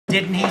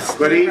Didn't he?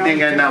 Good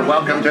evening and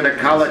welcome to the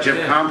College of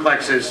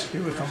Complexes.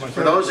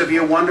 For those of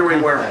you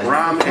wondering where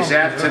Ram is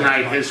at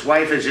tonight, his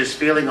wife is just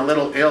feeling a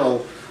little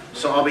ill,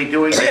 so I'll be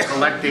doing the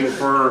collecting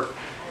for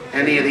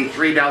any of the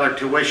 $3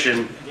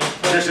 tuition.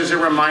 Just as a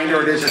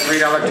reminder, it is a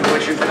 $3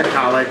 tuition for the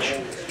college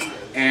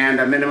and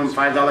a minimum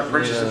 $5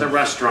 purchase at the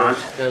restaurant.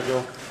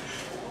 The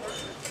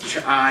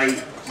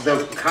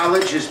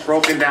college is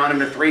broken down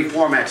into 3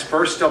 formats.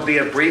 First, there'll be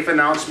a brief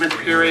announcement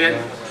period,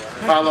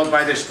 followed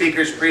by the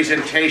speaker's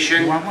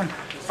presentation,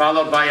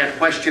 followed by a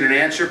question and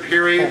answer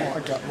period.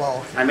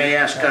 I may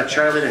ask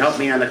Charlie to help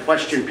me on the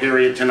question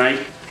period tonight,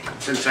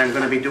 since I'm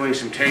going to be doing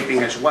some taping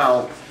as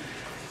well.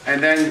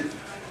 And then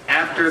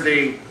after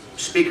the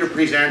speaker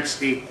presents,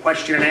 the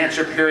question and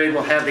answer period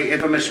will have the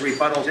infamous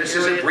rebuttal. This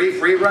is a brief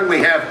rerun.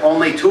 We have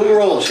only 2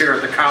 rules here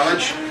at the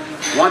college.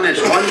 One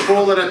is 1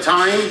 fool at a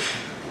time,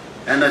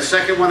 and the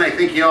second one I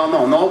think you all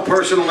know, no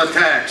personal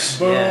attacks.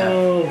 Yeah.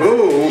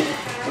 Ooh.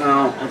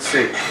 Well, let's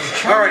see.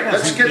 All right,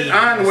 let's get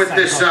on with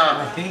this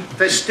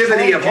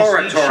festivity of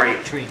oratory.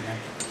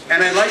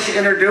 And I'd like to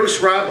introduce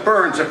Rob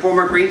Burns, a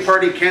former Green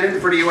Party candidate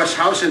for the U.S.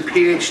 House and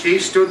PhD,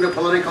 student of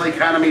political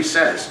economy,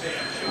 says,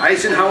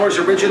 Eisenhower's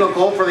original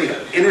goal for the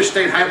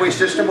Interstate Highway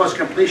System was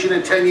completion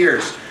in 10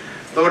 years.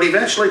 Though it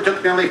eventually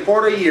took nearly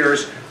 40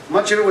 years,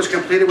 much of it was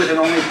completed within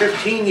only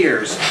 15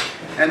 years.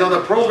 And though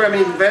the program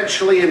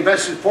eventually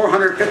invested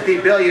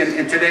 $450 billion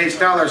in today's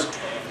dollars,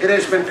 it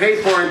has been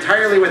paid for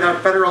entirely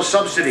without federal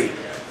subsidy.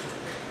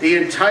 The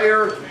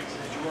entire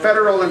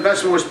federal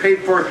investment was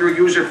paid for through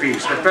user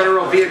fees, the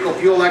federal vehicle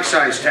fuel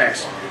excise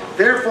tax.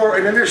 Therefore,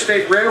 an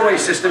interstate railway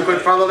system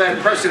could follow that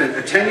precedent,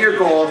 a 10-year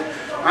goal,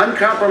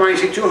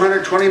 uncompromising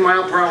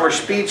 220-mile-per-hour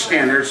speed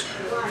standards,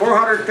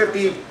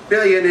 $450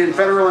 billion in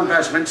federal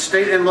investment,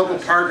 state and local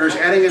partners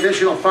adding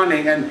additional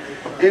funding and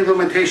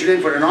implementation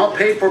input, and all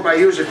paid for by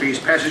user fees,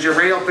 passenger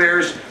rail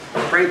fares,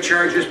 freight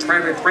charges,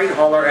 private freight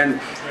hauler,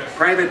 and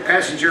private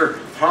passenger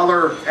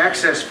hauler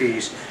access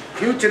fees.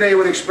 Few today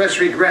would express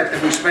regret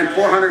that we spent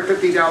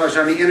 $450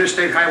 on the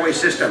Interstate Highway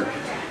System.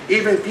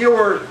 Even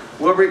fewer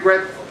will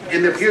regret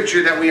in the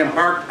future that we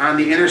embarked on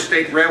the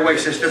Interstate Railway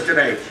System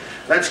today.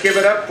 Let's give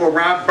it up for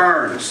Rob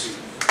Burns.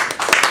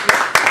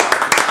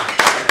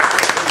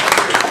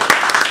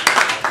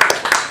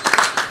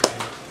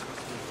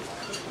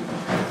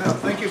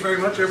 Thank you very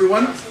much,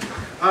 everyone.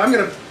 I'm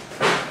going to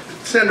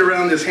send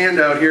around this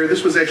handout here.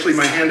 This was actually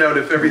my handout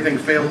if everything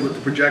failed with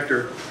the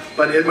projector,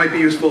 but it might be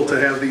useful to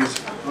have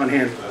these on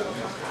hand.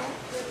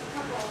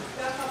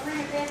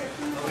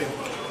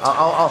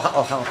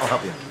 I'll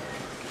help you.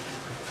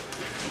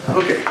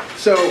 Okay,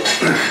 so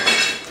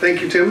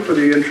thank you, Tim, for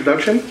the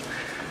introduction.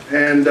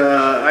 And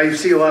I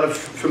see a lot of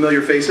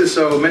familiar faces,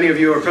 so many of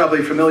you are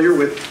probably familiar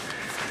with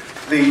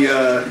the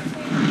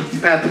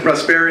Path to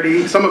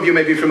Prosperity. Some of you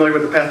may be familiar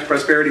with the Path to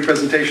Prosperity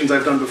presentations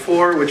I've done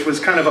before, which was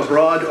kind of a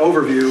broad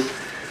overview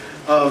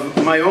of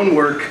my own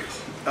work,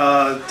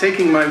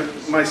 taking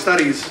my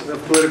studies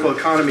of political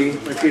economy,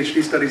 my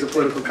PhD studies of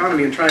political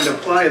economy, and trying to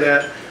apply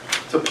that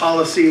to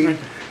policy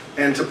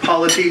and to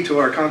polity, to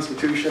our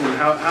Constitution, and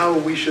how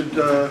we should,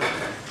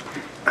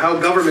 how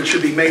government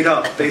should be made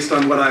up based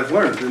on what I've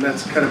learned. And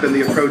that's kind of been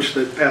the approach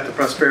that Path to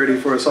Prosperity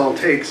for us all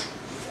takes.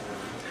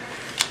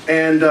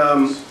 And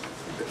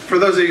for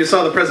those of you who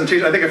saw the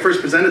presentation, I think I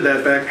first presented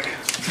that back,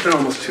 it's been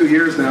almost 2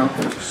 years now.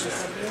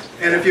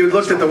 And if you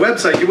looked at the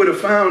website, you would have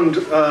found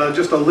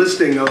just a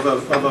listing of a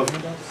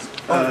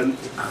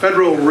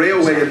Federal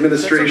Railway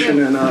Administration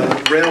and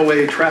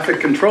railway traffic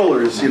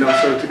controllers, you know,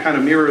 so to kind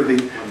of mirror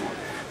the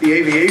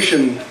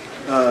aviation,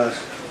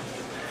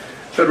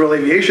 Federal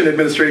Aviation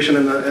Administration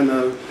and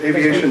the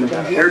aviation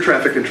air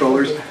traffic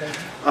controllers.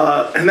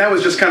 And that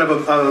was just kind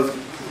of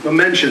a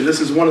mention. This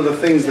is one of the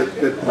things that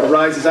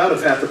arises out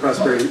of Path to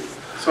Prosperity.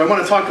 So I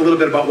want to talk a little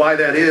bit about why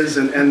that is,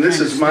 and this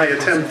is my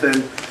attempt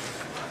then,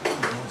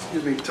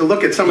 to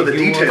look at some of the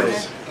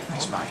details.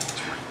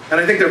 And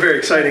I think they're very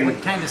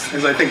exciting,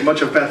 as I think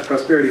much of Path to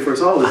Prosperity for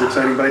us all is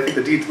exciting, but I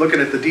think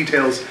looking at the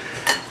details,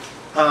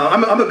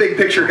 I'm a big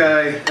picture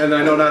guy, and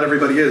I know not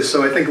everybody is,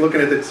 so I think looking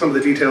at some of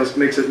the details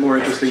makes it more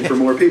interesting for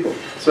more people.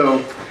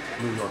 So,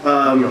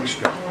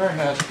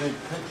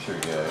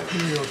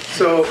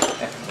 so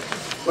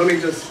let me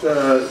just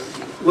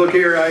look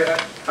here.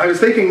 I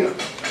was thinking,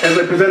 as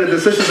I presented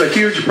this is a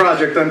huge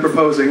project I'm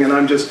proposing, and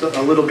I'm just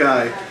a little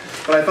guy.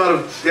 But I thought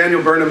of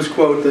Daniel Burnham's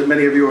quote that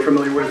many of you are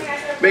familiar with.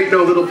 Make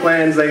no little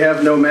plans, they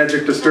have no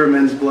magic to stir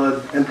men's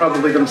blood, and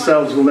probably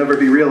themselves will never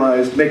be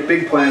realized. Make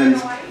big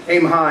plans,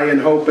 aim high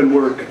and hope and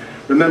work,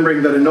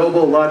 remembering that a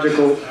noble,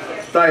 logical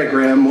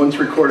diagram, once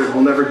recorded,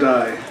 will never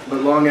die,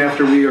 but long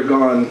after we are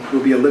gone,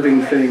 will be a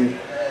living thing,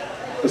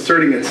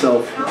 asserting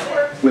itself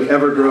with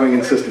ever-growing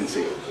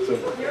insistency.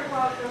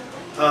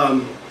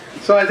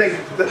 So I think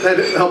that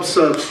helps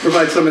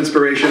provide some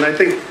inspiration. I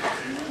think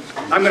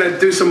I'm going to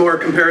do some more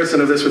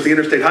comparison of this with the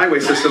Interstate Highway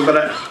System, but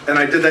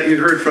I did that. You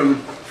heard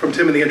from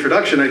Tim in the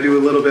introduction. I do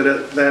a little bit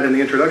of that in the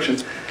introduction.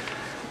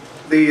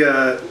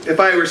 If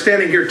I were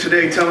standing here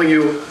today telling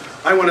you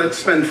I want to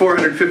spend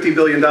 $450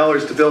 billion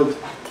to build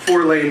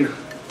 4-lane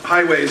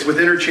highways with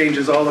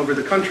interchanges all over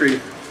the country,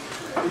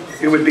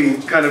 it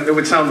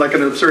would sound like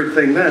an absurd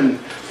thing then.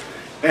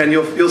 And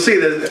you'll see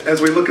that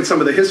as we look at some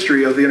of the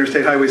history of the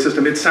Interstate Highway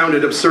System, it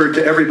sounded absurd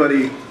to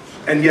everybody,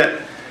 and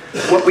yet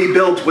what we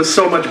built was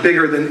so much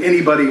bigger than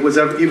anybody was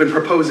ever even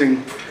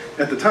proposing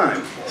at the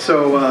time.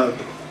 So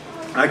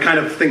I kind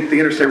of think the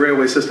Interstate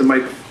Railway System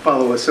might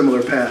follow a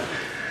similar path.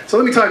 So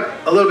let me talk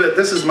a little bit.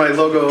 This is my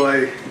logo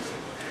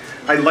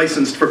I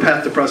licensed for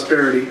Path to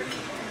Prosperity.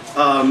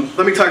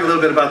 Let me talk a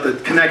little bit about the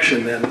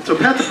connection then. So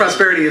Path to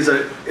Prosperity is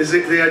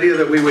the idea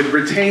that we would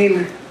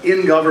retain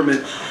in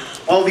government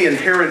all the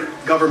inherent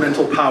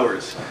governmental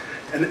powers.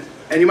 And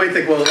you might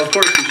think, well, of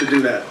course we should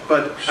do that.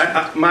 But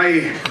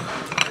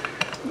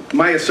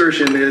my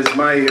assertion is,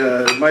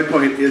 my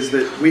point is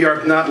that we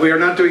are not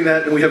doing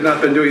that, and we have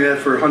not been doing that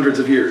for hundreds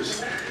of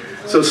years.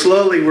 So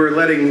slowly we're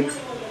letting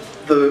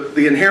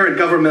the inherent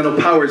governmental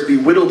powers be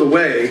whittled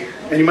away,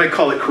 and you might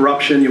call it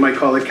corruption, you might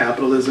call it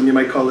capitalism, you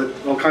might call it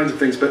all kinds of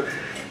things, but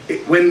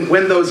when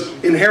those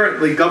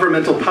inherently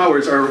governmental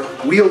powers are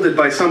wielded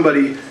by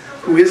somebody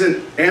who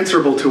isn't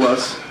answerable to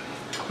us,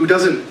 who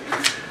doesn't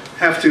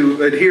have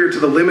to adhere to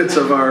the limits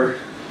of our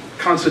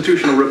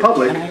constitutional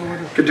republic,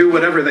 could do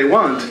whatever they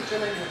want,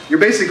 you're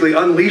basically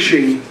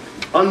unleashing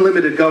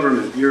unlimited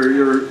government.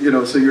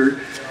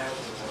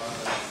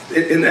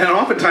 And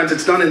oftentimes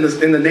it's done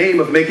in the name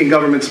of making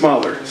government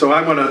smaller. So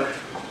I want to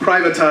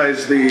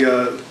privatize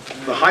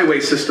the highway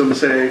system,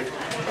 say,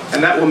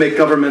 and that will make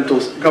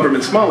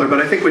government smaller.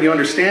 But I think when you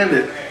understand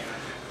it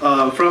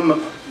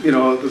from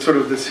sort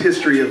of this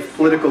history of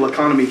political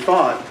economy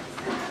thought,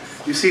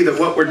 you see that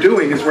what we're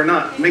doing is we're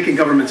not making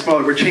government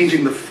smaller. We're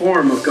changing the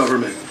form of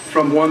government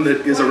from one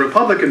that is a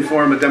Republican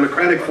form, a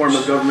democratic form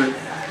of government,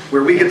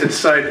 where we get to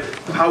decide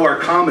how our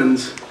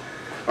commons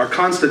are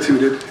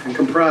constituted and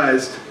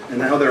comprised and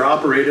how they're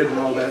operated and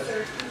all that,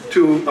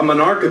 to a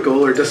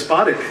monarchical or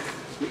despotic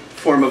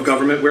form of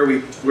government where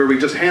we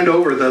just hand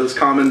over those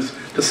commons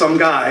to some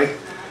guy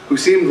who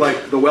seemed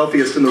like the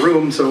wealthiest in the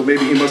room, so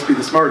maybe he must be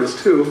the smartest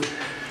too.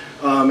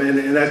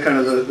 And that's kind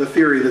of the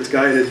theory that's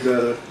guided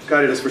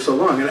us for so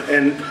long.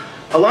 And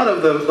a lot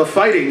of the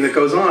fighting that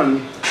goes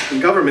on in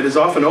government is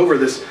often over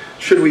this: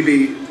 should we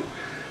be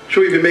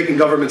making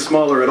government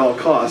smaller at all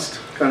cost?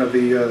 Kind of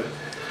the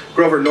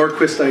Grover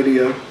Norquist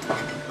idea.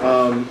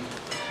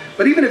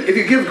 But even if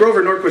you give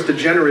Grover Norquist a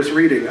generous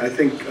reading, I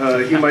think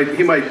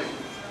he might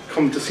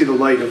come to see the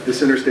light of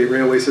this Interstate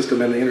Railway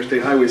System and the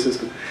Interstate Highway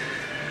System.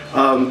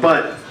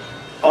 But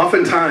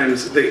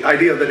oftentimes the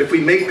idea that if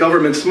we make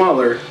government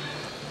smaller,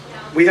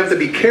 we have to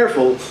be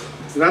careful,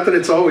 not that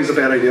it's always a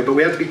bad idea, but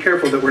we have to be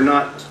careful that we're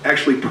not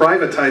actually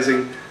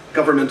privatizing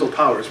governmental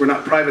powers. We're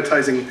not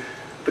privatizing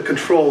the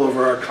control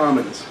over our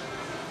commons.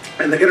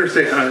 And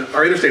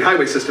our Interstate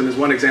Highway System is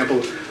one example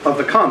of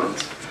the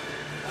commons.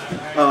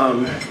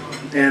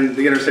 And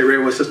the Interstate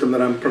Railway System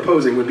that I'm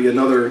proposing would be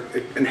another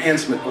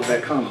enhancement of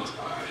that commons.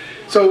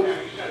 So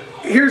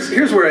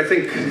here's where I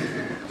think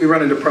we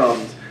run into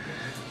problems.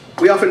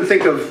 We often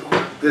think of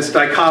this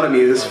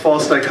dichotomy, this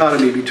false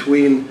dichotomy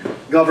between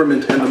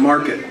government and the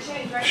market.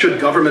 Should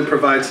government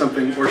provide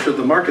something, or should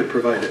the market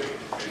provide it?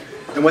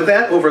 And what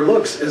that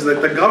overlooks is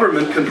that the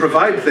government can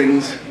provide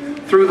things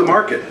through the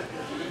market.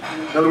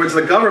 In other words,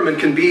 the government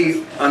can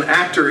be an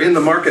actor in the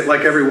market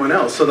like everyone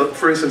else. So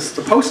for instance,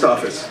 the post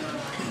office.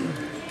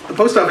 The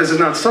post office is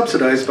not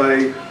subsidized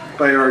by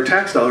our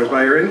tax dollars,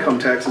 by our income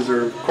taxes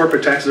or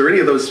corporate taxes or any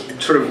of those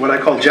sort of what I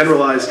call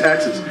generalized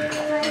taxes.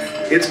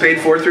 It's paid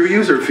for through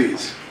user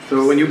fees.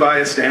 So when you buy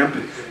a stamp,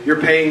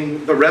 you're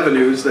paying the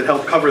revenues that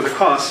help cover the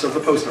costs of the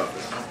post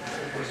office.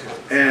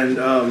 And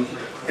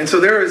so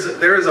there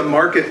is a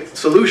market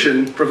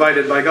solution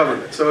provided by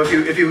government. So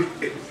if you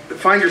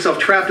find yourself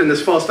trapped in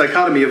this false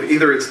dichotomy of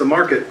either it's the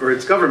market or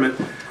it's government,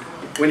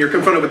 when you're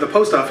confronted with the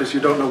post office,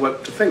 you don't know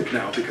what to think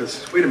now,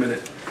 because wait a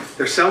minute,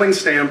 they're selling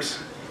stamps,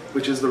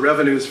 which is the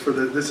revenues for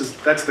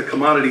that's the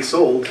commodity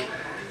sold,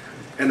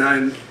 and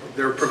then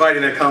they're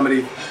providing that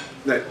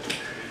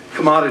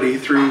commodity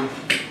through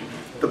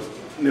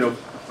the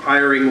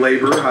hiring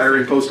labor,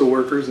 hiring postal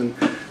workers, and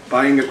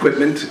buying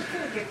equipment,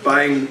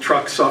 buying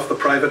trucks off the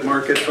private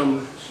market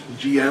from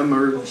GM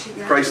or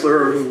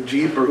Chrysler or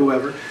Jeep or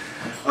whoever.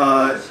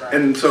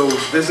 And so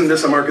isn't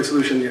this a market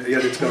solution?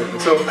 Yet it's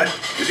government. So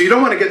you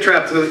don't want to get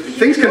trapped.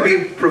 Things can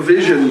be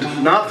provisioned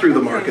not through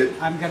the market.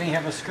 I'm going to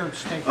have a skirt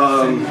stick.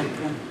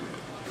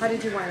 How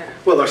did you want it?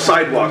 Well, our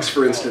sidewalks,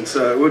 for instance,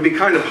 it would be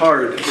kind of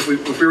hard if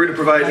we were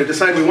to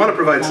decide we want to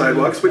provide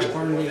sidewalks, which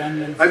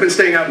I've been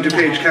staying out in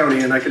DuPage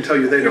County, and I can tell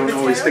you they don't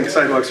always think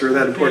sidewalks are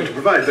that important to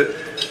provide. But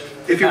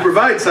if you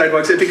provide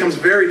sidewalks, it becomes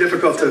very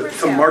difficult to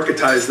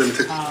marketize them,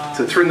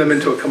 to turn them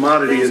into a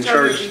commodity and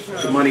charge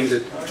the money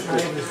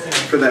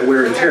for that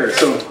wear and tear.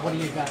 So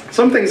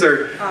some things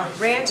are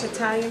ranch,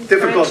 Italian,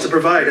 difficult to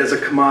provide as a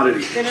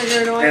commodity.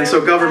 And so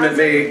government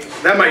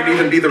that might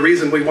even be the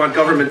reason we want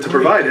government to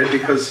provide it,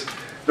 because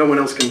no one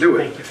else can do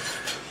it.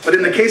 But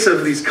in the case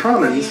of these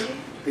commons,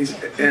 we're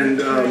going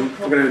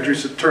to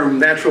introduce the term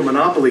natural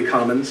monopoly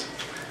commons,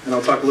 and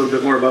I'll talk a little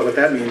bit more about what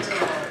that means.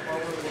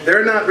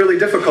 they're not really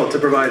difficult to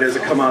provide as a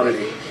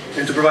commodity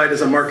and to provide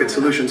as a market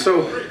solution.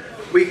 So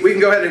we can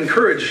go ahead and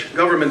encourage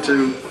government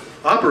to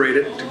operate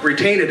it, to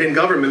retain it in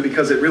government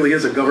because it really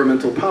is a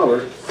governmental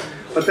power,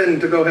 but then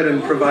to go ahead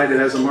and provide it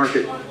as a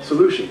market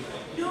solution.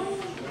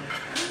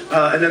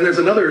 And then there's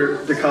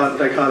another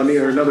dichotomy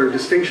or another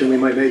distinction we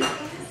might make,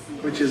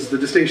 which is the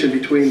distinction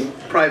between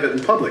private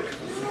and public.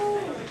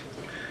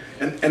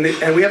 And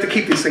we have to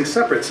keep these things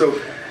separate. So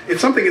if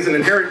something is an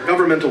inherent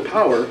governmental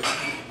power,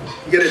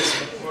 yet it's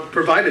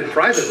provided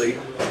privately,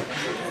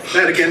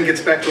 that again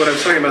gets back to what I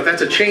was talking about.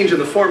 That's a change in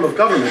the form of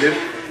government.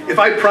 If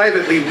I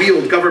privately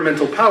wield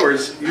governmental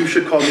powers, you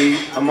should call me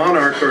a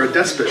monarch or a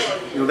despot.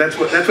 You know, that's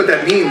what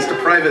that means to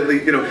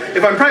privately, you know,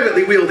 if I'm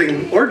privately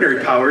wielding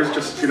ordinary powers,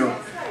 just, you know,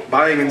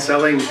 buying and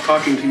selling,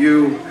 talking to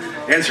you,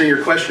 answering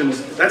your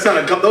questions, those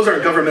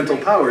aren't governmental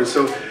powers.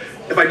 So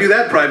if I do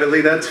that privately,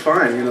 that's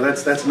fine. You know,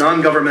 that's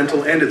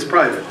non-governmental and it's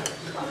private.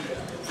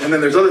 And then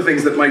there's other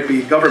things that might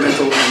be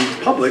governmental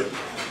and public,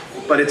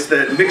 but it's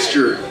that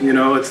mixture, you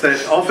know, it's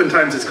that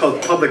oftentimes it's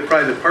called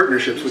public-private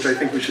partnerships, which I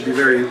think we should be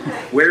very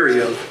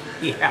wary of.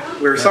 Yeah.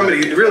 Where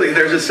somebody, really,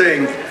 they're just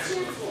saying,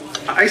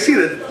 I see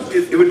that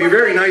it would be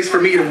very nice for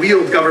me to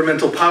wield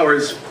governmental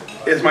powers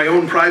as my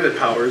own private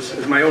powers,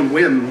 as my own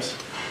whims,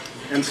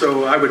 and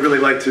so I would really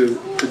like to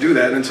do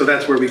that, and so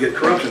that's where we get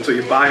corruption. So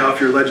you buy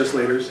off your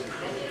legislators,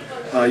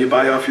 you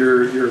buy off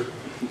your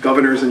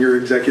governors and your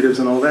executives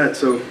and all that,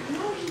 so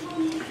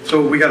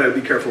we got to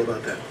be careful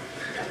about that.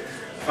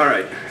 All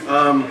right,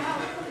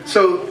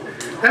 so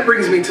that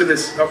brings me to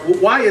this,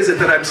 why is it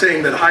that I'm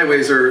saying that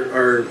highways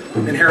are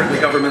inherently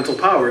governmental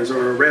powers,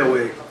 or a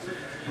railway?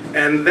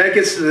 And that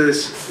gets to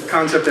this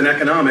concept in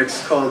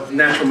economics called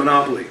natural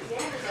monopoly.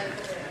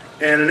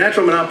 And a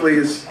natural monopoly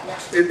is,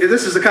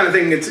 this is the kind of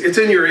thing, it's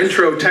in your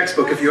intro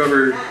textbook if you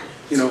ever,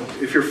 you know,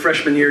 if your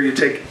freshman year you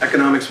take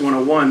Economics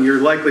 101,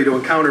 you're likely to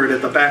encounter it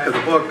at the back of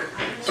the book.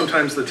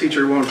 Sometimes the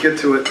teacher won't get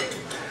to it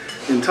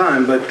in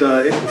time, but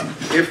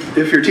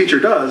if your teacher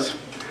does,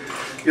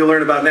 you'll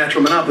learn about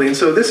natural monopoly. And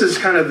so this is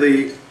kind of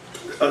the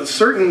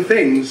certain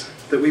things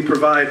that we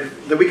provide,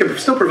 that we can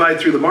still provide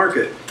through the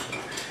market,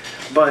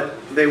 but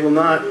they will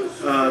not,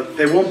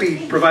 they won't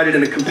be provided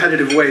in a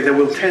competitive way. They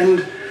will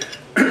tend,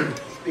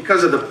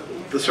 because of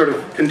the sort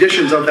of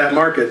conditions of that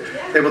market,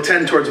 they will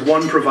tend towards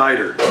one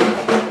provider.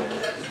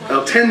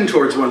 They'll tend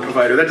towards one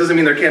provider. That doesn't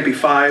mean there can't be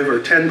 5 or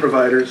 10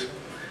 providers,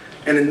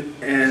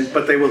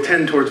 but they will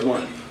tend towards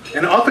one.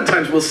 And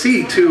oftentimes we'll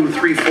see 2,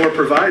 3, 4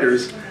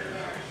 providers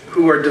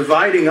who are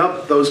dividing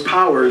up those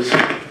powers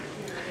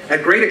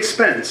at great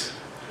expense,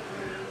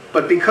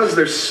 but because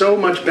there's so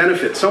much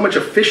benefit, so much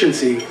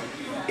efficiency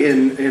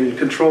in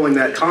controlling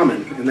that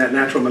common, in that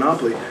natural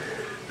monopoly,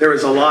 there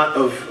is a lot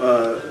of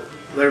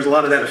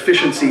that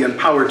efficiency and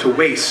power to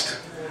waste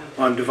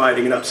on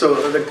dividing it up.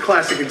 So the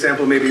classic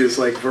example maybe is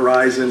like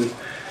Verizon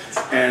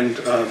and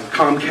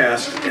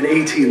Comcast and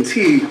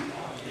AT&T.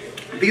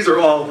 These are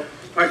all,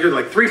 you're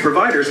like 3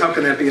 providers, how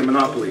can that be a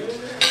monopoly?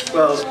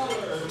 Well,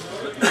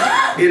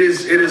 it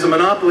is a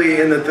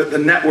monopoly in that the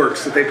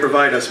networks that they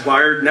provide us,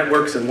 wired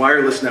networks and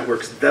wireless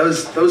networks,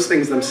 those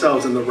things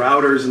themselves, and the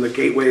routers and the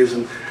gateways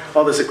and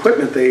all this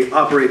equipment they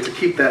operate to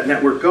keep that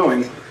network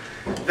going,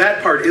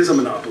 that part is a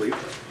monopoly.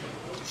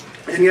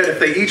 And yet if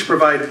they each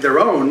provide their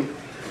own,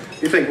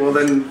 you think, well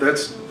then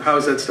how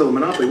is that still a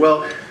monopoly?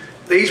 Well,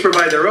 they each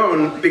provide their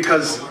own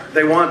because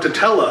they want to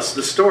tell us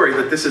the story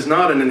that this is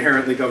not an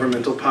inherently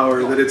governmental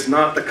power, that it's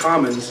not the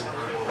commons,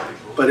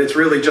 but it's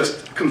really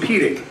just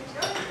competing.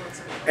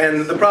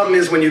 And the problem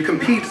is when you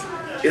compete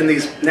in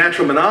these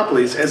natural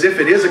monopolies, as if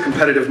it is a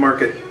competitive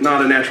market,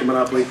 not a natural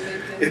monopoly,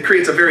 it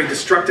creates a very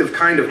destructive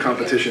kind of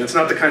competition. It's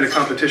not the kind of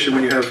competition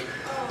when you have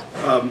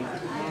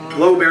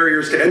low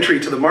barriers to entry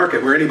to the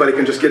market where anybody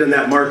can just get in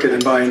that market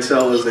and buy and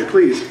sell as they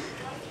please.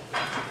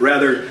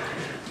 Rather,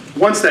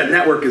 once that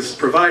network is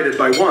provided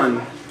by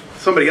one,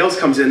 somebody else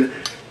comes in,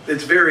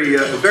 it's a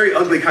very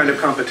ugly kind of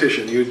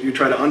competition. You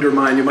try to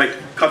undermine, you might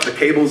cut the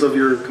cables of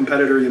your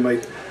competitor, you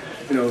might,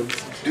 you know,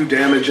 do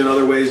damage in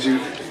other ways.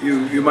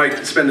 You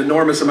might spend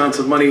enormous amounts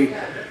of money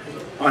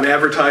on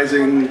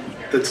advertising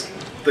that's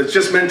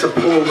just meant to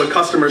pull the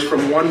customers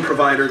from one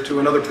provider to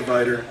another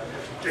provider.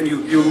 And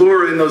you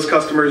lure in those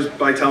customers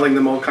by telling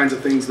them all kinds of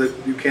things that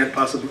you can't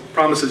possibly,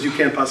 promises you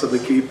can't possibly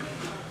keep.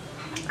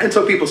 And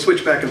so people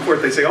switch back and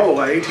forth. They say, oh,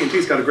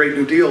 AT&T's got a great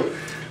new deal.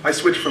 I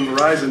switched from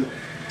Verizon.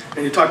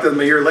 And you talk to them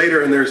a year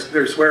later and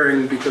they're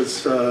swearing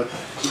because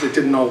it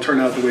didn't all turn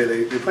out the way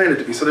they planned it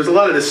to be. So there's a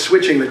lot of this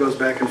switching that goes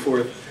back and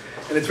forth.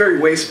 And it's very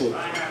wasteful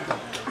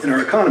in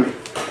our economy.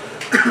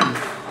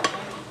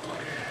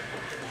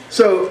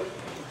 So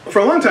for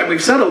a long time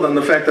we've settled on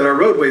the fact that our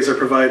roadways are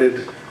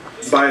provided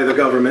by the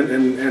government,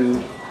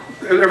 and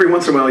every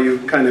once in a while you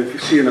kind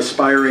of see an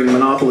aspiring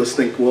monopolist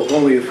think, well,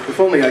 if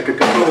only I could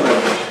control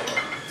that,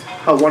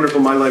 how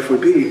wonderful my life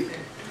would be.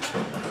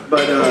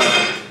 But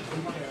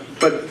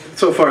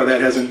so far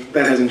that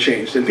hasn't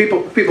changed, and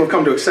people have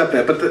come to accept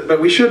that. But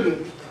we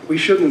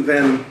shouldn't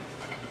then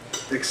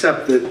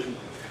accept that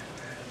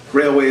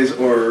railways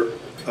or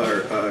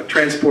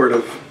transport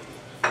of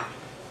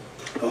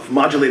of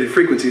modulated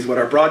frequencies, what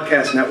our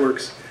broadcast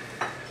networks,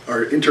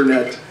 our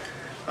internet,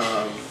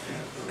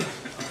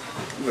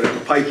 whatever,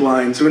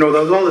 pipelines. So we know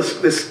there's all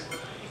this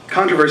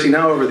controversy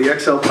now over the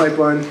XL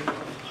pipeline,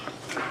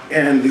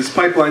 and these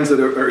pipelines that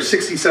are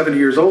 60, 70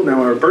 years old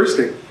now are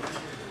bursting.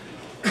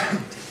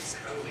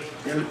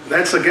 And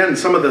that's, again,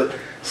 some of the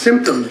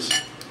symptoms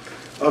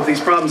of these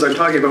problems I'm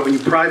talking about when you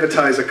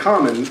privatize a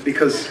common,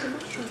 because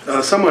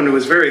someone who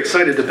is very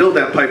excited to build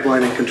that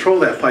pipeline and control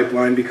that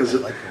pipeline, because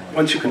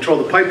once you control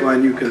the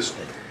pipeline, you can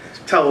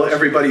tell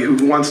everybody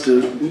who wants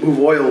to move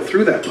oil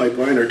through that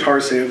pipeline or tar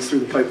sands through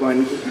the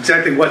pipeline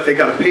exactly what they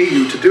got to pay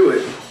you to do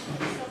it.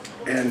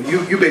 And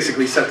you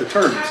basically set the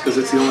terms, because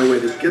it's the only way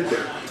to get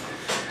there.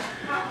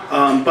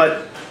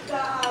 But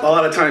a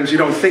lot of times you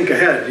don't think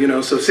ahead, you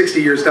know, so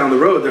 60 years down the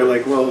road, they're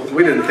like, well,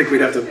 we didn't think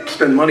we'd have to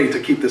spend money to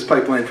keep this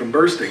pipeline from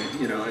bursting,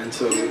 you know, and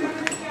so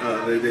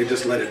they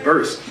just let it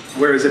burst.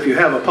 Whereas if you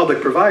have a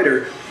public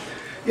provider,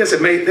 yes,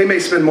 they may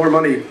spend more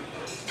money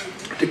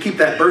to keep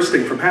that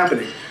bursting from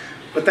happening,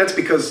 but that's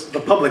because the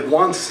public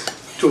wants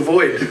to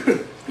avoid,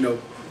 you know,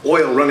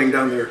 oil running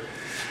down their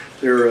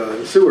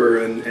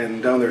sewer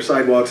and down their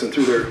sidewalks and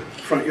through their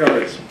front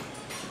yards.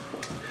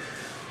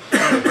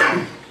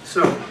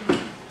 So,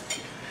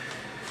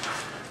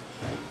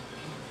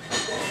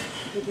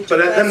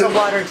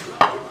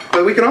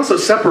 but we can also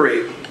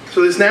separate.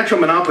 So this natural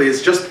monopoly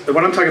is just,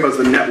 what I'm talking about is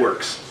the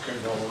networks.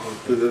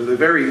 The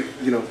very,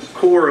 you know,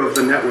 core of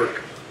the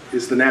network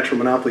is the natural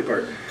monopoly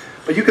part.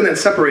 But you can then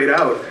separate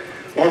out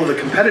all of the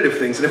competitive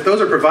things, and if those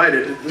are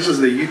provided, this is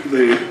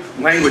the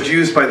language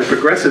used by the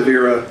progressive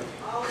era.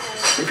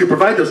 If you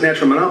provide those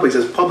natural monopolies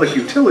as public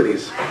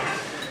utilities,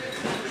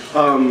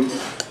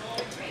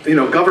 you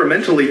know,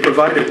 governmentally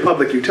provided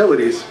public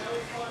utilities,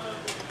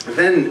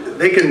 then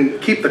they can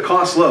keep the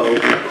costs low.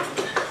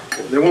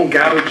 They won't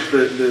gouge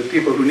the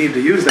people who need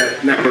to use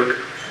that network,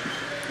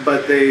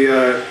 but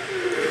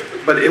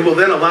it will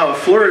then allow a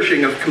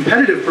flourishing of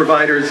competitive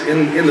providers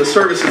in the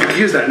services that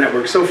use that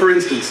network. So for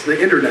instance,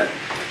 the internet.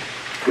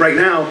 Right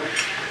now,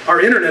 our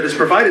internet is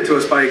provided to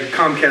us by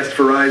Comcast,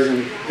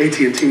 Verizon,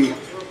 AT&T,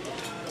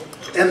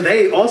 and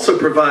they also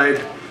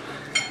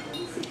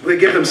they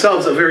give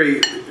themselves a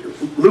very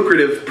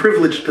lucrative,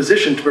 privileged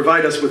position to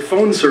provide us with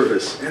phone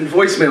service and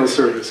voicemail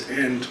service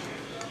and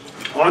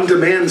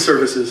on-demand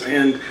services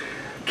and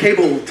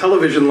cable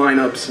television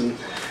lineups and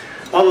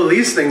all of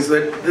these things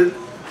that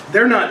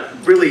they're not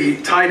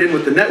really tied in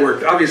with the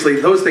network. Obviously,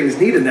 those things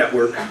need a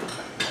network,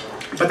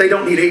 but they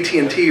don't need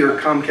AT&T or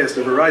Comcast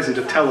or Verizon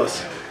to tell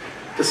us,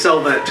 to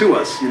sell that to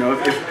us. You know,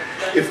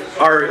 if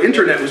our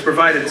internet was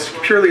provided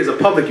purely as a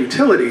public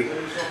utility,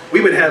 we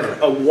would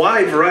have a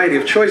wide variety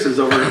of choices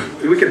over,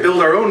 we could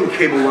build our own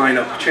cable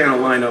lineup, channel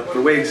lineup,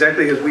 the way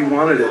exactly as we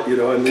wanted it, you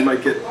know, and we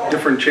might get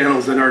different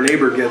channels than our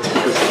neighbor gets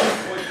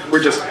because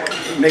we're just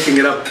making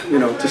it up, you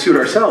know, to suit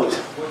ourselves.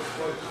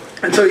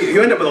 And so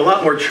you end up with a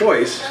lot more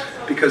choice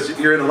because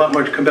you're in a lot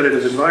more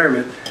competitive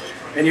environment,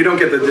 and you don't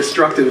get the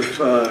destructive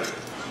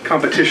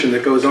competition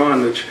that goes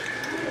on, which,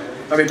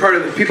 I mean, part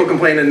of the people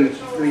complain in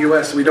the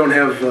U.S. we don't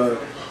have the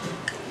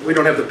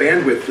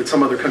bandwidth that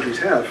some other countries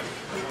have.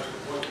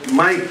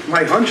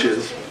 My hunch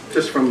is,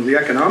 just from the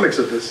economics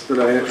of this that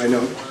I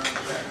know,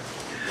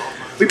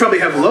 we probably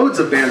have loads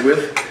of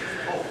bandwidth,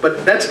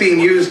 but that's being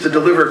used to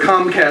deliver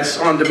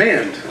Comcast on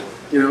demand.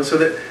 You know, so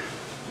that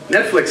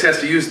Netflix has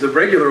to use the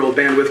regular old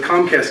bandwidth.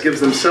 Comcast gives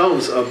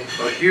themselves a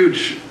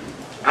huge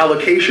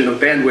allocation of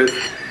bandwidth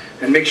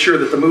and make sure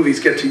that the movies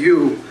get to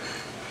you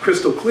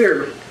crystal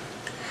clear.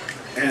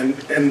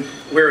 And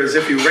whereas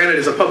if you ran it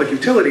as a public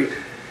utility,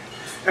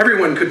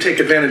 everyone could take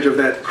advantage of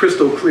that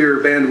crystal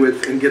clear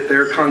bandwidth and get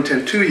their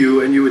content to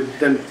you, and you would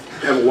then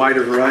have a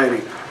wider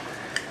variety.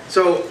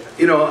 So,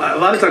 you know, a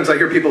lot of times I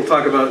hear people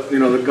talk about, you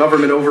know, the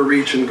government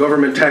overreach and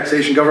government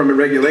taxation, government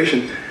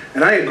regulation,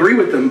 and I agree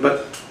with them,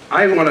 but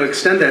I want to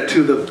extend that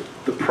to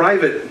the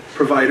private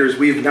providers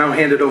we've now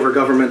handed over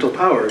governmental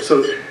power.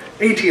 So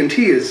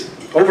AT&T is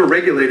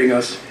over-regulating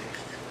us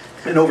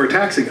and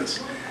overtaxing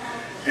us.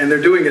 And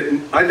they're doing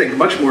it, I think,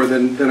 much more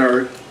than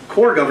our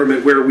core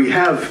government, where we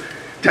have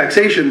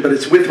taxation, but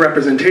it's with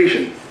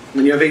representation.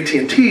 When you have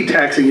AT&T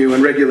taxing you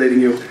and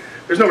regulating you,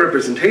 there's no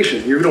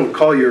representation. You don't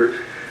call your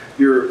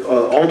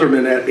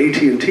alderman at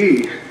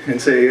AT&T and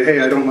say,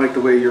 hey, I don't like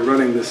the way you're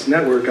running this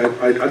network.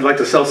 I'd like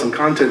to sell some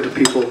content to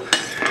people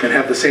and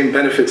have the same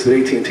benefits that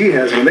AT&T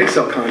has when they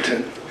sell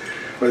content,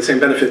 or the same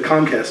benefit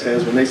Comcast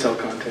has when they sell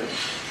content.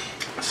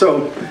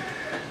 So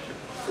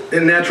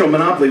in natural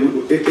monopoly,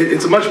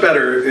 it's much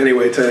better,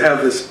 anyway, to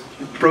have this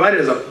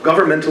provided as a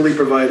governmentally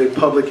provided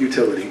public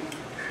utility.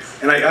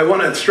 And I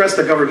want to stress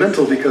the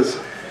governmental because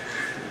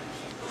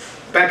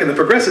back in the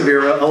progressive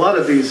era, a lot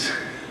of these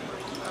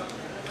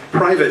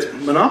private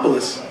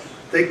monopolists,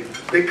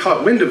 they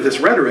caught wind of this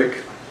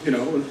rhetoric, you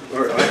know,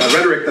 or a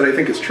rhetoric that I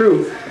think is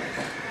true,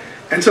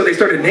 and so they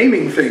started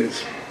naming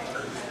things.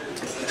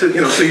 To, you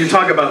know, so you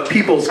talk about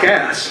people's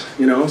gas,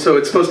 you know, so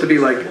it's supposed to be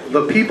like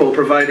the people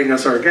providing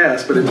us our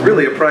gas, but it's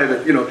really a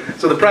private, you know,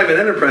 so the private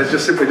enterprise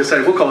just simply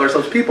decided we'll call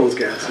ourselves people's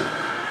gas.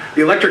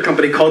 the electric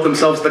company called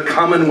themselves the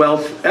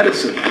Commonwealth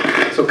Edison.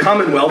 So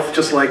Commonwealth,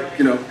 just like,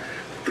 you know,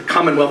 the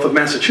Commonwealth of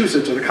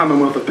Massachusetts or the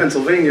Commonwealth of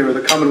Pennsylvania or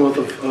the Commonwealth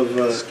of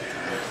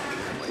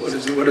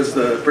what is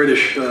the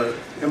British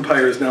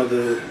Empire is now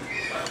the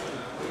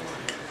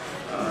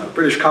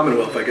British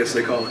Commonwealth, I guess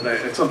they call it.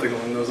 It's something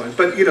along those lines.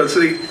 But, you know, so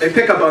they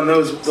pick up on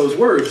those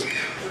words.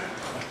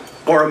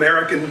 Or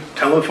American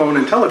telephone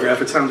and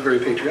telegraph, it sounds very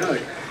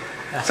patriotic.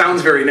 It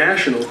sounds very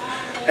national.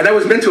 And that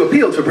was meant to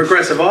appeal to a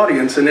progressive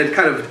audience, and it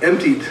kind of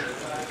emptied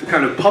the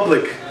kind of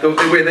public, the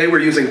way they were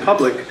using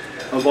public,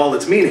 of all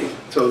its meaning.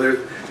 So their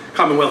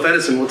Commonwealth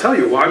Edison will tell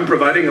you, well, I'm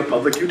providing a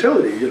public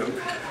utility, you know.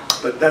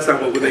 But that's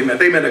not what they meant.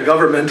 They meant a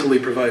governmentally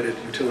provided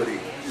utility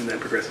in that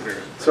progressive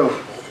era.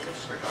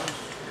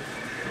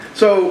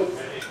 So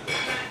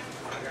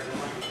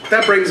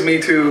that brings me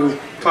to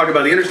talk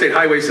about the Interstate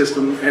Highway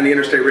System and the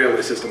Interstate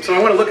Railway System. So I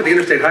want to look at the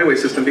Interstate Highway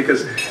System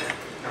because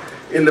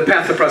in the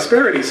Path to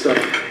Prosperity stuff,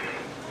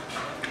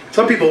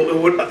 some people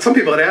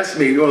had asked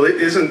me, well,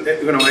 isn't,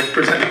 you know, I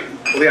present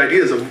the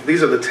ideas of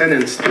these are the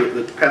tenets that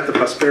the Path to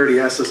Prosperity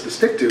asks us to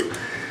stick to.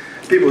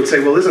 People would say,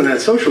 well, isn't that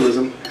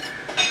socialism?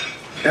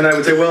 And I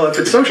would say, well, if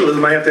it's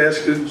socialism, I have to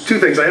ask you two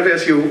things. I have to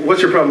ask you,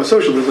 what's your problem with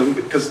socialism?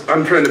 Because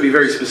I'm trying to be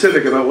very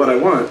specific about what I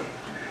want.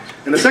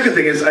 And the second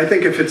thing is, I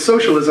think if it's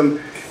socialism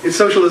in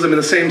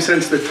the same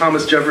sense that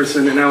Thomas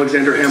Jefferson and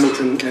Alexander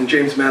Hamilton and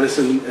James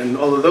Madison and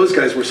all of those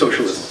guys were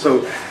socialists.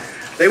 So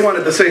they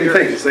wanted the same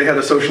things. They had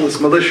a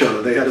socialist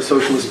militia. They had a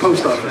socialist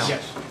post office.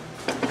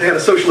 They had a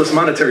socialist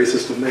monetary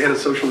system. They had a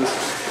socialist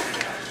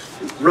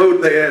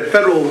road. They had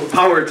federal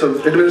power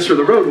to administer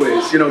the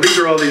roadways. You know, these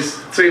are all these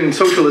same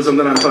socialism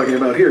that I'm talking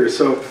about here.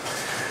 So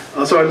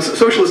I'm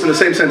socialist in the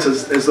same sense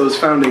as those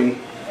founding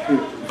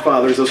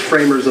fathers, those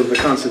framers of the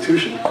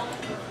Constitution.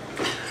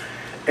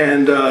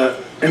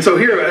 And so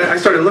here I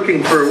started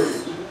looking for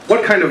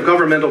what kind of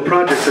governmental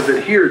projects have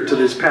adhered to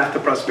this Path to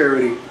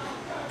Prosperity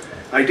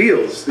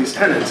ideals, these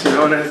tenets, you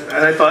know, and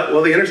I thought,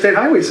 well, the Interstate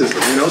Highway System,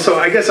 you know, so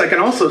I guess I can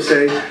also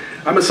say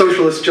I'm a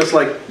socialist just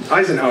like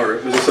Eisenhower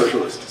was a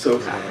socialist. So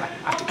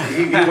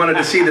he wanted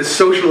to see this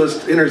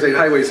socialist Interstate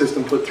Highway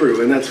System put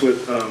through, and that's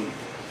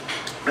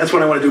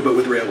what I want to do, but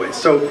with railways.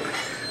 So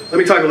let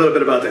me talk a little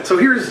bit about that. So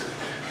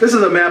this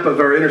is a map of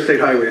our Interstate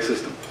Highway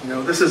System. You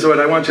know, this is what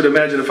I want you to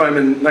imagine if I'm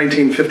in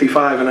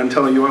 1955 and I'm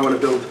telling you I want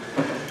to build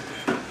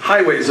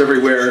highways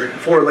everywhere,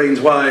 4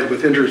 lanes wide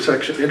with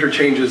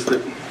interchanges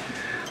that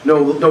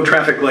no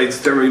traffic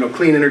lights, you know,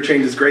 clean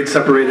interchanges, grade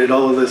separated,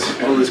 all of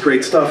this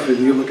great stuff, and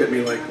you look at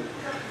me like,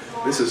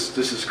 this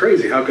is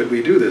crazy. How could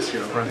we do this? You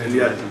know, and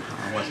yet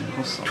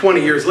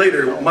 20 years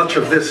later, much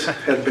of this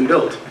had been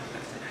built,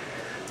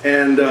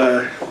 and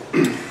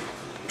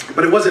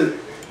but it wasn't.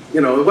 You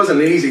know, it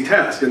wasn't an easy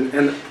task,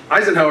 and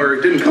Eisenhower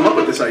didn't come up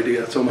with this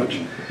idea so much,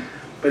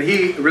 but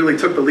he really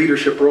took the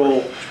leadership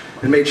role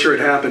and made sure it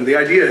happened. The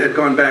idea had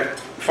gone back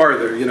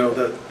farther. You know,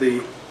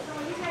 the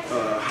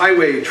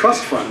Highway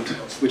Trust Fund,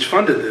 which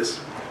funded this,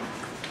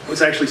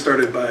 was actually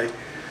started by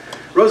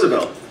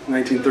Roosevelt in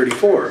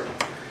 1934,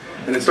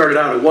 and it started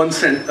out at 1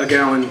 cent a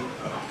gallon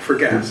for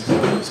gas.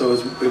 So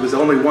it was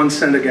only 1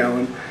 cent a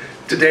gallon.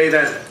 Today,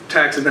 that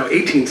tax is now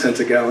 18 cents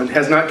a gallon.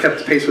 Has not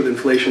kept pace with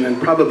inflation, and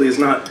probably is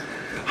not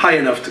high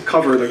enough to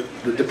cover the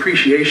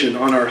depreciation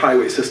on our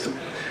highway system.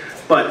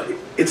 But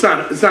it's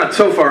not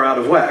so far out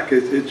of whack.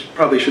 It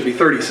probably should be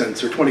 30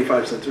 cents or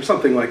 25 cents or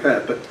something like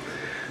that. But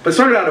it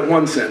started out at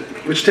 1 cent,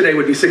 which today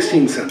would be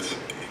 16 cents.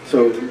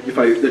 So if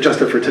I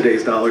adjust it for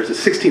today's dollars, it's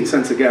 16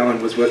 cents a gallon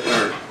was what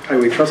our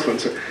highway trust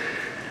funds are.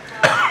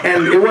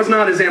 And it was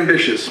not as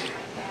ambitious.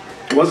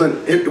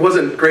 It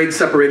wasn't grade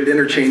separated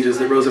interchanges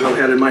that Roosevelt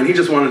had in mind. He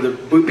just wanted to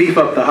beef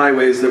up the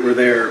highways that were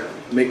there,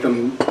 make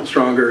them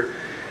stronger.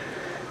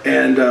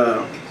 And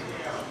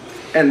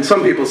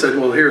some people said,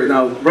 well, here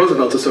now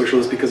Roosevelt's a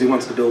socialist because he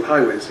wants to build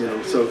highways, you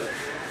know. So,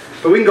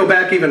 but we can go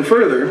back even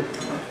further.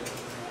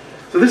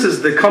 So this is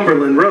the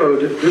Cumberland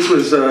Road. This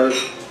was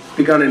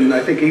begun in,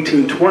 I think,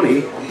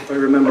 1820, if I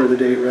remember the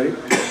date right.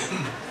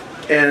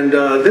 And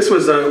this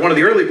was one of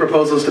the early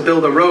proposals to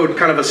build a road,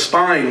 kind of a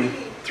spine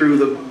through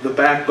the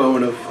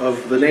backbone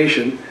of the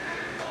nation.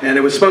 And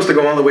it was supposed to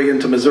go all the way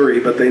into Missouri,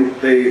 but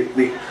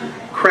the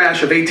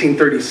crash of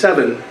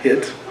 1837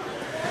 hit.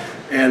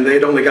 And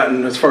they'd only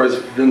gotten as far as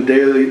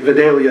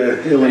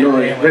Vandalia,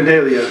 Illinois.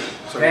 Vandalia.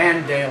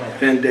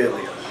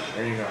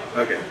 There you go.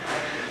 Okay.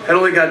 Had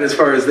only gotten as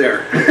far as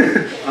there.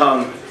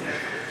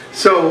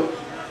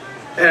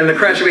 And the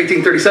crash of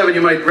 1837,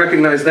 you might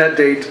recognize that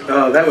date.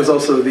 That was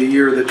also the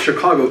year that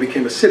Chicago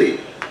became a city.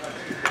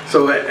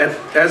 So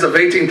as of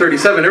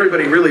 1837,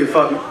 everybody really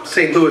thought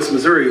St. Louis,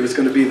 Missouri was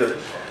going to be the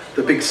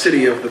big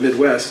city of the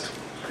Midwest.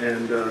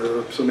 And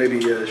so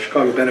maybe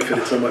Chicago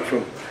benefited somewhat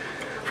from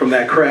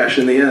that crash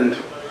in the end.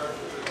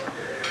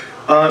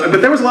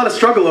 But there was a lot of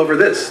struggle over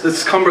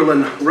this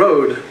Cumberland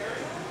Road.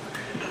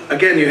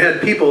 Again, you had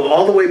people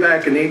all the way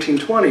back in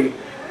 1820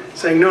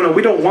 saying, no,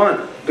 we don't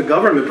want the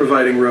government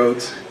providing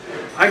roads.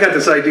 I got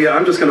this idea,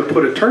 I'm just going to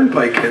put a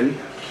turnpike in,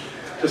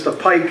 just a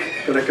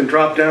pike that I can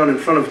drop down in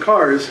front of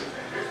cars,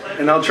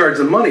 and I'll charge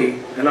them money,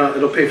 and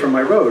it'll pay for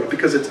my road.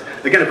 Because it's,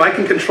 again, if I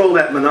can control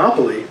that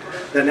monopoly,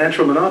 that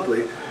natural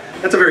monopoly,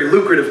 that's a very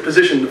lucrative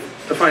position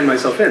to find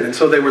myself in. And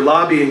so they were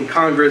lobbying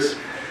Congress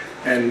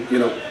and, you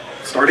know,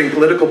 starting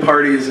political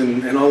parties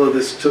and all of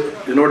this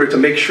in order to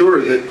make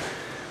sure that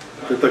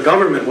the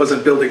government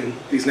wasn't building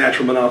these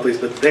natural monopolies,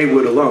 but they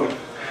would alone.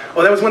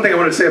 Oh, that was one thing I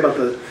wanted to say about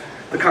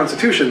the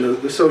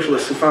Constitution. The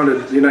socialists who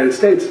founded the United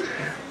States,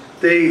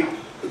 they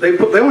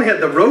only had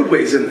the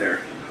roadways in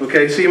there.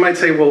 Okay, so you might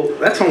say, well,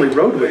 that's only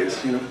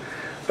roadways, you know.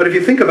 But if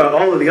you think about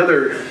all of the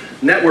other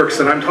networks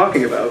that I'm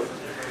talking about,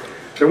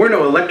 there were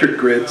no electric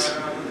grids,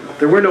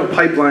 there were no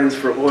pipelines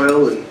for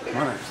oil and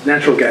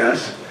natural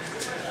gas,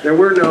 there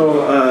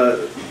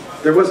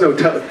was no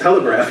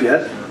telegraph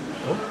yet,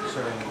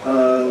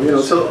 you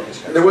know, so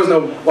there was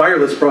no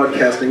wireless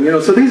broadcasting, you know.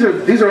 So these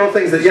are all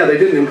things that, yeah, they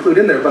didn't include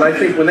in there. But I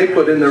think when they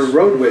put in their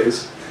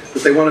roadways,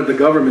 that they wanted the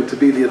government to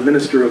be the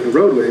administrator of the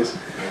roadways,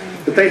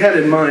 that they had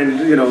in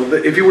mind, you know,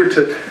 that if you were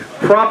to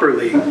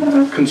properly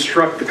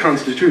construct the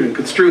Constitution,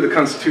 construe the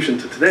Constitution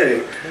to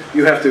today,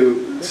 you have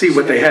to see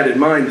what they had in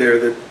mind there,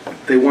 that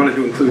they wanted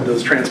to include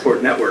those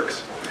transport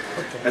networks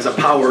as a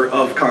power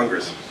of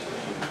Congress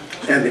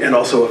and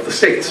also of the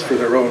states for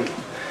their own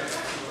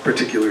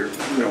particular,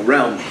 you know,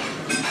 realm.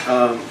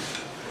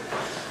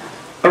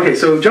 Okay,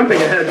 so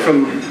jumping ahead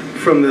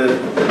from the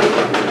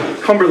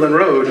Cumberland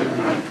Road,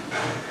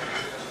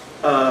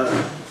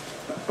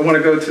 I want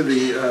to go to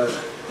the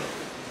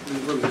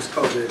what is this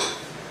called, the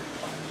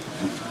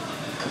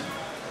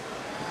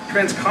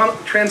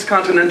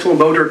Transcontinental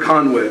Motor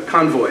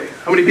Convoy.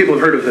 How many people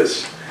have heard of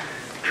this?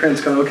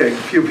 Okay, a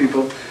few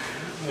people.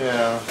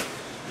 Yeah.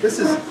 This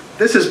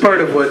is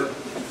part of what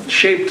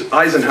shaped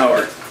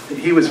Eisenhower.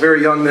 He was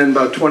very young then,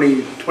 about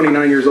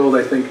 29 years old,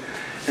 I think,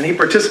 and he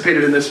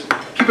participated in this.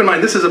 Keep in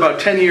mind, this is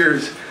about 10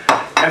 years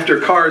after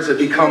cars had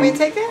become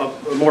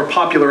a more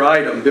popular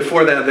item.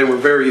 Before that, they were a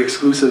very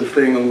exclusive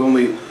thing,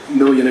 only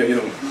millionaire, you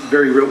know,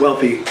 very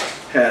wealthy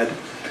had.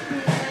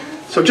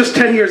 So just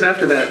 10 years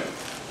after that,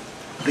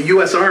 the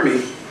U.S.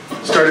 Army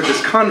started this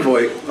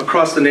convoy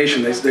across the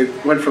nation. They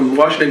went from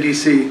Washington,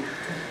 D.C.,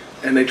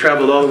 and they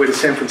traveled all the way to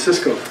San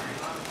Francisco.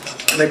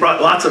 And they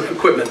brought lots of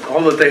equipment,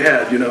 all that they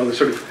had, you know, they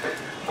sort of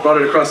brought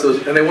it across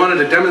those, and they wanted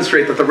to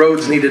demonstrate that the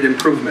roads needed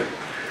improvement.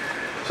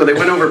 So they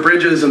went over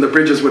bridges, and the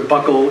bridges would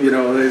buckle, you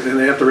know, and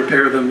they have to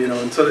repair them, you know.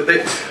 And so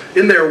they,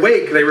 in their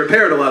wake, they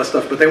repaired a lot of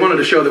stuff, but they wanted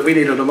to show that we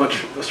needed a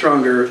much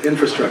stronger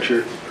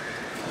infrastructure.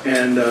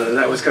 And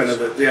that was kind of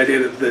the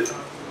idea that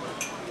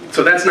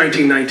so that's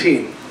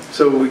 1919.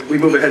 So we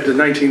move ahead to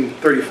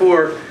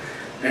 1934,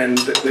 and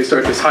they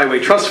start this Highway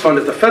Trust Fund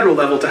at the federal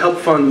level to help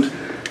fund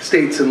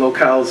states and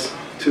locales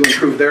to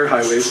improve their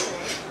highways.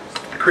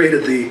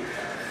 Created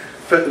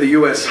the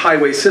U.S.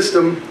 Highway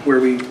System, where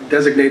we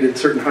designated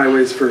certain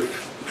highways for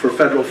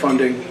federal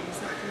funding.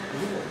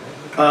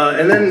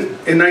 And then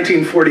in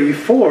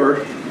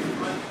 1944,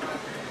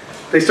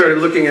 they started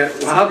looking at,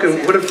 well,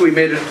 what if we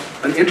made it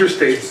an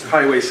interstate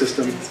highway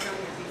system?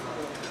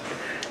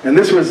 And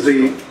this was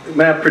the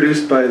map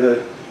produced by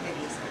the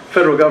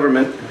federal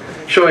government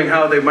showing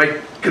how they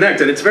might connect.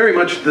 And it's very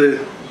much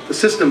the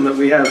system that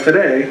we have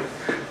today.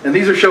 And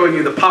these are showing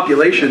you the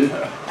population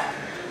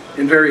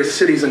in various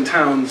cities and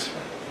towns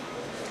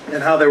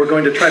and how they were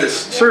going to try to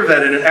serve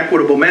that in an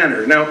equitable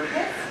manner. Now,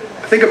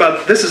 think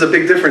about, this is a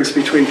big difference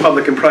between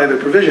public and private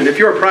provision. If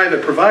you're a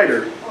private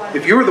provider,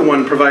 if you're the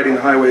one providing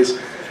the highways,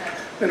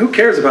 then who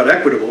cares about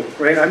equitable,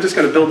 right? I'm just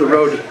going to build the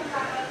road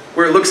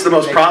where it looks the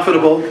most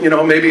profitable. You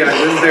know, maybe I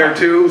live there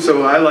too,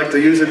 so I like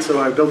to use it, so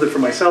I build it for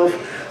myself.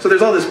 So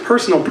there's all this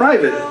personal,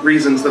 private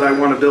reasons that I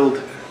want to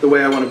build the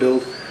way I want to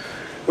build.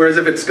 Whereas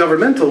if it's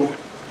governmental,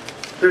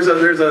 there's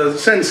a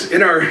sense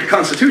in our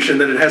Constitution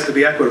that it has to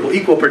be equitable,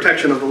 equal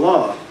protection of the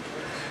law,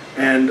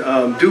 and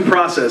due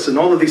process, and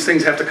all of these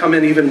things have to come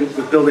in even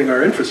with building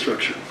our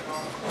infrastructure.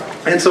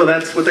 And so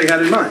that's what they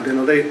had in mind. You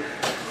know,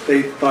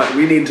 they thought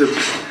we need to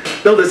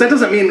build this. That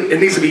doesn't mean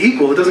it needs to be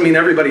equal. It doesn't mean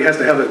everybody has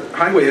to have a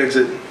highway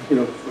exit, you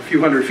know, a few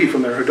hundred feet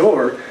from their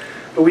door.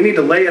 But we need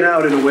to lay it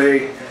out in a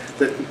way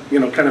that, you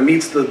know, kind of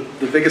meets the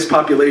biggest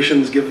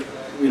populations,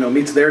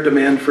 meets their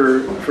demand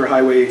for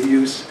highway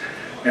use,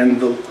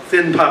 and the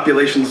thin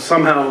populations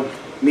somehow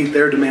meet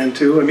their demand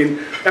too. I mean,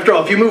 after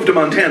all, if you move to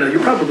Montana, you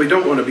probably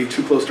don't want to be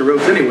too close to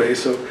roads anyway.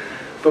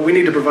 But we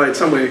need to provide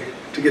some way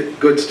to get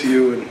goods to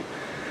you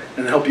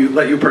and help you,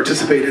 let you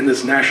participate in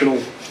this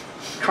national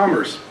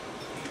commerce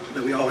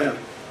that we all have.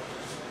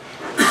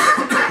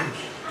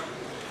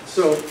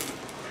 So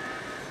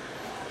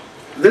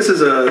this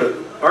is a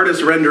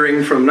artist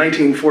rendering from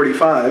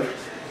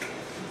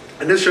 1945,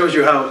 and this shows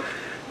you how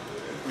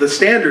the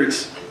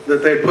standards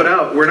that they put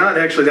out were not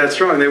actually that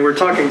strong. They were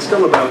talking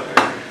still about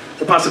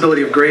the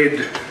possibility of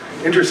grade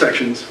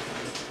intersections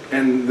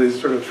and the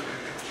sort of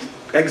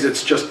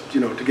exits just,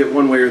 you know, to get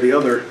one way or the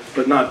other,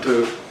 but not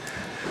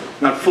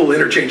full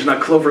interchange,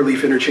 not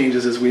cloverleaf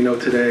interchanges as we know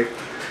today.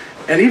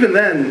 And even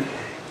then,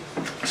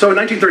 so in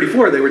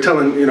 1934 they were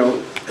telling, you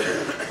know,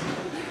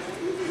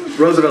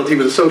 Roosevelt, he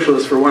was a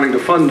socialist for wanting to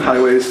fund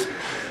highways,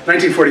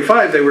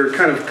 1945, they were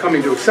kind of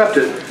coming to accept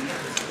it,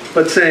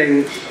 but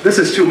saying, this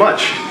is too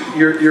much.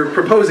 You're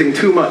proposing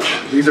too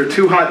much. These are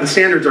too high. The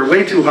standards are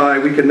way too high.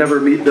 We could never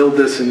build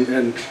this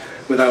and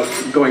without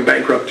going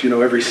bankrupt. You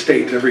know, every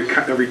state, every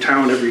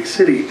town, every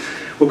city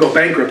will go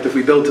bankrupt if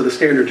we build to the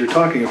standards you're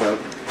talking about.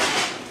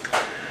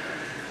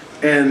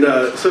 And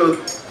so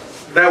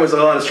that was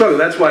a lot of struggle.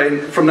 That's why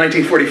from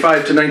 1945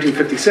 to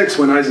 1956,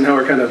 when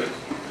Eisenhower kind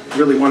of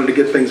really wanted to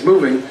get things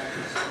moving,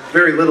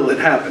 very little had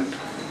happened.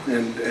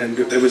 And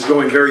it was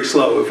going very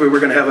slow. If we were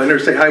going to have an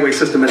interstate highway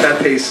system at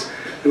that pace,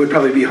 it would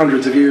probably be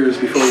hundreds of years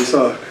before we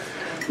saw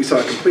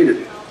it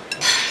completed.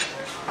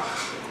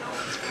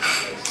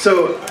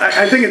 So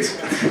I think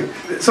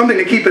it's something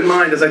to keep in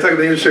mind as I talk about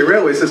the Interstate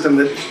Railway System,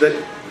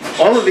 that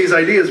all of these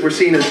ideas were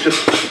seen as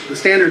just the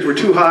standards were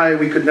too high,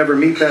 we could never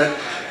meet that.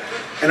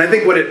 And I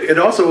think what it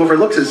also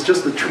overlooks is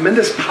just the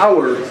tremendous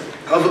power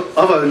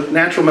of a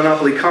natural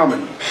monopoly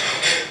common,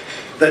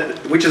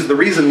 which is the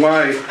reason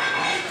why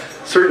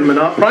certain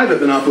private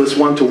monopolists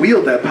want to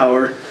wield that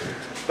power.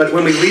 But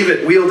when we leave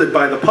it wielded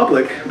by the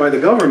public, by the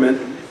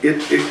government,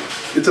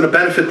 it's a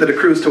benefit that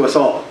accrues to us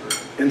all.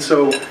 And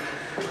so,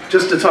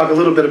 just to talk a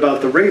little bit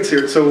about the rates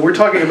here. So we're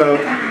talking about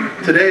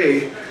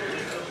today,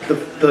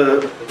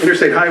 the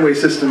Interstate Highway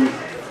System,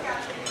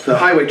 the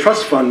Highway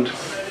Trust Fund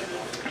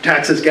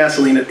taxes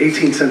gasoline at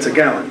 18 cents a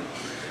gallon.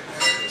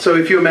 So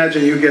if you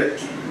imagine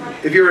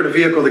if you're in a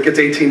vehicle that gets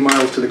 18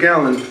 miles to the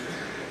gallon,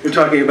 you're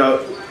talking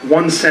about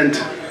 1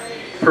 cent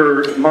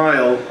per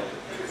mile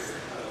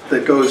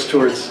that goes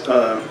towards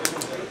the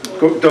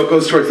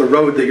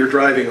road that you're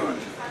driving on.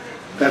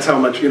 That's how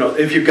much,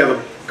 if you have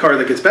a car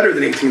that gets better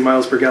than 18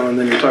 miles per gallon,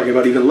 then you're talking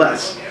about even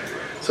less.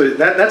 So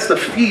that's the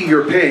fee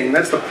you're paying.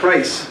 That's the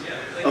price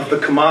of the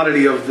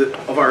commodity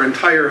of our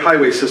entire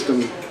highway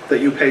system that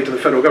you pay to the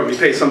federal government.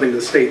 You pay something to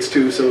the states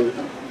too, so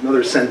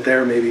another cent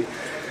there maybe.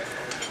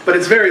 But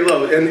it's very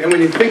low. And when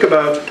you think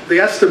about the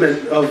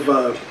estimate of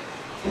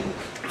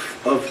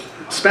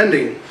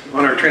spending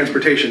on our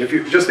transportation,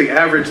 just the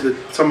average that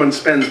someone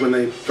spends when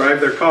they drive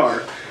their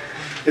car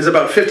is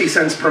about 50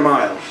 cents per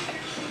mile.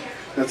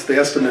 That's the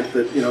estimate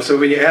that, so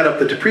when you add up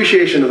the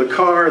depreciation of the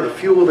car, the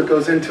fuel that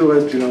goes into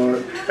it,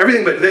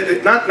 everything, but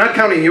not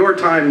counting your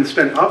time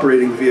spent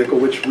operating the vehicle,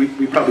 which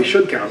we probably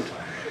should count,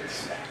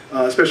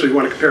 especially if you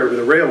want to compare it with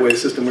a railway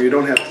system where you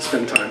don't have to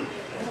spend time.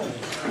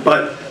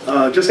 But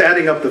just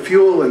adding up the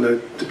fuel and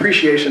the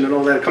depreciation and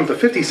all that, it comes to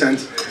 50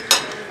 cents,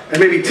 and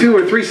maybe 2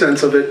 or 3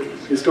 cents of it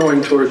is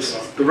going towards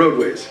the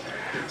roadways.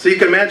 So you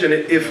can imagine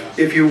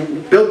if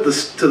you built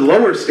this to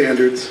lower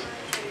standards,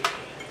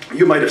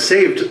 you might have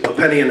saved a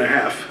penny and a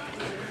half.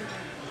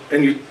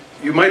 And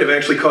you might have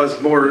actually caused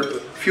more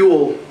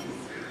fuel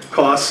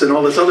costs and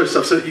all this other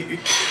stuff. So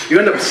you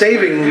end up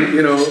saving,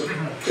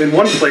 in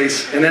one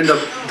place and end up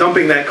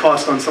dumping that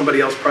cost on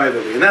somebody else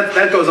privately. And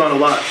that goes on a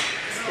lot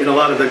in a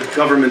lot of the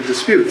government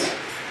disputes.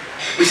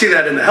 We see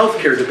that in the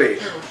healthcare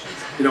debate.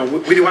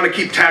 We want to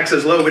keep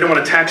taxes low. We don't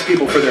want to tax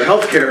people for their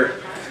health care.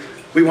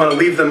 We want to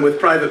leave them with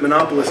private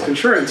monopolist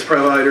insurance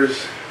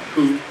providers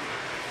who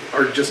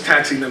are just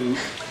taxing them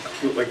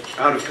like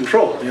out of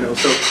control.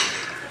 So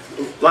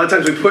a lot of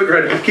times we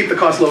keep the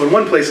cost low in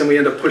one place and we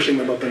end up pushing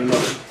them up in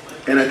another.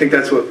 And I think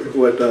that's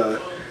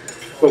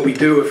what we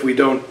do if we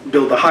don't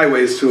build the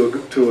highways to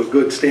a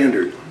good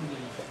standard.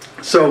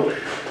 So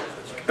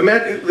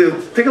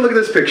take a look at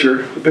this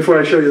picture before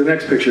I show you the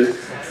next picture,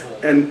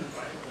 and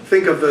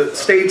think of the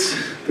states,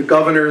 the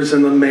governors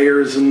and the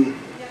mayors and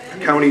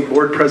county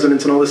board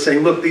presidents and all this saying,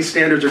 look, these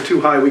standards are too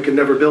high, we can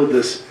never build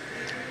this.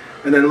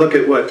 And then look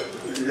at what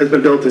has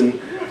been built in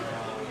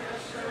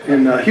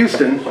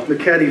Houston. The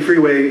Caddy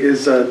Freeway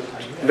is,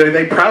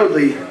 they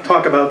proudly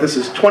talk about this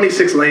as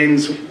 26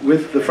 lanes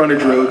with the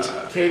frontage roads.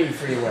 Katy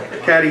Freeway.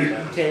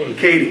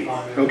 Katy.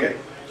 Okay.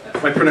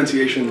 My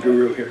pronunciation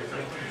guru here.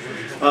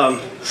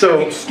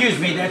 Excuse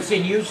me, that's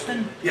in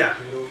Houston? Yeah.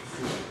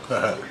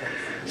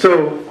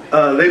 So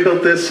they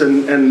built this,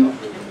 and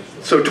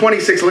so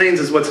 26 lanes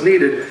is what's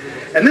needed.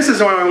 And this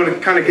is why I want to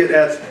kind of get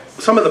at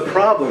some of the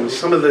problems,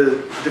 some of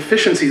the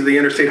deficiencies of the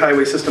Interstate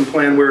Highway System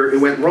plan where it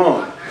went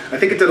wrong. I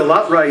think it did a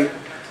lot right,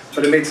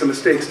 but it made some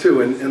mistakes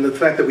too. And the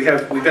fact that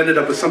we've ended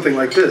up with something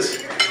like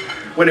this,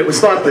 when it was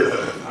thought that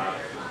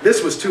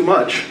this was too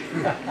much,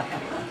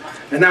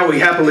 and now we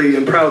happily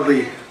and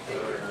proudly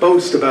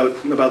boast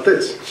about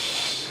this.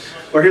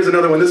 Or here's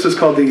another one. This was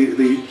called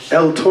the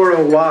El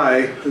Toro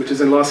Y, which is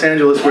in Los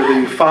Angeles, where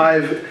the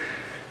 5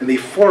 and the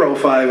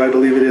 405, I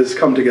believe it is,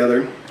 come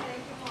together.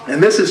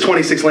 And this is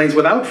 26 lanes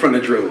without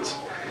frontage roads.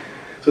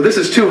 So this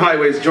is two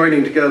highways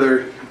joining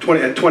together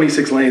at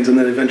 26 lanes, and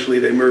then eventually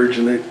they merge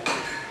and it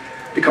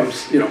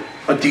becomes,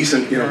 a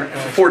decent,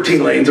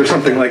 14 lanes or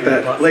something like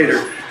that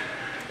later.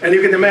 And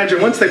you can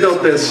imagine, once they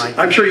built this,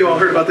 I'm sure you all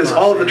heard about this,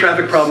 all of the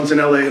traffic problems in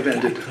LA have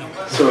ended.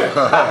 So,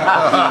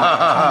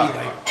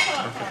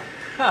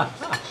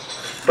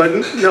 but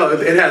no,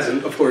 it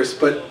hasn't, of course.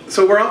 But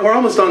so we're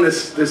almost on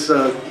this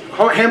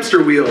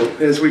hamster wheel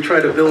as we try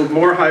to build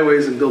more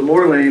highways and build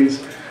more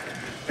lanes,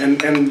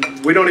 and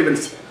we don't even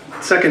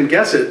second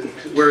guess it.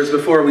 Whereas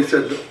before we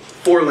said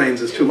 4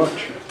 lanes is too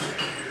much.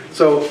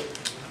 So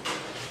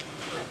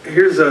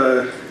here's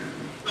the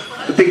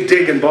Big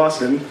Dig in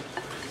Boston,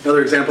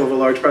 another example of a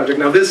large project.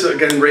 Now this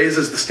again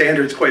raises the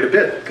standards quite a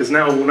bit, because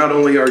now not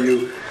only are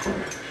you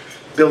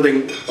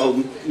building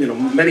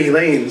many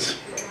lanes,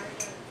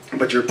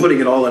 but you're putting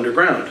it all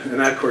underground, and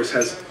that of course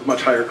has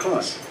much higher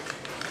costs.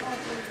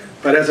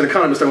 But as an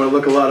economist, I want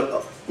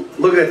to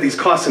look at these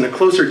costs in a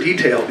closer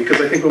detail, because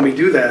I think when we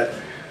do that,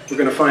 we're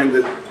going to find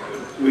that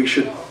we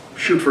should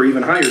shoot for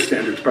even higher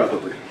standards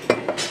probably.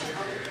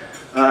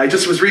 I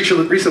just was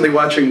recently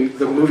watching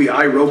the movie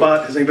I,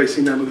 Robot. Has anybody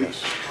seen that movie?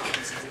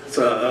 It's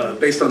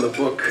based on the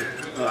book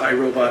I,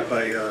 Robot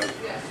by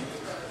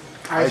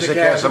Isaac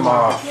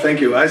Asimov.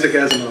 Thank you, Isaac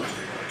Asimov.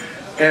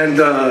 And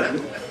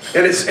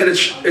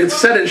it's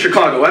set in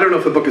Chicago. I don't know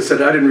if the book is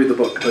set. I didn't read the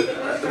book, but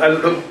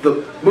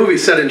the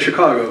movie's set in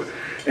Chicago,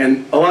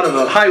 and a lot of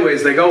the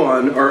highways they go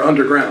on are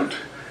underground.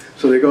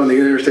 So they go on the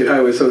Interstate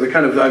Highway. So they're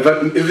kind of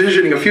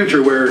envisioning a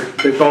future where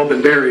they've all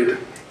been buried.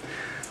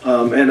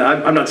 And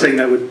I'm not saying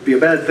that would be a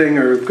bad thing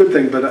or a good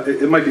thing, but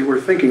it might be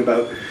worth thinking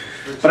about.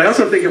 But I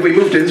also think if we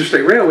move to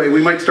Interstate Railway,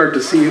 we might start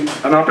to see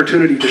an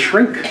opportunity to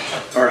shrink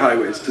our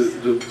highways,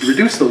 to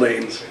reduce the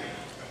lanes.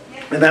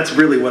 And that's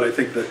really what I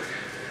think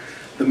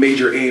the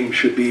major aim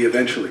should be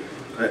eventually.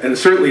 And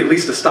certainly at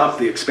least to stop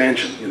the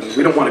expansion.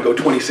 We don't want to go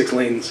 26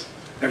 lanes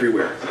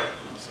everywhere.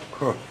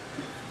 Cool.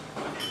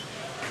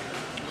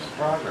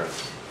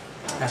 Progress.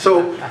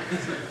 So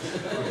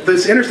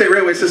this interstate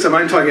railway system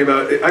I'm talking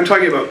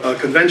about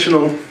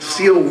conventional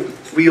steel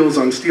wheels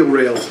on steel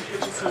rails.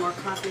 Some more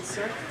coffee,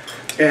 sir?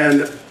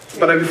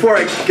 But before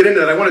I get into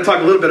that, I want to talk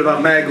a little bit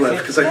about maglev,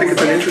 because I think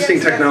it's an interesting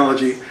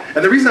technology.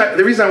 And the reason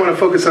I want to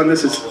focus on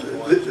this is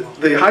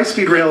the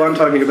high-speed rail I'm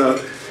talking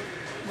about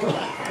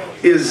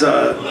is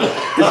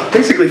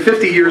basically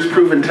 50 years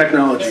proven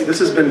technology. This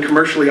has been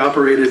commercially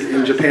operated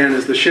in Japan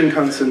as the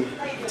Shinkansen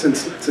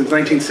since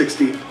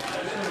 1960.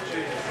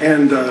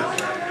 And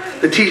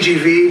the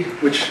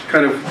TGV, which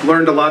kind of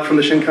learned a lot from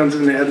the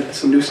Shinkansen, they added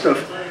some new stuff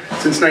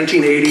since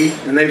 1980,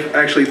 and they've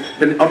actually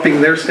been upping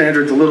their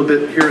standards a little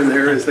bit here and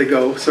there as they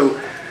go. So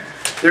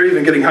they're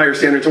even getting higher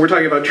standards. And we're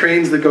talking about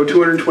trains that go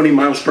 220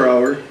 miles per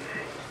hour,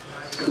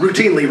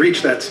 routinely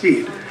reach that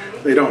speed.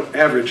 They don't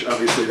average,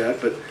 obviously,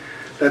 that, but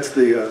that's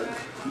the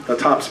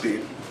top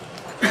speed.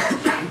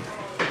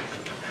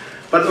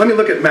 But let me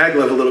look at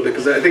maglev a little bit,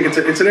 because I think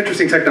it's an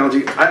interesting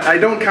technology. I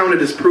don't count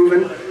it as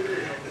proven.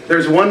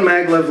 There's one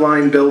maglev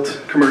line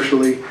built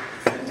commercially,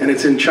 and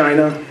it's in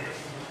China,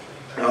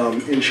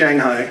 in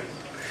Shanghai.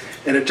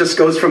 And it just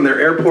goes from their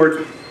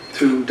airport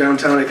to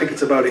downtown. I think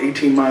it's about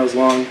 18 miles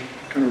long.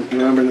 I'm kind of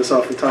remembering this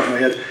off the top of my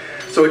head.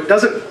 So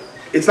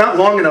it's not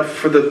long enough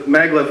for the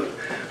maglev.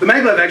 The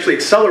maglev actually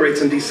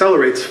accelerates and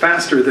decelerates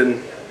faster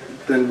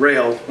than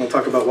rail. I'll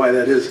talk about why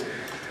that is,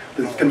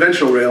 than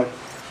conventional rail.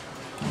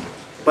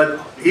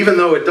 But even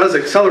though it does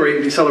accelerate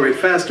and decelerate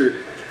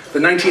faster, the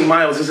 19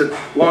 miles isn't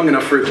long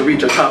enough for it to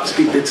reach a top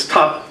speed. Its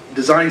top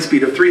design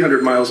speed of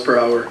 300 miles per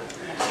hour.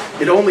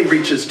 It only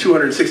reaches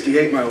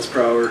 268 miles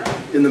per hour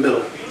in the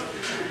middle.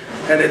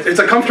 And it's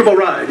a comfortable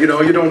ride. You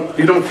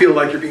don't feel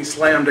like you're being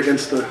slammed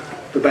against the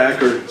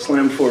back or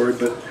slammed forward,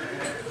 but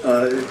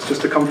it's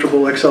just a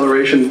comfortable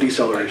acceleration and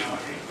deceleration.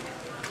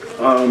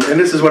 And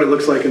this is what it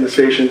looks like in the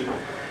station.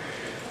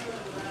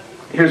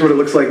 Here's what it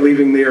looks like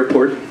leaving the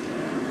airport.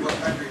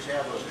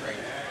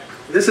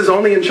 This is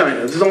only in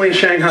China. This is only in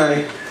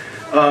Shanghai.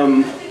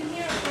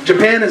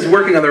 Japan is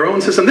working on their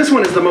own system. This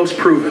one is the most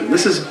proven.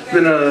 This has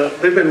been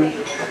they've been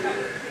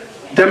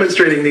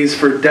demonstrating these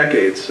for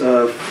decades,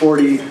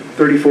 30,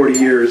 40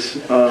 years.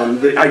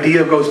 The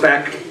idea goes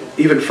back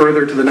even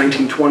further to the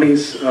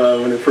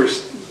 1920s when it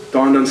first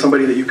dawned on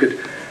somebody that you could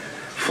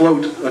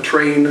float a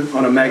train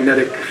on a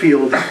magnetic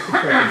field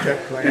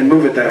and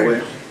move it that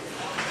way.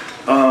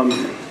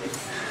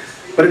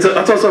 But it's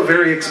also a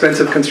very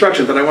expensive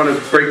construction, but I want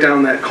to break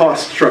down that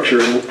cost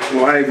structure and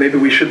why maybe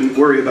we shouldn't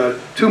worry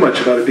too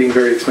much about it being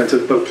very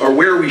expensive, or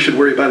where we should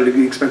worry about it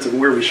being expensive and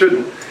where we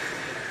shouldn't.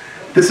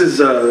 This is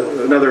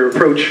another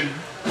approach.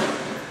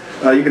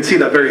 You can see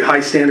that very high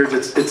standards.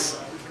 It's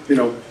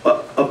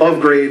above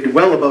grade,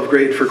 well above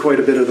grade for quite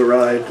a bit of the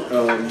ride,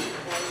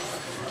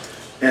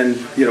 and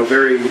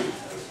very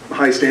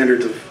high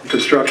standards of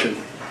construction.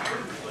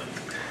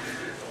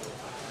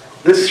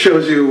 This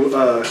shows you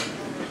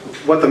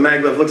what the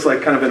maglev looks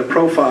like kind of in a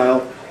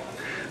profile.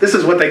 This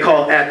is what they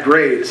call at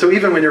grade. So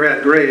even when you're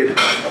at grade,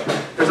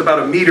 there's about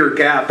a meter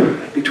gap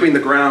between the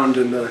ground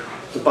and the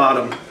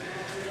bottom.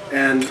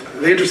 And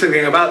the interesting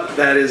thing about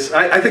that is,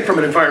 I think from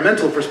an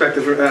environmental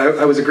perspective,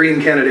 I was a green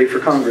candidate for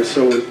Congress,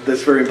 so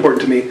that's very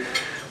important to me.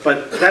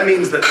 But that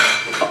means that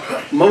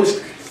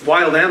most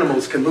wild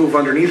animals can move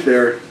underneath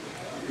there,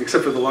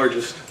 except for the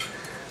largest,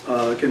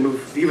 can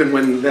move even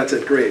when that's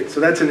at grade. So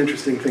that's an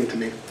interesting thing to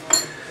me.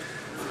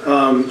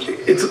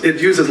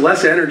 It uses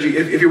less energy.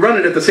 If you run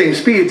it at the same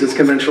speeds as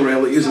conventional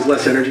rail, it uses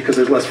less energy because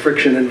there's less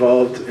friction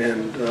involved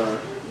and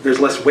there's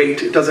less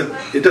weight. It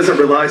doesn't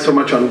rely so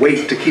much on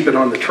weight to keep it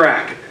on the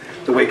track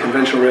the way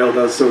conventional rail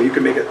does. So you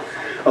can make it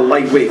a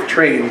lightweight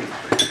train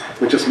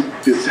which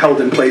is held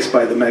in place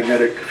by the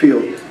magnetic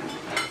field.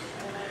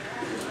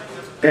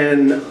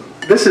 And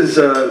this is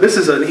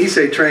an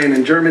ICE train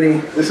in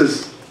Germany. This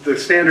is the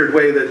standard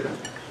way that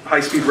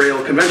high-speed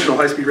rail, conventional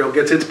high-speed rail,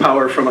 gets its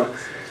power from a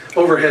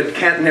overhead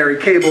catenary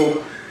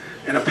cable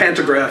and a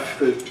pantograph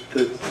that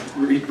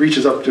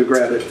reaches up to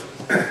grab it.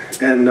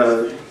 And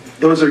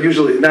those are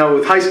usually, now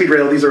with high-speed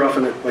rail, these are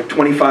often at like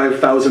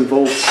 25,000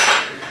 volts.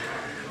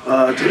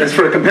 As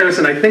for a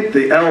comparison, I think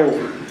the L,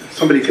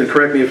 somebody can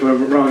correct me if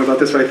I'm wrong about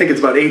this, but I think it's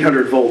about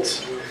 800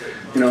 volts.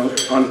 You know,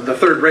 on the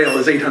third rail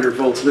is 800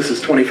 volts. This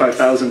is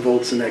 25,000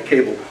 volts in that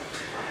cable.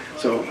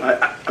 So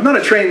I'm not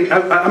a train,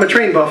 I'm a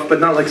train buff, but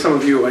not like some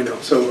of you I know.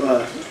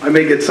 So I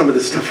may get some of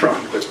this stuff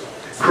wrong, but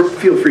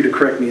feel free to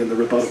correct me in the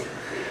rebuttal.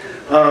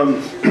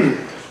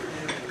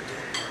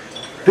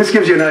 This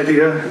gives you an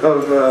idea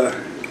of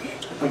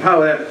how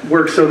that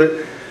works, so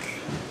that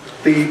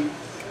there's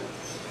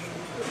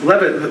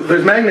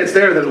magnets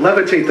there that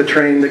levitate the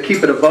train, that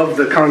keep it above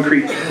the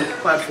concrete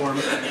platform.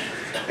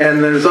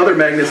 And there's other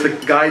magnets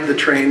that guide the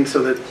train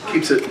so that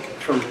keeps it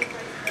from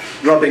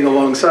rubbing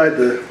alongside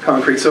the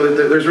concrete. So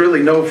there's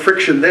really no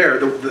friction there.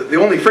 The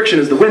only friction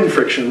is the wind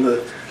friction,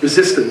 the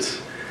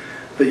resistance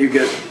that you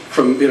get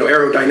from, you know,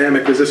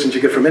 aerodynamic resistance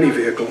you get from any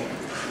vehicle.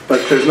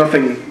 But there's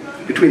nothing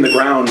between the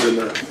ground and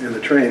the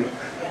train.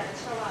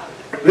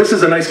 This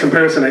is a nice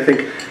comparison, I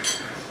think,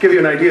 give you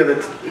an idea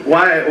that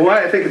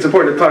why I think it's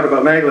important to talk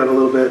about maglev a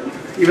little bit,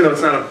 even though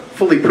it's not a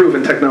fully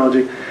proven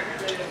technology.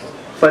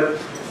 But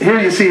here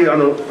you see on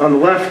the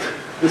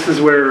left, this is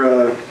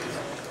where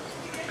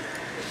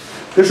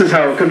this is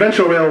how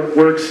conventional rail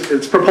works.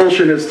 Its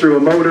propulsion is through a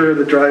motor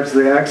that drives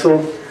the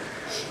axle.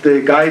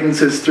 The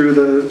guidance is through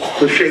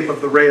the shape of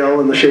the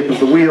rail and the shape of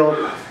the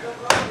wheel.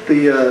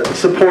 The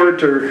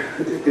support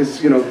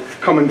is, you know,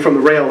 coming from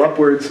the rail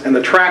upwards, and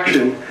the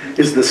traction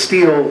is the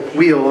steel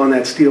wheel on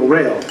that steel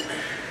rail.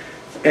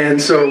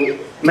 And so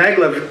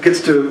maglev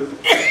gets to,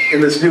 in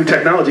this new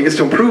technology, gets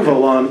to improve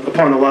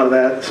upon a lot of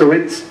that. So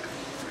its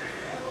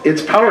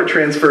power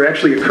transfer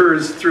actually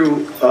occurs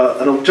through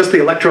just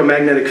the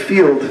electromagnetic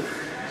field.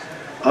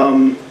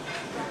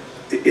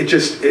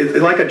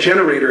 Like a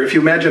generator. If you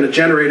imagine a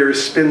generator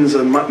spins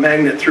a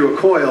magnet through a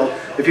coil,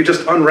 if you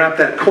just unwrap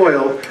that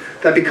coil,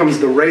 that becomes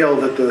the rail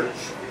that the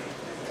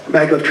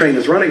maglev train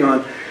is running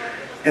on.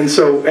 And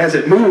so as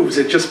it moves,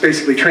 it just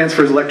basically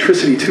transfers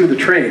electricity to the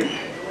train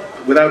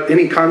without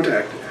any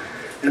contact.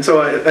 And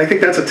so I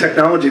think that's a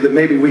technology that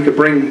maybe we could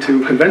bring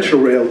to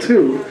conventional rail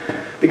too,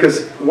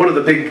 because one of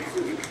the big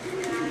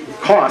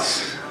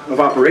costs of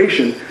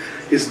operation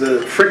is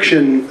the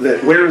friction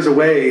that wears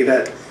away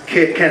that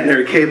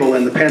catenary cable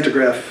and the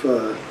pantograph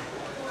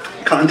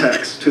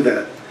contacts to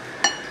that.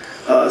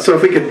 So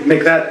if we could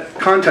make that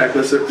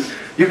contactless,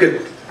 you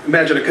could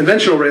imagine a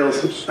conventional rail,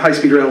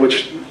 high-speed rail,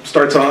 which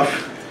starts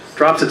off,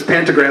 drops its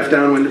pantograph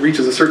down when it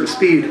reaches a certain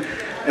speed,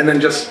 and then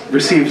just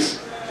receives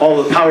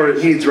all the power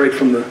it needs right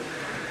from the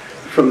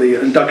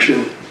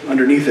induction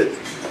underneath it.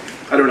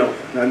 I don't know.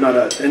 I'm not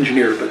an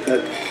engineer, but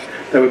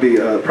that would be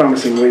a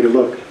promising way to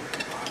look.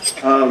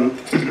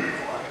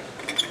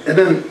 And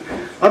then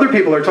other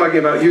people are talking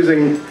about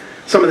using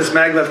some of this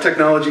maglev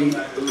technology.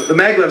 The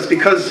maglevs,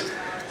 because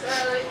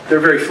they're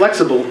very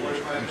flexible,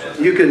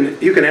 you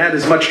can add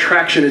as much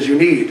traction as you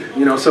need.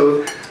 You know,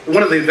 so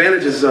one of the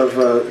advantages of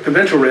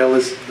conventional rail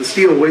is the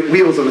steel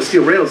wheels on the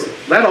steel rails.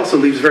 That also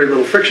leaves very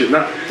little friction,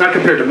 not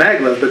compared to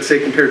maglev, but say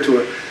compared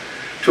to an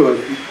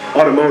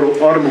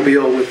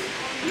automobile with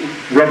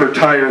rubber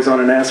tires on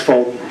an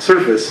asphalt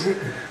surface.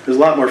 There's a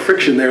lot more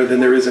friction there than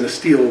there is in a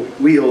steel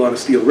wheel on a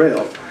steel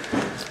rail.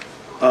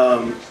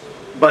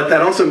 But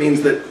that also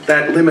means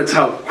that limits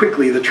how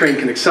quickly the train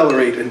can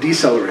accelerate and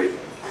decelerate.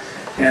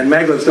 And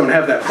maglevs don't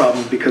have that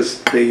problem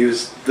because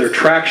their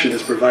traction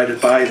is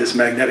provided by this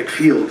magnetic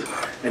field,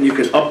 and you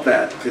can up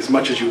that as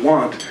much as you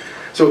want.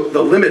 So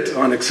the limit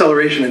on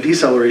acceleration and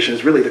deceleration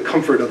is really the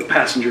comfort of the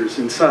passengers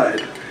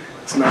inside.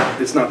 It's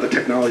not the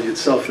technology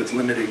itself that's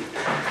limiting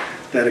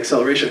that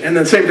acceleration. And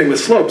then same thing with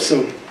slopes.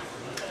 So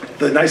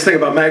the nice thing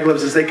about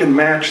maglevs is they can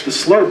match the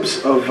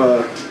slopes of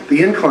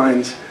the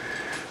inclines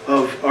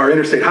of our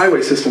Interstate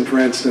Highway System, for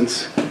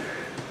instance,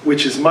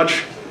 which is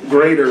much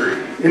greater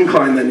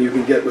incline than you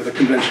can get with a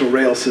conventional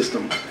rail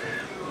system.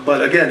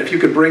 But again, if you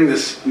could bring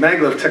this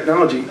maglev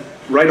technology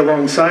right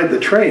alongside the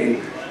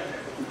train,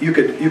 you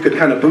could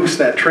kind of boost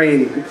that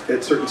train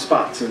at certain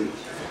spots and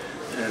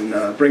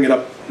bring it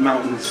up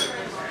mountains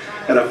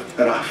at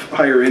a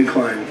higher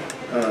incline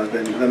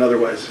than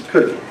otherwise it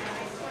could.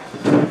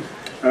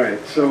 All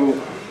right, so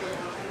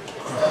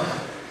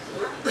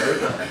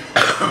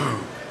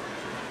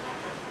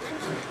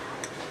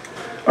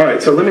all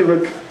right, so let me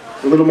look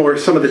a little more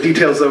some of the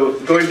details, though.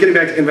 Getting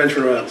back to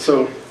conventional rail.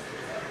 So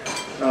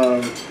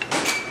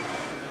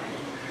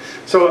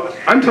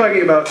I'm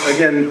talking about,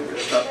 again,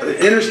 the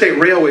Interstate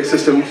Railway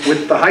System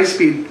with the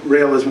high-speed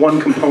rail as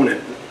one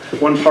component,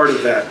 one part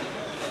of that.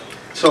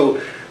 So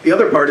the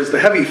other part is the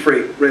heavy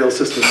freight rail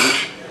system,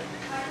 which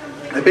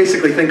I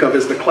basically think of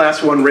as the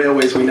Class 1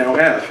 railways we now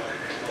have.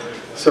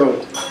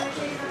 So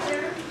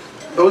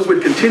those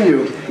would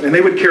continue, and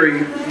they would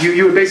carry,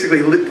 you would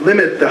basically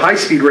limit the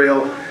high-speed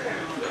rail,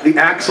 the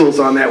axles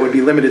on that would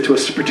be limited to a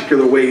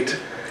particular weight,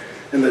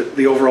 and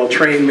the overall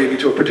train maybe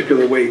to a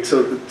particular weight,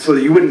 so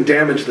that you wouldn't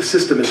damage the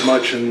system as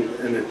much,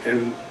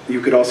 and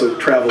you could also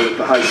travel at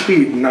the high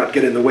speed and not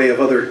get in the way of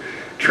other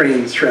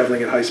trains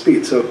traveling at high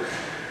speed. So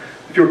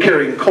if you were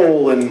carrying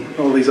coal and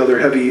all these other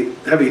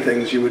heavy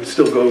things, you would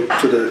still go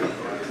to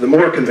the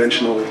more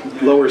conventional,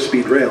 lower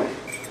speed rail.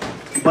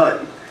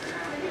 But,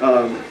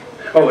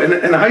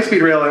 and the high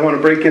speed rail I want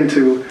to break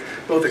into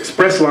both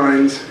express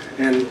lines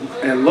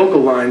and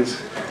local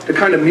lines to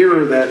kind of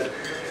mirror that.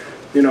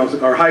 You know,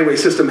 our highway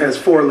system has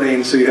 4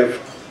 lanes, so you have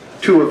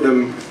 2 of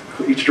them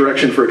each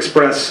direction for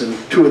express and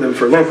 2 of them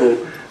for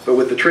local, but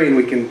with the train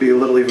we can be a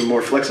little even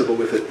more flexible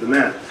with it than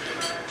that.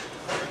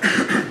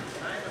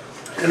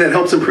 And that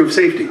helps improve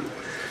safety,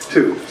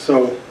 too.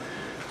 So,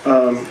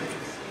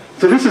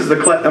 so this is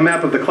a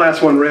map of the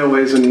Class 1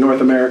 railways in North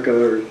America,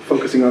 or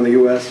focusing on the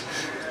U.S.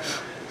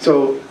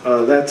 So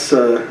that's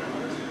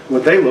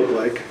what they look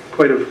like,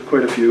 quite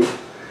a few.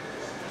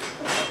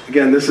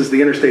 Again, this is the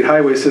Interstate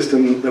Highway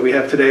System that we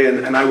have today,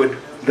 and I would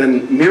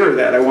then mirror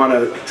that. I want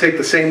to take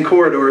the same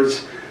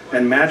corridors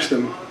and match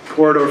them,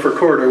 corridor for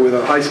corridor, with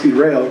a high-speed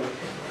rail,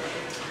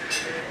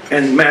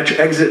 and match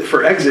exit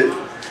for exit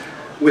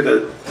with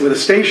a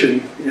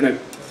station in an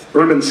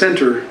urban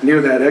center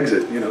near that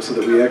exit, you know, so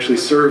that we actually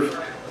serve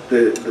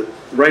the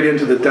right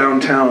into the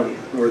downtown,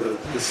 or the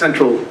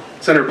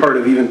center part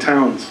of even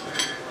towns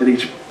at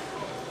each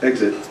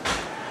exit.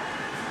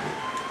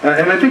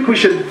 And I think we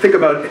should think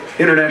about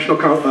international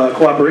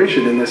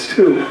cooperation in this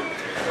too,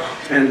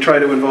 and try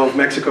to involve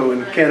Mexico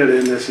and Canada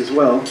in this as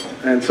well.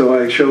 And so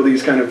I show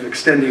these kind of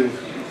extending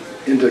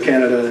into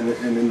Canada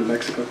and into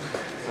Mexico.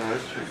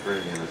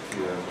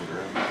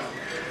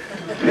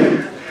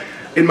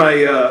 In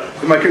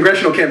my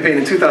congressional campaign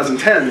in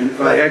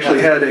 2010, I actually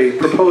had a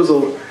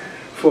proposal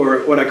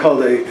for what I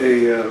called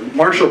a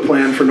Marshall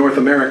Plan for North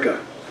America.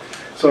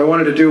 So I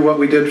wanted to do what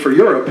we did for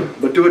Europe,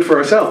 but do it for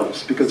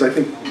ourselves, because I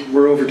think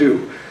we're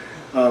overdue.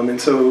 And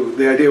so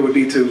the idea would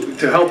be to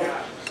help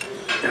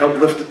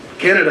lift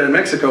Canada and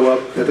Mexico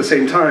up at the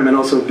same time, and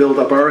also build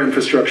up our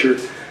infrastructure.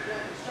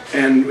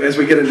 And as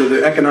we get into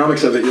the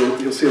economics of it,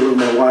 you'll see a little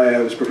more why I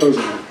was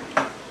proposing it.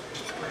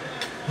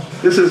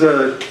 This is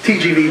a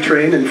TGV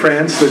train in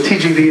France. The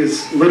TGV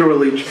is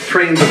literally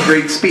trains of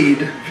great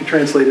speed, if you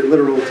translate it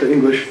literal to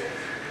English.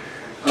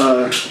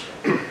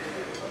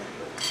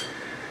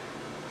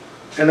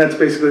 And that's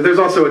basically, there's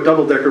also a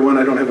double-decker one.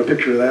 I don't have a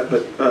picture of that,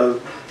 but a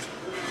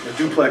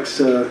duplex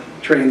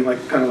train,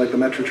 kind of like the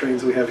metro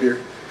trains we have here.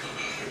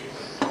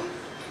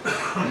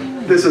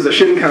 This is a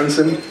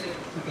Shinkansen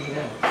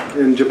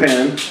in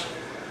Japan.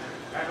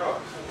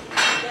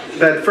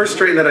 That first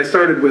train that I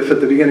started with at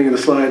the beginning of the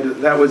slide,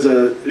 that was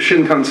a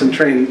Shinkansen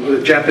train,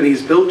 a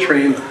Japanese-built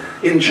train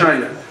in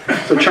China.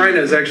 So China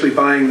is actually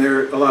buying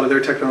a lot of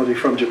their technology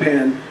from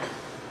Japan.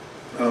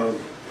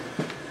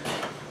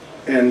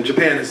 And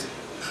Japan is,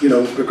 you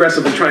know,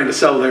 aggressively trying to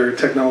sell their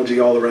technology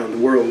all around the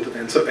world,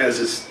 and so as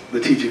is the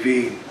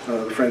TGV,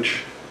 the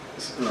French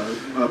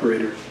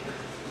operator.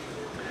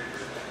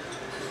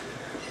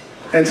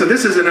 And so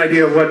this is an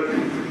idea of what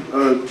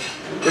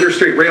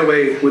interstate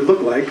railway would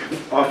look like,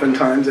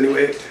 oftentimes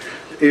anyway.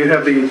 You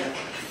have the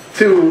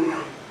 2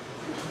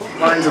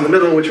 lines in the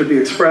middle, which would be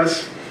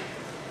express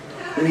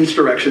in each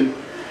direction.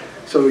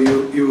 So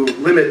you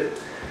limit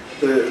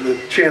the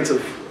chance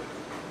of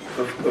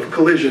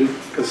collision,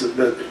 because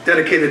the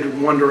dedicated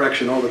in one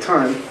direction all the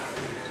time.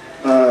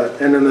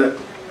 And then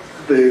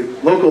the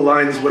local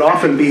lines would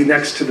often be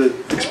next to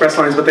the express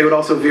lines, but they would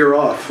also veer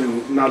off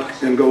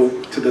and go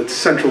to the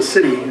central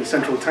city, the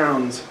central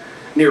towns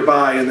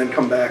nearby, and then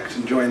come back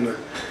to join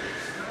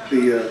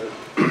the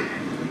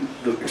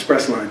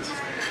express lines.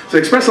 So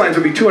express lines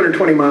would be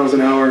 220 miles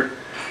an hour,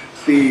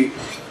 the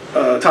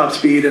top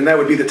speed, and that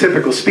would be the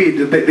typical speed.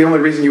 The only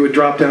reason you would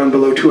drop down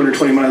below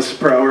 220 miles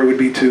per hour would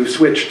be to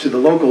switch to the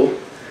local,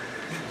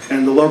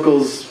 and the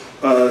locals,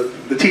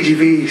 the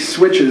TGV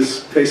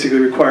switches basically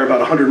require about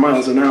 100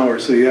 miles an hour,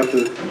 so you have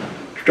to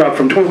drop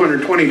from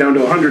 220 down to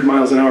 100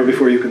 miles an hour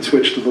before you can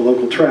switch to the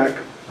local track,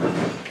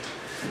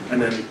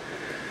 and then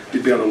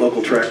you'd be on the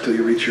local track till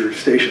you reach your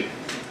station.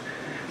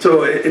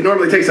 So it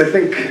normally takes, I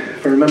think,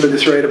 if I remember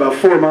this right, about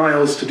 4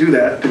 miles to do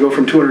that, to go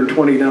from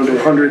 220 down to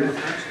 100.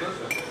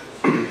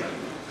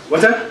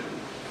 What's that?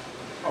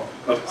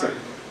 Oh, sorry.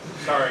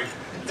 Sorry.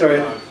 It's all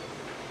right.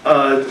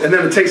 And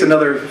then it takes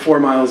another 4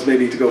 miles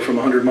maybe to go from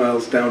 100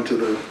 miles down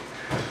to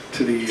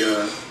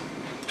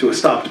a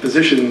stopped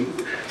position.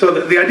 So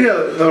the idea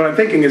that I'm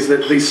thinking is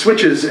that these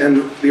switches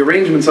and the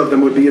arrangements of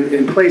them would be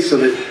in place so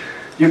that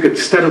you could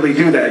steadily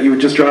do that. You would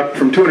just drop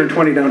from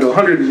 220 down to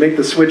 100 and make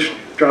the switch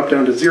drop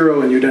down to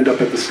 0, and you'd end up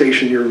at the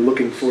station you're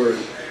looking for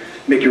and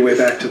make your way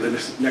back to the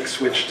next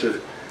switch to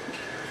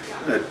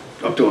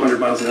up to 100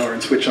 miles an hour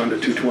and switch on to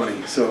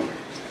 220. So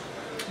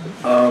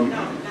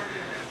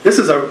this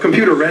is a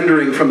computer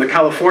rendering from the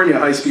California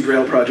high-speed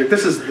rail project.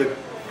 This is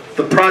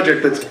the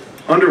project that's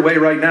underway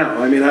right now.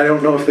 I mean, I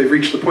don't know if they've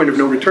reached the point of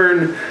no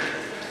return,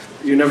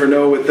 you never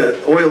know with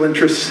the oil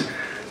interests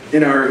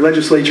in our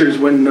legislatures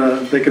when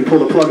they can pull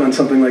the plug on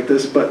something like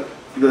this, but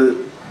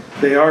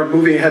they are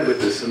moving ahead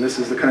with this, and this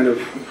is the kind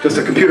of, just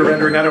a computer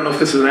rendering. I don't know if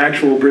this is an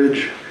actual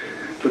bridge,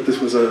 but this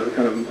was a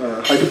kind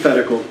of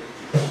hypothetical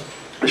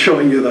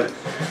showing you the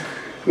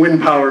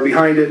wind power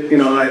behind it. You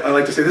know, I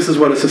like to say this is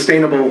what a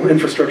sustainable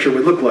infrastructure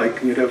would look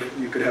like.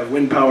 You could have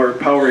wind power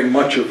powering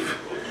much of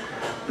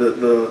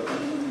the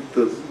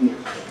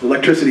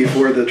electricity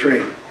for the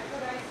train.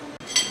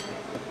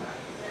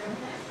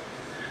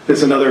 This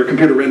is another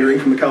computer rendering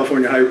from the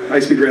California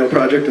High-Speed Rail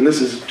project, and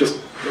this is just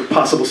a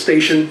possible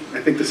station.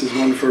 I think this is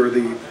one for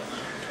the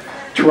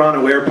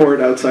Toronto airport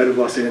outside of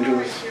Los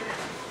Angeles.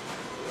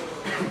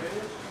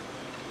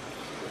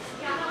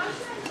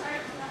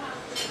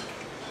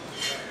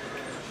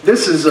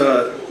 This is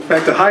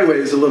back to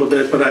highways a little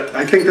bit, but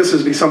I think this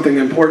would be something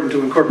important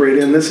to incorporate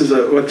in. This is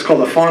what's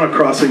called a fauna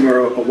crossing or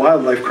a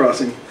wildlife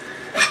crossing,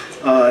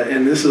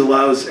 and this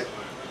allows.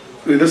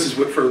 This is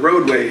for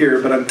roadway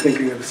here, but I'm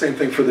thinking of the same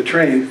thing for the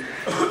train.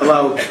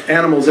 Allow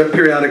animals that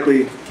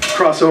periodically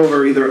cross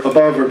over either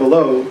above or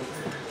below,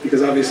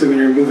 because obviously when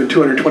you're moving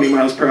 220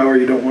 miles per hour,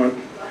 you don't want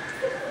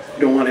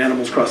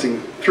animals crossing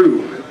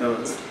through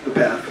the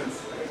path.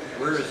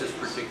 Where is this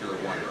particular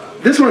one, Rob?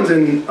 This one's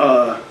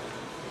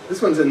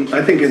in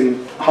I think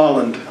in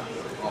Holland,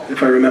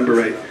 if I remember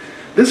right.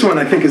 This one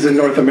I think is in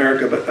North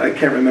America, but I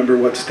can't remember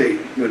what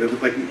state.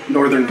 Like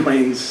Northern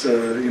Plains,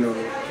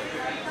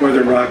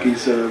 Northern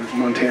Rockies,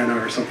 Montana,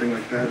 or something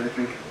like that, I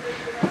think.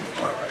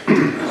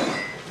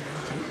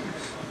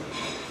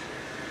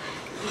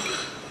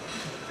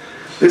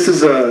 This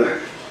is I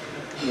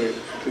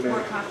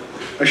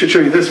should show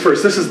you this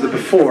first. This is the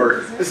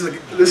before.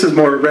 This is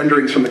more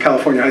renderings from the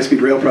California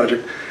High-Speed Rail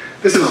project.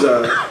 This is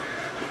a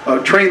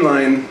train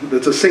line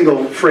that's a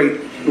single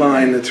freight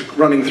line that's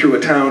running through a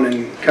town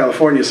in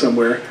California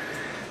somewhere.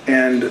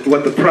 And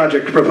what the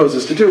project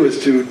proposes to do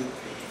is to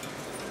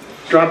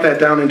drop that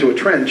down into a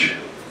trench.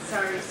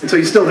 And so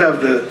you still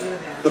have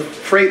the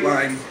freight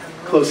line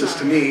closest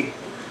to me,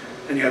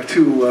 and you have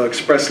two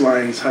express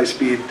lines, high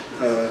speed,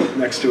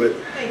 next to it.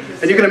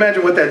 And you can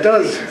imagine what that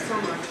does.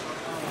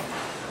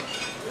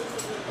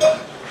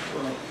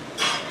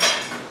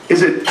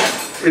 Is it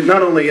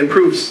not only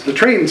improves the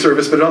train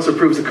service, but it also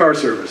improves the car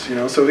service. You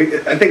know, so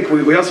I think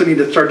we also need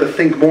to start to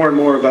think more and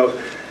more about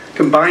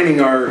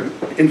combining our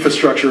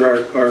infrastructure,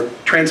 our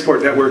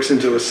transport networks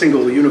into a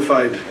single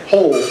unified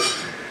whole,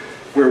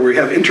 where we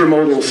have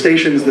intermodal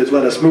stations that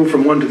let us move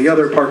from one to the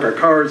other, park our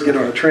cars, get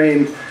on a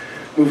train,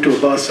 move to a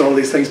bus, all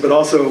these things. But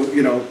also,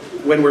 you know,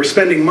 when we're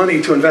spending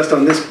money to invest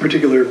on this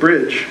particular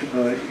bridge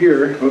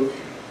here,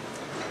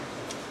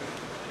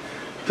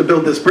 to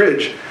build this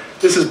bridge,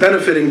 this is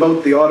benefiting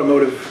both the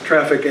automotive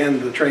traffic and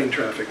the train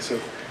traffic. So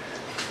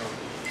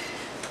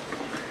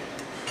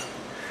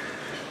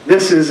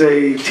this is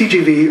a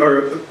TGV,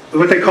 or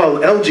what they call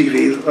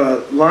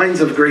LGV,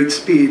 lines of great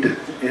speed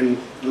in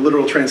the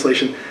literal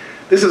translation.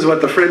 This is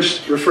what the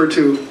French refer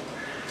to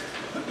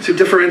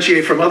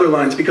differentiate from other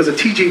lines, because a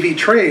TGV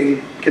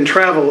train can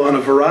travel on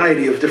a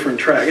variety of different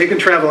tracks. It can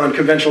travel on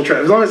conventional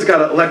tracks. As long as it's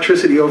got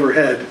electricity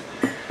overhead,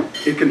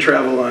 it can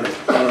travel on it.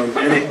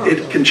 And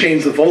it can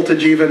change the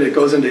voltage even. It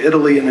goes into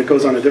Italy and it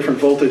goes on a different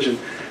voltage. And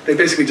they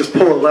basically just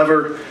pull a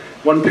lever.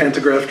 One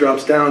pantograph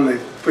drops down, they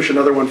push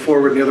another one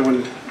forward, and the other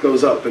one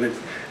goes up. And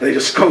they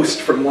just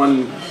coast from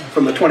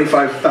the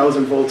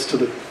 25,000 volts to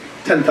the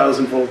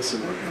 10,000 volts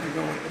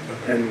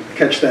and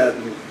catch that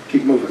and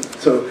keep moving.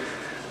 So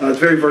it's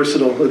very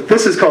versatile.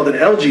 This is called an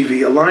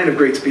LGV, a line of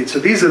great speed. So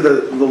these are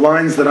the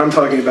lines that I'm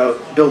talking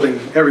about building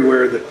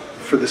everywhere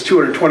for this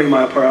 220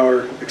 mile per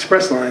hour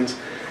express lines.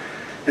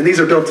 And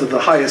these are built to the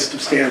highest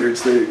of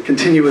standards, the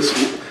continuous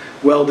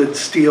welded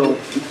steel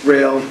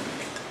rail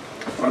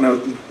on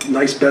a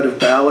nice bed of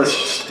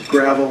ballast,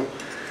 gravel.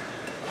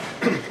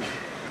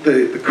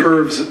 The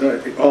curves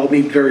all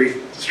meet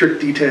very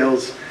strict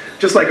details.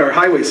 Just like our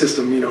highway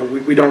system, you know,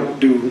 we don't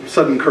do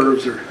sudden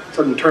curves or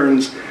sudden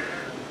turns.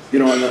 You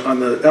know, on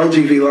the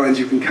LGV lines,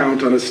 you can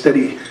count on a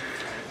steady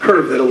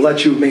curve that'll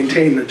let you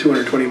maintain the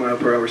 220 mile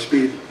per hour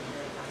speed,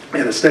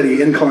 and a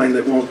steady incline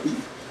that won't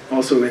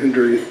also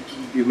hinder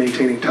you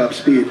maintaining top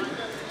speed.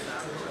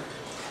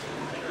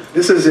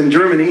 This is in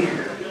Germany.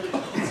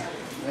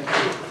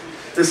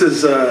 This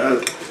is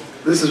an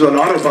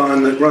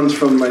autobahn that runs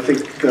from, I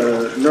think,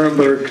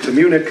 Nuremberg to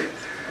Munich.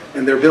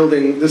 And they're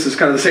building, this is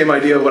kind of the same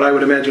idea of what I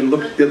would imagine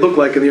it looked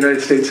like in the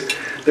United States.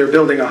 They're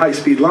building a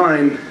high-speed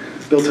line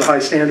built to high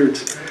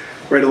standards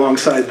right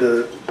alongside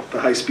the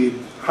high-speed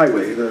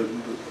highway, the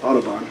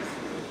Autobahn.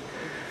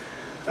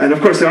 And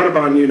of course the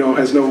Autobahn, you know,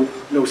 has no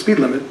speed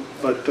limit,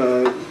 but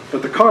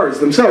the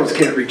cars themselves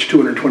can't reach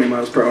 220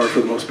 miles per hour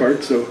for the most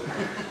part. So,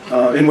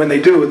 and when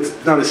they do,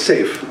 it's not as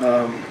safe.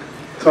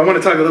 So I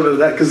want to talk a little bit of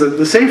that, because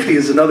the safety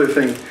is another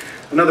thing,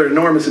 another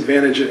enormous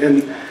advantage.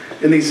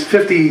 In these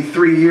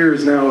 53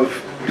 years now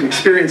of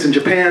experience in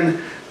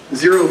Japan,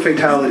 0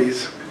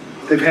 fatalities.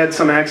 They've had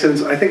some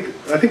accidents. I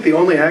think the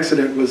only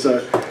accident was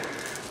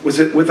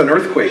with an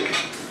earthquake.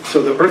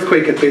 So the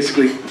earthquake had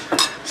basically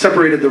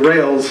separated the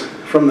rails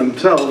from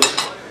themselves,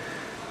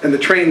 and the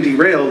train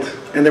derailed,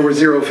 and there were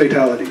 0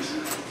 fatalities.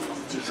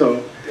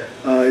 So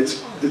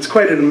it's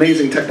quite an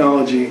amazing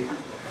technology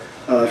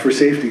for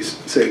safety's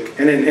sake.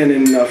 And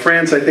in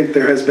France, I think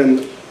there has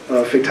been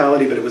a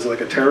fatality, but it was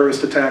like a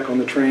terrorist attack on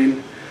the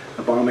train.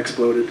 A bomb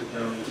exploded.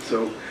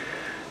 So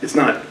it's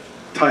not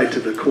tied to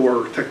the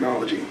core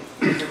technology.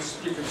 You can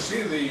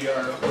see the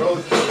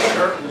relative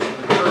sharpness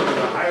of the curve of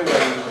the highway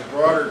and the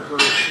broader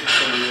curve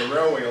for the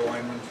railway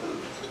alignment.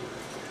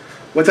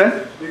 What's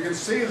that? You can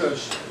see the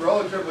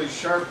relatively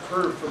sharp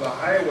curve for the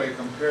highway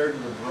compared to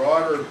the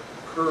broader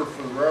curve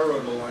for the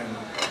railroad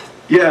alignment.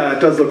 Yeah,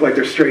 it does look like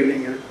they're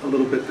straightening it a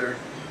little bit there.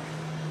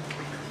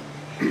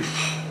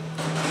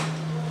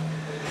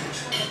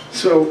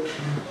 So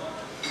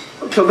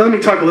let me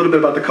talk a little bit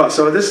about the cost.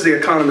 So this is the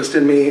economist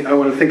in me. I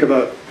want to think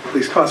about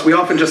these costs. We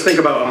often just think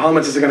about how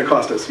much is it going to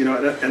cost us, you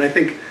know, and I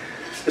think,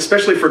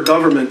 especially for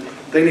government,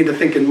 they need to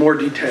think in more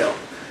detail.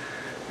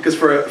 Because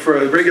for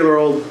a regular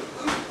old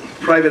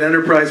private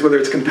enterprise, whether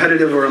it's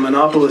competitive or a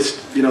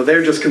monopolist, you know,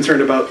 they're just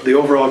concerned about the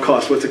overall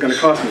cost. What's it going to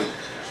cost me?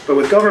 But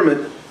with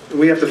government,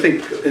 we have to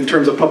think in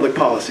terms of public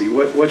policy.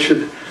 What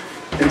should,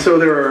 and so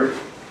there are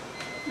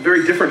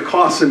very different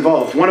costs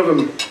involved. One of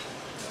them,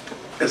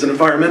 as an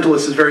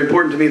environmentalist, is very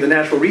important to me, the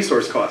natural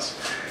resource costs.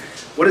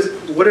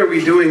 What are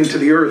we doing to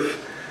the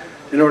earth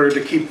in order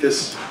to keep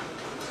this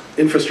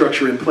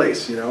infrastructure in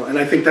place, you know? And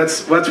I think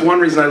that's one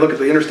reason I look at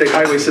the Interstate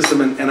Highway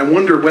System and I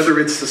wonder whether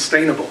it's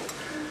sustainable.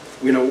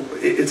 You know,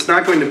 it's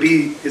not going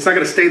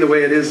to stay the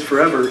way it is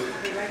forever.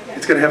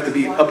 It's going to have to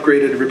be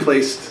upgraded,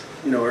 replaced,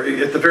 you know, or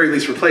at the very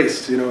least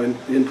replaced, you know,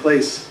 in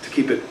place to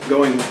keep it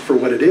going for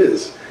what it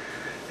is.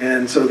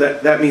 And so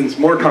that means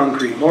more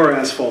concrete, more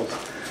asphalt,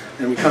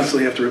 and we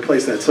constantly have to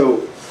replace that.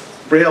 So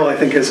rail, I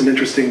think, has some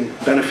interesting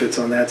benefits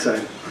on that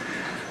side.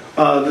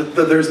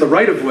 There's the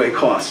right-of-way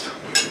cost,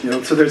 you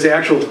know, so there's the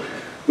actual,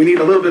 we need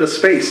a little bit of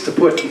space to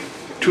put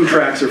 2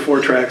 tracks or 4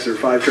 tracks or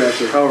 5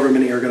 tracks or however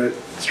many are going to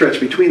stretch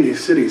between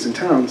these cities and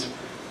towns.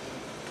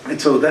 And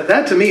so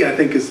that to me, I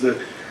think, is the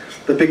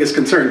biggest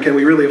concern. Can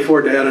we really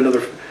afford to add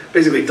another,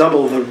 basically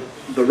double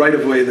the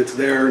right-of-way that's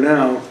there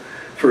now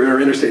for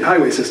our interstate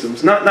highway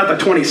systems? Not the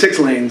 26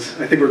 lanes.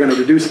 I think we're going to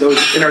reduce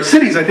those. In our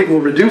cities, I think we'll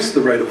reduce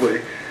the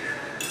right-of-way.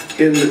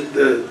 In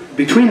the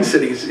between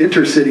cities,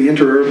 intercity,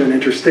 interurban,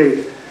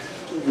 interstate,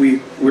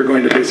 we're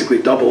going to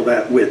basically double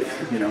that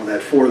width. You know,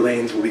 that 4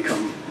 lanes will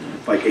become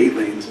like 8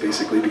 lanes,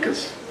 basically,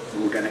 because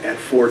we're going to add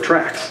 4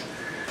 tracks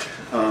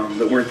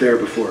that weren't there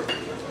before.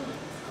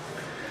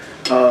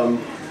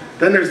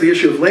 Then there's the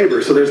issue of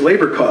labor. So there's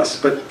labor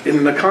costs, but in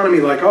an economy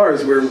like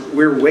ours,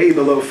 we're way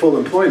below full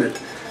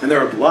employment, and there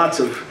are lots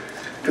of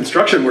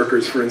construction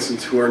workers, for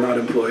instance, who are not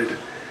employed.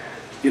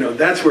 You know,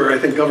 that's where I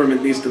think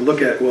government needs to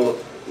look at, well,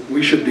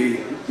 we should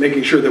be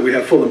making sure that we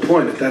have full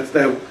employment. That's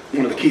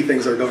one of the key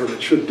things our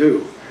government should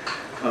do.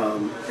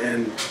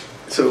 And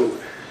so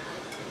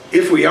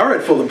if we are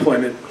at full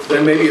employment,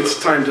 then maybe it's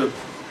time to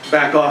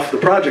back off the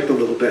project a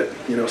little bit,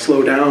 you know,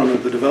 slow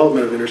down the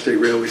development of interstate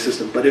railway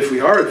system. But if we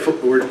are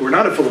we're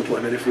not at full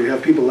employment, if we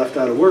have people left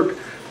out of work,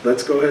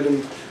 let's go ahead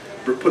and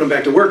put them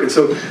back to work. And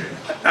so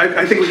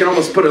I think we can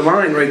almost put a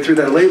line right through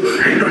that labor.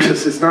 You know,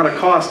 it's not a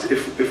cost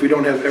if we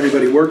don't have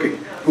everybody working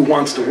who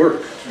wants to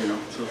work, you know.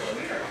 So,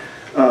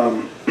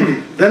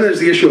 then there's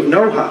the issue of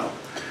know-how.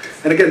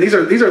 And again, these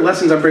are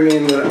lessons I'm bringing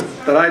in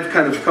that I've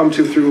kind of come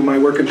to through my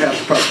work in Path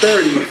to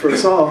Prosperity for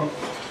us all.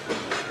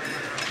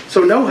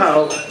 So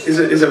know-how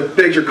is a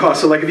major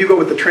cost. So like if you go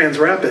with the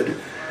Transrapid,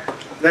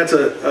 that's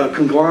a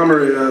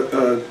conglomerate,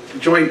 a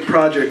joint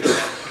project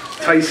of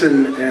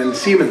Tyson and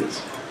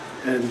Siemens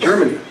in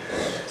Germany.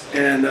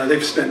 And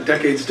they've spent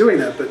decades doing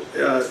that, but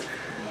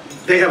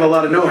they have a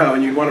lot of know-how,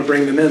 and you'd want to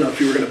bring them in if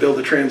you were going to build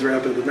a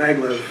Transrapid with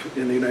maglev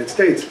in the United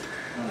States.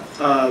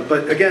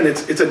 But again,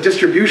 it's a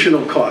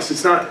distributional cost.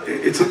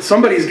 It's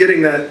somebody's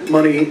getting that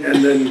money,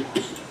 and then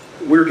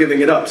we're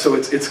giving it up. So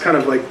it's kind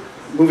of like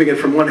moving it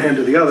from one hand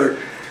to the other.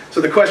 So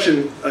the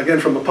question,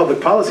 again, from a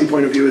public policy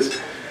point of view is,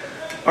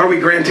 are we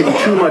granting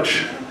too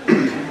much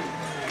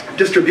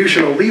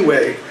distributional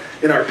leeway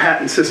in our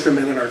patent system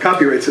and in our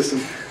copyright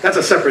system? That's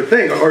a separate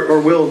thing.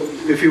 Or will,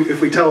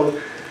 if we tell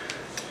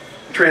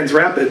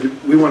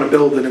Transrapid we want to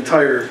build an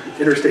entire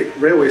interstate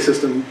railway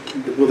system,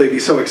 will they be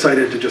so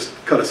excited to just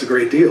cut us a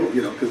great deal?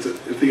 You know, because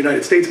if the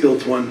United States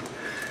builds one,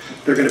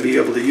 they're going to be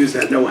able to use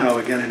that know-how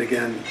again and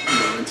again, you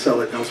know, and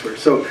sell it elsewhere.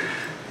 So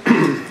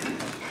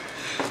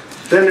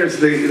then there's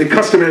the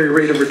customary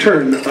rate of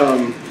return.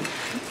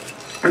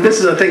 And this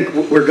is, I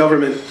think, where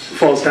government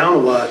falls down a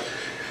lot.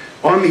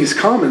 On these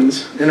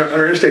commons, in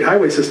our interstate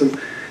highway system,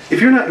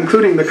 if you're not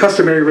including the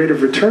customary rate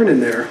of return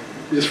in there,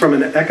 just from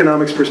an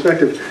economics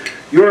perspective,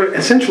 you're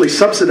essentially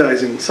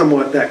subsidizing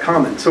somewhat that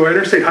common. So our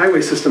interstate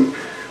highway system,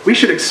 we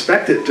should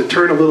expect it to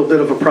turn a little bit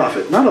of a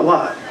profit. Not a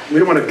lot. We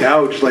don't want to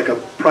gouge like a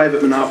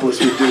private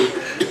monopolist would do.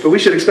 But we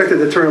should expect it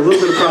to turn a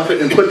little bit of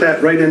profit and put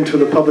that right into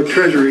the public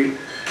treasury.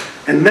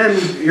 And then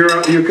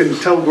you can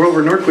tell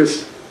Grover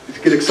Norquist to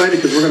get excited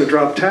because we're going to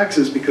drop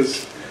taxes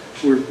because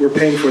we're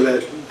paying for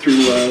that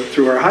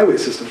through our highway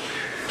system.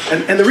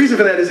 And the reason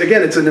for that is,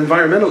 again, it's an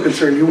environmental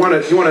concern. You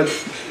want to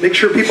make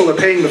sure people are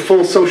paying the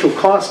full social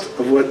cost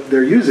of what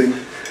they're using.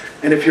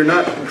 And if you're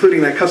not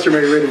including that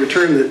customary rate of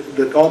return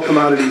that all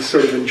commodities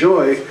sort of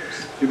enjoy,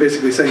 you're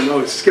basically saying,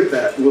 oh, skip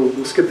that.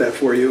 We'll skip that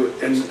for you.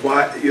 And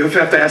why? You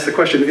have to ask the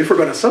question, if we're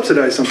going to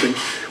subsidize something,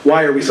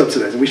 why are we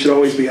subsidizing? We should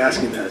always be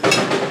asking that.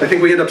 I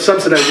think we end up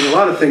subsidizing a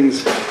lot of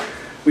things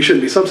we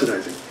shouldn't be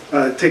subsidizing.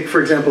 Take,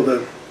 for example,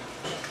 the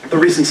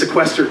recent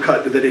sequester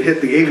cut that it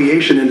hit the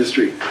aviation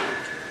industry.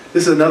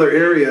 This is another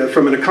area,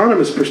 from an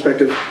economist's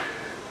perspective,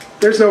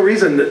 there's no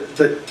reason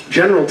that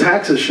general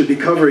taxes should be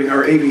covering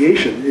our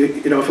aviation.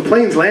 You know, if a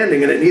plane's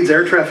landing and it needs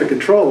air traffic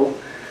control,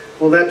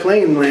 well, that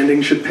plane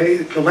landing should pay,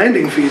 the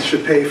landing fees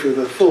should pay for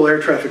the full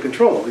air traffic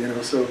control, you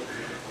know, so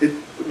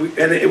with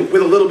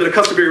a little bit of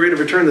customary rate of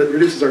return that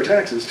reduces our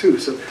taxes too.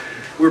 So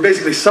we're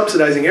basically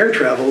subsidizing air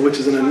travel, which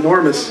is an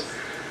enormous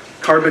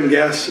carbon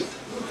gas,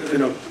 you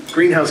know,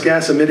 greenhouse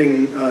gas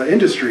emitting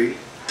industry.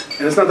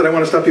 And it's not that I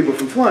want to stop people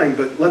from flying,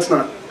 but let's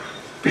not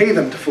pay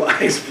them to fly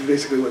is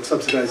basically what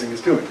subsidizing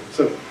is doing.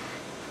 So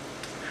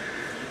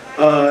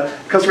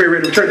customary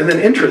rate of return, and then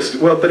interest.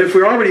 Well, but if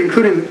we're already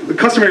including the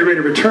customary rate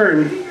of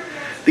return,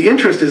 the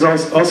interest is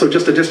also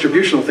just a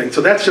distributional thing.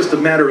 So that's just a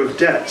matter of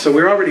debt. So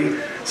we're already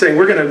saying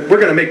we're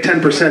gonna make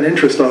 10%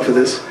 interest off of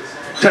this,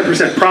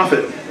 10%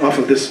 profit off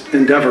of this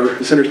endeavor,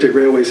 this Interstate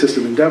Railway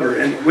System endeavor.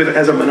 And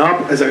as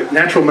a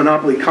natural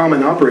monopoly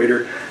common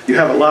operator, you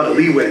have a lot of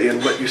leeway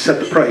in what you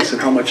set the price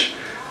and how much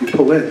you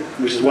pull in,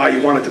 which is why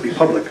you want it to be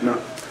public, not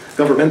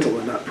governmental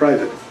and not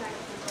private.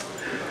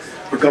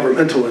 Or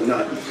governmental and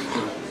not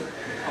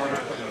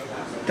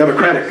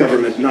democratic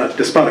government, not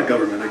despotic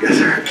government, I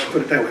guess,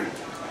 put it that way.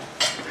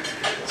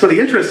 So the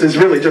interest is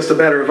really just a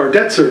matter of our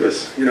debt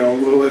service. You know,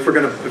 well, if we're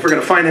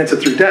gonna finance it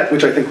through debt,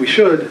 which I think we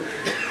should,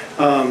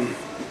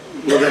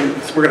 well then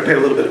we're going to pay a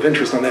little bit of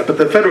interest on that. But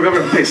the federal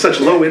government pays such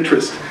low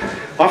interest,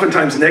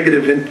 oftentimes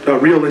negative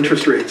real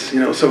interest rates. You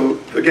know, so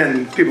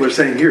again, people are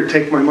saying, here,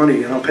 take my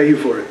money and I'll pay you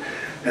for it.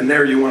 And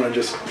there you want to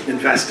just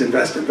invest,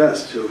 invest,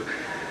 invest. So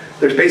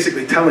there's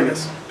basically telling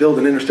us, build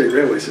an interstate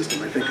railway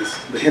system, I think is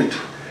the hint.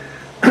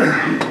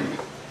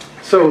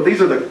 So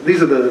these are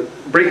the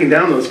breaking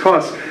down those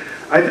costs.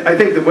 I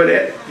think that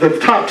the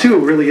top two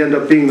really end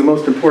up being the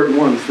most important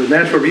ones: the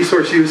natural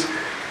resource use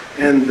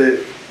and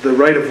the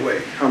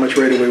right-of-way, how much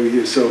right-of-way we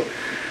use. So,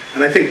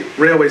 and I think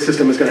railway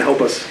system is going to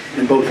help us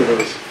in both of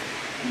those.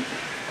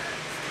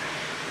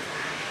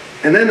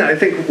 And then I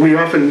think we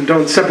often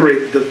don't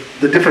separate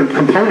the different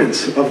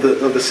components of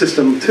the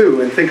system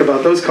too, and think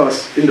about those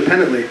costs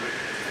independently.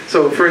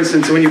 So, for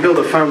instance, when you build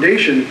a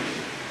foundation,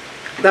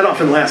 that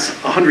often lasts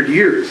 100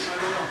 years.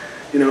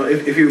 You know,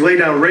 if you lay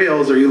down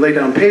rails or you lay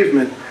down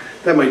pavement,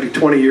 that might be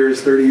 20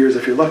 years, 30 years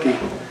if you're lucky.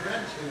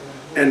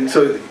 And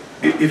so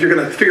if you're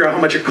going to figure out how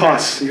much it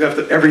costs, you have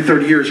to, every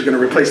 30 years you're going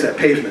to replace that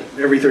pavement,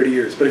 every 30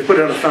 years. But if you put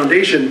it on a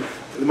foundation,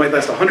 it might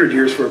last 100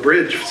 years for a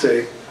bridge,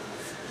 say,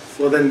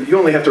 well then you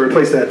only have to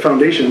replace that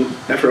foundation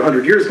after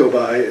 100 years go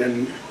by,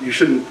 and you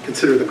shouldn't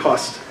consider the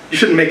cost. You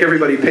shouldn't make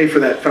everybody pay for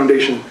that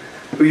foundation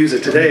who use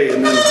it today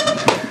and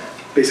then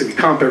basically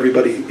comp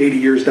everybody 80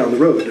 years down the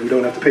road and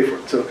don't have to pay for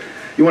it. So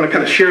you want to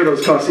kind of share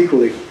those costs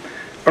equally.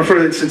 Or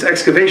for instance,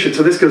 excavation.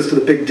 So this goes to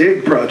the Big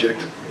Dig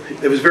project.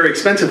 It was very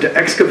expensive to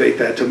excavate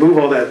that, to move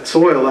all that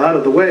soil out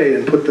of the way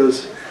and put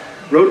those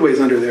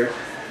roadways under there.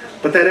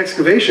 But that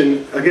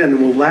excavation,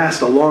 again, will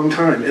last a long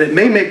time. And it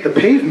may make the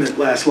pavement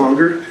last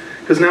longer,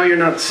 because now you're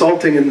not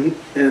salting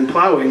and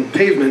plowing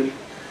pavement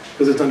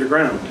because it's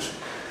underground.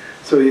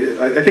 So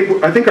I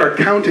think our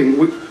accounting,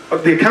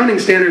 the accounting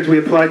standards we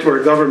apply to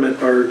our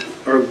government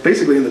are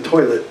basically in the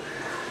toilet.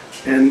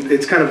 And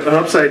it's kind of an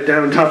upside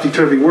down,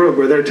 topsy-turvy world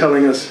where they're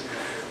telling us,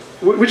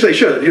 which they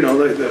should, you know,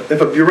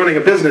 if you're running a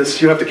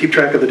business, you have to keep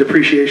track of the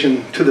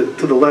depreciation to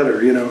the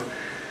letter, you know.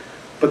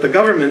 But the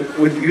government,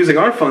 with using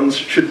our funds,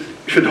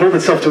 should hold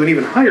itself to an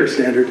even higher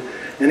standard,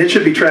 and it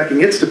should be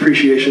tracking its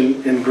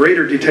depreciation in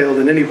greater detail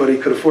than anybody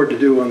could afford to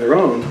do on their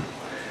own.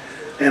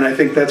 And I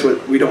think that's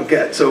what we don't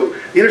get. So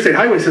the Interstate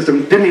Highway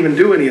System didn't even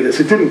do any of this.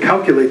 It didn't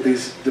calculate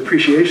these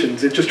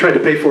depreciations. It just tried to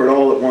pay for it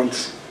all at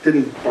once.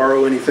 Didn't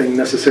borrow anything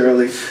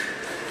necessarily.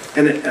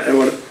 And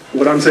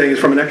what I'm saying is,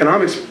 from an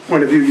economics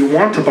point of view, you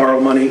want to borrow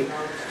money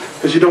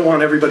because you don't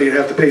want everybody to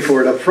have to pay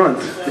for it up front.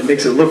 It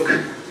makes it look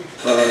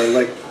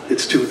like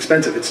it's too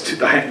expensive.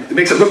 It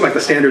makes it look like the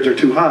standards are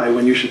too high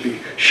when you should be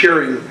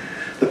sharing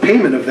the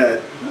payment of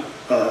that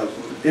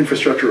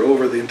infrastructure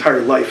over the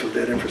entire life of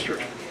that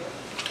infrastructure.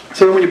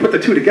 So then when you put the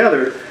two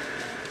together,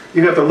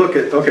 you have to look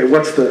at, okay,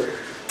 with the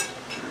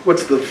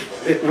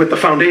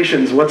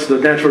foundations, what's the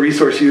natural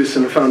resource use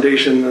in the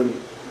foundation, and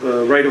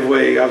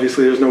right-of-way,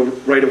 obviously there's no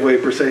right-of-way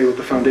per se with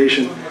the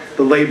foundation,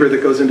 the labor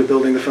that goes into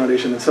building the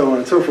foundation, and so on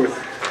and so forth.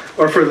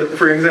 Or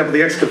for example,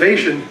 the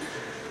excavation,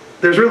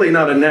 there's really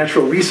not a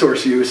natural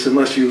resource use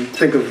unless you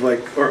think of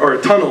or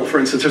a tunnel, for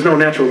instance, there's no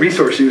natural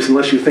resource use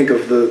unless you think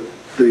of the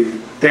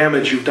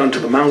damage you've done to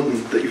the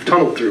mountain that you've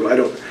tunneled through.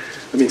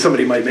 I mean,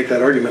 somebody might make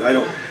that argument. I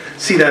don't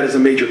see that as a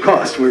major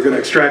cost. We're going to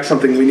extract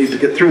something, we need to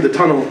get through the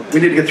tunnel,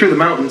 we need to get through the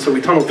mountain, so we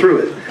tunnel through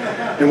it.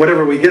 and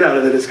whatever we get out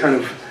of it is kind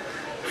of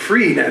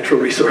free natural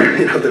resource,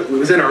 that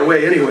was in our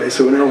way anyway,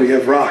 so now we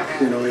have rock,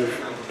 we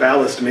have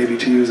ballast maybe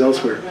to use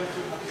elsewhere.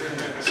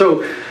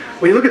 So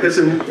when you look at this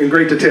in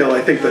great detail,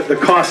 I think that the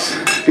costs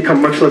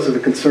become much less of a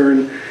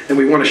concern, and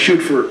we want to shoot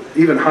for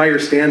even higher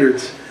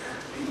standards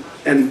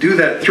and do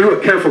that through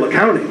a careful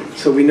accounting,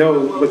 so we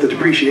know what the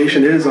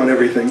depreciation is on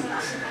everything.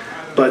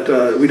 But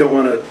we don't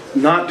want to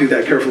not do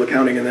that careful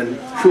accounting and then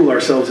fool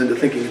ourselves into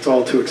thinking it's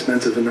all too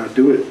expensive and not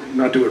do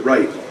it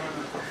right.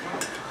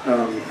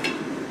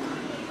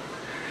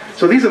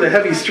 So these are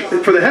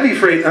for the heavy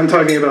freight, I'm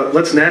talking about,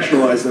 let's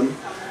nationalize them.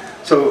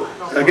 So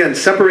again,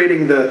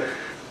 separating the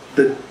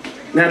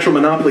natural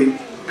monopoly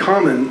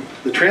common,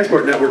 the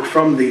transport network,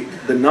 from the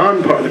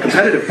non-part, the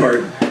competitive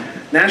part.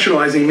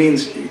 Nationalizing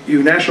means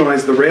you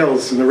nationalize the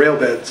rails and the rail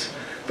beds,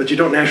 but you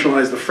don't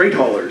nationalize the freight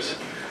haulers.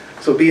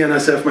 So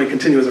BNSF might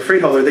continue as a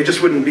freight hauler. They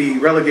just wouldn't be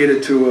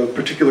relegated to a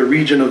particular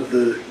region of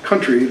the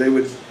country. They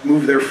would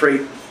move their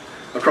freight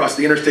across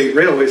the Interstate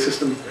Railway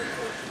System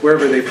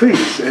wherever they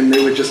please, and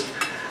they would just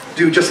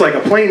do just like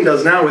a plane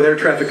does now with air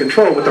traffic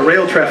control. With the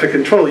rail traffic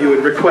control, you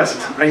would request,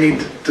 I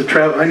need to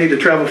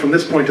travel from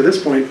this point to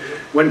this point.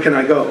 When can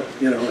I go?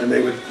 And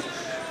they would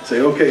say,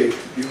 okay,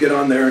 you get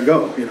on there and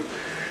go.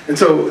 And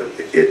so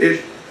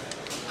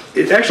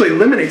it actually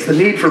eliminates the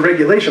need for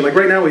regulation. Like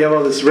right now, we have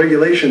all this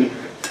regulation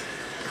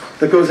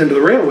that goes into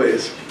the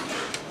railways.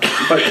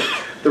 But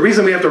the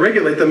reason we have to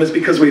regulate them is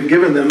because we've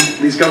given them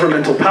these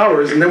governmental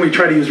powers, and then we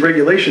try to use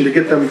regulation to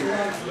get them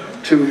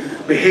to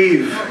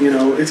behave.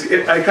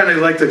 I kind of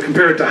like to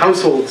compare it to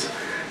households.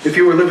 If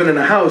you were living in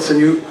a house and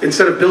you,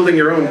 instead of building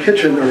your own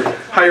kitchen or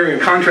hiring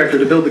a contractor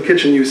to build the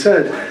kitchen you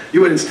said, you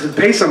would instead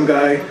pay some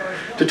guy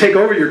to take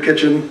over your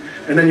kitchen,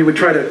 and then you would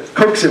try to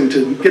coax him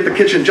to get the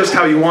kitchen just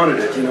how you wanted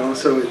it.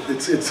 So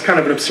it's kind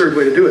of an absurd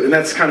way to do it, and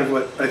that's kind of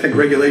what I think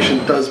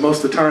regulation does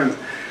most of the time.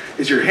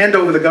 Is you hand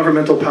over the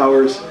governmental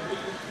powers,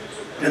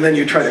 and then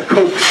you try to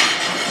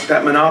coax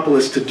that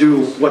monopolist to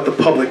do what the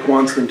public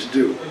wants them to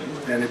do.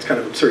 And it's kind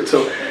of absurd.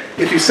 So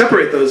if you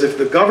separate those, if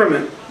the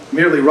government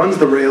merely runs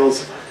the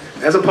rails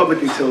as a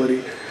public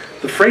utility,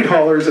 the freight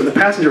haulers and the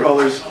passenger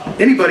haulers,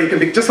 anybody can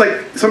be, just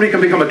like somebody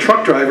can become a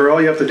truck driver, all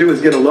you have to do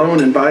is get a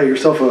loan and buy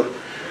yourself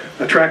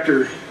a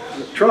tractor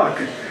truck.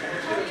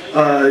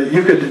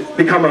 You could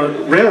become a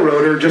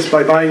railroader just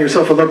by buying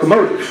yourself a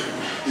locomotive.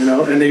 And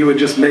then you would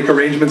just make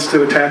arrangements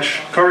to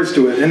attach cars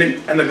to it.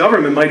 And the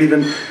government might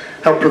even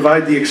help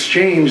provide the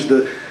exchange,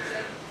 the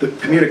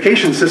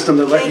communication system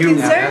that let you,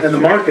 and the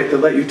market that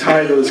let you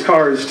tie those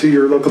cars to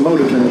your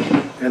locomotive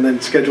and then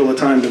schedule a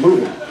time to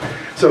move them.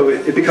 So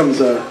it becomes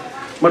a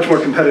much more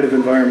competitive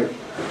environment.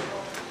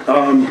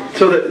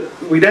 So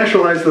that we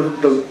nationalize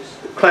the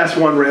Class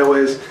 1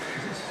 railways,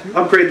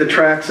 upgrade the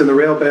tracks and the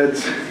rail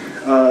beds.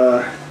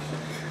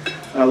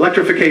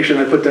 Electrification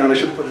I put down, I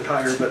should have put it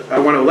higher, but I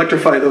want to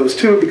electrify those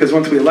too, because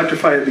once we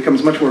electrify it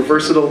becomes much more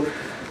versatile.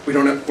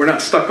 We're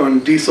not stuck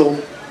on diesel,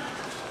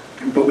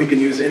 but we can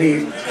use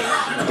any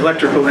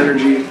electrical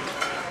energy,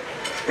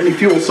 any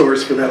fuel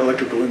source for that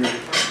electrical energy.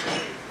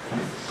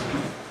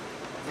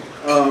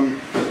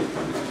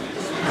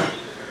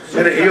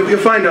 And you'll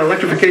find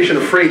electrification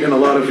of freight in a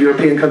lot of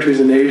European countries,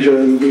 in Asia,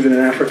 and even in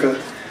Africa.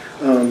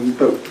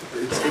 But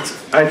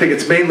I think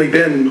it's mainly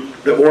been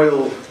the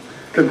oil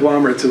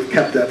conglomerates who've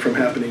kept that from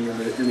happening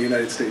in the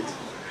United States.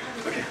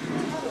 Okay.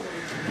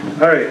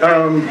 All right.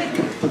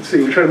 Let's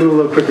see. We'll try to move a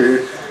little quicker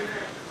here.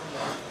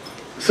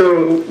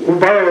 So we'll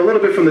borrow a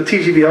little bit from the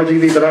TGV,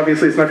 LGV, but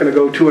obviously it's not going to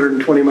go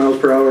 220 miles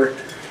per hour.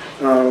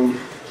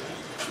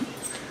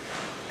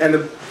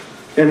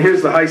 And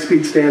here's the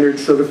high-speed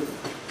standards. So the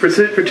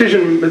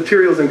precision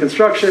materials and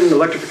construction,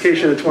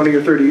 electrification at 20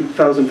 or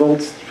 30,000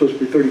 volts, supposed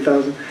to be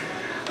 30,000.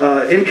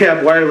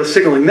 In-cab wireless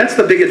signaling. That's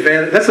the big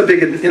advantage. That's the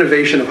big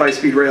innovation of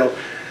high-speed rail.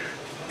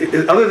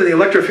 Other than the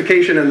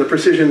electrification and the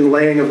precision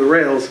laying of the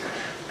rails,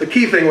 the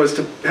key thing was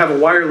to have a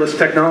wireless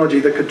technology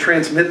that could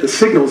transmit the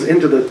signals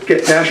into the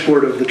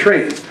dashboard of the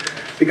train.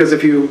 Because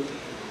if you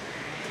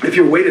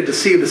waited to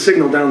see the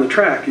signal down the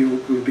track,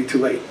 you would be too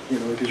late,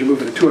 because you're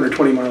moving at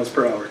 220 miles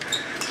per hour.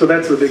 So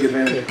that's the big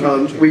advantage.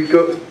 We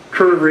go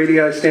curve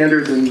radii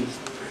standards and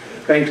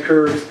banked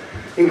curves,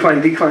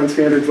 incline-decline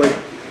standards like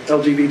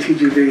LGV,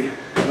 TGV,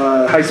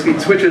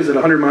 high-speed switches at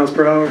 100 miles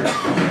per hour.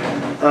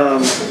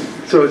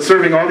 So it's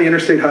serving all the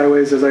interstate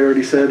highways, as I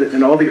already said,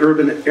 and all the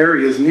urban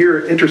areas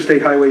near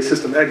Interstate Highway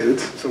System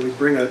exits. So we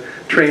bring a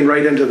train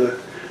right into the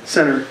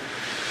center.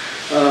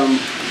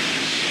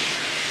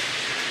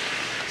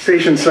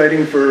 Station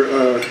siting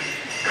for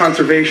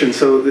conservation.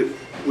 So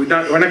we're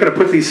not going to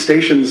put these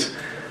stations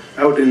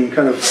out in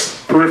kind of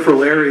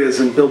peripheral areas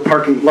and build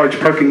large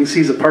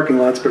seas of parking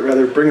lots, but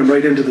rather bring them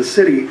right into the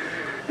city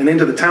and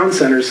into the town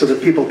centers so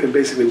that people can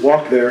basically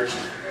walk there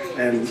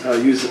and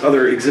use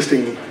other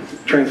existing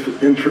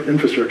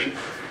infrastructure.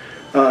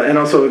 And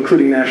also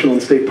including national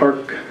and state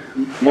park,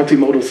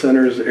 multimodal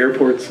centers,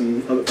 airports,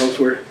 and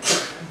elsewhere.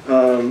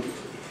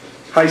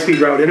 High-speed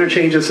route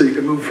interchanges, so you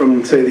can move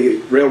from, say,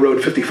 the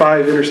Railroad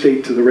 55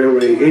 interstate to the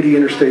Railway 80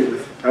 interstate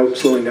without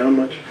slowing down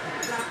much.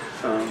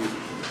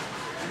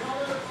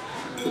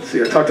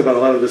 see, I talked about a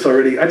lot of this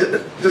already.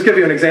 Just give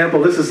you an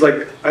example. This is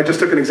like, I just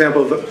took an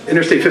example of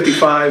Interstate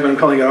 55, and I'm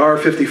calling it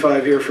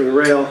R55 here for the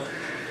rail.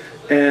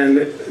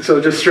 And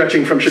so just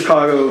stretching from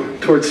Chicago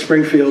towards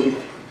Springfield.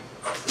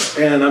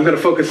 And I'm going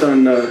to focus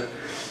on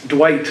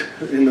Dwight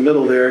in the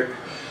middle there.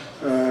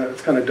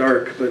 It's kind of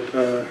dark, but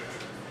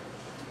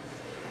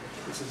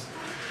this is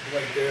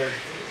Dwight there.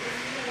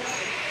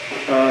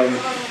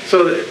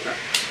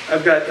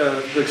 I've got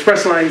the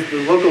express lines,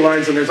 the local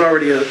lines, and there's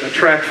already a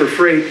track for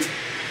freight.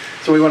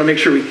 So we want to make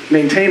sure we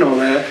maintain all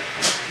that.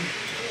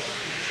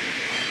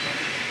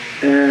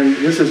 And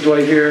this is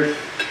Dwight here.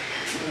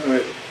 All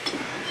right.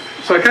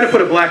 So I kind of put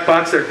a black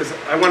box there because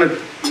I want to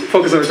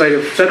focus on this idea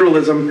of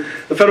federalism.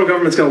 The federal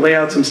government's going to lay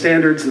out some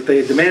standards that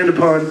they demand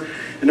upon,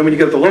 and then when you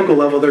get at the local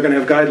level, they're going to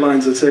have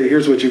guidelines that say,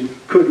 here's what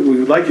we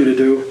would like you to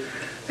do,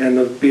 and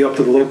it'll be up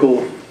to the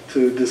local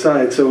to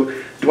decide. So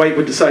Dwight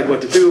would decide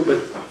what to do,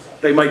 but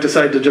they might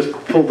decide to just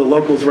pull the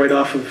locals right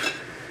off of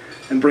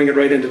and bring it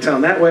right into town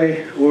that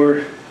way,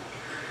 or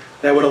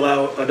that would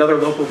allow another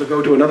local to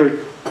go to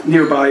another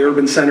nearby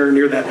urban center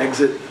near that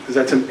exit, because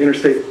that's an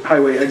interstate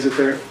highway exit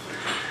there.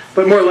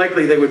 But more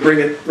likely, they would bring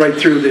it right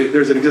through.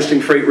 There's an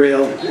existing freight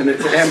rail, and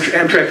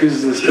Amtrak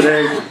uses this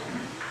today.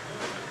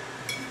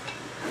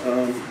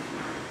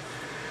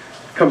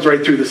 Comes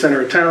right through the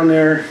center of town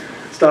there.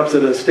 Stops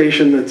at a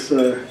station that's,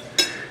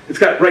 it's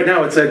got, right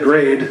now it's at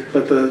grade,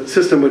 but the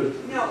system would,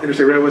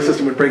 Interstate Railway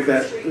System would break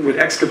that, would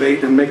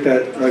excavate and make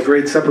that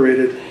grade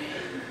separated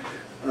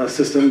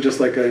system, just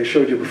like I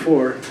showed you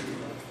before.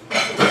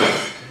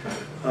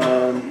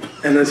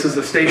 And this is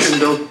the station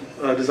built,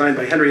 designed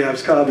by Henry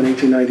Ives Cobb in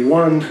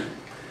 1891.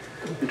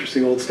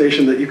 Interesting old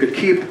station that you could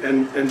keep,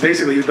 and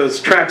basically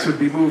those tracks would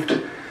be moved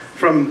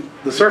from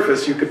the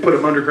surface. You could put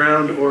them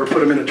underground or put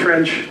them in a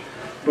trench,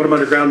 put them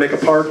underground, make a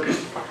park.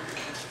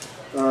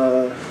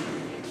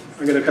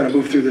 I'm going to kind of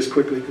move through this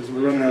quickly because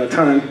we're running out of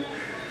time.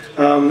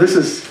 This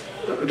is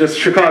just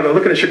Chicago,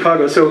 looking at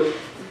Chicago. So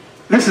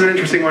this is an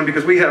interesting one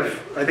because we have,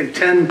 I think,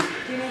 10,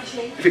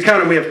 if you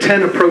count them, we have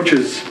 10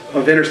 approaches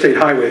of interstate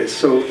highways.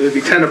 So there'd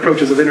be 10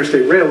 approaches of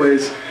interstate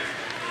railways.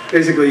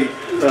 Basically,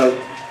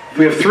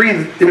 we have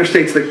 3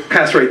 interstates that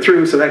pass right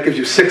through, so that gives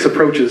you 6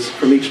 approaches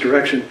from each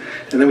direction.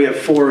 And then we have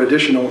 4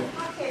 additional.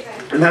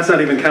 And that's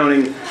not even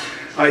counting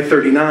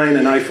I-39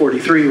 and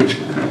I-43, which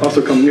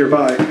also come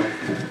nearby.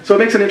 So it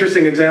makes an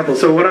interesting example.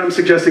 So what I'm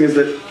suggesting is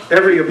that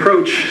every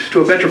approach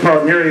to a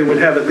metropolitan area would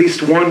have at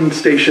least 1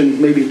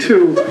 station, maybe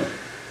 2,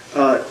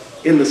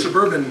 in the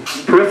suburban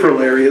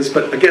peripheral areas.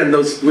 But again,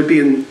 those would be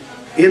in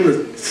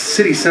the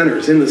city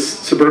centers, in the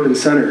suburban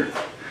center,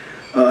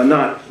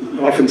 not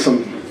often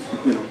some,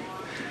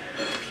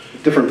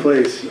 different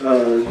place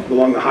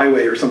along the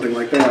highway or something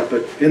like that,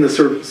 but in the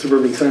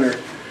suburban center.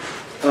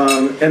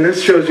 And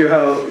this shows you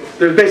how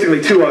there's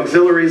basically 2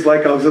 auxiliaries,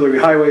 like auxiliary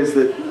highways,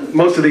 that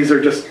most of these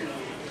are just,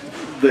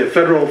 the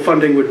federal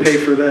funding would pay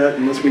for that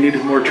unless we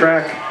needed more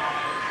track.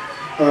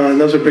 And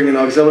those are bringing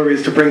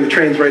auxiliaries to bring the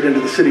trains right into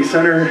the city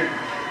center,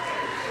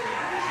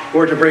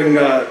 or to bring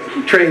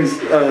trains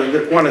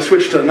that want to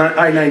switch to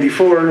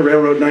I-94,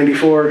 Railroad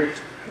 94,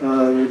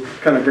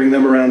 kind of bring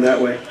them around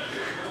that way.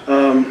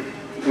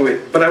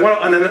 But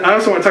I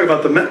also want to talk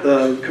about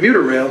the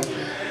commuter rail.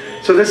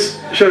 So this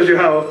shows you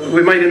how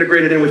we might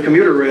integrate it in with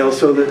commuter rail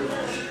so that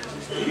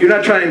you're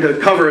not trying to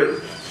cover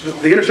it.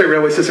 The Interstate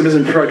Railway System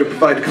isn't trying to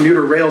provide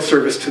commuter rail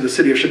service to the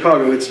city of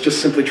Chicago. It's just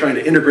simply trying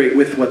to integrate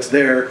with what's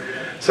there.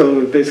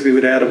 So basically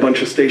we'd add a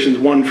bunch of stations,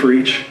 1 for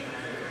each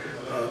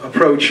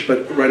approach,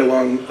 but right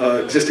along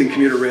existing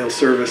commuter rail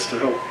service to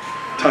help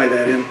tie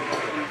that in.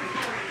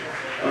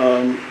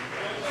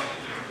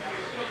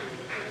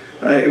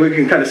 We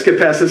can kind of skip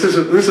past this.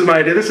 This is my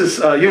idea. This is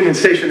Union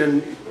Station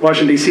in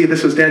Washington, D.C.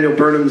 This was Daniel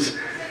Burnham's.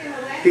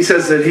 He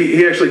says that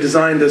he actually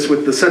designed this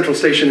with the Central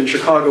Station in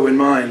Chicago in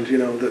mind,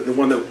 the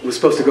one that was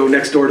supposed to go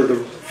next door to the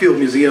Field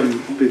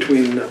Museum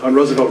on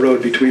Roosevelt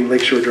Road between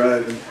Lakeshore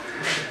Drive and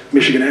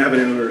Michigan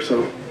Avenue or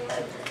so.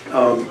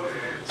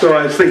 So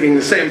I was thinking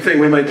the same thing.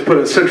 We might put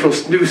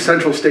a new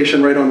central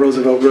station right on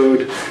Roosevelt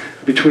Road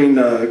between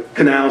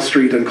Canal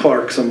Street and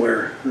Clark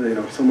somewhere,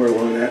 somewhere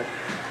along that.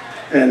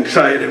 And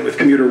tie it in with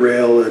commuter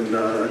rail and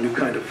a new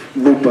kind of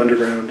loop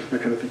underground,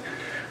 that kind of thing.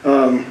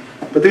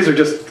 But these are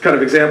just kind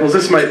of examples.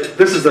 This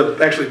is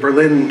actually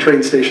Berlin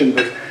train station,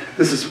 but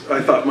this is,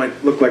 I thought,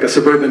 might look like a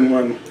suburban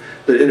one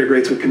that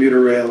integrates with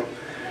commuter rail.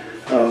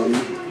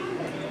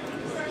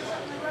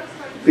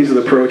 These are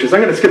the approaches.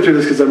 I'm going to skip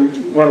through this because I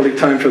want to leave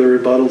time for the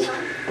rebuttals.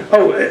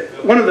 Oh,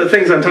 one of the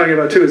things I'm talking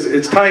about too is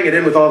it's tying it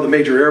in with all the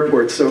major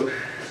airports. So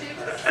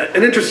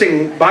an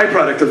interesting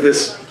byproduct of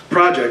this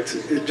project,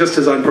 just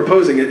as I'm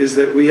proposing it, is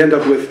that we end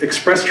up with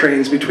express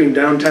trains between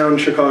downtown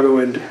Chicago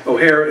and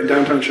O'Hare, and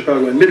downtown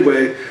Chicago and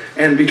Midway,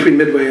 and between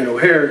Midway and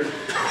O'Hare,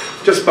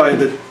 just by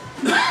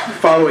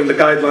following the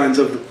guidelines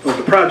of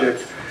the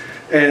project.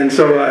 And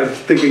so I'm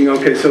thinking,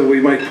 okay, so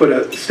we might put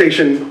a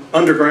station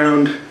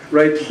underground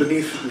right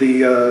beneath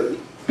the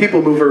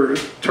people mover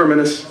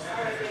terminus.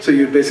 So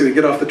you'd basically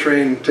get off the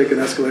train, take an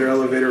escalator,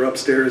 elevator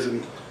upstairs,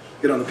 and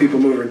get on the people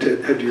mover and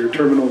head to your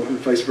terminal, and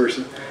vice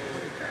versa.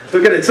 So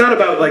again, it's not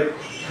about like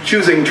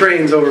choosing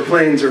trains over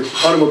planes or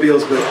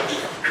automobiles, but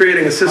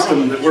creating a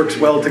system that works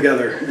well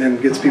together and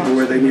gets people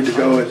where they need to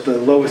go at the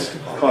lowest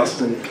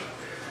cost and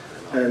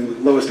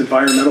lowest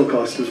environmental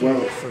cost as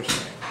well.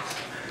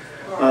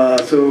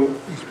 So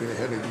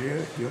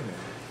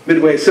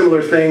Midway,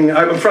 similar thing.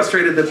 I'm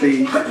frustrated that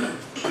the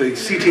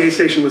CTA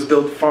station was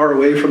built far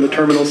away from the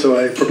terminal, so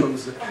I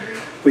propose that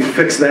we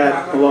fix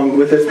that along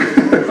with it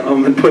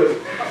and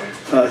put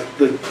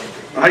the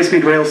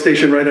high-speed rail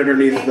station right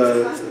underneath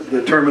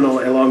the terminal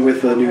along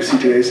with the new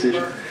CTA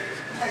station.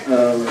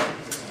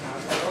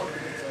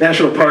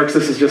 National parks,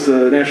 this is just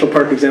a national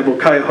park example.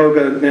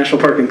 Cuyahoga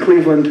National Park in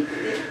Cleveland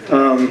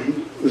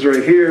is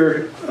right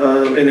here.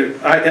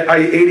 And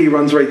I-80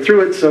 runs right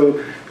through it, so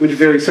it would be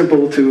very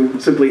simple to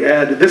simply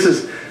add.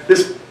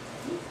 This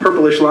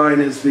purplish line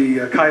is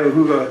the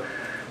Cuyahoga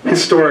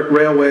Historic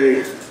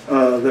Railway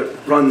that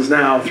runs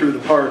now through the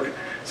park.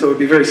 So it would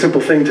be a very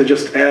simple thing to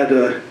just add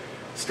a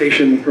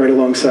station right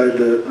alongside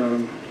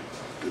the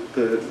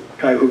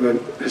Cuyahoga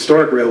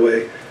Historic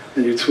Railway,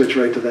 and you'd switch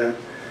right to that.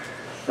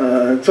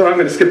 So I'm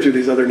going to skip through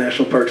these other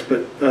national parks,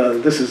 but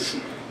this is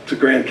the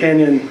Grand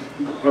Canyon,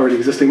 already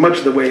existing, much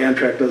of the way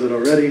Amtrak does it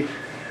already.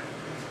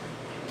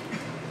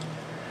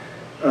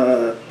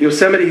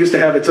 Yosemite used to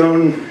have its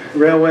own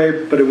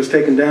railway, but it was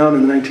taken down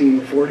in the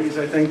 1940s,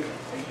 I think.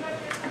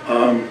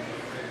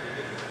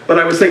 But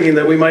I was thinking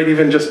that we might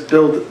even just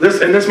build this,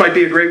 and this might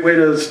be a great way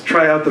to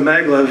try out the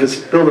maglev, is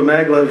build a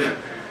maglev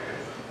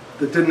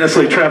that didn't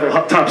necessarily travel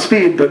top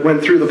speed, but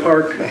went through the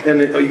park,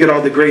 and you get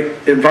all the great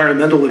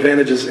environmental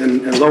advantages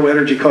and low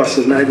energy costs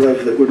of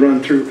maglev that would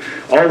run through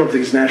all of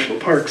these national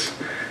parks,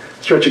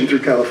 stretching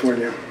through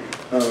California.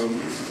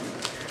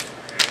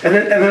 And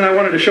then I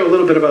wanted to show a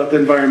little bit about the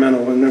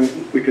environmental, and then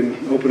we can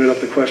open it up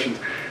to questions.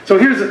 So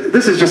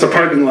this is just a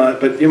parking lot,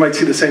 but you might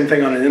see the same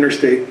thing on an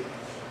interstate.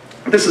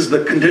 This is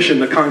the condition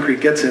the concrete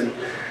gets in.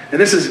 And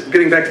this is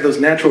getting back to those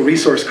natural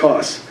resource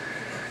costs.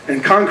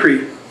 And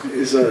concrete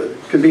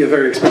can be a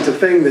very expensive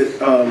thing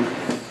that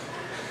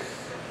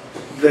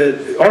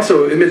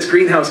also emits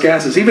greenhouse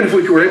gases. Even if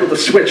we were able to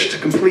switch to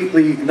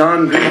completely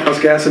non-greenhouse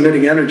gas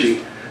emitting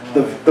energy,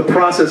 the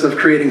process of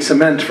creating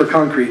cement for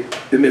concrete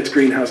emits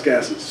greenhouse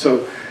gases.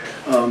 So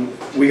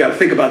we got to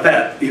think about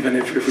that, even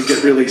if we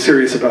get really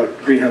serious about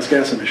greenhouse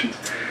gas emissions.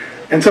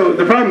 And so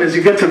the problem is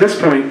you get to this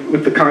point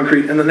with the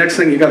concrete, and the next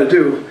thing you got to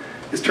do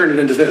is turn it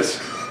into this.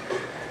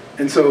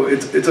 And so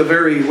it's a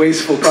very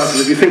wasteful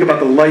process. If you think about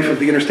the life of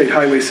the Interstate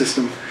Highway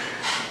System,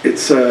 it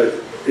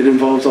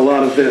involves a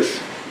lot of this.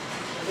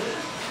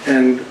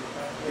 And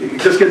it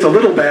just gets a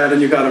little bad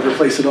and you got to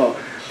replace it all.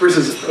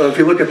 Versus if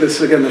you look at this,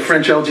 again, the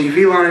French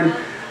LGV line,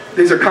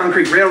 these are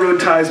concrete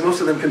railroad ties.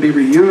 Most of them can be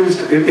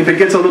reused. If it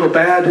gets a little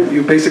bad,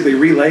 you basically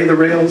relay the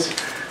rails.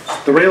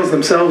 The rails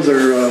themselves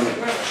are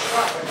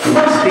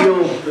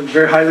steel,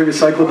 very highly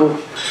recyclable.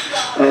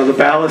 The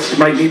ballast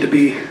might need to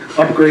be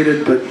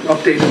upgraded, but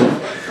updated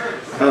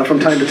from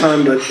time to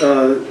time,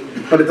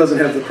 but it doesn't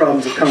have the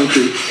problems of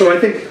concrete. So I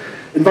think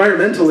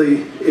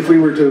environmentally, if we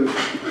were to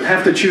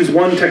have to choose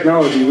one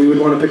technology, we would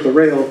want to pick the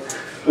rail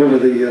over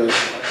the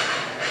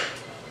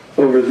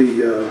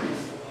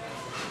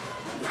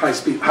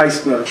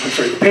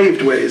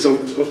paved ways.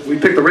 We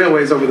pick the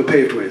railways over the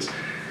paved ways.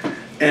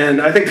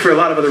 And I think for a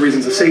lot of other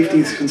reasons, the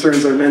safety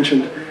concerns I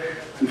mentioned,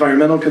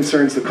 environmental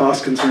concerns, the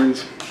cost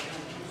concerns,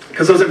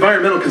 because those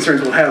environmental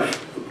concerns will have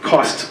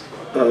cost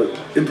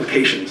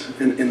implications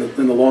in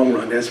the long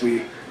run as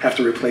we have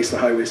to replace the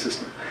highway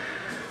system.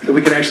 That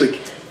we can actually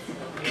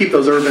keep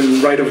those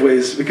urban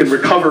right-of-ways, we can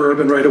recover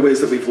urban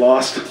right-of-ways that we've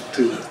lost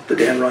to the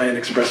Dan Ryan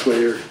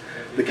Expressway or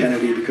the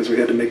Kennedy because we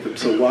had to make them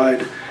so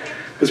wide,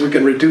 because we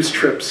can reduce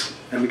trips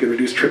and we can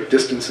reduce trip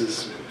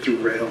distances through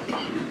rail.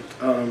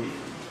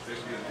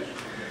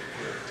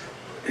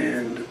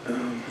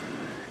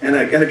 And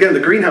again, the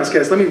greenhouse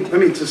gas, let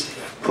me just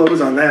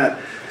close on that.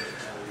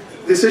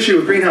 This issue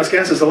of greenhouse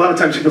gases, a lot of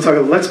times people talk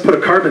about, let's put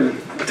a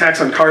tax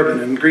on carbon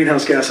and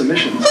greenhouse gas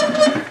emissions.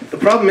 The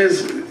problem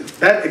is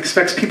that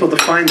expects people to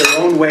find their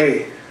own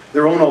way,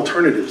 their own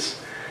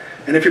alternatives.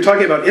 And if you're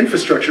talking about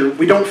infrastructure,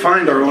 we don't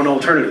find our own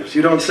alternatives.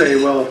 You don't say,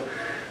 well,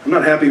 I'm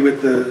not happy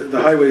with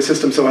the highway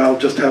system, so I'll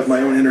just have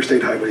my own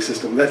interstate highway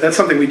system. That's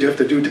something we have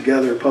to do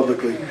together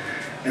publicly.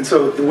 And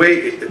so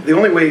the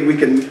only way we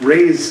can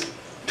raise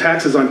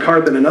taxes on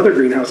carbon and other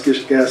greenhouse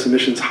gas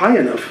emissions high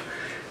enough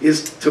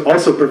is to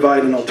also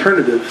provide an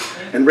alternative.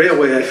 And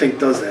railway, I think,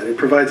 does that. It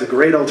provides a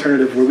great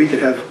alternative where we could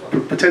have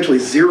potentially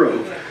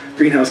zero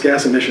greenhouse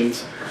gas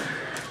emissions.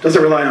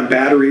 Doesn't rely on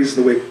batteries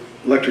the way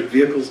electric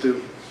vehicles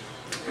do.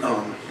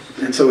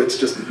 And so it's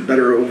just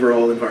better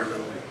overall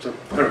environmentally. So,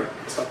 all right,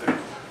 I'll stop there.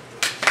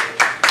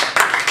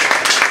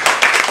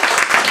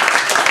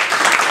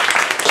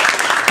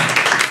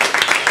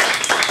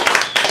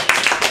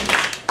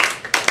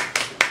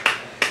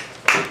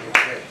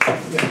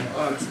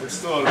 It's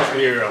still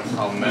unclear of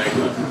how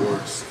maglev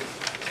works.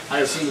 I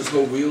assume there's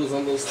no wheels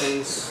on those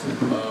things.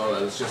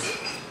 It's just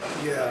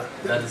Yeah.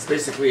 That is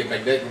basically a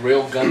magnetic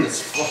rail gun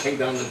that's flying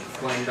down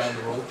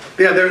the road.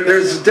 Yeah,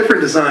 there's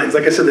different designs.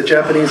 Like I said, the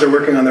Japanese are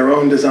working on their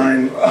own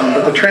design,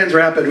 but the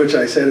Transrapid, which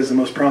I said is the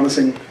most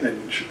promising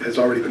and has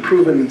already been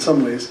proven in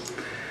some ways,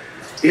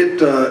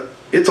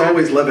 it's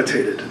always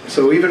levitated.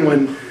 So even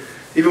when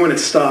it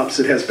stops,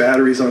 it has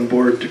batteries on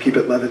board to keep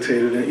it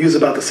levitated, and it uses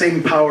about the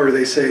same power,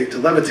 they say, to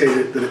levitate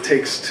it that it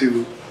takes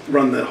to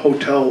run the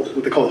hotel,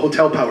 what they call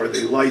hotel power,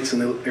 the lights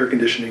and the air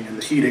conditioning and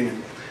the heating,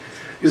 and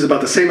uses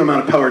about the same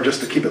amount of power just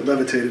to keep it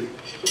levitated.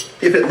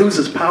 If it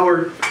loses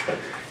power,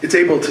 it's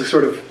able to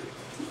sort of,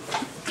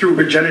 through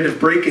regenerative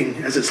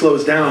braking as it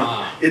slows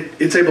down,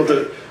 it's able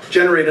to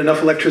generate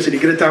enough electricity,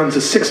 get it down to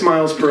 6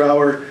 miles per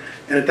hour,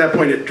 and at that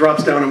point it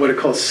drops down on what it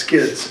calls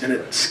skids, and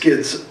it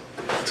skids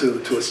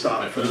to a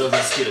stop. Right, but it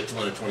doesn't skid at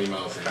 220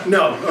 miles an hour.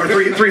 No, or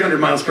 300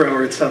 miles per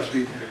hour at stop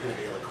speed.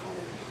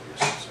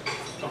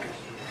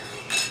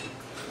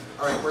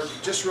 All right, we're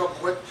just real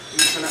quick.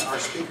 Our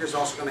speaker's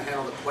also going to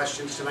handle the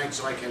questions tonight,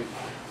 so I can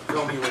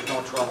film you with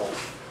no trouble.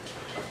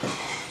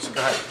 So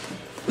go ahead.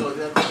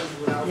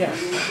 Yeah,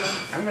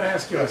 I'm going to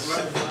ask you a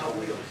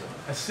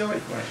silly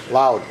question.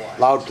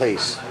 Loud,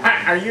 please.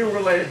 Are you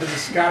related to the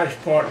Scottish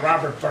poet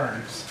Robert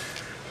Burns?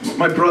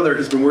 My brother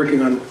has been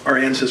working on our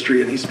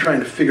ancestry, and he's trying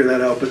to figure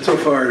that out, but so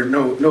far,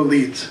 no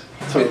leads.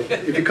 So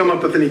if you come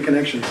up with any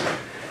connections,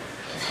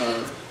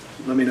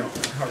 let me know.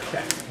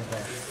 Okay.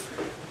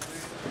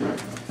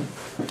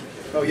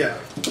 Oh, yeah.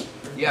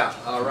 Yeah,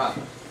 Rob,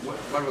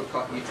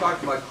 you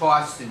talked about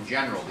costs in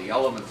general, the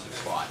elements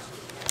of cost,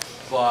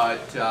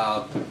 but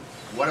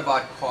what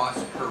about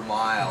cost per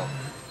mile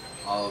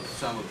of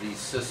some of these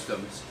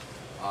systems?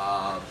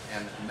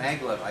 And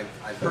maglev,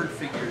 I've heard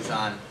figures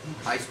on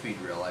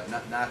high-speed rail. I've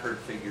not heard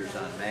figures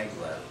on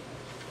maglev.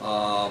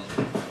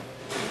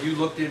 Have you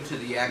looked into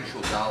the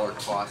actual dollar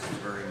cost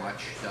very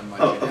much? Done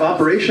much Of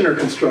operation or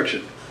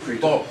construction?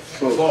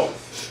 Both.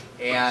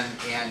 And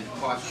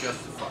cost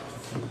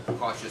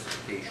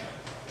justification.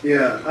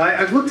 Yeah,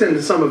 I've looked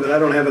into some of it. I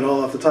don't have it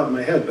all off the top of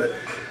my head, but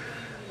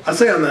I'll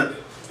say on that,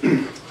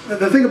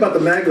 the thing about the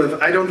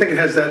maglev, I don't think it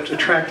has that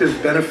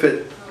attractive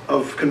benefit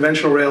of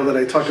conventional rail that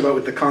I talked about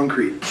with the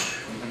concrete.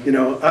 You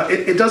know,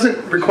 it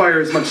doesn't require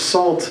as much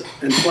salt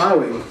and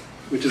plowing,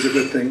 which is a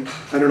good thing.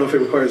 I don't know if it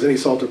requires any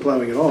salt or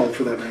plowing at all,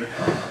 for that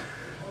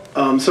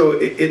matter. So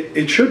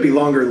it should be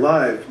longer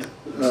lived,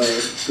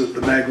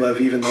 the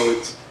maglev, even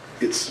though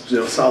it's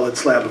a solid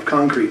slab of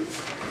concrete.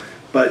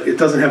 But it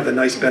doesn't have the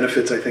nice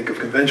benefits, I think, of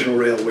conventional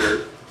rail,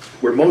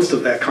 where most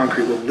of that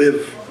concrete will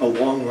live a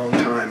long, long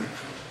time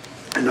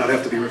and not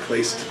have to be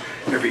replaced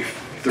every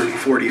 30,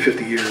 40,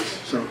 50 years.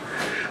 So,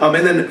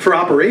 and then for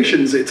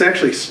operations, it's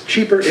actually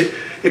cheaper.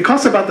 It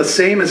costs about the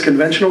same as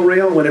conventional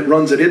rail when it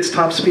runs at its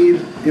top speed.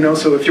 You know,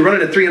 so if you run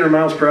it at 300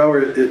 miles per hour,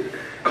 it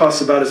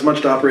costs about as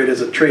much to operate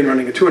as a train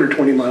running at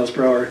 220 miles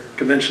per hour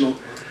conventional.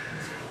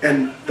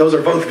 And those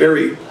are both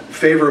very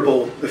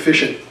favorable,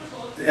 efficient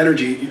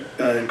energy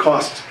and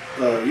cost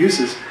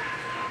uses.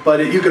 But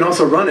you can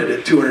also run it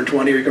at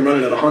 220, or you can run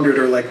it at 100,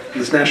 or like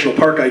this national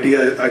park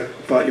idea, I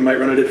thought you might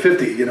run it at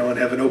 50, you know, and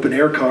have an open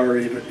air car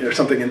or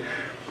something, and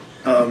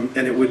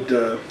it would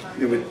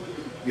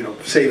you know,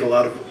 save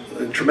a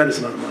tremendous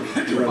amount of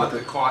money to run About it.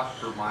 the cost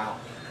per mile?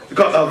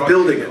 Of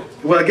building it.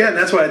 Well, again,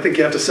 that's why I think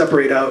you have to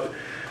separate out.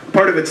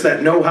 Part of it's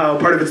that know-how,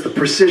 part of it's the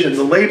precision,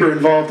 the labor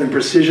involved in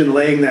precision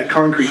laying that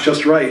concrete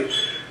just right.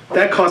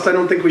 That cost, I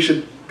don't think we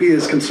should be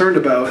as concerned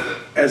about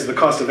as the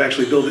cost of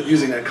actually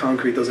using that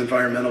concrete, those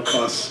environmental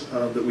costs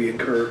that we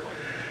incur.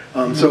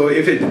 So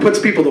if it puts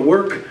people to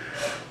work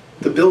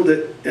to build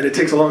it, and it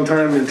takes a long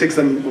time, and it takes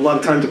them a lot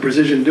of time to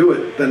precision do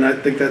it, then I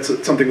think that's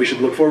something we should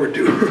look forward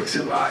to.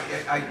 So. Well,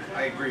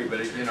 I agree,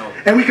 but you know.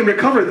 And we can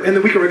recover,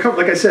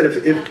 like I said,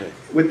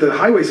 if with the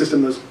highway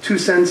system, those 2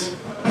 cents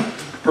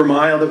per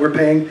mile that we're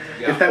paying,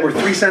 if that were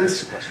 3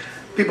 cents,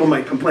 people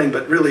might complain,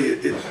 but really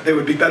it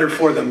would be better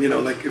for them, you know,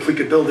 like if we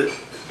could build it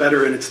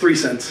better and it's 3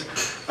 cents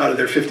out of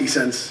their 50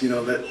 cents, you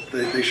know, that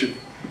they should.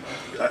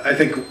 I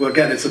think, well,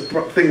 again, it's a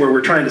thing where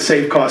we're trying to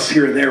save costs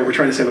here and there. We're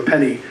trying to save a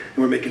penny, and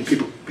we're making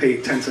people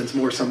pay 10 cents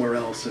more somewhere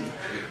else.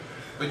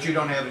 But you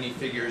don't have any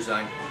figures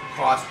on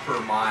cost per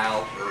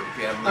mile, or if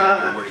you have any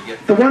idea where to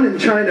get the one in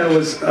China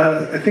was,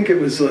 I think it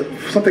was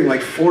something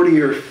like 40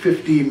 or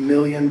 50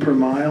 million per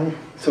mile.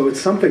 So it's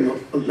something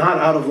not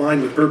out of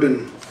line with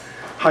urban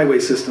highway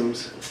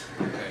systems,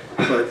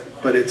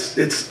 but it's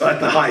at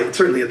the high, it's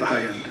certainly at the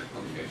high end.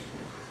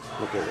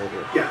 Okay.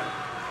 Yeah.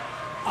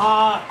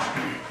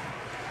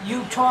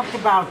 You talked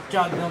about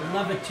the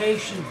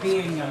levitation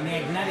being a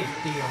magnetic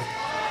deal.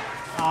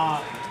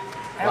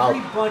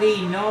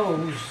 Everybody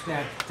knows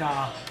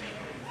that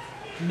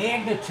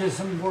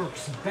magnetism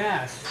works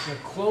best the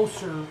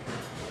closer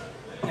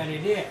that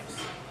it is.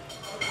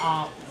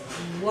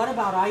 What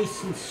about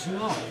ice and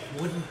snow?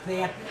 Wouldn't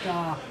that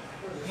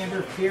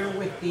interfere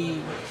with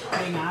the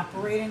thing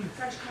operating?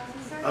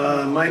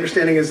 My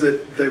understanding is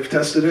that they've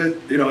tested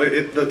it. You know,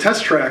 the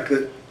test track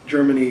that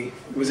Germany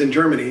was in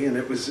Germany, and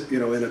it was, you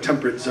know, in a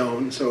temperate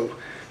zone. So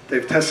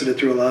they've tested it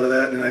through a lot of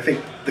that. And I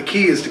think the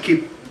key is to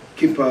keep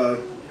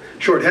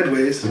short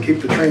headways, to keep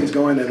the trains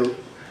going at a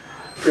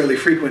fairly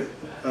frequent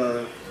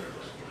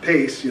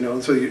pace, you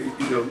know, so you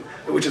know,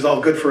 which is all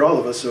good for all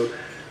of us, so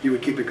you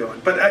would keep it going.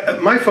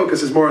 But my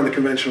focus is more on the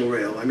conventional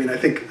rail. I mean, I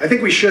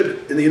think we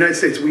should, in the United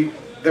States,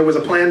 there was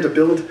a plan to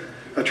build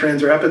a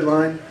Transrapid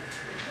line,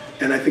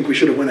 and I think we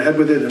should have went ahead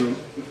with it, and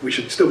we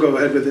should still go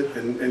ahead with it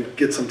and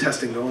get some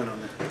testing going on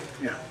that.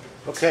 Yeah.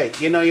 Okay,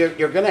 you know,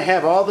 you're going to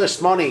have all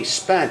this money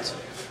spent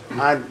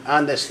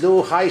on this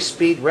new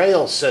high-speed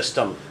rail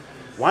system.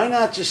 Why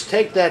not just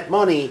take that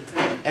money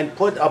and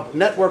put a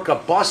network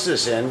of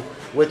buses in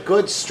with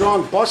good,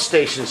 strong bus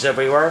stations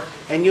everywhere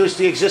and use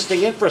the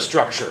existing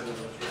infrastructure?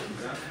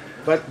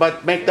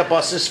 But make the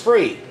buses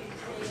free.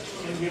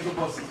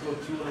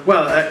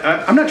 Well,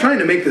 I'm not trying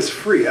to make this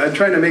free. I'm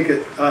trying to make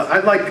it, I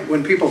like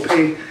when people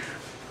pay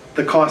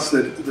the cost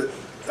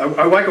I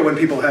like it when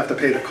people have to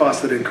pay the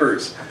cost that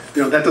incurs.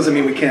 You know, that doesn't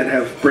mean we can't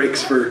have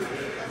breaks for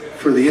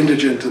the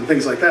indigent and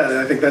things like that. And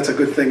I think that's a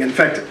good thing. In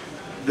fact,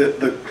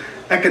 the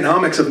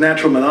economics of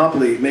natural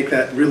monopoly make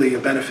that really a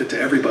benefit to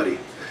everybody.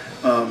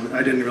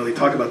 I didn't really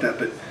talk about that,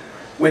 but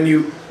when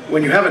you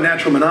have a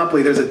natural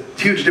monopoly, there's a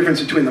huge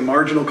difference between the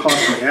marginal cost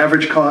and the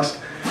average cost.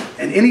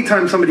 And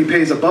anytime somebody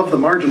pays above the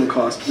marginal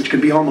cost, which can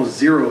be almost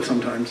zero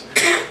sometimes,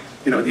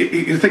 you know,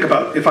 you think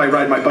about if I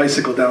ride my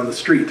bicycle down the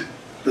street,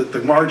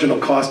 the marginal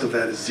cost of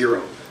that is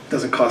zero. It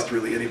doesn't cost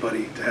really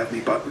anybody to have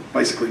me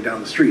bicycling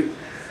down the street.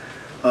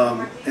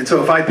 And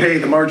so if I pay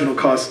the marginal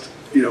cost,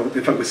 you know,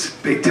 if I was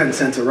paid 10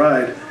 cents a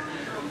ride,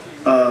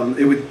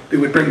 it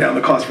would bring down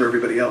the cost for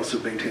everybody else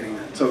of maintaining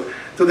that. So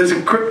there's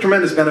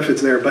tremendous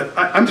benefits there. But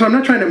I'm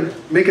not trying to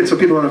make it so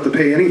people don't have to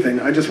pay anything.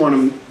 I just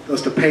want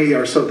us to pay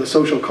the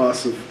social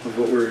costs of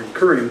what we're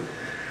incurring.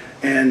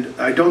 And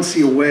I don't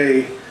see a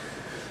way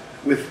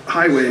with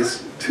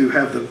highways to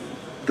have the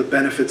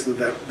benefits of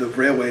the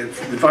railway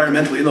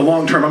environmentally in the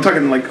long term. I'm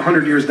talking like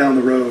 100 years down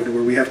the road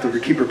where we have to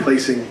keep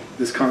replacing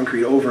this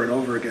concrete over and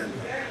over again.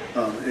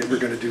 We're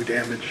going to do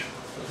damage,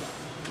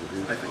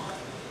 I think.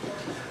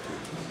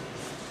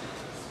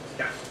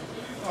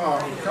 A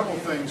couple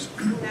things.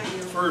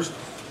 First,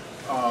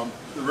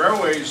 the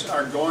railways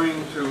are going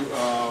to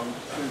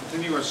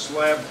continuous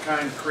slab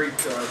concrete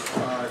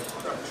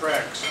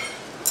tracks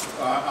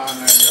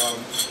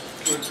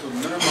to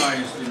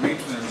minimize the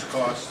maintenance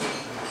costs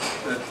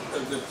that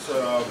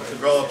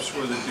develops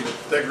with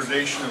the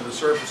degradation of the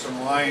surface and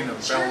line of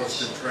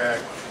ballasted track.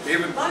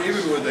 Even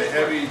with the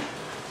heavy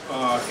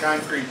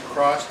concrete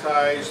cross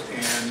ties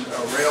and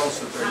rails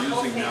that they're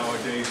using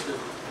nowadays,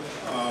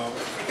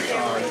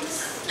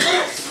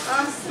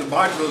 the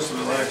modulus of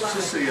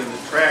elasticity of the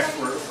track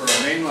for a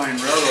mainline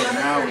railroad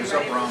now is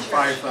up around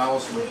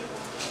 5,000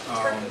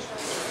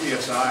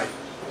 psi.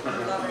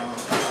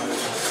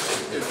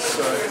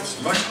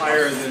 It's much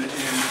higher than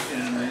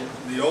in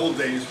the old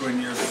days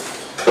when you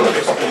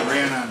basically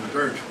ran on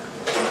dirt.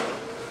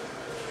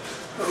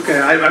 Okay,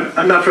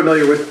 I'm not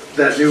familiar with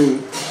that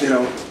new, you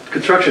know,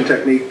 construction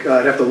technique.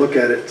 I'd have to look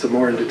at it some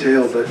more in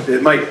detail, but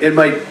it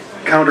might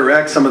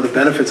counteract some of the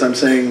benefits I'm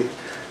saying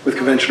with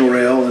conventional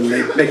rail and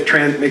make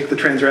the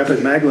Transrapid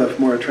maglev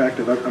more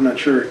attractive. I'm not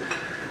sure,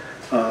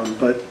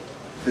 but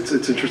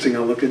it's interesting.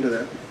 I'll look into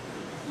that.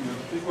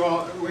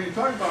 Well, when you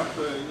talk about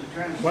the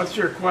What's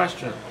your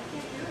question?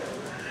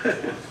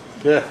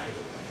 Yeah.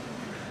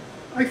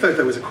 I thought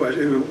that was a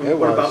question. It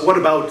was. What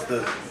about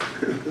the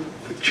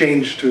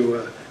change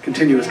to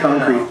continuous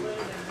concrete?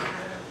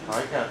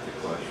 I got the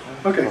question.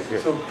 Okay.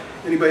 So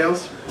anybody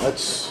else?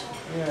 Let's.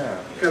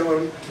 Yeah. Got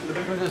one?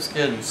 We're just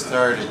getting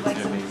started,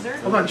 Jimmy.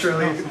 Hold on,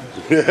 Shirley.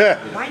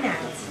 Why not?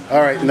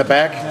 All right, in the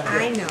back.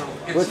 I know.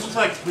 It seems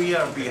like we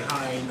are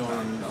behind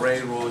on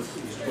railroad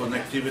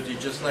connectivity,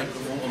 just like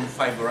on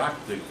fiber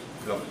optic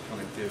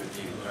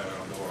connectivity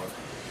around the world.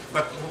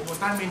 But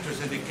what I'm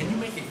interested in, can you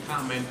make a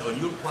comment on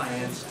your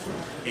plans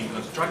in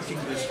constructing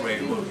this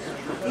railroad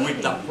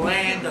with the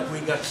plan that we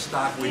got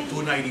stuck with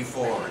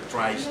 294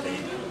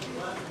 Tri-State?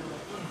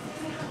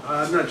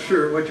 I'm not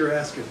sure what you're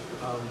asking.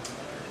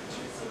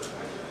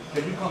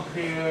 Can you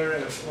compare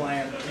a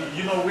plan?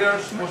 You know, we are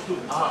supposed to...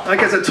 I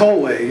guess a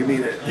tollway, you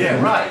mean it?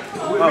 Yeah, right.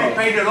 We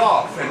paid it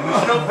off, and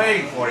we're still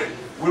paying for it.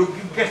 We'll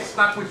get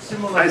stuck with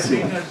similar I see.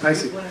 thing as I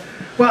see.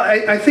 Well,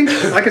 I think,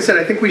 like I said,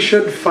 I think we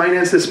should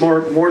finance this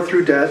more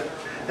through debt,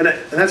 and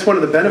that's one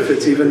of the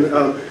benefits. Even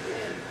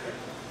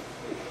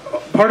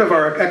part of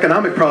our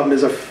economic problem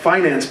is a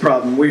finance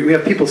problem. We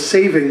have people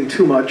saving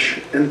too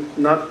much, and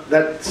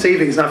that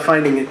savings not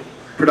finding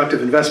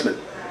productive investment.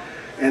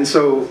 And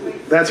so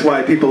that's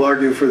why people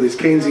argue for this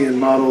Keynesian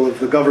model of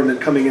the government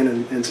coming in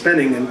and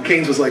spending. And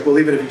Keynes was like, well,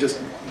 even if you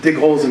just dig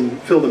holes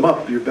and fill them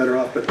up, you're better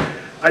off. But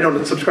I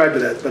don't subscribe to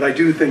that. But I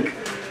do think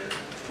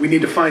we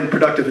need to find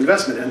productive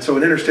investment. And so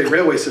an interstate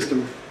railway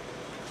system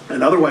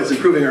and otherwise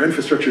improving our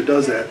infrastructure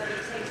does that.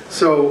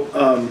 So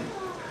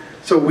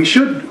so we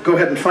should go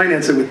ahead and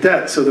finance it with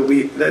debt so that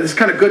it's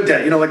kind of good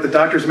debt. You know, like the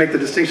doctors make the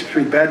distinction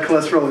between bad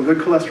cholesterol and good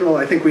cholesterol.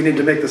 I think we need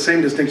to make the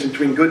same distinction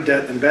between good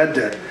debt and bad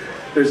debt.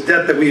 There's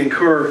debt that we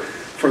incur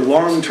for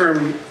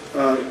long-term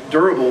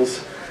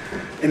durables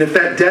And if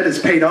that debt is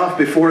paid off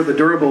before the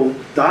durable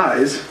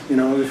dies, you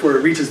know, before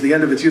it reaches the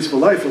end of its useful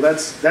life, well,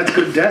 that's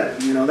good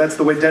debt. You know, that's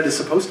the way debt is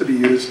supposed to be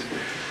used.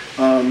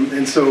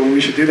 And so we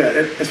should do that.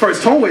 As far as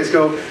tollways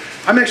go,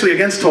 I'm actually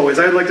against tollways.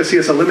 I'd like to see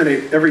us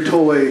eliminate every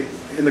tollway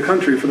in the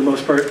country for the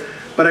most part.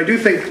 But I do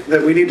think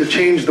that we need to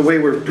change the way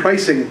we're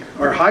pricing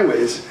our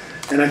highways.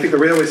 And I think the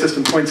railway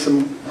system points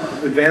some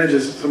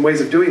advantages, some ways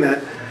of doing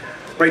that.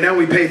 Right now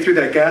we pay through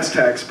that gas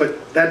tax,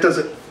 but that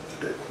doesn't,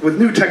 with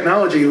new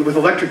technology, with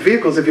electric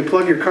vehicles, if you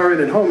plug your car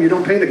in at home, you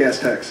don't pay the gas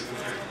tax.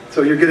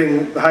 So you're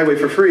getting the highway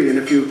for free. And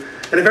if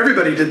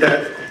everybody did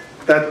that,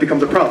 that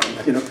becomes a problem,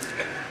 you know.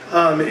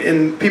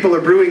 And people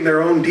are brewing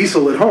their own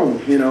diesel at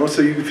home, you know,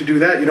 so if you do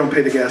that, you don't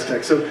pay the gas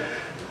tax. So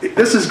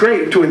this is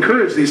great to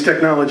encourage these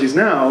technologies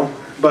now,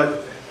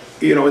 but,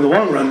 you know, in the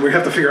long run, we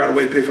have to figure out a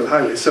way to pay for the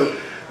highways. So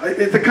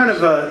it's a kind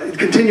of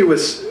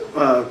continuous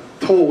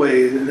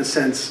tollway, in a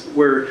sense,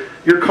 where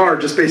your car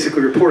just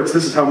basically reports,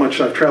 this is how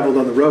much I've traveled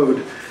on the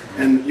road,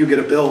 and you get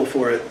a bill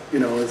for it. You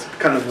know, it's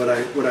kind of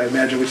what I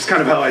imagine, which is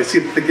kind of how I see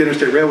the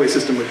Interstate Railway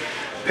System would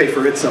pay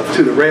for itself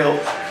too.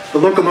 The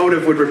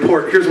locomotive would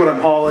report, here's what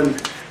I'm hauling,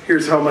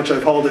 here's how much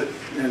I've hauled it,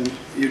 and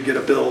you'd get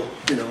a bill,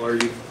 you know, or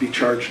you'd be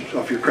charged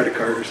off your credit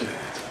card or something.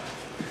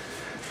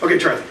 Okay,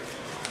 Charlie.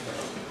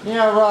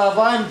 Yeah,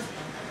 Rob,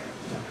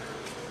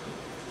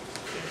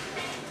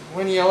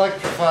 when you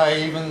electrify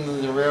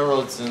even the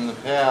railroads in the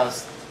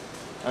past,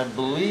 I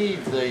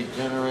believe they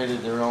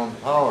generated their own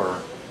power.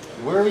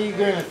 Where are you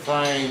going to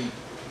find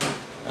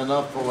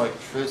enough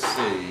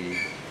electricity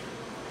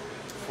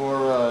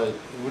for,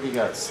 what do you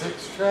got,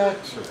 6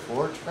 tracks or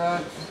 4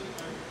 tracks?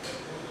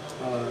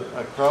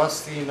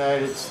 Across the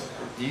United States?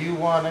 Do you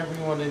want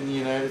everyone in the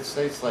United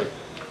States, like,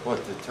 what,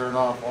 to turn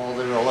off all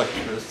their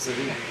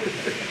electricity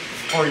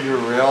for your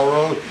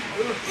railroad?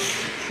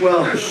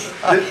 Well,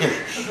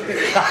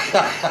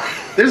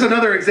 there's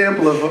another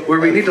example of where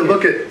we need to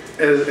look at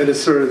a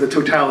sort of the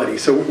totality.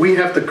 So we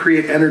have to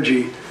create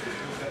energy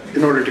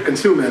in order to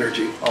consume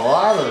energy. A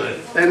lot of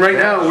it. And right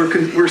now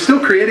we're still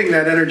creating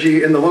that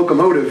energy in the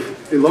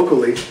locomotive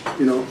locally,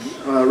 you know,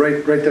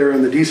 right there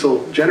on the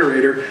diesel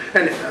generator.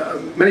 And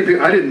many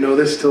people, I didn't know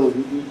this till a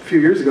few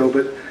years ago,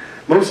 but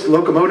most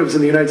locomotives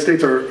in the United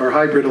States are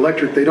hybrid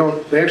electric. They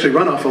actually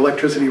run off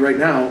electricity right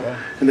now,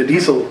 and the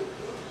diesel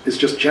is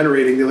just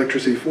generating the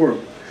electricity for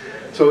them.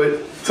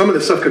 So some of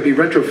this stuff could be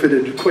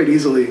retrofitted quite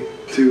easily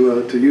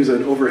to use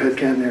an overhead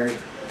catenary.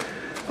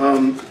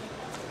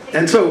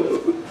 And so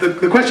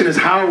the question is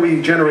how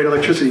we generate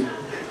electricity.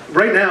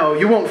 Right now,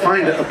 you won't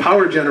find a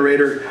power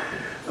generator,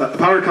 a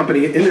power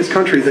company in this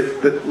country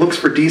that looks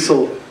for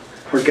diesel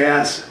or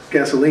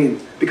gasoline,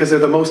 because they're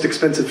the most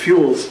expensive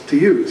fuels to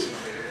use.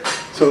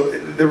 So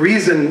the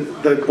reason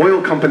the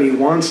oil company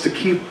wants to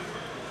keep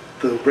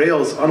the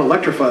rails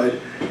unelectrified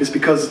is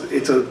because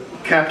it's a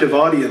captive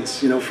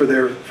audience, you know, for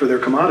their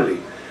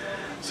commodity.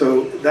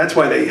 So that's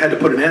why they had to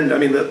put an end. I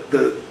mean,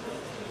 the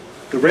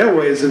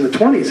railways in the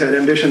 20s had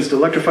ambitions to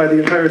electrify the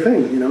entire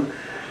thing, you know.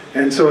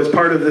 And so as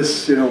part of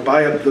this, you know,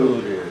 buy up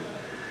the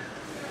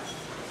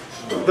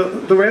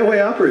railway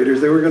operators,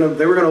 they were going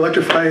to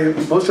electrify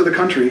most of the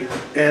country.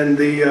 And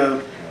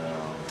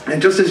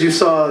and just as you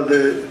saw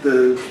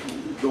the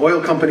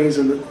oil companies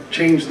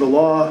changed the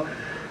law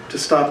to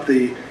stop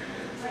the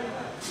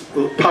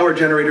power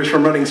generators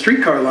from running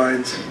streetcar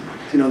lines,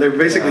 you know,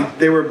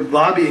 they were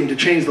lobbying to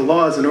change the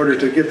laws in order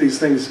to get these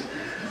things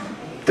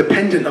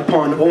dependent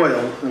upon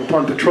oil and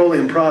upon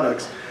petroleum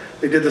products.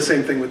 They did the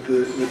same thing with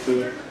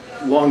the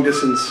long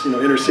distance, you know,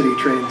 intercity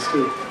trains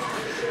too.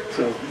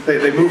 So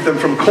they moved them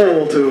from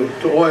coal to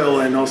oil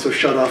and also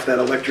shut off that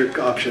electric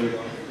option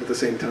at the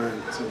same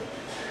time. So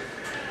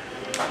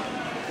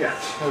yeah.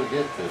 Go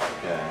get this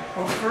guy.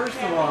 Well, first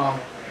of all,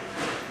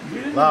 you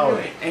didn't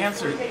really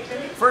answer.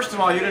 First of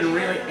all, you didn't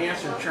really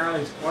answer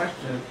Charlie's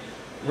question.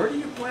 Where do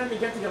you plan to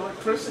get the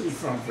electricity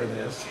from for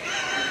this?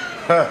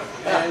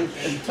 and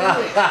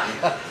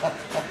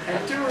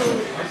two,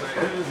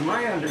 it is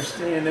my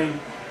understanding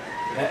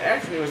that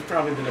actually it was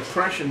probably the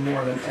Depression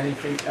more than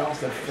anything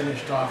else that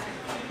finished off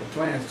the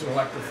plans to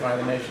electrify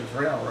the nation's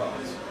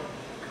railroads.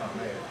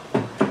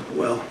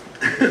 Well,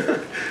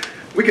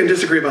 we can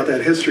disagree about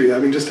that history. I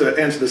mean, just to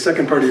answer the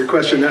second part of your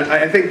question,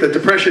 I think the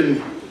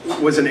Depression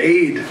was an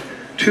aid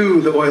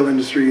to the oil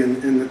industry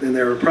in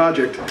their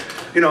project.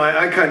 You know,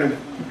 I kind of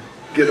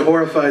get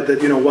horrified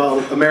that, you know, while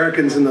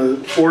Americans in the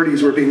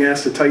 40s were being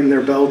asked to tighten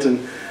their belt and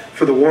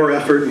for the war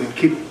effort and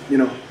keep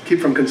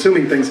from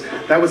consuming things,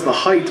 that was the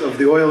height of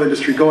the oil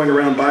industry going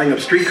around buying up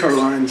streetcar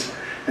lines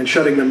and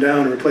shutting them down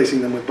and replacing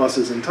them with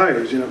buses and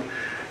tires, you know.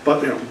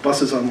 But, you know,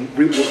 buses on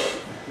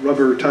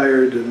rubber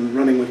tired and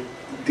running with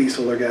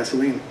diesel or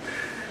gasoline.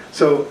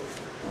 So,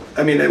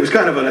 I mean, it was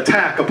kind of an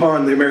attack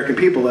upon the American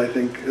people, I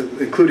think,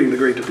 including the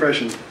Great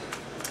Depression.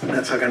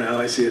 That's kind of how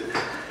I see it.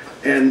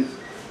 And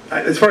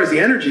as far as the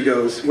energy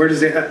goes,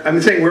 I'm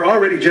saying we're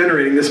already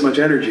generating this much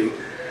energy.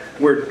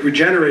 We're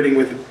generating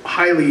with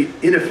highly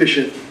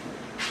inefficient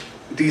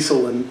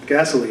diesel and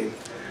gasoline.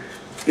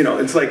 You know,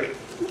 it's like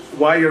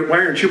why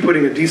aren't you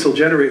putting a diesel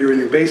generator in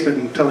your basement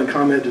and telling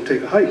ComEd to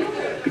take a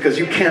hike? Because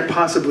you can't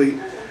possibly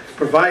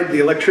provide the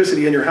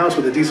electricity in your house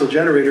with a diesel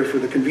generator for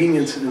the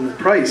convenience and the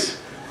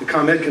price. The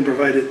ComEd can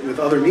provide it with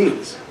other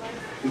means,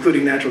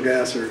 including natural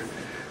gas or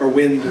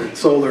wind or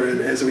solar,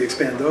 and as we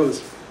expand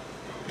those.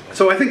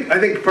 So I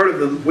think part of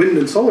the wind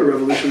and solar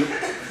revolution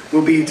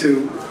will be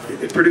to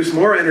produce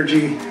more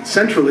energy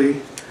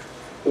centrally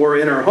or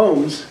in our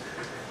homes,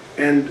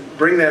 and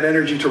bring that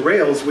energy to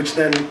rails, which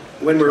then,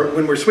 when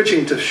we're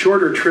switching to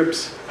shorter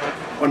trips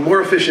on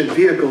more efficient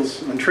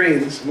vehicles, on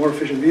trains, more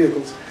efficient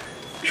vehicles,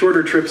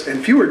 shorter trips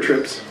and fewer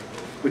trips,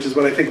 which is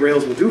what I think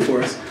rails will do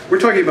for us, we're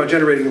talking about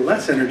generating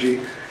less energy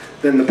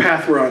than the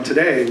path we're on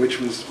today, which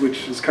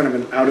is kind of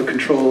an out of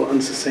control,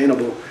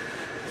 unsustainable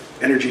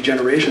energy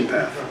generation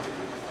path.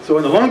 So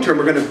in the long term,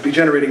 we're going to be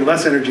generating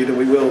less energy than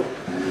we will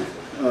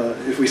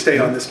if we stay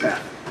on this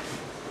path.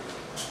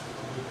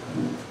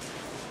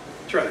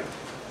 Charlie.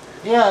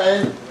 Yeah,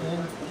 and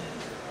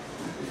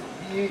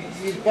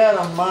you've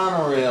got a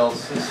monorail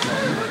system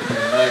with your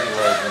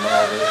maglev and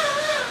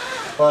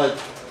all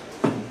this,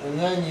 and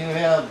then you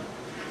have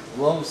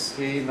low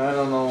speed, and I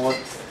don't know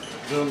what's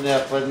doing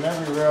that, but in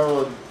every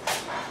railroad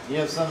you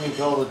have something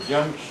called a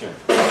junction.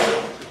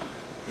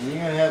 And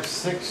you're going to have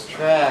 6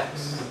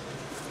 tracks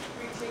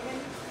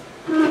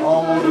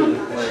all over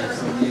the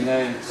place in the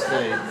United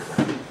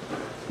States.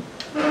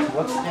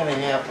 What's going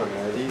to happen?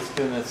 Are these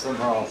going to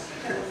somehow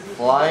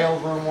fly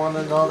over one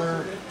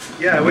another?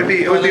 Yeah, it would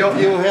be.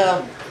 If you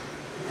have,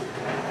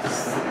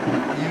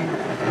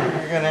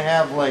 you're going to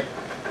have like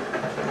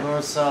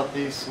north, south,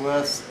 east,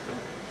 west.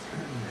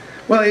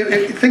 Well,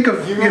 think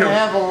of you're going to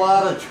have a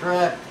lot of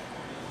track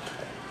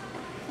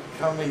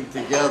coming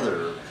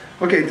together.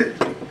 Okay,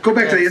 go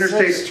back to the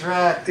interstate.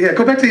 Yeah,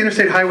 go back to the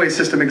Interstate Highway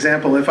System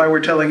example. If I were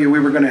telling you we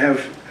were going to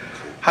have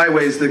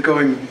highways that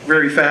going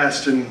very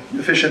fast and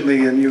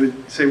efficiently, and you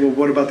would say, well,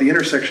 what about the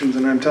intersections?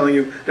 And I'm telling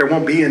you, there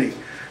won't be any.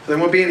 So there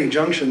won't be any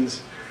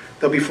junctions.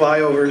 There'll be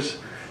flyovers,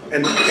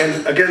 and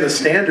again, the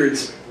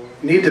standards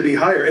need to be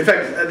higher. In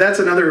fact, that's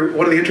another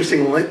one of the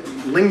interesting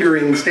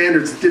lingering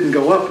standards that didn't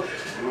go up.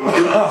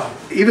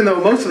 Even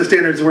though most of the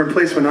standards were in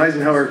place when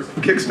Eisenhower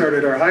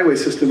kickstarted our highway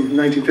system in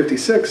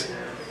 1956, it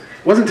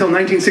wasn't until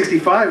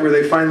 1965 where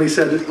they finally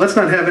said, let's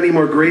not have any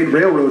more grade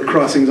railroad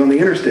crossings on the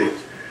interstate.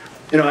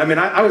 You know, I mean,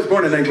 I was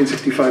born in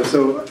 1965,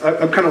 so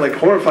I'm kind of like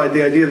horrified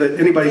the idea that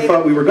anybody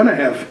thought we were going to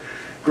have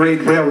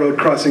grade railroad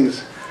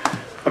crossings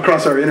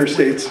across our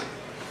interstates.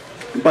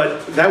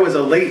 But that was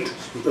a late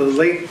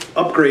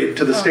upgrade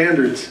to the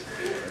standards.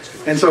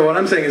 And so what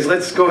I'm saying is,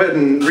 let's go ahead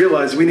and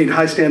realize we need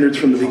high standards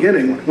from the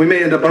beginning. We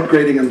may end up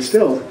upgrading them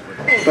still,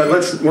 but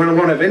we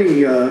won't have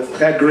any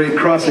at-grade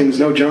crossings,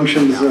 no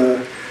junctions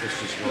or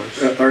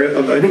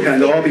of any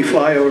kind. They'll all be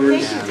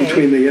flyovers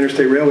between the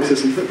interstate railway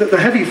systems. The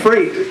heavy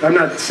freight, I'm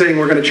not saying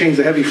we're going to change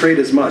the heavy freight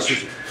as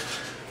much.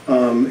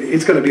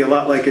 It's going to be a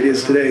lot like it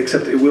is today,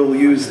 except it will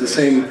use the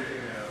same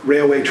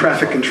railway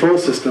traffic control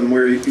system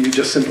where you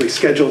just simply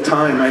schedule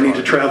time. I need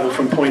to travel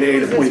from point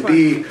A to point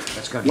B.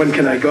 When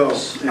can I go?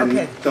 And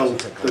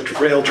the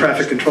rail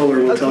traffic controller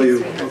will tell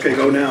you, okay,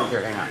 go now.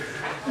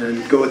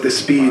 And go at this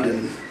speed.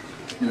 And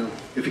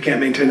if you can't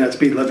maintain that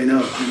speed, let me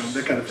know.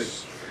 That kind of thing.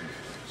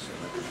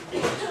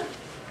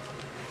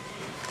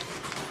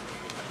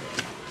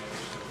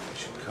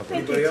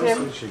 Thank you, Anybody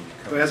Tim. else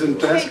who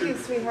hasn't asked Thank you,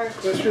 sweetheart. a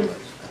question?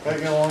 I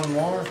got one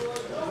more.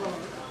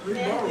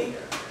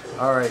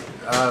 All right.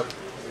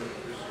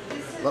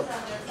 Look,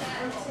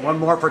 one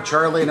more for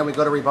Charlie, and then we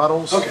go to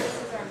rebuttals. Okay.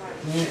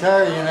 In the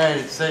entire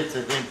United States,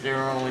 I think there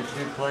are only 2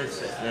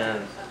 places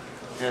that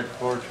had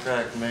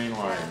 4-track main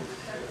lines.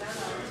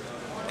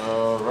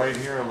 Right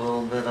here, a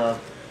little bit up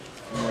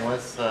on the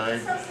west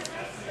side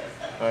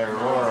by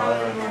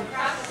Aurora and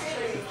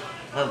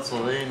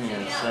Pennsylvania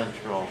and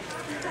Central.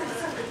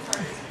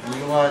 And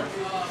you want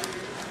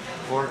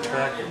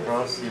 4-track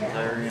across the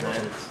entire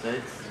United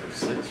States, or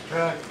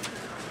 6-track?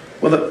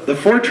 Well, the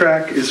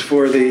 4-track is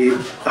for the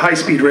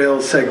high-speed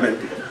rail segment,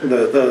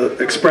 the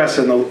express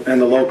and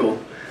the local.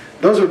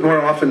 Those would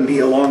more often be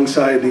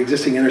alongside the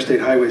existing interstate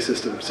highway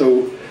system.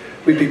 So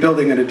we'd be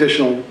building an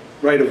additional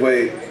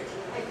right-of-way,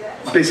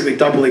 basically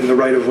doubling the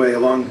right-of-way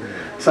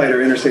alongside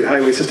our interstate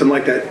highway system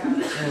like that.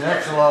 And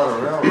that's a lot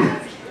of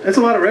railroad. That's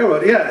a lot of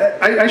railroad. Yeah,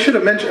 I should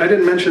have mentioned. I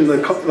didn't mention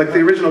the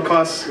original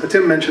costs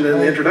Tim mentioned in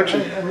the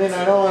introduction. I mean,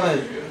 I don't want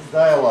to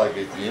dialogue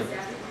with you.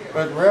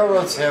 But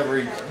railroads have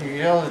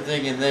the other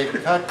thing, and they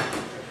cut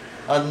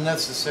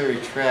unnecessary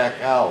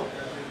track out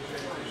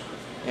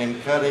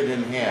and cut it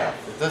in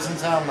half. It doesn't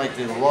sound like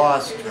they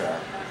lost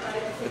track,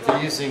 but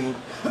they're using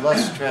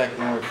less track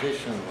more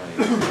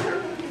efficiently.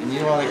 And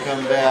you want to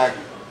come back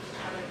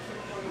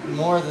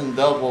more than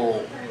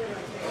double,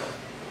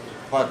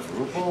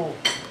 quadruple?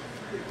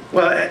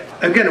 Well,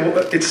 again,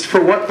 it's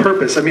for what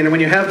purpose? I mean, when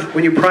you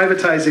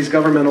privatize these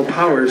governmental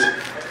powers,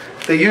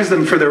 they use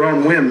them for their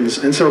own whims.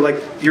 And so,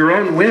 like, your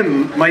own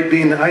whim might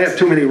mean, I have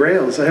too many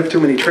rails, I have too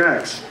many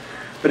tracks.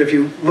 But if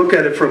you look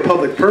at it for a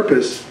public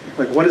purpose,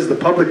 like what does the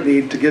public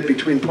need to get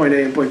between point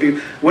A and point B?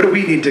 What do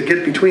we need to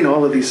get between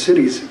all of these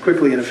cities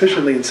quickly and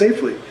efficiently and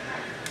safely?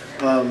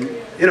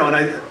 You know, and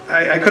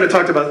I could have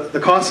talked about the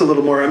costs a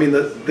little more. I mean,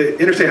 the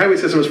Interstate Highway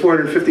System was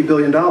 $450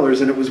 billion,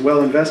 and it was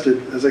well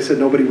invested. As I said,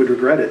 nobody would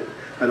regret it,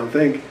 I don't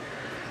think.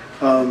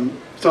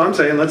 So I'm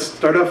saying let's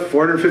start off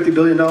 $450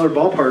 billion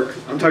ballpark.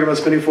 I'm talking about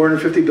spending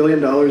 $450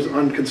 billion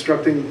on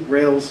constructing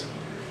rails,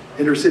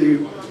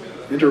 intercity,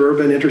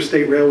 interurban,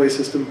 interstate railway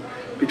system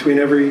between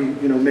every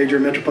major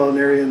metropolitan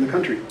area in the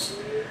country.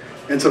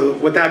 And so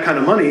with that kind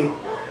of money,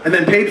 and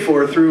then paid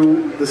for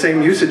through the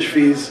same usage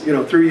fees,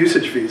 through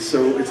usage fees.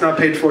 So it's not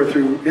paid for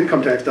through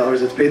income tax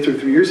dollars, it's paid through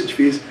usage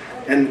fees,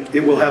 and it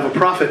will have a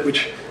profit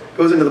which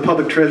goes into the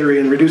public treasury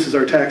and reduces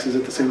our taxes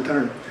at the same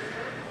time.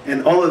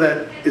 And all of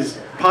that is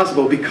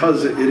possible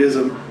because it is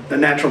a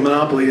natural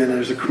monopoly and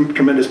there's a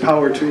tremendous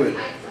power to it.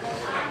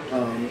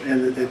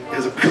 And it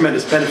has a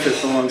tremendous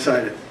benefit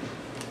alongside it.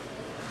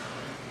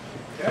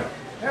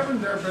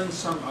 Haven't there been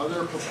some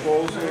other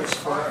proposals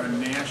for a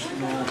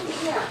national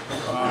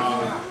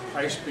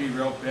high-speed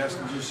rail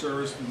passenger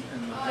service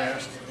in the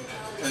past?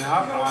 And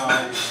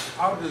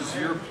how does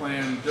your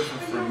plan differ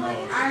from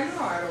those?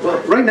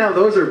 Well, right now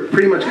those are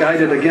pretty much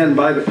guided again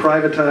by the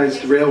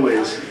privatized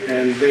railways,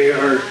 and they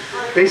are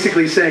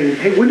basically saying,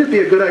 hey, wouldn't it be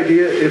a good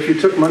idea if you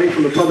took money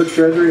from the public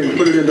treasury and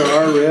put it into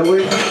our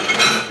railway?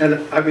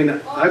 And I mean,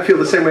 I feel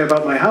the same way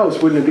about my house.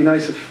 Wouldn't it be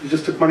nice if you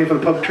just took money from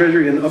the public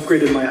treasury and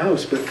upgraded my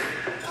house? But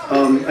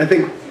I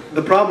think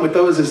the problem with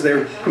those is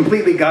they're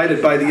completely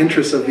guided by the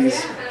interests of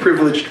these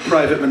privileged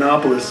private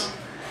monopolists.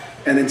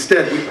 And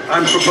instead,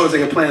 I'm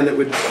proposing a plan that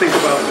would think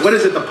about what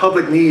is it the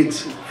public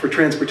needs for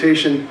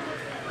transportation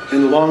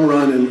in the long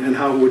run and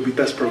how would we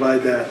best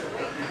provide that.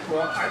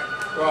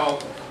 Well,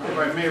 if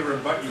I may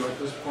rebut you at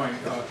this point,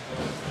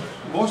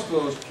 most of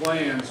those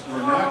plans were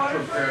not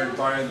prepared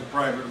by the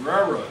private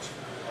railroads.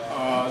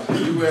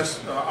 The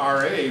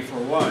USRA, for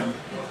one,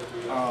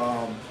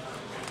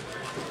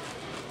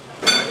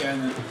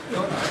 and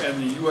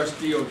the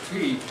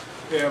USDOT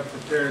have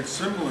prepared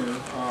similar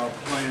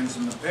plans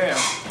in the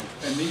past,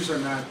 and these are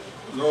not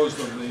those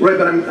of the... Right,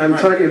 but I'm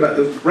talking about,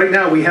 right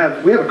now we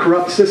have a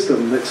corrupt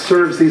system that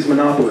serves these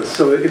monopolists.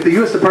 So if the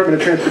U.S. Department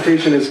of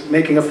Transportation is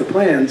making up the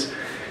plans,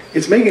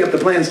 it's making up the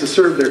plans to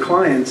serve their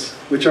clients,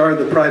 which are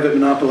the private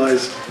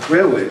monopolized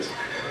railways.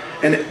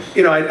 And,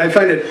 I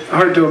find it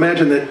hard to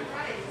imagine that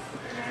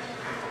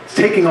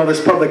taking all this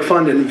public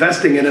fund and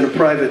investing it in a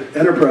private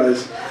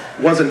enterprise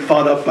wasn't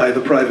thought up by the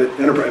private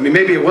enterprise. I mean,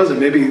 maybe it wasn't.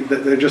 Maybe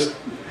they're just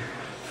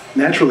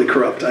naturally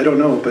corrupt. I don't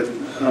know, but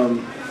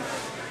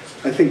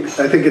I think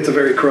it's a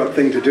very corrupt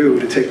thing to do,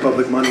 to take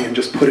public money and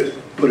just put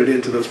it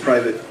into those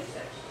private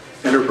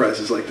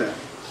enterprises like that.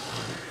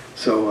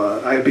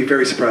 So I'd be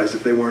very surprised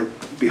if they weren't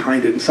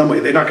behind it in some way.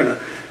 They're not going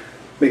to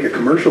make a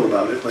commercial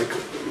about it, like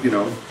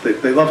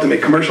they love to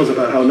make commercials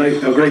about how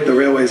great the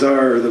railways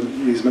are, or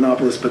these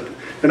monopolists, but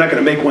they're not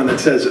going to make one that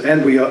says,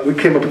 and we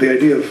came up with the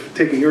idea of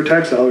taking your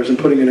tax dollars and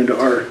putting it into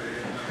our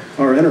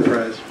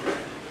enterprise.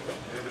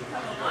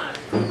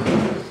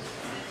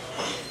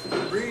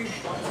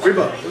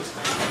 Reba.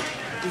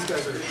 These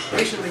guys are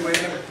patiently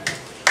waiting.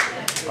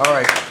 All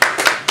right.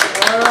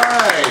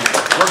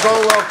 We'll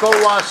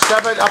go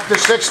 7 up to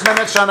 6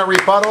 minutes on the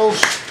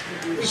rebuttals.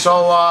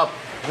 So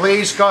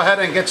please go ahead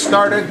and get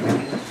started.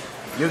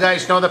 You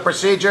guys know the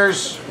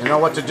procedures. You know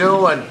what to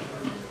do, and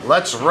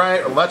let's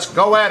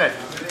go at it.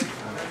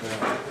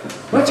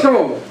 Let's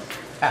go.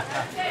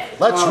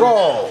 Let's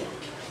roll.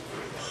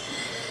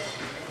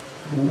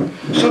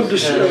 Some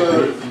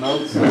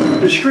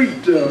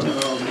discrete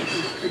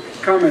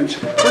comments.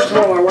 First of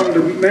all, I wanted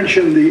to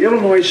mention the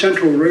Illinois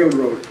Central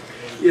Railroad.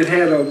 It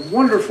had a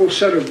wonderful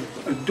set of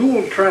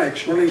dual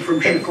tracks running from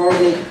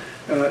Chicago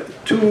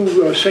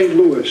to St.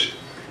 Louis.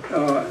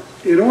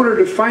 In order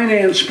to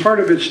finance part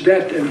of its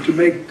debt and to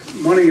make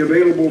money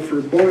available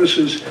for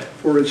bonuses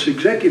for its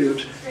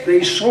executives,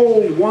 they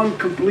sold one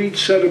complete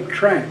set of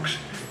tracks.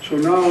 So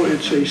now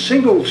it's a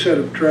single set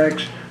of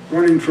tracks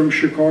running from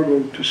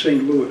Chicago to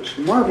St. Louis.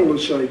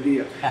 Marvelous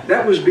idea.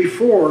 That was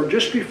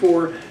just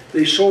before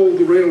they sold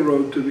the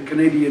railroad to the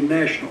Canadian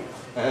National.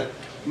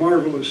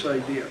 Marvelous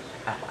idea.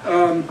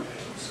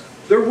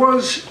 There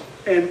was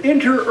an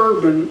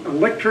interurban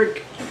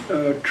electric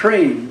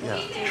trains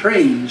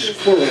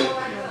plural,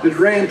 that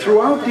ran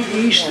throughout the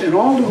east and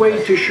all the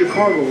way to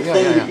Chicago from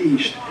the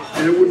east.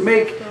 And it would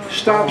make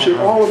stops at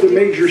all of the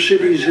major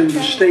cities in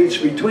the states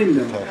between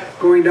them,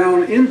 going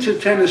down into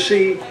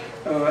Tennessee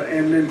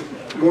and then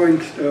going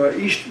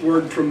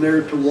eastward from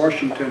there to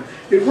Washington.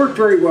 It worked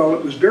very well.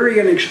 It was very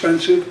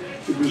inexpensive.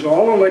 It was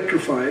all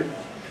electrified,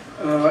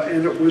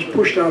 and it was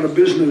pushed out of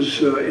business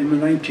in the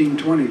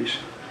 1920s.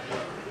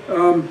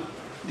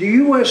 The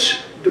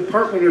U.S.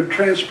 Department of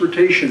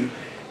Transportation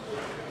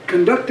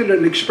conducted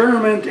an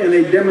experiment and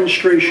a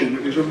demonstration.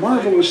 It was a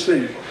marvelous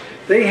thing.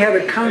 They had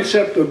a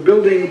concept of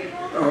building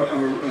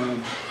a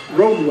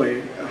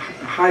roadway, a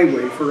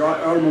highway for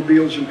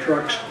automobiles and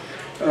trucks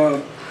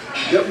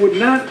that would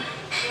not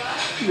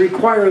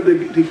require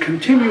the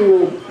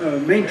continual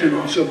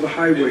maintenance of the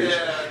highways.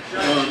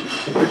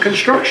 The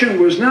construction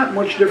was not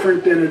much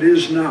different than it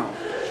is now.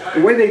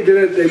 The way they did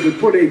it, they would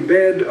put a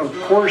bed of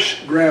coarse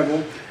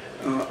gravel,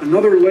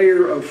 another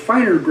layer of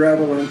finer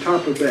gravel on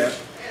top of that,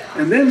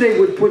 and then they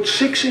would put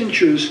 6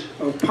 inches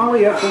of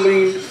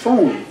polyethylene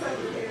foam.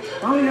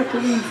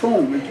 Polyethylene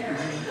foam,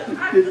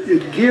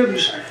 it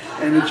gives,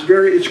 and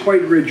it's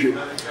quite rigid,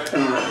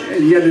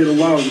 and yet it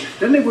allows.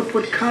 Then they would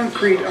put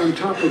concrete on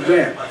top of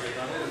that.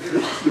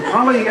 The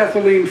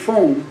polyethylene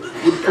foam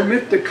would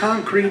permit the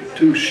concrete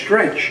to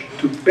stretch,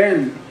 to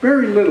bend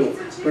very little,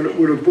 but it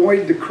would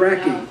avoid the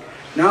cracking.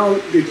 Now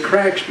it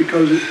cracks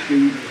because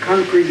the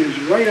concrete is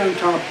right on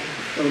top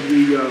of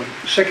the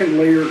second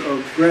layer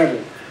of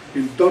gravel.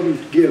 It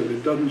doesn't give,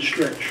 it doesn't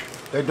stretch.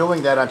 They're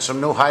doing that on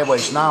some new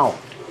highways now.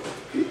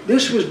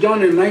 This was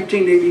done in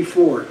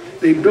 1984.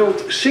 They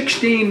built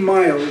 16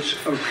 miles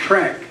of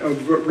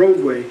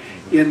roadway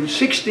in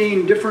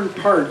 16 different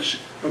parts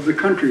of the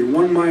country,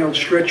 1 mile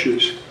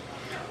stretches.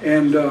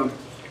 And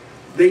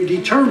they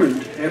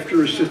determined,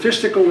 after a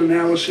statistical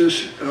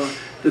analysis,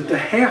 that the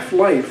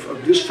half-life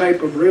of this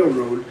type of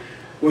railroad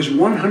was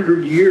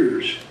 100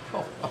 years,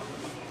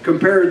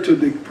 compared to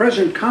the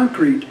present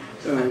concrete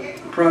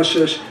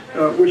process,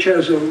 which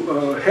has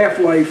a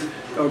half-life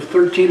of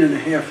 13 and a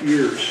half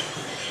years.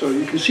 So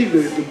you can see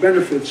the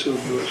benefits of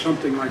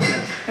something like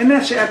that. And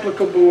that's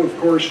applicable, of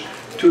course,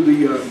 to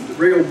the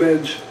rail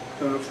beds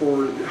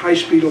for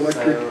high-speed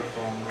electric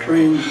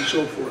trains and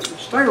so forth.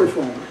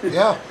 Styrofoam.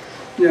 Yeah.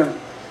 Yeah.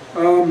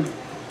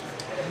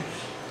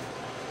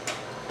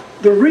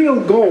 The real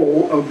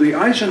goal of the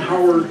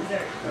Eisenhower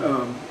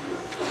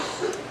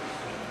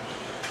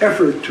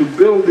effort to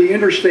build the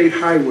interstate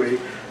highway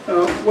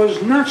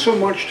was not so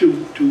much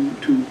to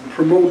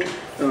promote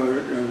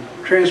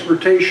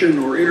transportation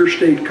or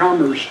interstate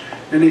commerce,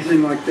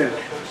 anything like that.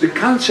 The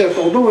concept,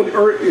 although it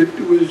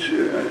was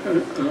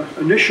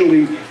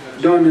initially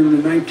done in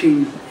the late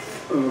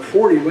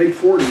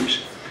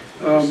 40s,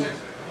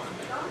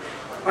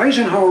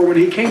 Eisenhower, when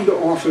he came to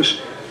office,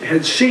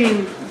 had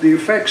seen the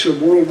effects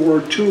of World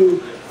War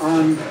II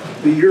on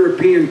the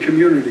European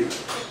community.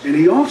 And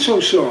he also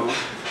saw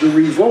the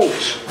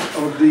revolts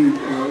of the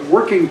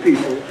working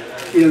people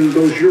in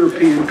those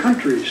European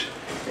countries.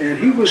 And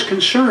he was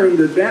concerned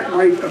that that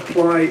might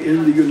apply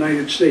in the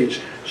United States.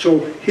 So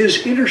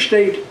his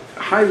interstate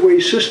highway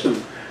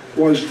system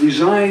was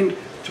designed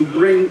to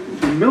bring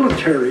the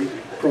military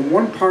from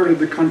one part of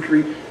the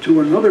country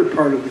to another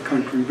part of the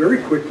country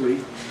very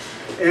quickly,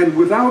 and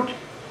without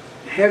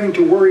having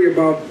to worry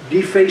about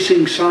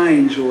defacing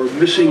signs or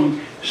missing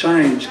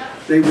signs.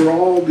 They were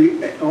all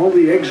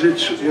the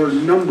exits were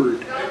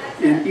numbered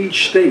in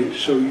each state.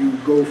 So you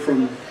go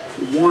from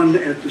one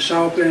at the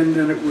south end,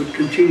 and it would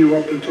continue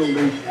up until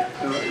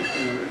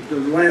the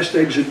last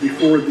exit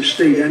before the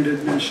state ended,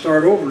 and then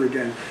start over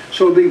again.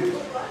 So the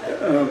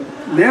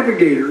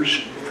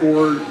navigators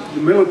for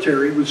the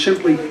military would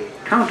simply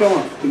count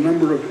off the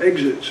number of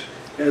exits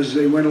as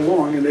they went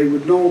along, and they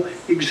would know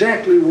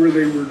exactly where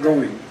they were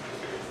going.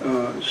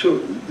 So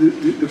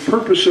the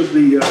purpose of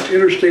the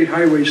interstate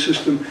highway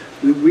system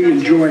that we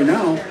enjoy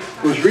now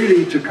was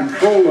really to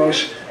control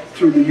us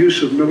through the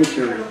use of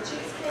military.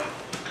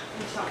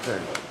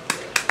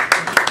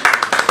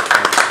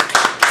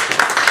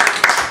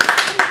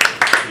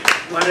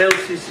 What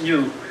else is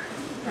new?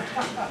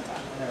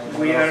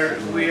 We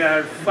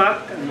are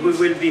fucked, and we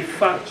will be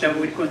fucked, and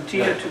we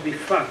continue to be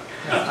fucked.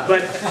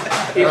 But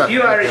if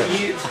you are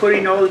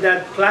putting all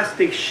that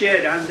plastic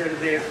shit under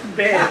the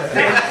bed,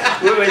 then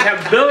we will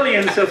have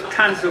billions of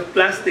tons of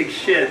plastic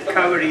shit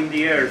covering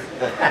the earth.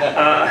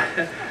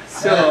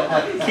 So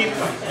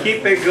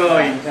keep it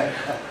going.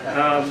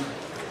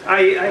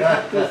 I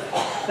have to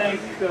thank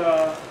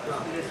the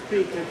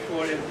speaker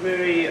for a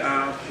very,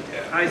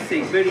 I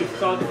think, very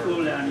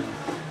thoughtful and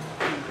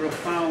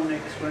profound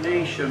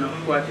explanation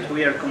of what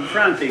we are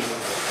confronting.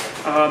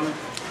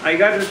 I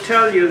got to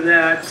tell you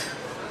that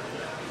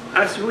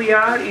as we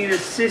are in a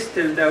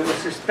system that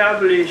was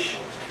established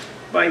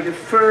by the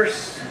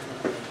first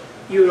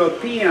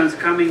Europeans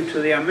coming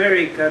to the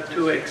America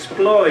to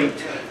exploit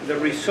the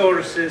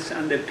resources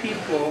and the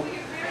people,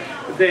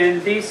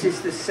 then this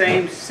is the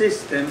same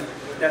system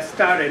that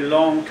started a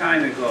long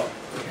time ago.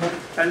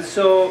 And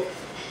so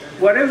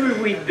whatever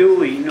we're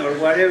doing, or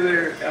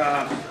whatever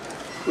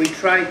we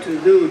try to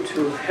do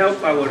to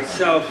help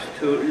ourselves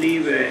to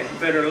live a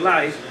better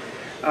life,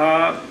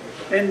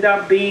 end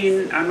up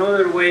being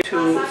another way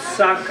to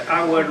suck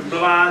our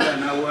blood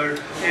and our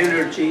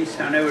energies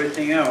and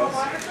everything else.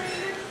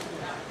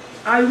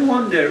 I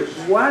wonder,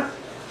 what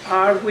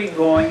are we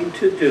going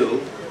to do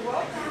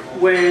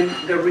when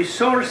the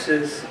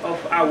resources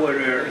of our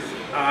earth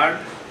are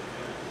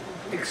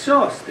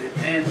exhausted,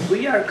 and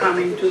we are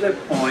coming to the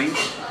point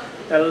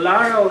that a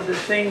lot of the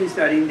things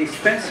that are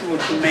indispensable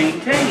to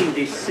maintain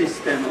this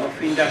system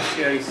of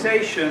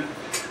industrialization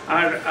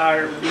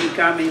are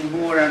becoming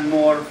more and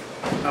more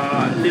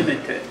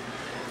limited.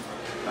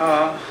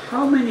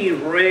 how many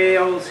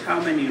rails, how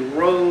many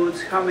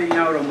roads, how many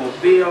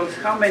automobiles,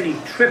 how many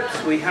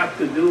trips we have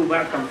to do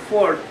back and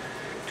forth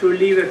to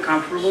live a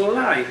comfortable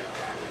life.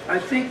 I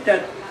think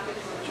that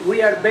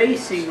we are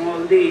basing all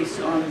this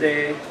on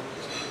the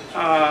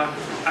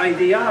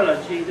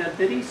ideology that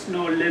there is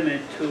no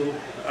limit to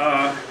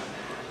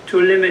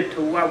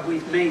what we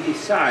may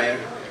desire.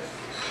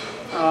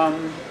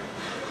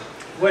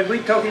 When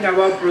we're talking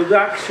about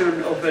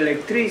production of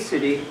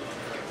electricity,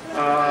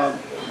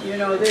 you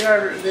know,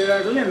 there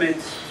are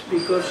limits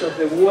because of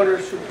the water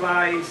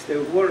supplies. The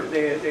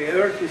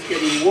earth is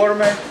getting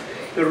warmer,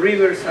 the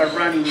rivers are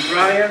running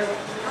drier,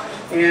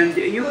 and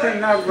you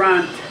cannot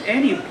run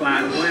any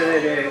plant,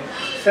 whether a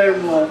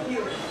thermal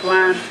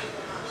plant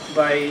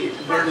by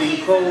burning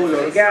coal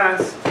or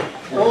gas,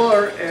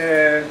 or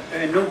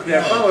a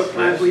nuclear power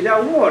plant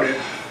without water.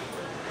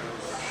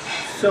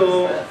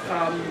 So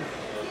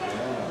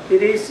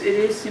it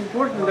is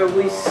important that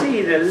we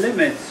see the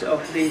limits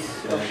of this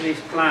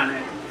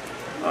planet.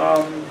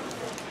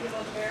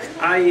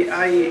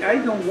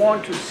 I don't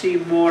want to see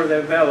more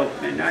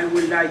development. I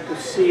would like to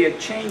see a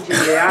change in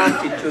the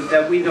attitude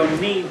that we don't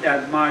need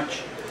that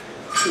much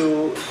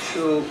to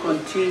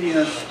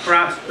continue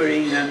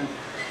prospering, and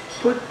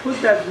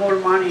put that more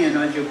money in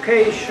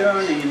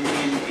education,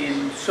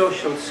 in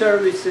social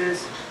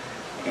services.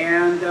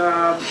 And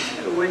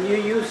when you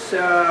use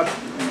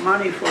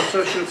money for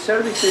social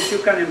services, you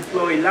can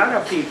employ a lot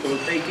of people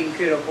taking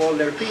care of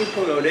older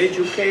people, or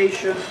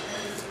education,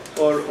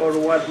 or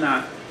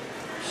whatnot.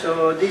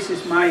 So this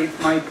is my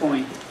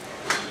point.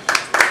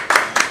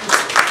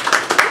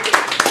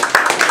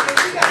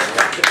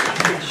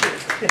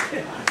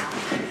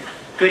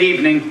 Good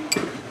evening.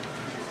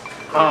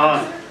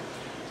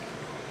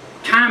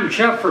 Tom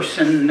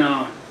Jefferson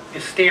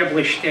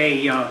established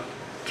a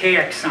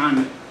tax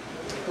on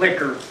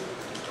liquor,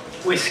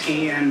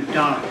 whiskey, and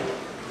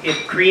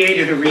it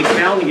created a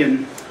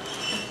rebellion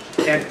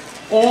that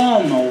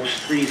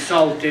almost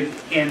resulted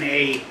in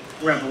a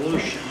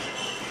revolution.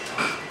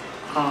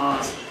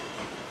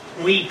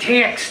 We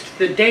taxed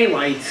the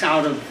daylights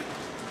out of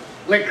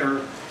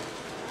liquor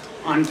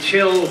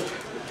until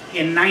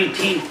in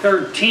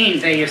 1913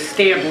 they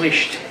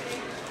established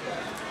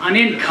an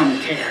income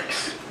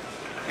tax.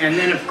 And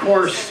then, of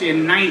course,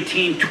 in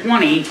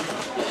 1920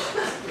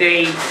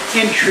 they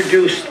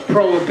introduced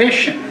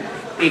prohibition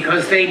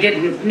because they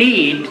didn't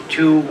need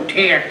to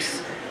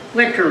tax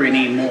liquor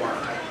anymore.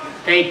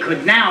 They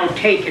could now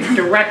take it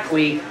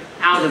directly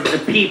out of the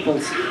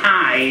people's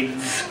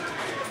hides.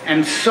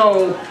 And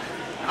so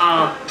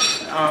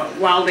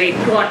while they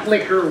thought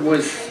liquor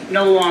was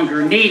no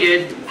longer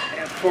needed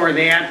for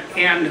that,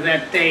 and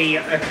that they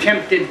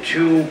attempted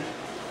to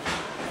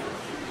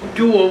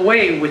do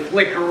away with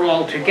liquor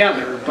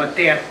altogether, but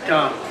that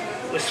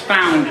was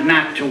found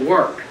not to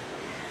work.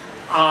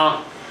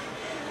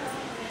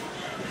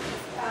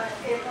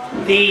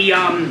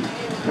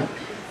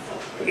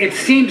 It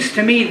seems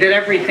to me that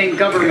everything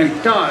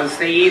government does,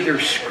 they either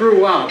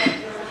screw up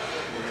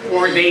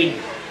or they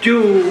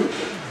do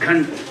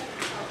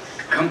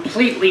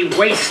completely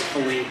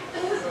wastefully.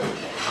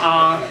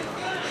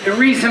 The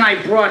reason I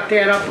brought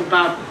that up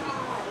about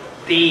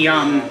the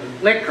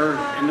liquor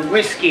and the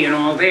whiskey and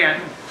all that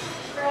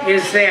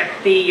is that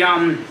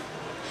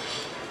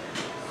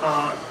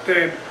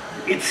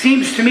it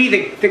seems to me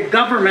that the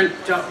government,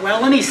 well,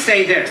 let me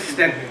say this,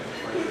 that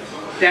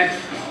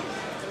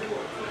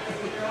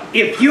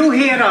if you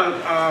had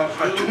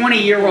a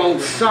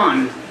 20-year-old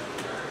son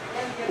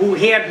who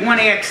had one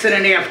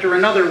accident after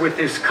another with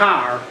his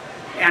car,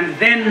 and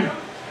then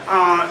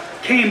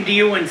came to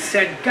you and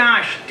said,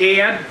 gosh,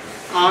 Dad,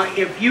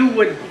 if you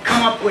would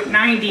come up with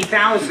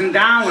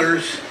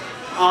 $90,000,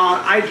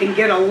 I can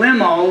get a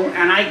limo,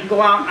 and I can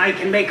go out and I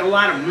can make a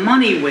lot of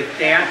money with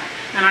that,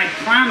 and I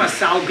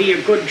promise I'll be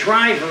a good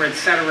driver,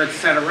 etc.,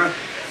 etc.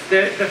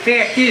 The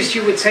fact is,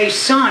 you would say,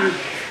 son,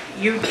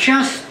 you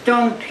just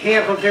don't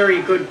have a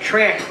very good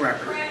track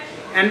record.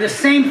 And the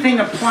same thing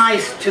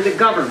applies to the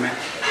government.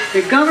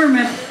 The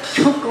government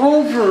took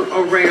over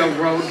a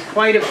railroad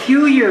quite a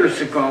few years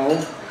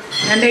ago,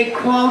 and they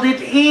called it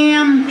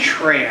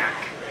Amtrak.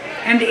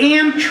 And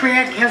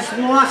Amtrak has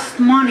lost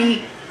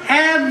money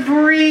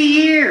every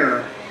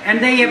year,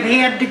 and they have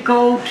had to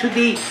go to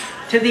the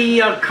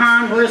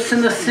Congress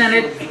and the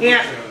Senate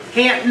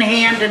hat in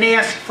hand and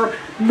ask for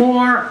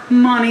more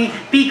money,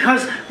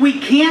 because we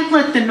can't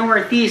let the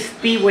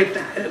Northeast be with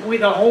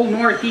a whole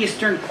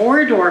Northeastern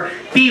corridor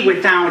be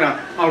without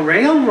a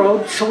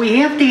railroad, so we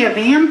have to have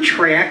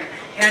Amtrak.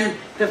 And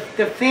the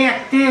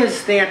fact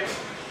is that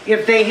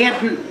if they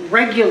hadn't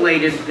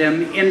regulated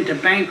them into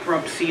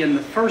bankruptcy in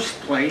the first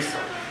place,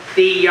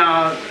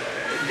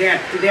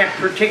 that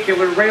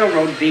particular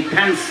railroad, the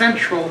Penn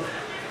Central,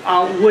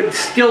 would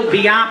still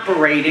be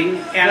operating,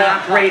 and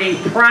operating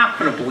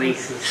profitably.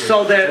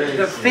 So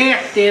the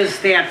fact is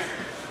that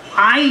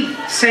I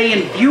say,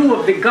 in view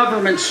of the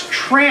government's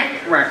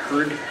track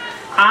record,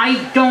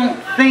 I don't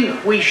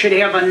think we should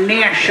have a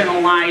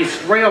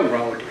nationalized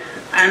railroad.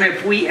 And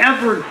if we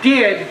ever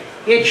did,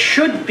 it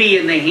should be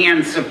in the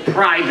hands of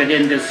private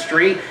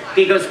industry,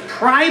 because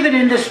private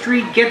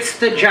industry gets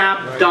the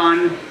job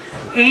done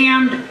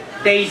and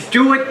they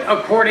do it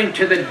according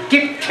to the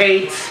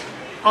dictates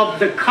of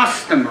the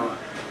customer,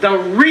 the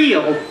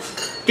real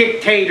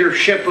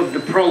dictatorship of the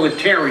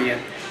proletariat,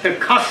 the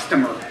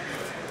customer,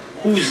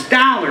 whose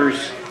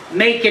dollars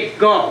make it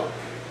go.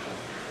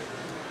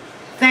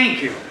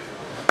 Thank you.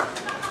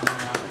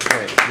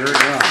 Okay, you're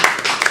done.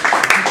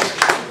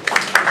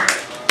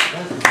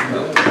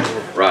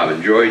 Rob,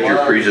 enjoyed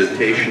your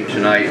presentation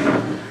tonight.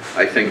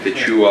 I think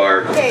that you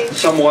are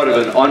somewhat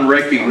of an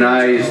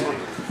unrecognized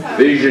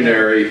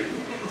visionary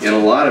in a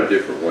lot of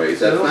different ways.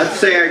 That's not to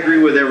say I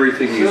agree with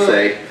everything you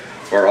say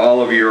or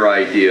all of your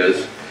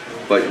ideas,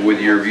 but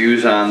with your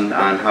views on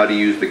how to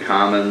use the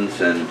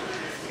commons and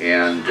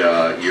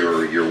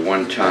your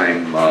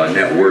one-time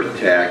net worth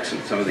tax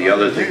and some of the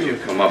other things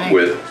you've come up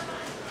with.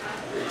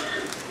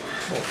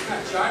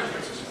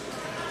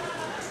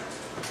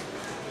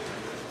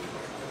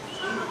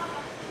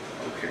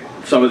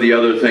 Some of the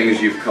other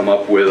things you've come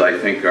up with, I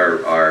think,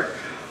 are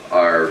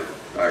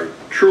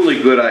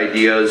truly good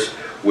ideas,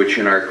 which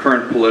in our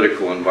current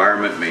political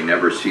environment may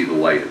never see the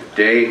light of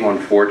day,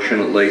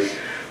 unfortunately.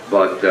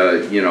 But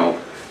you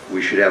know,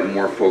 we should have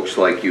more folks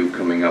like you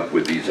coming up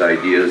with these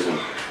ideas, and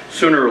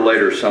sooner or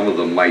later, some of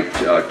them might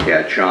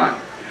catch on.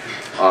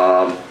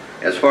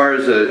 As far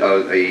as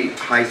a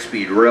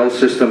high-speed rail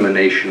system, a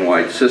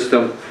nationwide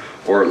system,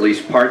 or at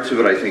least parts of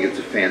it, I think it's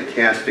a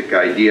fantastic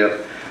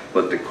idea.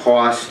 But the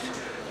cost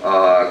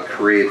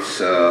creates,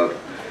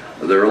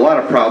 there are a lot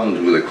of problems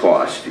with the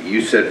cost.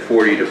 You said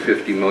 $40 to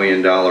 $50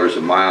 million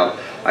a mile.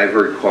 I've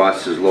heard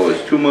costs as low as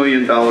 $2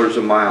 million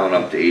a mile and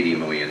up to $80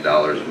 million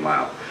a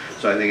mile.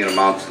 So I think it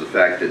amounts to the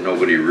fact that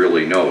nobody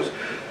really knows.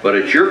 But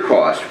at your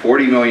cost,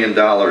 $40 million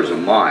a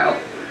mile,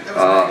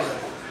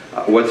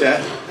 what's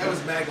that? That was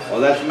maglev. Oh,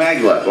 that's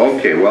maglev.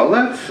 Okay, well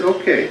that's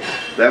okay.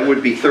 That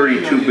would be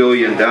 $32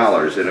 billion,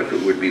 and if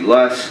it would be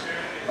less,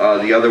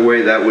 the other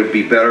way, that would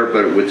be better,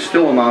 but it would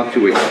still amount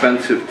to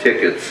expensive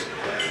tickets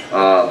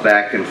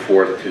back and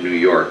forth to New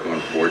York,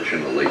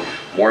 unfortunately.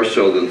 More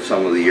so than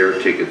some of the air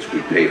tickets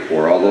we pay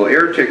for. Although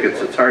air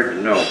tickets, it's hard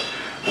to know.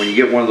 When you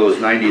get one of those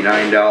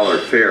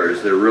 $99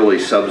 fares, they're really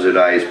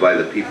subsidized by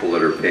the people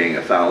that are paying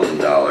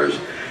 $1,000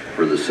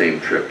 for the same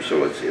trip.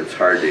 So it's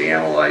hard to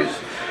analyze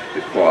the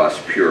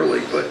cost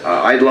purely. But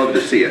I'd love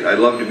to see it. I'd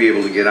love to be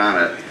able to get on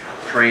a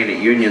train at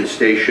Union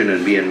Station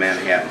and be in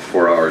Manhattan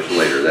 4 hours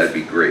later. That'd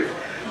be great.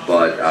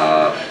 But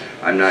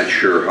I'm not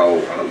sure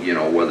how, you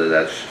know, whether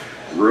that's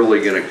really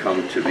going to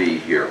come to be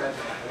here.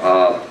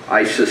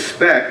 I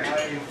suspect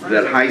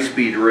that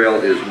high-speed rail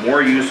is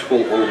more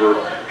useful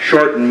over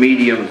short and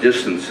medium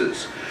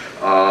distances.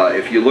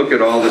 If you look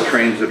at all the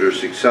trains that are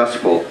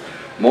successful,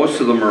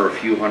 most of them are a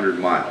few hundred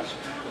miles.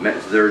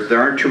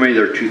 There aren't too many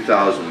that are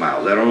 2,000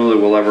 miles. I don't know that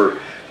we'll ever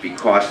be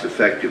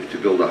cost-effective to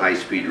build a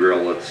high-speed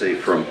rail, let's say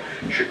from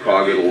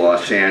Chicago to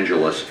Los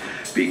Angeles,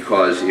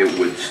 because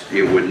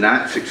it would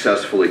not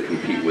successfully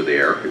compete with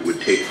air. It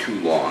would take too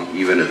long,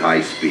 even at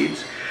high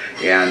speeds,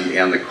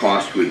 and the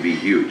cost would be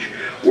huge.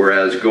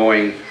 Whereas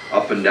going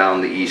up and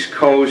down the East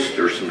Coast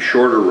or some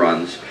shorter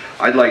runs,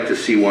 I'd like to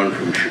see one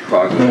from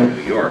Chicago to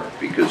New York,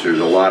 because there's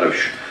a lot of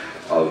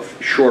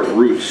short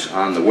routes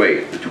on the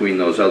way between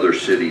those other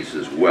cities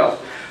as well.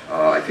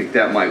 I think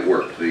that might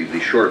work, the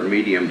short and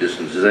medium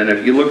distances. And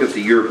if you look at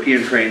the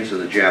European trains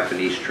and the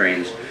Japanese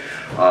trains,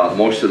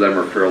 most of them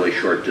are fairly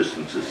short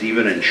distances.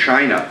 Even in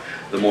China,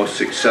 the most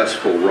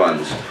successful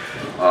runs,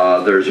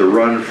 there's a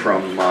run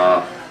from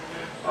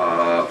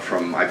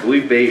I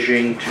believe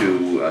Beijing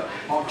to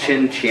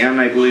Tianjin,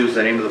 I believe is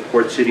the name of the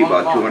port city,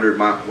 about 200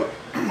 miles.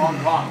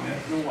 Hong Kong.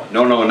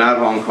 No, not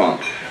Hong Kong.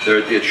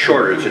 It's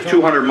shorter. It's a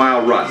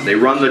 200-mile run. They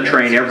run the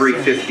train every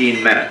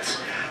 15 minutes.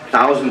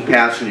 1,000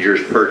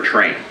 passengers per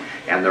train,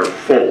 and they're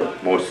full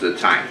most of the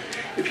time.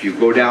 If you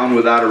go down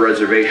without a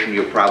reservation,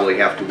 you'll probably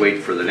have to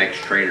wait for the next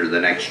train or the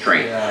next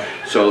train. Yeah.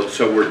 So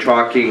we're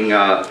talking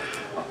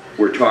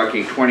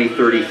 20,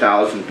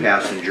 30,000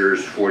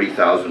 passengers,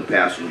 40,000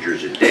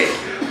 passengers a day.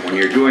 When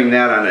you're doing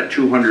that on a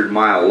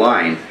 200-mile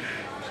line,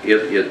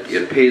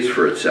 it pays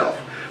for itself.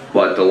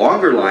 But the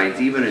longer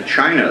lines, even in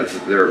China,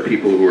 there are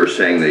people who are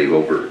saying they've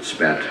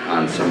overspent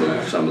on some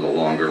of the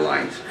longer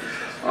lines.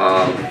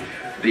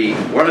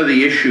 One of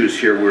the issues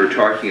here, we were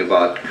talking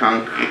about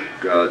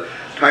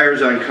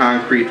tires on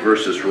concrete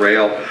versus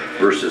rail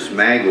versus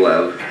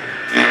maglev.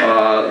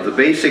 The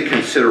basic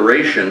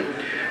consideration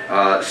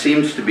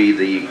seems to be,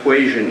 the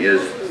equation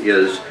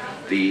is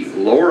the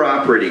lower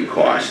operating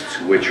costs,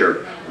 which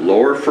are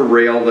lower for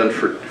rail than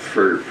for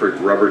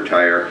rubber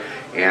tire,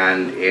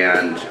 and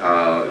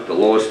the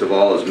lowest of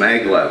all is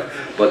maglev.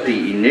 But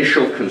the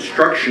initial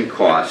construction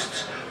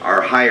costs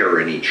are higher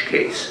in each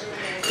case,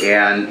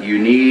 and you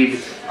need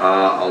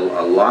a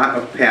lot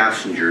of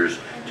passengers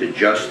to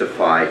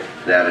justify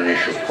that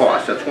initial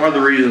cost. That's one of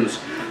the reasons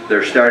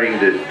they're starting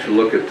to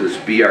look at this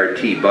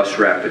BRT, bus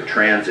rapid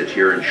transit,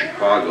 here in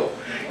Chicago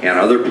and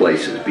other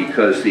places,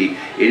 because the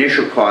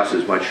initial cost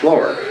is much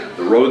lower.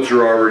 The roads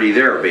are already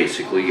there,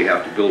 basically. You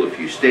have to build a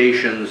few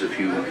stations, a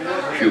few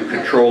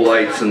control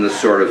lights and this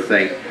sort of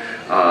thing,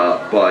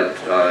 but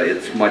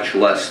it's much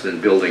less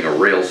than building a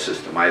rail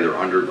system, either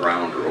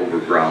underground or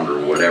overground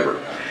or whatever.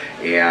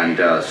 And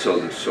so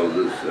this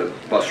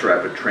bus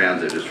rapid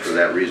transit is for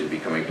that reason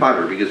becoming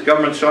popular, because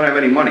governments don't have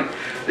any money.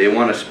 They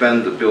want to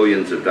spend the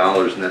billions of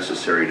dollars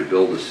necessary to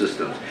build the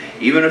systems,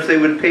 even if they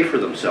would pay for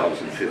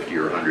themselves in 50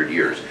 or 100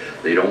 years.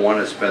 They don't want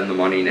to spend the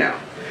money now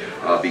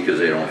because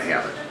they don't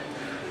have it.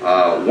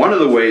 One of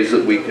the ways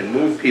that we can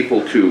move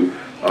people to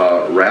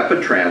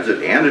rapid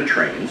transit and to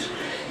trains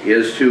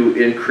is to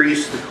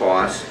increase the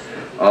cost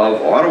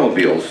of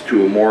automobiles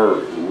to a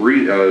more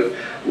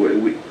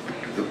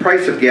the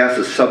price of gas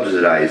is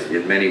subsidized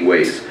in many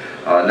ways,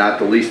 not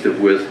the least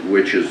of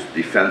which is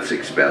defense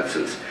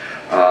expenses.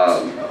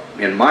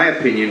 In my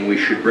opinion, we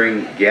should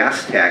bring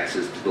gas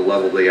taxes to the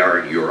level they are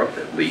in Europe,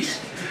 at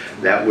least.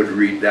 That would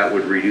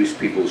reduce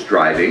people's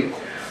driving.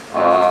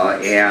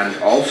 And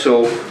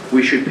also,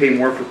 we should pay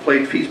more for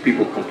plate fees.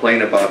 People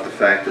complain about the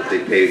fact that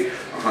they pay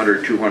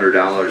 $100,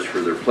 $200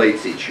 for their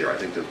plates each year. I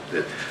think that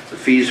the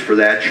fees for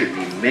that should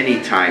be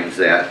many times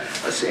that,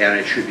 and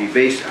it should be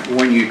based on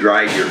when you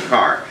drive your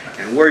car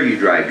and where you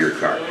drive your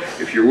car.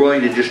 If you're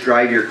willing to just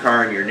drive your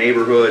car in your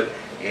neighborhood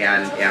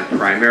and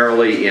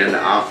primarily in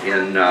off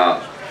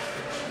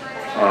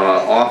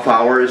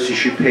hours, you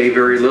should pay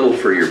very little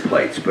for your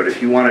plates. But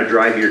if you want to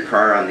drive your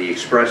car on the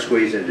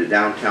expressways into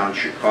downtown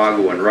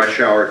Chicago in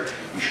rush hour,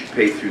 you should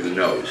pay through the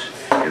nose,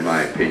 in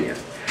my opinion.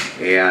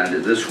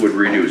 And this would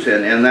reduce,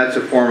 and that's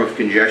a form of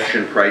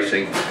congestion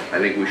pricing. I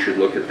think we should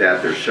look at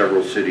that. There's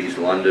several cities,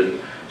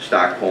 London,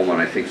 Stockholm,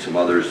 and I think some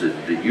others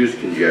that use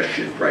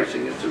congestion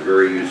pricing. It's a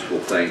very useful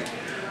thing.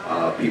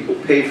 People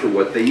pay for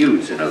what they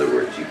use, in other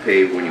words. You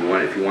pay when you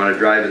want, if you want to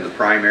drive in the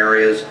prime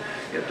areas,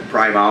 at the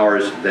prime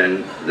hours,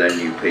 then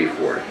you pay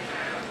for it.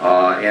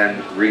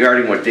 And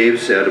regarding what Dave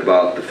said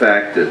about the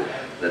fact that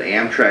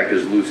Amtrak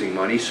is losing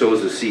money, so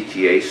is the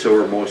CTA, so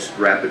are most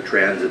rapid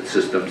transit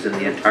systems in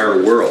the entire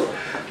world.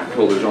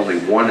 Until there's only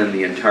one in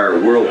the entire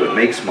world that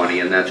makes money,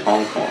 and that's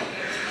Hong Kong.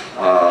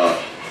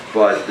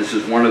 But this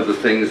is one of the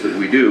things that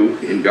we do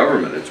in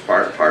government. It's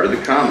part of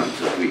the commons.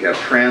 Is we have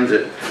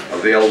transit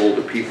available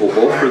to people,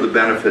 both for the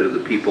benefit of the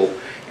people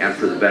and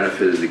for the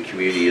benefit of the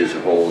community as a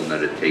whole, and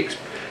that it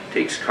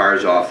takes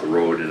cars off the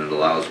road and it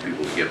allows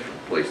people to get from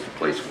place to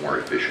place more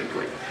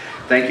efficiently.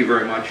 Thank you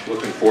very much.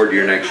 Looking forward to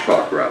your next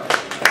talk, Rob.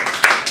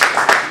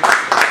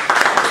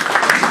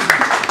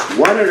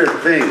 One of the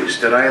things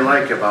that I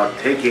like about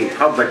taking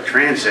public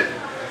transit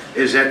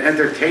is that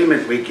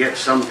entertainment we get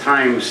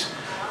sometimes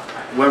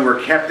when we're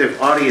captive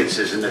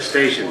audiences in the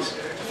stations.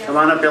 Come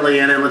on up, Billy,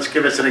 and let's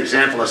give us an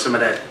example of some of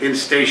that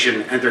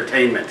in-station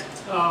entertainment.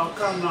 Oh,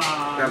 come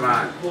on. Come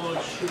on.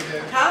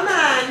 Bullshit. Come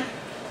on.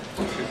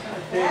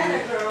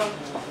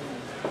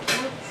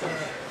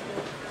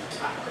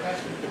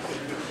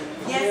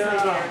 Yes, my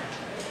dear.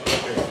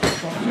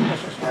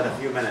 Had a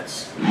few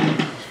minutes.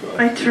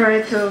 I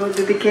try to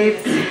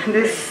dedicate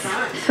this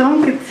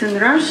song. It's in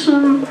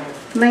Russian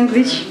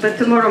language, but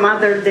tomorrow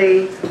Mother's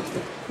Day,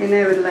 and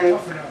I would like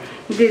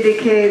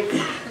dedicate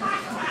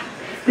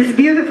this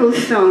beautiful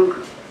song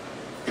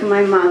to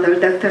my mother,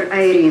 Dr.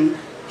 Irene.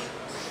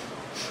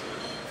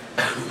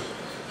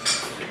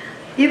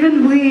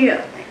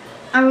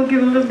 I will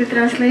give a little bit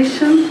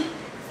translation,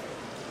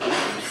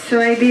 so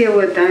idea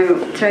what I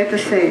will try to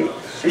say.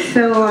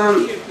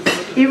 So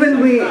even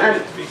we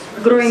are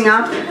growing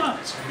up,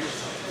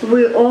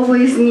 we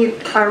always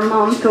need our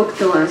mom talk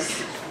to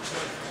us,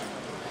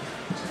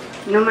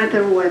 no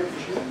matter what,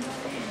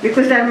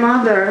 because our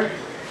mother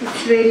is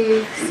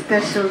very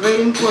special,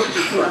 very important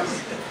to us.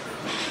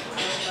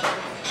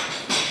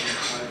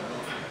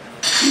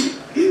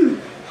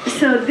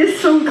 So this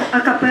song a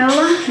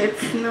cappella,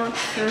 it's not,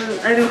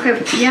 I don't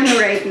have piano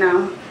right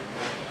now,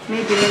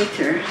 maybe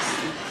later.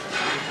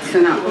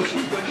 So now,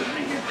 okay.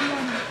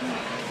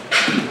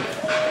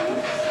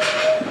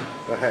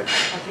 Go ahead.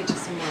 I'll get you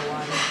some more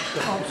water.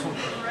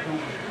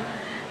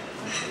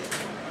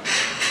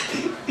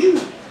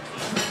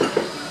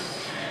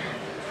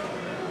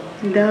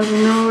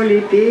 Давно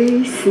ли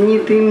песни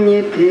ты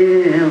мне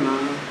пела,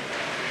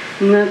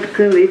 над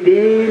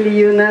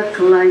колыбелью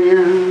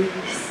наклонясь,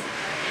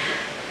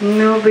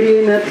 но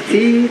время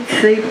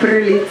птицей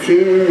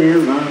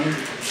пролетело,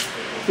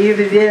 и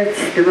в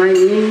детство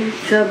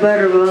нить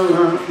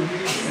оборвалась.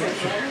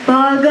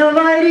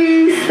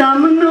 Поговори со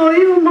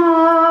мною,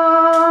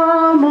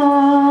 мама,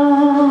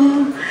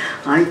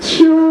 о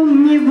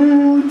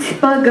чем-нибудь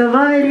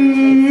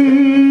поговори,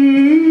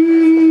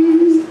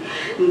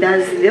 до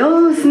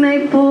звездной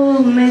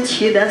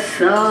полночи, до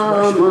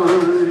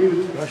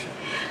самой,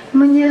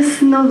 мне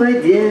снова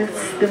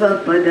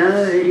детство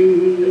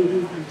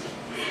подари.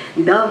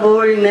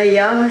 Довольна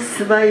я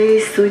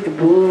своей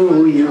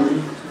судьбою,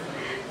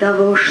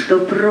 того, что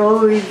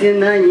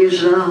пройдено, не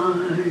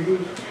жаль.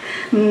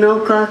 Но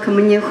как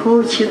мне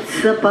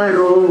хочется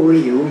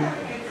порою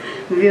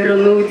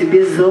вернуть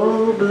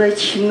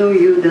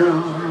безоблачную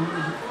даль.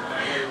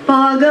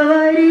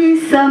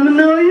 Поговори со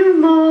мною,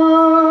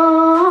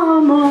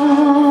 мама,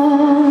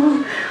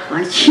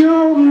 о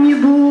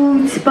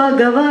чем-нибудь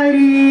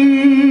поговори.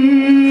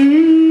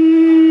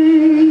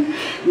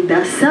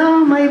 До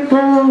самой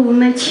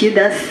полночи,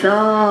 до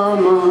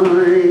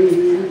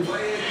самой,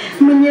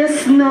 мне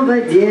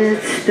снова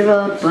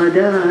детство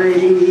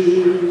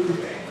подари.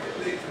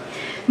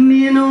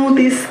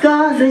 Минуты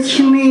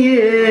сказочные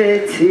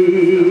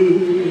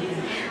эти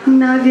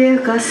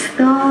навек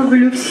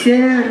оставлю в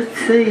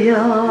сердце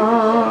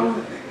я.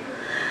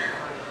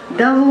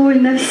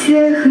 Довольно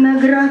всех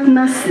наград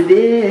на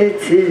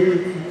свете,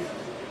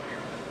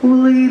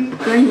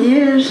 улыбка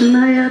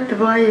нежная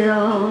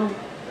твоя.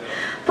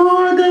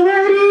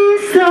 Поговори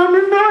со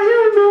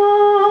мною,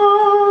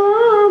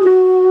 мама,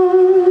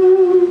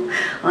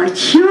 о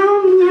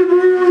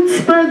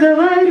чем-нибудь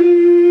поговори.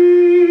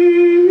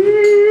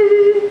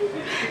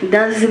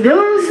 До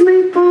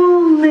звездной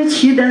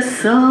полночи, до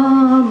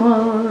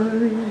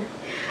самой,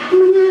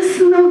 мне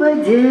снова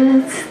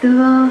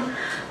детство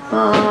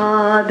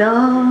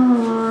подари.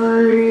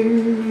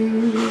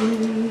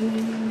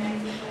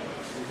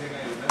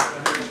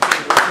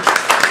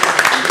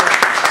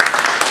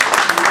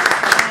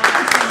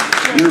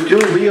 You do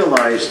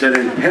realize that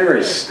in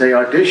Paris they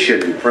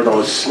audition for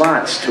those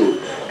slots to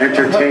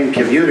entertain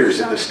commuters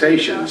at the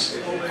stations.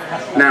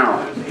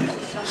 Now,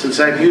 since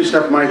I've used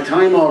up my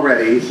time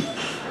already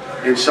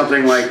in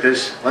something like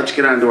this, let's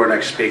get on to our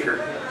next speaker.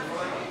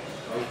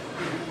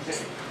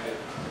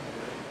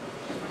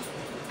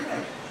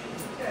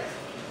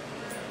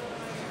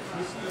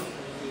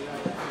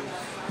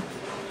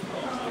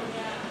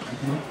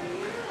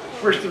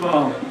 First of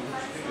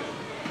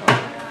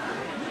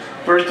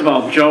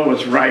all, Joe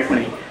was right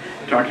when he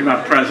talked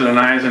about President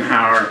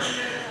Eisenhower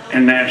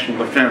and national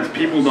defense.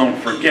 People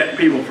forget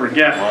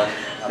that,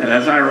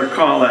 as I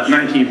recall, that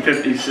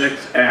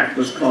 1956 act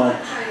was called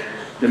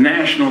the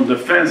National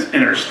Defense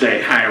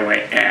Interstate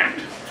Highway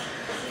Act.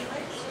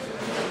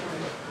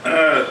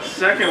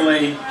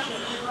 Secondly,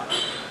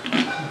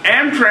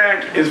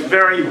 Amtrak is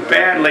very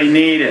badly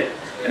needed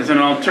as an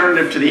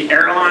alternative to the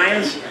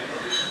airlines,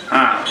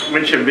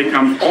 which have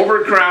become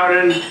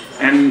overcrowded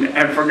and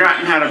have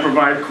forgotten how to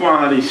provide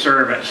quality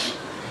service.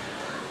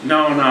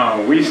 No,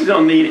 we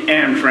still need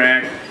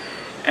Amtrak.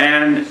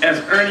 And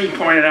as Ernie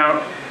pointed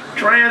out,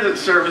 transit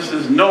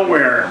services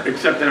nowhere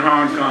except in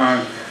Hong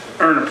Kong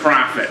earn a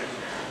profit.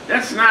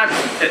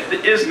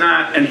 It is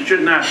not and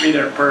should not be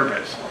their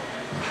purpose.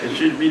 It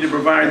should be to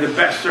provide the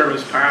best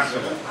service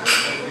possible.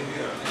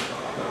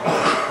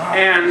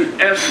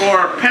 And as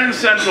for Penn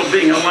Central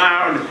being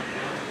allowed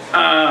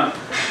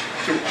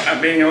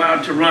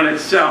to run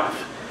itself.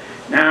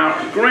 Now,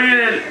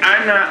 granted,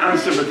 I'm not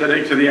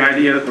unsympathetic to the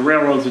idea that the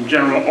railroads in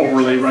general are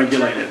overly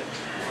regulated.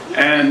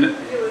 And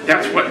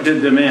that's what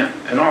did them in.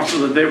 And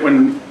also that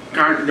when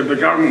the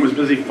government was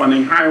busy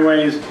funding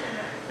highways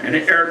and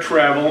air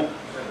travel,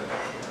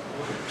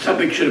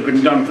 something should have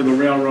been done for the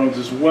railroads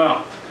as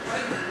well.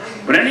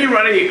 But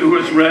anybody who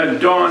has read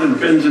Dawn and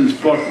Binzen's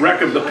book,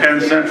 Wreck of the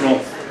Penn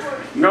Central,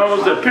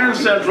 knows that Penn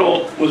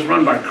Central was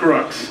run by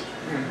crooks.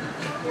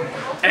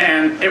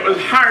 And it was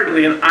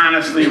hardly an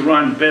honestly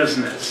run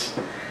business.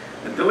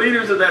 The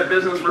leaders of that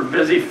business were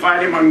busy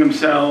fighting among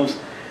themselves.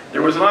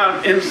 There was a lot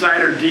of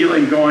insider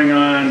dealing going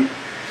on.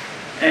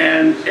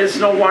 And it's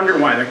no wonder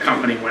why the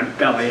company went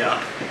belly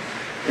up.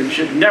 It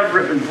should never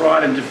have been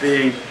brought into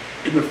being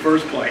in the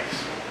first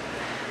place.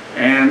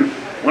 And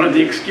one of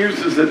the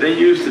excuses that they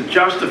used to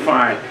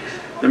justify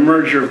the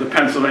merger of the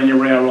Pennsylvania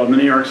Railroad and the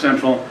New York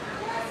Central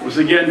was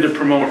again to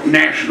promote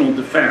national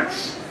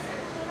defense.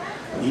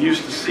 You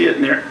used to see it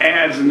in their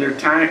ads in the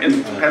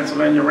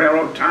Pennsylvania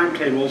Railroad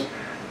timetables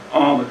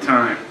all the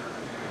time.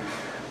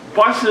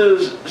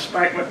 Buses,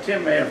 despite what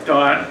Tim may have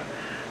thought,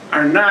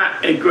 are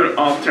not a good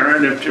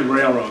alternative to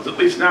railroads, at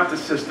least not the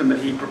system that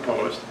he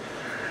proposed.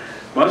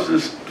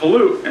 Buses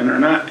pollute and are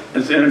not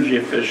as energy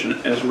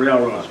efficient as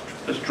railroads,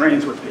 as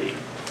trains would be.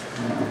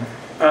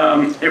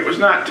 It was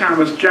not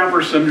Thomas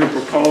Jefferson who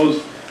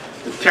proposed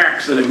the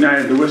tax that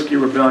ignited the Whiskey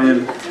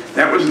Rebellion.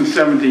 That was in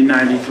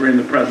 1793, and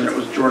the president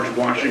was George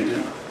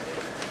Washington.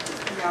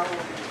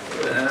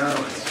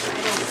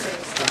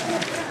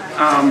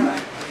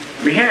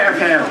 We have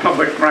had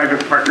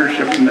public-private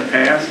partnerships in the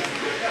past.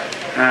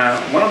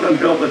 One of them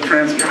built the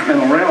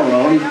Transcontinental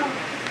Railroad.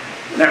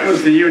 That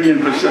was the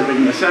Union Pacific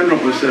and the Central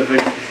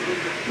Pacific.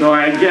 Though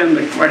I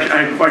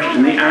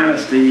question the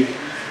honesty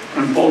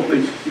on both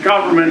the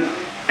government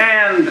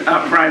and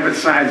private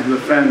sides of the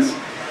fence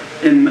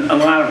in a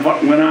lot of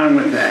what went on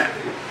with that.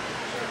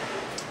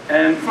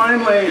 And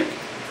finally,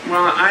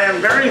 well, I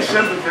am very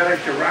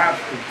sympathetic to Rob's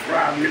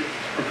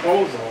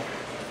proposal.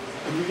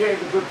 You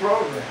gave a good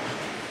program.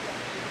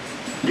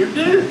 You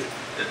did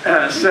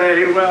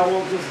say, well,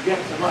 we'll just get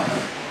some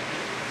money.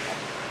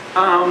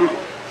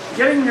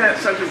 Getting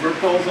such a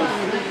proposal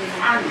from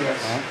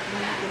Congress,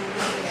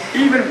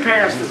 even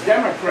past the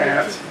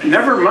Democrats,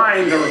 never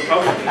mind the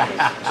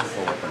Republicans.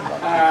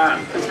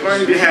 It's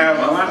going to have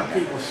a lot of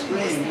people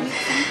screaming.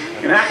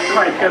 And not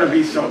quite going to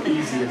be so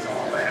easy as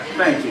all that.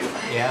 Thank you.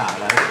 Yeah,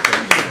 that's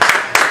good.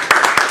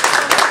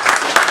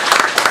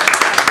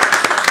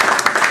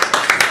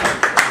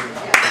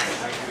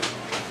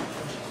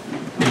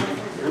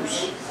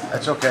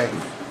 That's okay.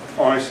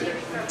 Oh, I see.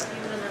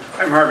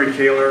 I'm Harvey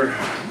Kaler.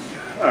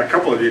 A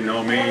couple of you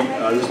know me.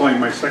 This is only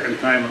my second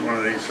time at one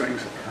of these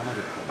things.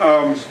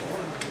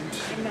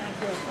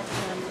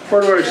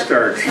 Where do I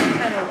start?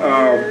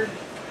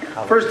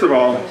 First of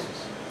all,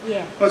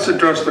 let's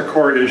address the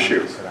core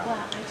issue.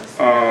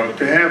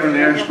 To have a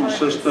national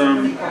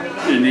system,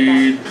 you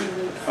need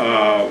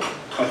a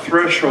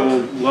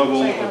threshold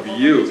level of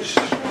use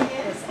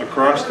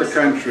across the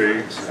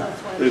country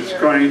that's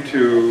going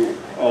to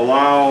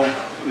allow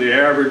the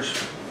average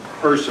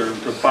person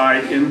to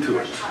buy into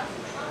it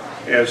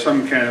as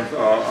some kind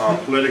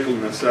of political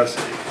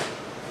necessity.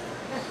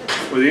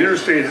 With the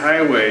interstate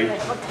highway,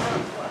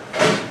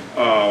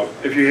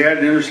 if you had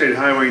an interstate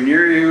highway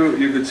near you,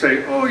 you could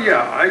say, oh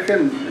yeah, I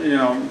can,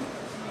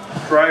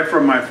 drive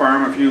from my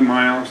farm a few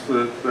miles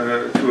to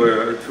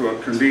a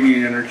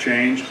convenient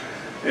interchange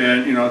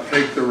and,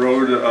 take the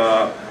road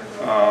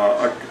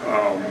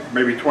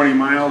maybe 20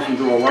 miles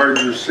into a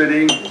larger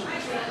city.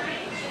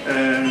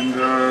 And,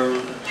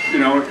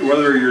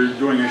 whether you're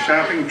doing a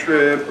shopping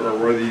trip or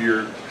whether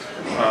you're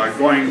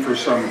going for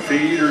some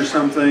feed or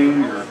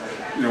something, or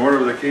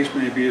whatever the case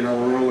may be in a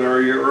rural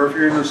area, or if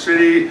you're in a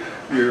city,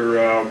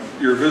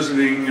 you're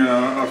visiting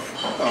a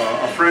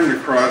friend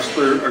across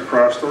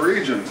the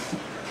region.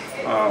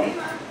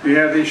 You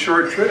have these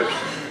short trips.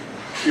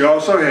 You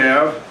also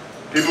have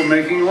people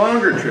making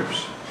longer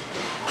trips.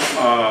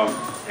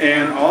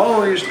 And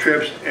all of these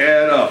trips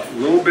add up. A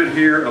little bit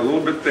here, a little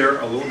bit there,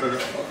 a little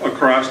bit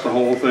across the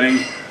whole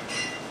thing.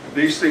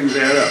 These things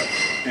add up,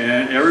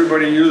 and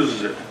everybody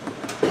uses it.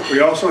 We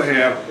also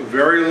have a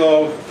very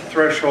low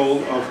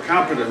threshold of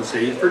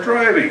competency for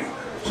driving.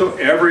 So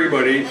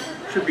everybody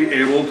should be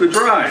able to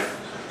drive.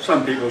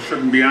 Some people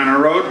shouldn't be on a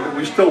road, but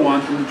we still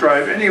want them to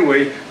drive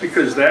anyway,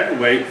 because that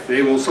way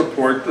they will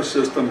support the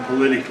system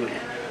politically.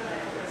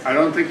 I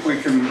don't think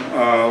we can,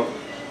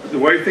 the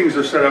way things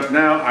are set up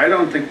now, I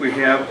don't think we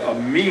have a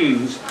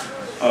means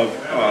of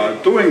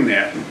doing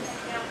that.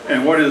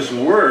 And what is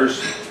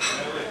worse,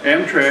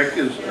 Amtrak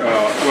is,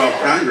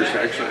 Congress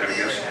actually, I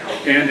guess,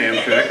 and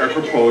Amtrak are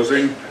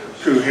proposing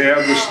to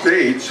have the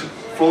states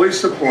fully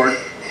support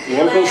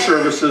local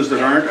services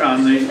that aren't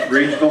on the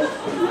regional,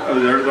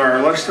 there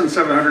are less than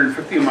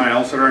 750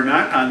 miles that are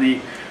not on the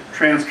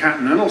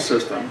transcontinental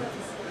system,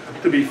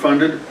 to be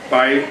funded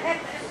by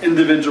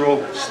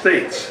individual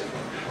states.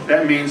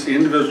 That means the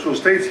individual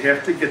states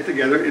have to get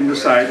together and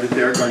decide that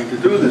they're going to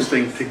do this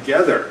thing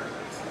together.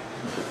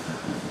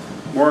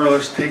 More or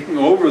less taking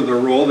over the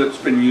role that's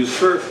been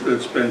usurped,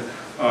 that's been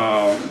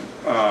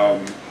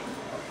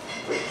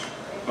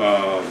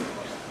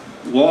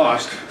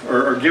lost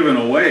or given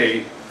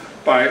away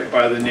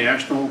by the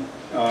National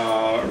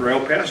Rail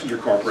Passenger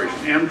Corporation,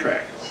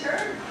 Amtrak.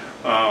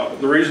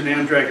 The reason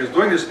Amtrak is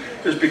doing this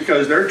is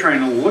because they're trying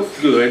to look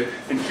good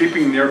and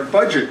keeping their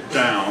budget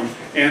down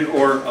and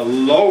or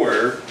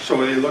lower, so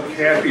they look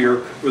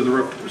happier with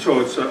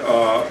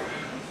the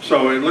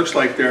so it looks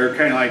like they're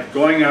kind of like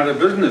going out of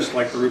business,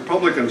 like the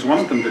Republicans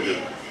want them to do.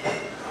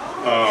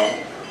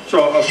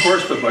 So of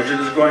course the budget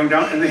is going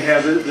down, and they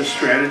have the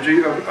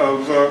strategy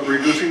of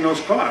reducing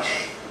those costs.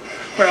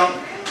 Well,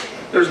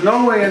 there's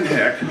no way in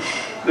heck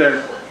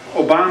that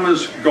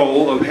Obama's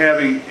goal of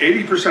having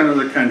 80% of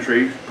the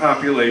country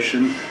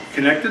population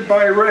connected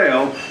by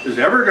rail is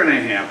ever going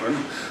to happen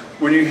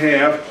when you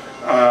have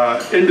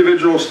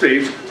individual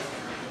states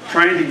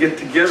trying to get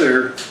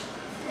together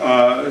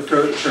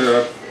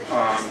to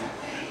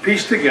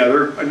piece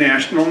together a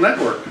national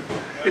network.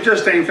 It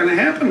just ain't going to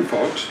happen,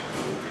 folks.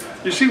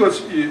 You see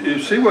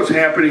what's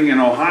happening in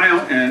Ohio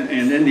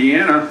and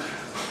Indiana.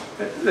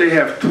 They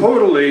have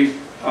totally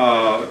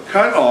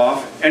cut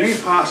off any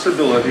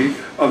possibility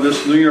of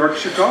this New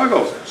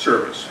York-Chicago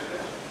service.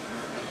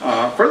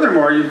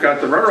 Furthermore, you've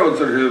got the railroads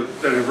that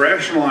have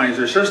rationalized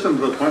their system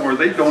to the point where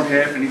they don't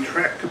have any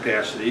track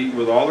capacity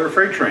with all their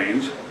freight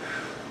trains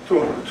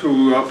to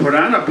put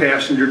on a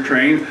passenger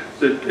train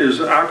that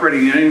is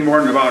operating any more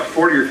than about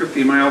 40 or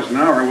 50 miles an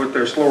hour, what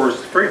their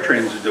slowest freight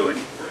trains are doing,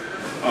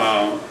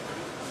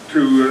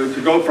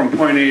 to go from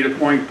point A to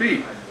point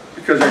B,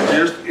 because there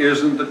just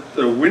isn't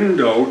the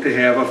window to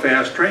have a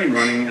fast train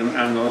running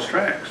on those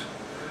tracks.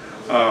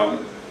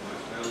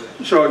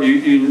 So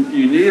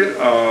you need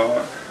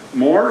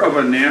more of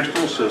a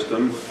national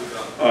system,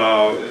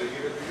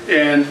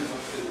 and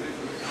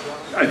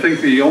I think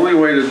the only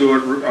way to do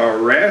it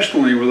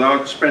rationally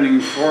without spending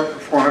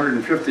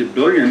 $450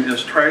 billion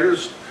is try to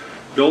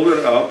build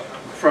it up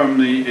from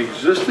the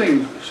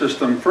existing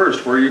system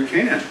first, where you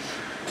can.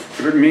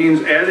 If it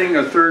means adding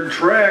a third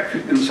track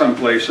in some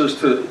places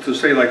to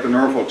say like the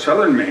Norfolk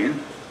Southern Main,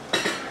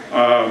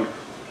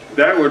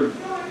 that would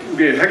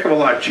be a heck of a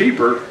lot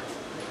cheaper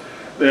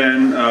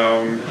than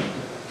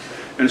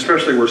and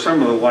especially where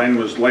some of the line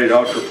was laid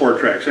out for 4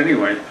 tracks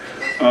anyway,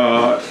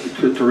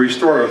 to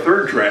restore a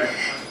 3rd track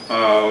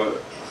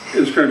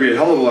is going to be a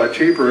hell of a lot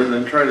cheaper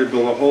than try to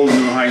build a whole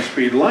new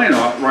high-speed line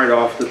right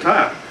off the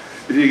top.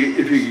 If you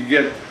could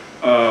get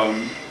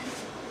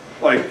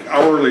like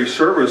hourly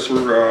service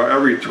or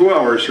every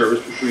 2-hour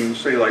service between,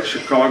 say, like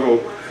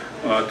Chicago,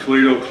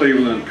 Toledo,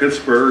 Cleveland, and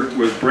Pittsburgh,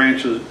 with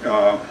branches,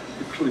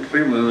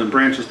 Cleveland and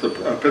branches to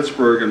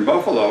Pittsburgh and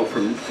Buffalo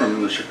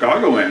from the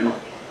Chicago end,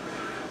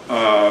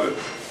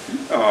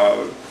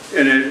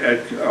 and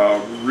at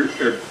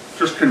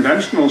just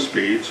conventional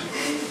speeds,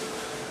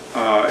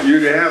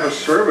 you'd have a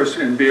service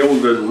and be able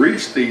to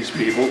reach these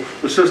people.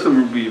 The system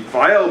would be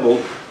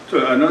viable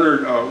to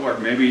another,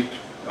 what, maybe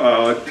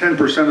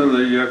 10% of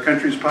the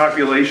country's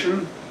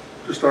population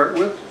to start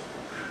with.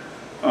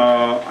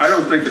 I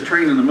don't think a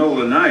train in the middle of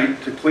the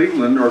night to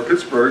Cleveland or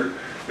Pittsburgh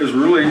is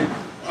really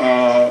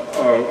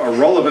a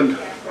relevant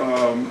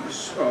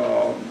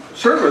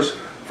service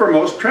for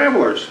most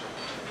travelers.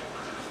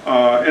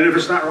 And if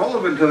it's not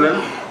relevant to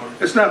them,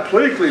 it's not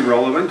politically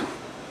relevant,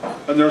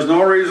 and there's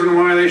no reason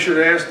why they should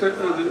ask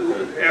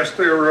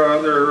their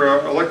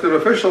elected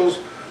officials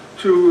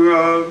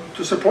to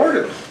support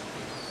it.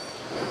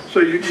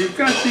 So you've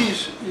got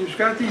these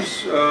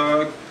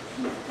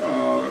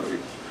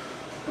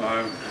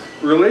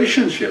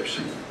relationships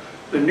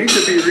that need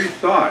to be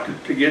rethought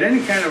to get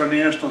any kind of a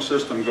national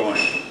system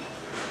going.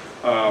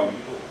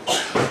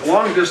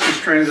 Long distance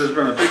trains, there's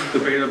been a big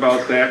debate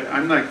about that.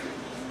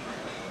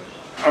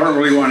 I don't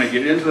really want to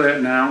get into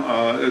that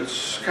now.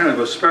 It's kind of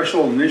a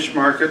special niche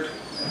market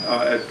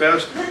at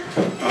best.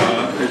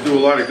 They do a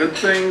lot of good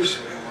things.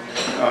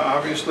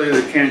 Obviously,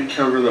 they can't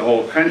cover the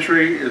whole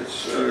country.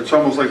 It's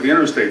almost like the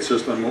interstate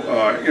system.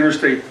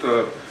 Interstate,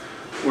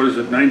 what is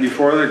it,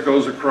 94 that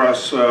goes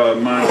across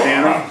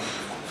Montana?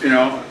 You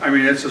know, I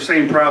mean, it's the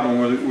same problem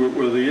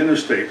with the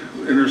Interstate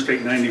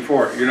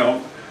 94. You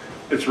know,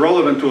 it's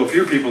relevant to a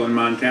few people in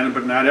Montana,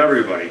 but not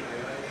everybody.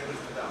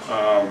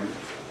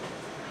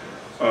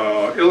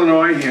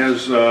 Illinois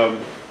has,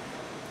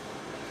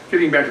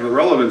 getting back to the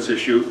relevance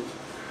issue,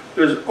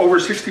 there's over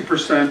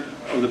 60%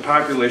 of the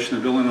population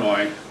of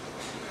Illinois,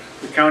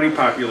 the county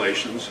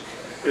populations,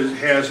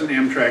 has an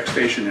Amtrak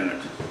station in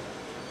it.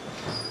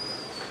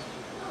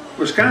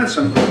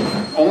 Wisconsin,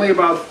 only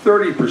about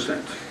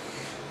 30%.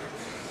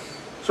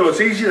 So it's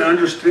easy to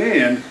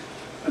understand,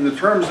 in the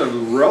terms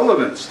of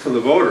relevance to the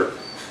voter,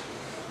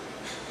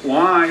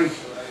 why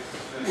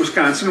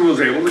Wisconsin was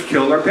able to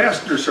kill their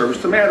passenger service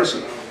to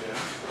Madison,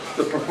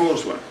 the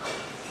proposed one.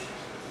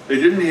 They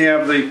didn't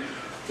have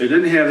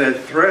that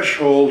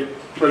threshold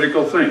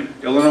political thing.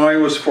 Illinois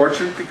was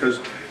fortunate because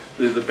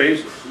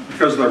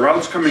because the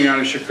routes coming out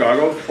of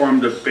Chicago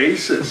formed a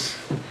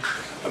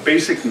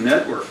basic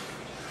network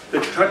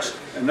that touched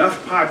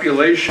enough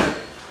population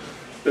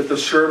that the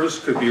service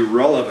could be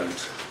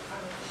relevant.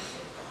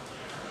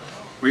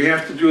 We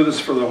have to do this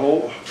for the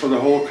whole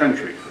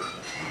country.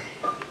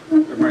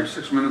 Are my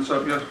 6 minutes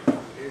up yet?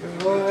 You're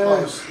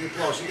close. You're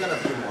close. You got a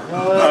few more.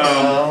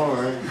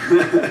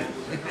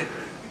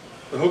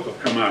 The hook will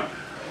come out.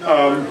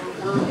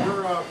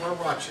 We're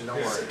watching.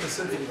 Don't worry.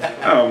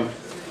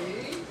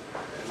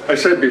 I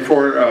said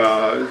before,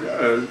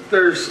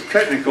 there's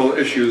technical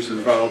issues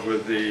involved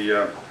with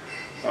the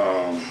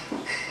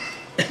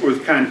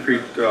with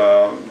concrete,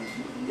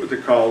 what they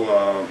call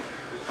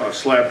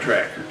slab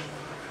track,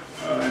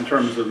 in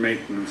terms of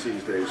maintenance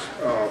these days.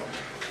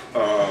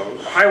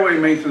 Highway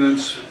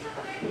maintenance.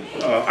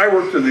 I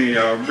worked in the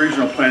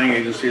regional planning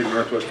agency in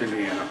Northwest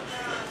Indiana,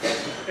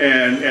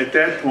 and at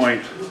that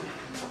point,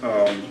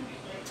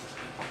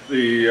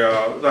 the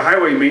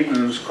highway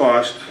maintenance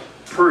cost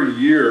per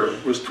year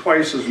was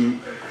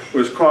costing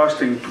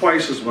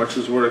twice as much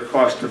as what it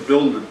cost to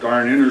build the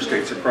darn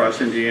interstates across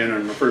Indiana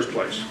in the first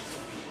place.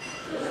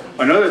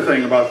 Another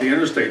thing about the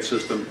interstate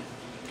system,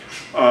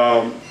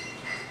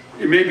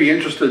 you may be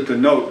interested to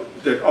note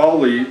that all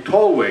the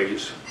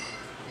tollways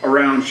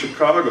around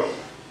Chicago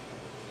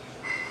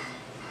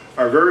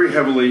are very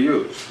heavily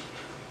used.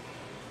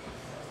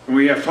 And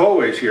we have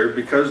tollways here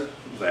because of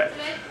that.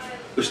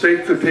 The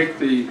state could take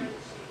the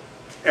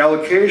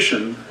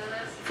allocation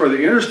for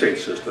the interstate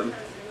system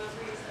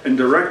and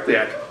direct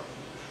that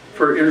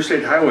for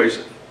interstate highways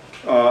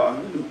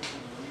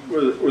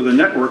with a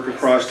network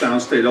across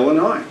downstate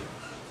Illinois.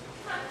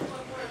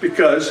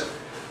 Because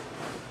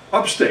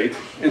upstate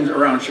and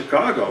around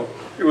Chicago,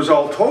 it was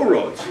all toll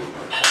roads.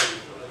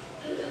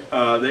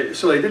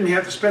 So they didn't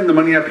have to spend the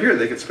money up here,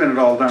 they could spend it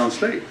all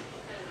downstate.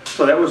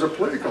 So that was a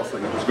political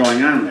thing that was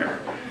going on there.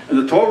 And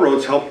the toll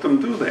roads helped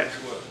them do that.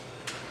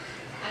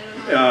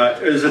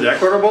 Is it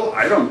equitable?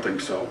 I don't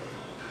think so.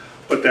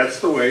 But that's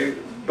the way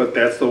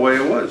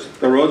it was.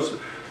 The roads,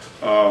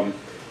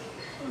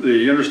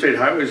 the interstate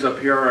highways up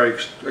here are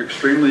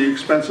extremely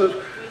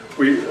expensive.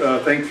 We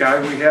thank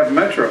God we have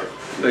Metro.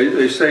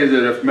 They say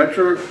that if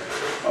Metro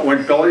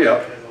went belly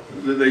up,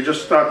 they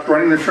just stopped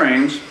running the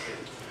trains.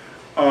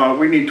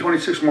 We need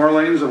 26 more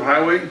lanes of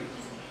highway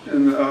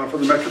for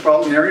the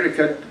metropolitan area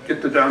to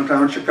get to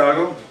downtown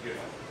Chicago.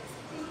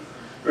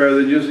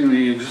 rather than using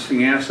the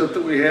existing asset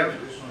that we have.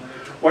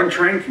 One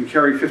train can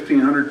carry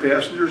 1,500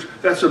 passengers.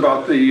 That's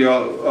about the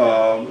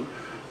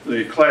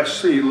Class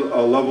C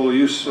level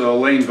use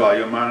lane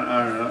volume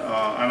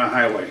on a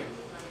highway.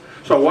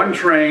 So one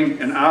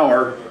train an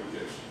hour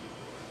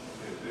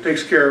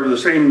takes care of the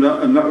same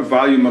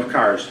volume of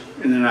cars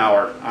in an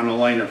hour on a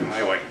lane of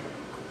highway.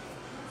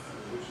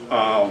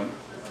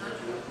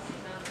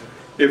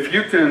 If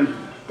you can,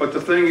 but the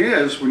thing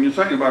is, when you're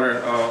talking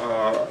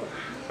about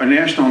a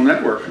national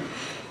network,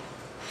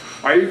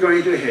 are you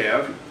going to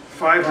have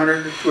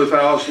 500 to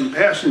 1,000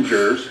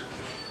 passengers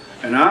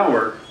an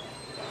hour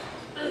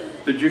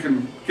that you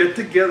can get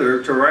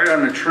together to ride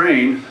on a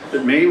train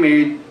that may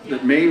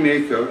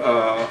make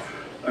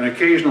an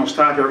occasional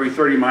stop every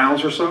 30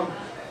 miles or so?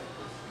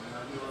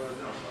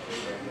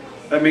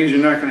 That means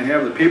you're not going to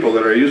have the people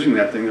that are using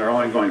that thing that are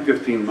only going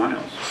 15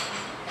 miles.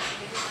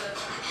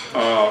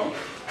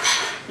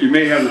 You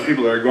may have the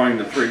people that are going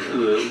the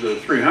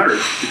 300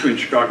 between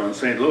Chicago and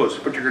St. Louis,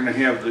 but you're going to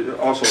have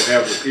also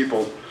have the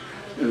people,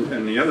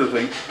 and the other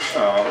thing,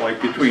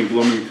 like between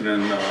Bloomington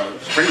and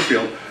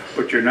Springfield,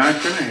 but you're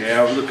not going to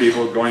have the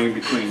people going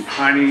between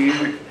Piney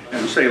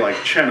and say like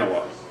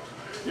Chenoa.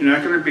 You're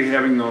not going to be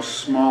having those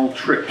small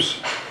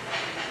trips,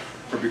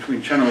 or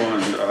between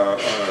Chenoa and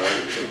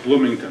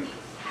Bloomington.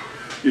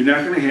 You're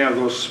not going to have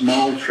those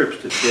small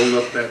trips that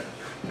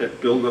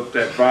build up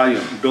that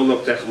volume, build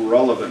up that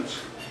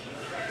relevance.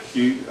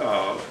 You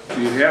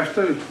have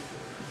to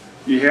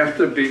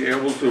be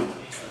able to,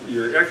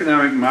 your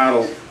economic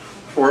model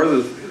for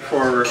a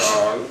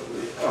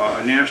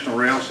national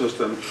rail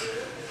system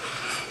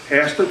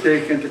has to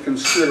take into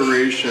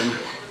consideration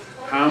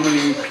how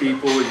many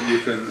people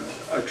you can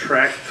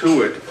attract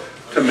to it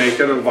to make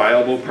it a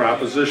viable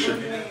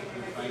proposition.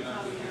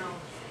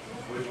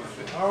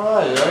 All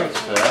right, thanks,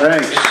 Pat.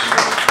 Thanks.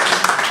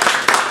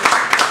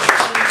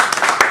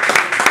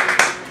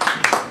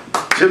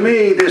 To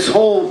me, this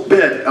whole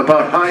bit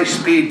about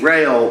high-speed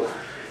rail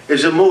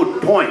is a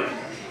moot point.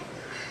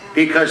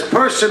 Because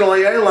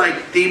personally, I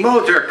like the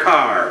motor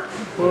car.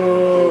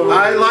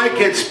 I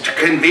like its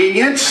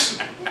convenience,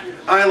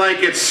 I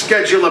like its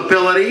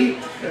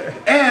schedulability,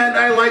 and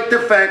I like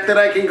the fact that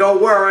I can go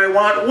where I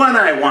want, when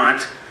I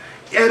want,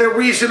 at a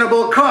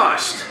reasonable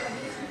cost.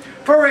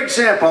 For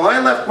example, I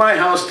left my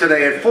house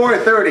today at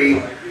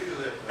 4:30,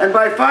 and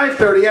by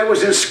 5:30 I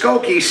was in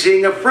Skokie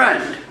seeing a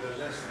friend.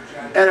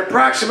 At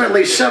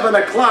approximately 7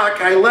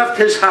 o'clock, I left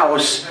his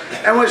house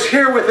and was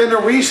here within a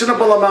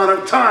reasonable amount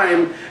of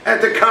time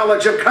at the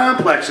College of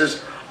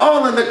Complexes,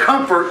 all in the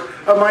comfort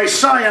of my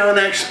Scion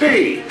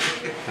XP.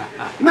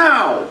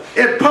 Now,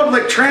 if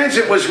public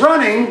transit was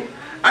running,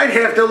 I'd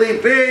have to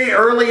leave very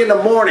early in the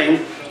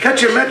morning,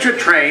 catch a metro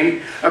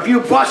train, a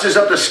few buses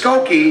up to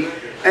Skokie,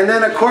 and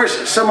then, of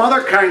course, some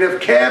other kind of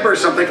cab or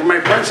something from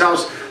my friend's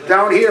house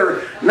down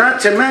here,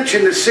 not to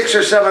mention the 6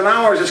 or 7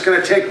 hours it's going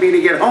to take me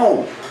to get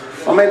home.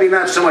 Well, maybe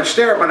not so much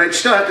there, but I'd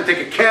still have to take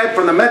a cab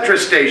from the metro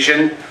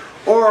station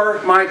or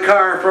my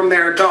car from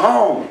there to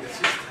home.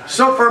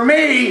 So for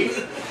me,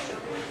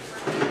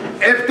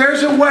 if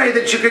there's a way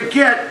that you could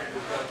get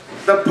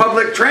the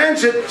public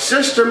transit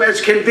system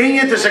as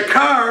convenient as a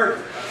car,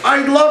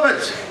 I'd love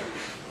it.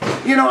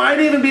 You know,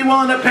 I'd even be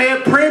willing to pay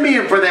a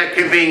premium for that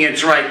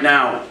convenience right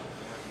now.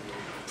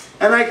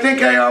 And I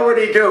think I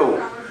already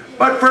do.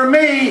 But for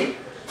me,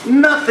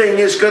 nothing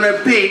is going to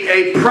beat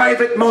a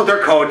private motor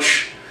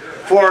coach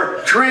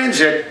for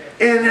transit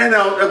in and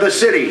out of the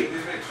city.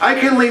 I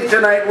can leave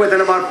tonight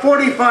within about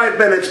 45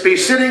 minutes, be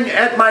sitting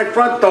at my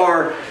front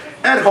door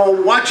at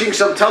home watching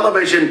some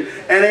television,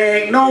 and there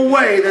ain't no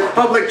way that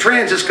public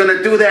transit's going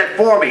to do that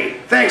for me.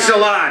 Thanks a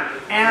lot.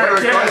 And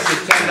what price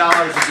is $10 a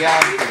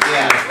gallon for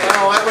gas?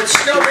 Oh, it would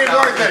still be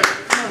worth it.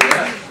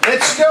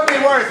 It'd still be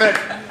worth it.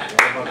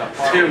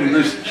 Tim,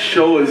 this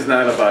show is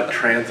not about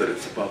transit,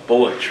 it's about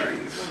bullet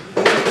trains.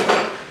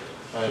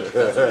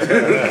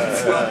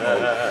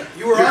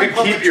 You were on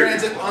public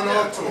transit on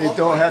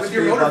with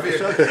your motor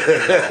vehicle.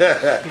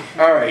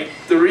 All right,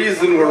 the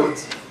reason we're...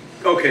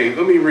 Okay,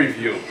 let me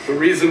review. The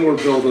reason we're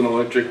building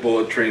electric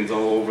bullet trains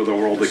all over the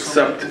world,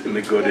 except in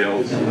the good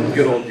old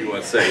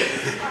USA.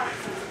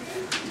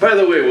 By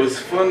the way, it was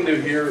fun to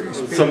hear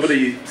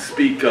somebody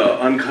speak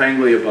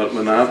unkindly about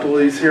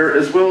monopolies here,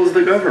 as well as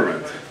the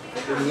government,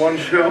 in one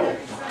show.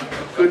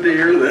 Good to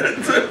hear that.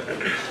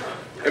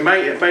 In my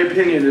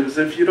opinion is,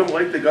 if you don't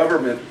like the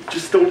government,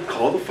 just don't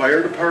call the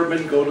fire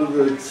department, go to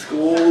the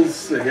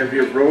schools, have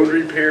your road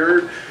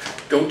repaired.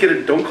 Don't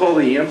call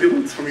the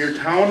ambulance from your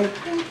town,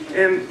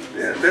 and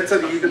that's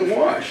an even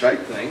wash, I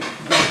think.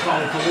 Don't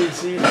call the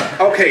police either.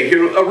 Okay,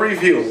 here, a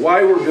review.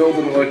 Why we're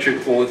building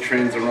electric bullet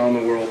trains around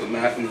the world and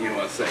not in the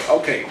USA.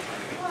 Okay,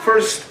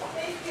 first,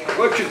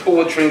 electric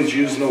bullet trains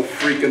use no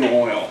freaking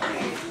oil.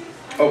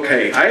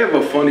 Okay, I have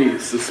a funny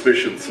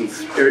suspicion,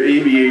 since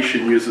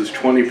aviation uses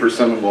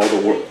 20% of all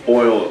the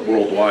oil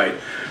worldwide,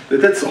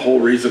 that's the whole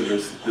reason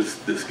there's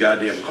this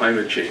goddamn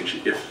climate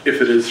change, if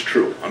it is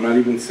true. I'm not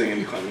even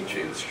saying climate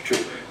change is true,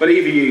 but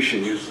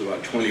aviation uses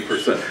about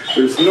 20%.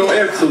 There's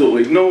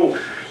absolutely no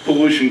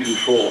pollution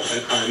control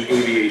on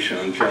aviation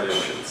on jet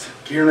engines.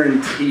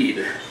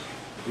 Guaranteed.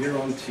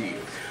 Guaranteed.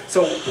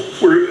 So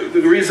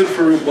the reason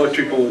for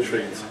electric bullet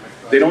trains,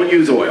 they don't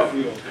use oil.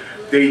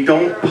 They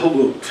don't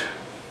pollute.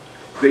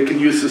 They can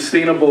use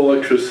sustainable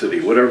electricity,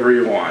 whatever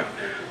you want.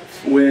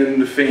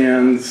 Wind,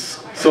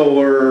 fans,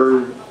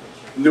 solar,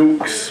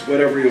 nukes,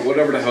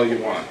 whatever the hell you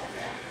want.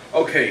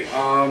 Okay,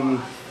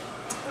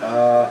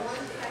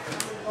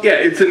 yeah,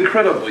 it's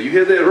incredible. You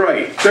hear that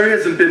right. There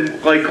hasn't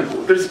been like,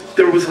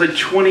 there was like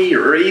 20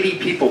 or 80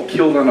 people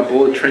killed on a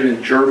bullet train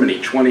in Germany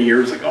 20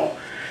 years ago.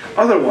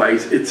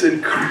 Otherwise, it's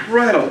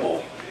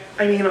incredible.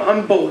 I mean,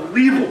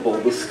 unbelievable,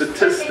 the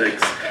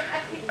statistics.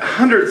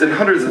 Hundreds and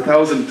hundreds of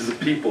thousands of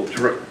people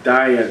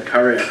die in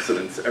car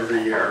accidents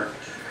every year.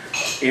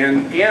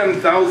 And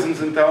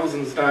thousands and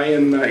thousands die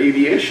in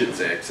aviation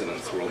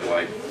accidents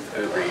worldwide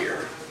every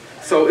year.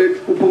 So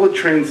bullet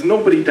trains,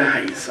 nobody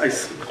dies.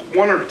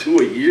 1 or 2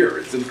 a year.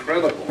 It's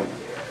incredible.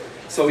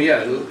 So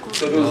yeah,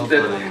 so those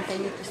dead.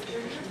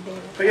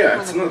 But yeah,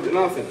 it's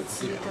nothing.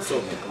 It's,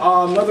 so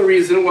another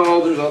reason.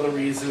 Well, there's other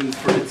reasons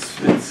for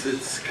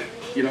it's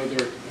you know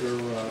they're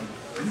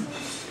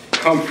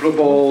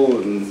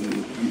comfortable,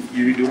 and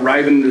you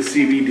arrive in the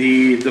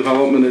CBD,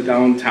 development of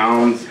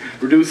downtowns,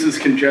 reduces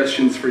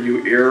congestions for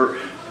you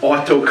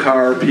auto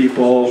car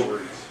people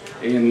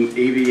and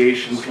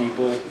aviation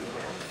people.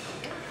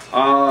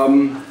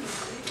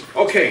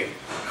 Okay,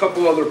 a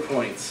couple other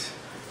points.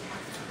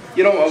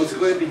 You know, I was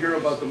glad to hear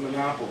about the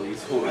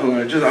monopolies. Hold on,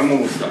 I'm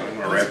almost done. I'm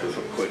going to wrap this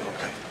up quick.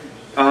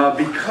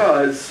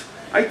 Because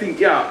I think,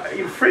 yeah,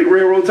 freight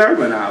railroads are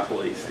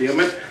monopolies. Damn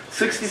it.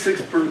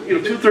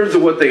 2/3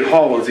 of what they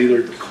haul is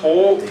either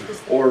coal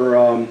or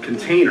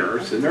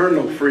containers, and they're in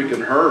no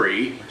freaking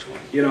hurry.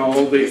 You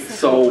know,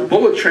 so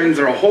bullet trains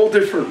are a whole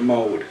different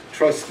mode.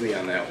 Trust me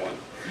on that one.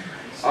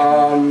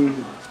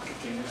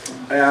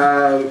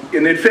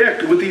 And in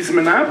fact, with these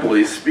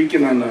monopolies,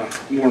 speaking on a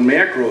more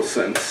macro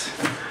sense,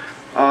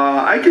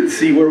 I can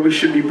see where we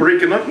should be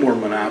breaking up more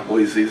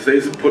monopolies these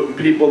days and putting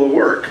people to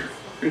work,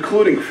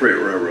 including freight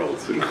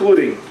railroads,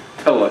 including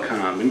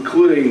telecom,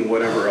 including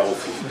whatever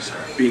else is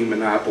being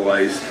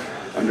monopolized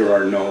under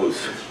our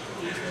nose.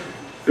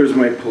 There's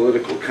my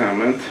political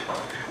comment.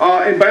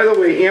 And by the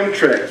way,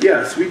 Amtrak,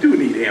 yes, we do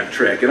need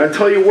Amtrak. And I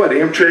tell you what,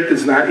 Amtrak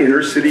is not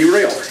intercity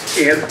rail.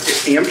 And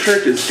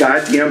Amtrak is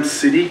goddamn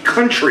city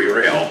country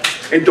rail.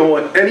 And don't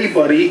let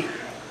anybody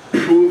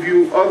prove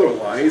you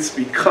otherwise,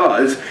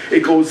 because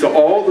it goes to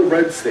all the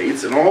red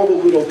states and all the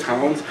little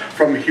towns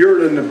from here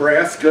to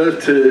Nebraska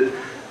to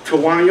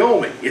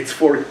Wyoming. It's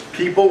for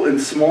people in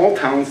small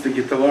towns to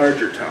get to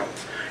larger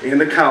towns, and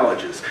the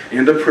colleges,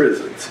 and the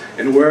prisons,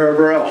 and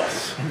wherever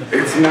else.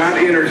 It's not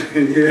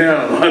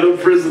yeah, a lot of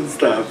prison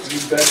stops,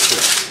 you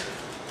betcha.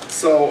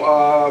 So,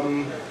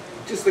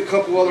 just a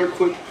couple other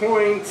quick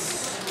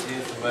points.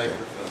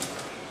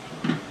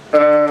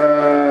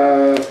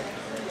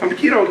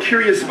 I'm,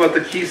 curious about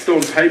the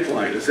Keystone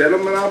Pipeline. Is that a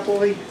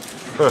monopoly?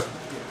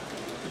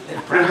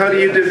 And how do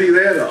you divvy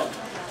that up?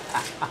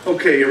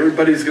 Okay,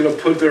 everybody's gonna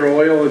put their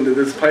oil into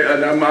this pipe,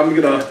 and I'm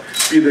gonna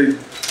be the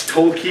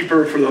toll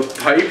keeper for the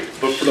pipe,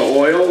 but for the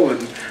oil,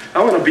 and I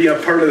want to be a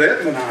part of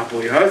that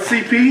monopoly, huh,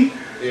 CP?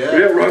 Yeah.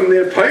 We run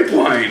that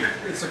pipeline.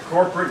 It's a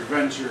corporate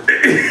venture.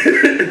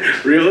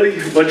 Really?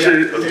 A bunch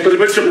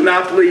of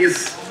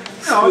monopolies.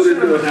 No, it's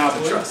not a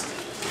monopoly. Trust.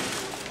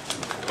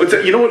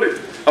 You know what?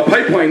 A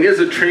pipeline is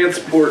a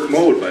transport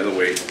mode, by the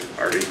way,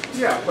 Artie.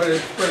 Yeah, but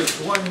it's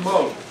one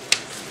mode.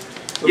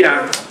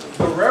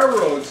 The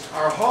railroads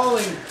are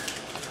hauling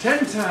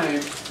 10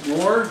 times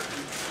more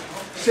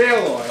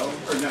shale oil,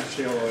 or not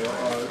shale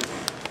oil,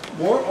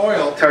 more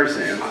oil tar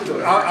sand out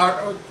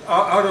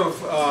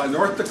of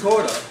North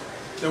Dakota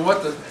than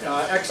what the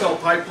XL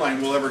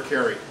pipeline will ever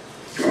carry.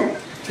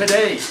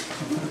 Today,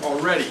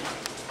 already.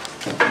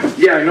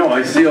 Yeah, I know.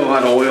 I see a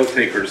lot of oil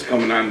tankers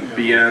coming on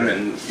BN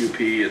and UP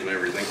and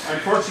everything.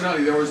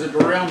 Unfortunately, there was a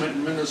derailment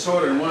in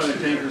Minnesota, and one of the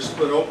tankers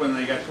split open.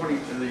 They got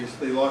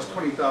they lost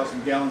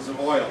 20,000 gallons of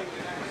oil.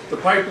 The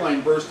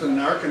pipeline burst in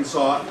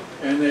Arkansas,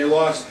 and they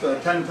lost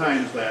 10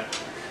 times that.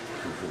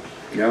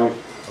 No.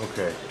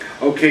 Okay.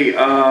 Okay.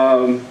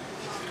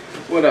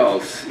 What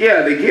else?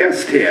 Yeah, the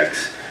gas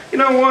tax. You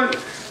know what?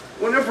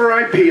 Whenever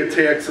I pay a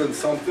tax on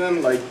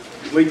something like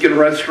Lincoln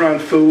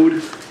restaurant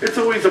food, it's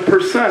always a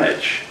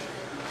percentage.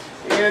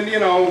 And you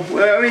know,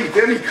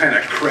 any kind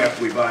of crap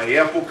we buy,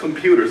 Apple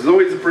computers, it's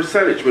always a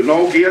percentage. But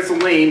no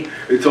gasoline,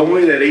 it's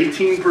only that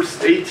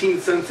 18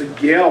 cents a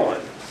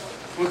gallon.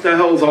 What the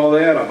hell is all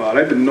that about?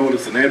 I've been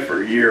noticing that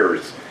for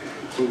years.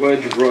 So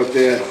glad you brought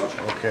that up.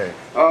 Okay.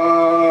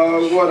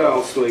 What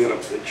else do I got to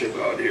bitch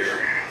about here?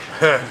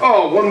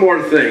 Oh, one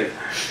more thing.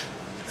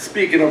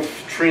 Speaking of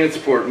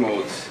transport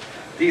modes,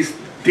 these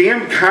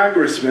damn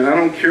congressmen, I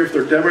don't care if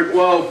they're Democrat,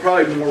 well,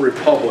 probably more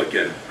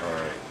Republican.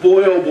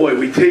 Boy, oh boy,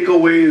 we take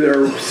away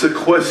their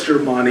sequester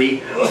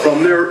money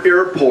from their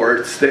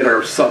airports that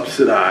are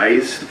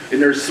subsidized in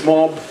their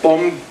small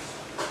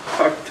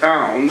bum-fuck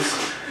towns,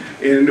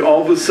 and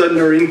all of a sudden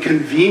they're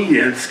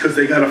inconvenienced because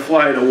they got to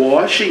fly to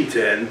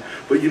Washington,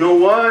 But you know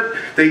what?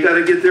 They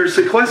gotta get their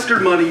sequester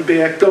money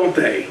back, don't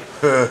they?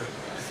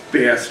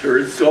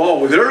 Bastards.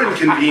 Oh, they're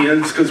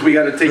inconvenienced because we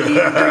gotta take,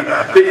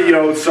 you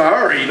know,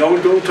 sorry,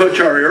 don't touch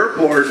our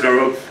airport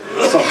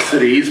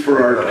subsidies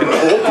for our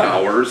control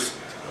towers.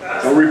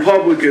 A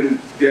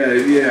Republican,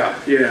 yeah,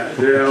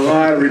 there are a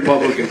lot of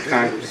Republican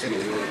congressmen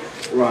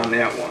who are on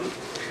that one.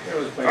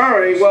 All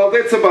right, well,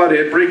 that's about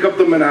it. Break up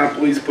the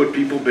monopolies, put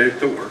people back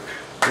to work.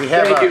 We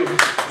have Thank you.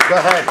 Go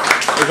ahead.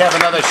 We have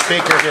another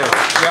speaker here.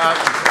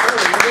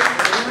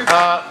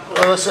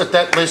 Listen,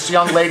 this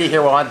young lady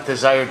here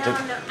desired to.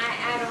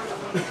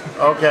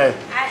 Okay.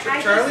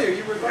 Charlie, are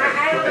you recording?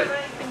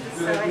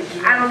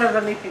 I don't know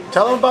anything.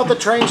 Tell them about the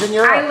trains in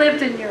Europe. I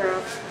lived in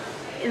Europe,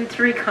 in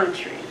 3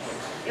 countries.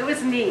 It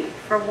was neat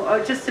for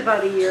just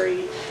about a year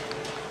each.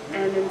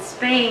 And in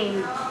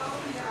Spain,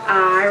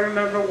 I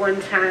remember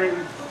one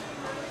time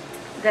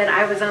that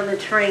I was on the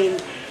train,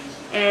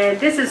 and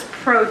this is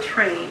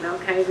pro-train,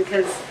 okay,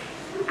 because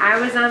I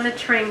was on the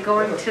train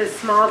going to a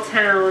small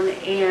town,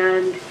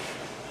 and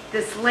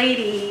this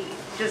lady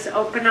just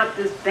opened up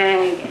this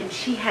bag, and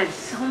she had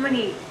so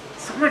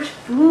much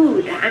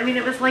food. I mean,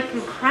 it was like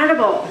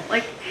incredible,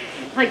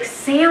 like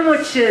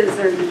sandwiches,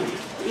 and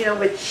you know,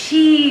 with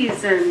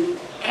cheese and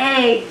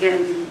egg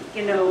and,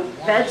 you know,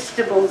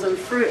 vegetables and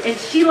fruit, and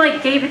she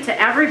like gave it to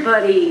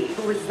everybody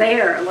who was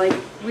there. Like,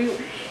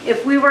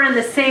 if we were in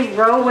the same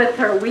row with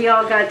her, we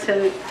all got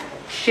to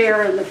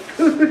share in the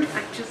food.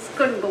 I just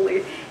couldn't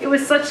believe it. It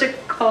was such a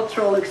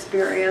cultural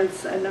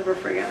experience. I never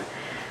forget.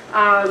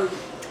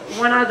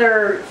 One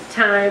other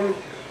time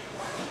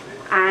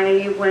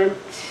I went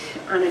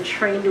on a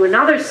train to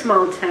another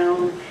small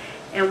town,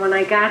 and when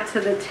I got to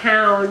the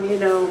town, you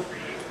know,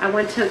 I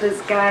went to this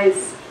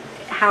guy's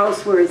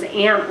house where his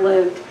aunt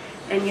lived,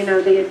 and you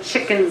know, they had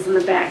chickens in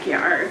the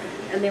backyard,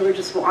 and they were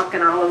just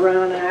walking all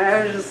around, and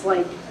I was just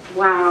like,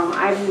 wow,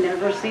 I've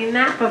never seen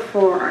that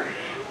before.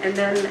 And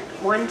then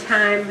one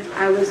time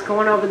I was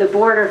going over the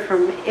border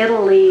from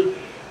Italy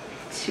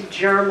to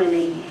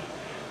Germany,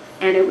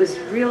 and it was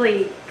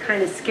really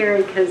kind of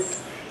scary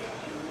because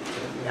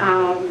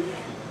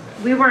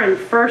we were in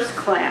first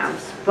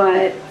class,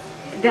 but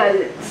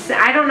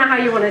I don't know how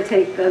you want to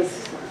take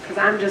this because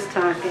I'm just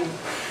talking.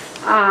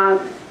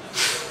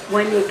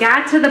 When you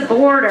got to the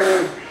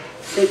border,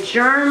 the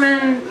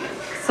German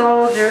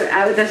soldier,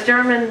 the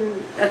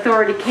German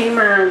authority came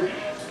on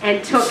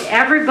and took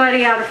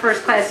everybody out of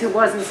first class who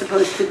wasn't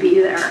supposed to be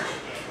there.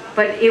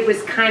 But it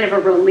was kind of a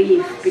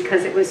relief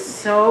because it was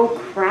so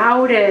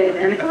crowded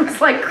and it was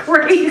like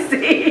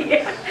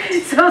crazy.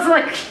 So it was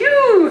like,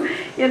 phew,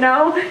 you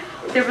know,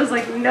 there was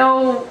like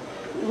no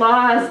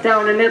laws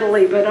down in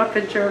Italy, but up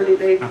in Germany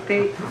they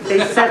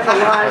set the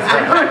laws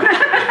down.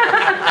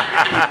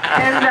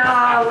 And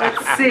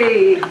let's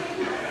see,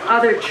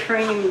 other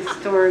train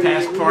stories.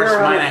 Passports,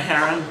 Mina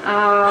Heron.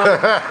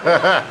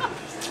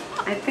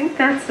 I think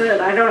that's it.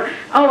 I don't know.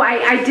 Oh,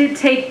 I did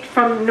take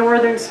from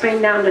northern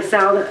Spain down to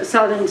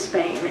southern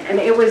Spain, and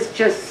it was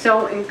just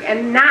so,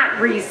 and not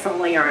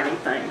recently or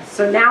anything.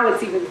 So now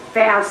it's even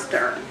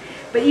faster.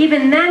 But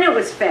even then it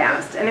was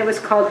fast, and it was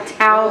called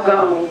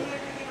Talgo.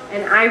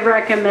 And I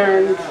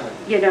recommend,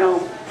 you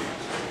know,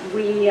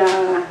 we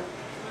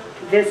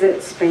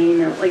visit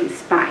Spain at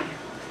least. Bye.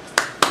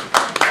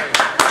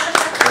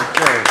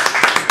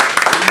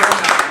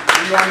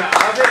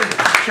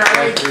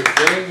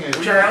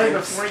 Charlie,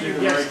 before you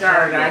get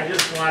started, I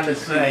just wanted to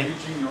say,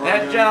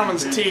 that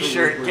gentleman's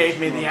t-shirt gave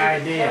me the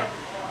idea.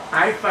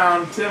 I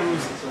found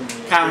Tim's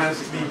comments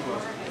to be,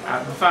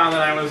 found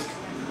that I was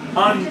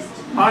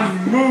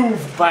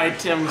unmoved by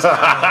Tim's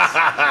comments.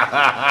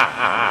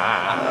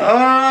 All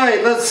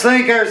right, let's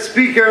thank our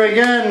speaker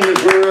again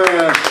for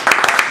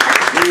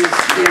his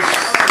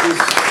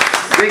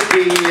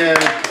thinking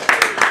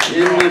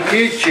in the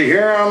future.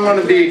 Here I'm going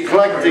to be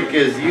eclectic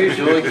as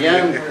usual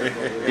again.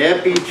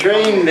 Happy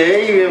train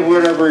day,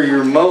 whatever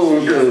your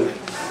mode of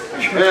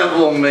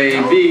travel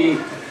may be.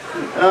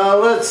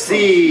 Let's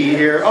see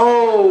here.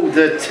 Oh,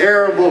 the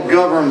terrible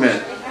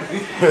government.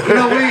 You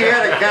know, we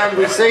had a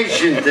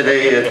conversation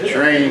today at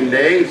train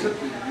day.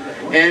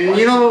 And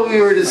you know what we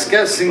were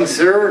discussing,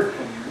 sir?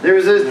 There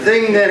was a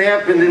thing that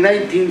happened in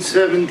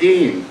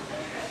 1917.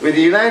 Where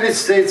the United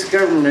States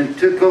government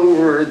took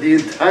over the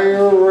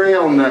entire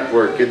rail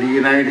network of the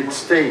United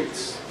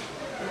States.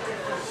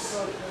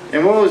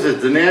 And what was it?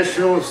 The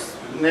National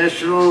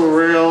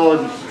Rail...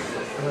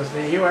 It was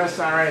the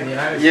USRA, the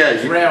United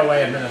States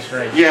Railway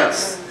Administration.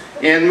 Yes.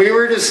 And we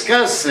were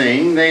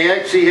discussing, they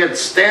actually had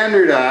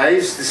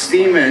standardized the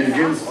steam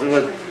engines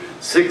to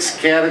 6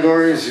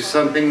 categories or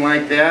something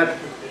like that.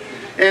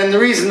 And the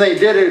reason they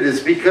did it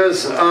is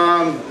because,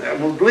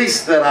 at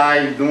least the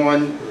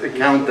one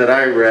account that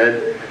I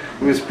read,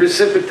 was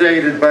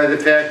precipitated by the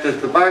fact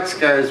that the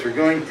boxcars were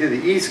going to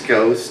the East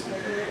Coast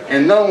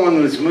and no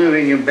one was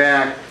moving them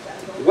back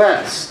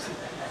west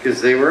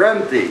because they were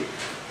empty.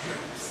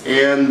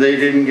 And they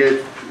didn't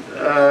get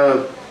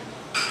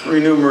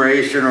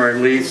remuneration, or at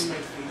least,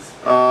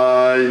 we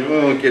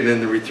won't get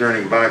into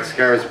returning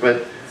boxcars,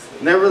 but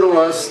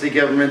Nevertheless, the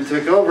government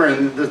took over,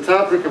 and the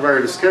topic of our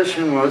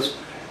discussion was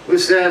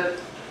that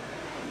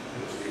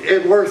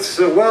it worked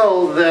so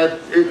well that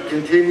it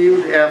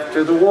continued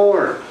after the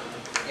war.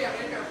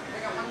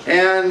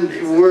 And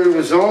it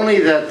was only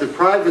that the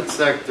private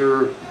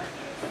sector,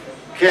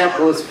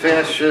 capitalist,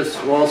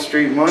 fascist, Wall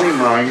Street money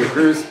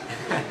mongers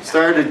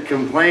started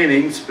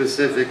complaining,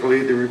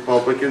 specifically the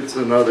Republicans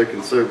and other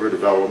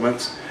conservative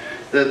elements,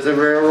 that the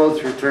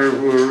railroads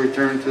were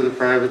returned to the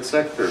private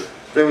sector.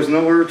 There was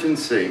no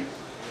urgency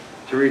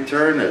to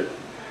return it.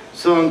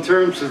 So in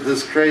terms of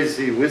this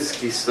crazy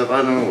whiskey stuff,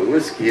 I don't know what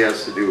whiskey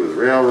has to do with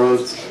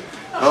railroads,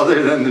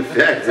 other than the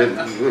fact that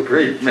a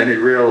great many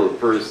railroad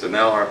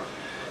personnel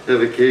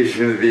have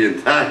occasion to be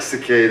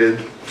intoxicated.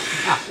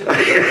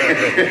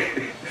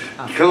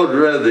 Code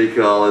red, they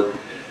call it.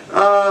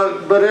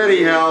 But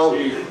anyhow,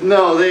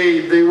 no,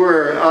 they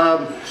were.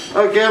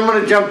 Okay, I'm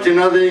going to jump to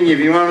another thing. If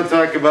you want to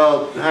talk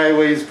about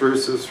highways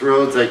versus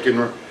roads, I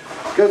can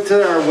go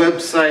to our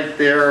website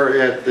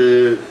there at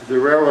the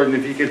railroad, and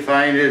if you can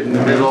find it in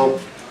the middle,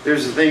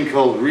 there's a thing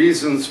called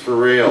Reasons for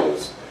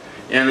Rails,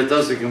 and it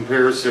does a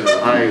comparison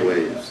of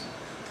highways.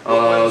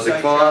 The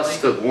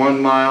cost of 1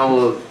 mile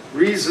of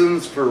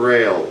Reasons for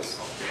Rails.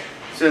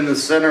 It's in the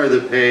center of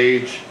the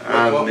page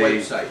on what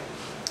website?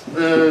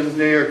 The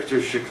New York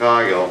to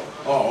Chicago.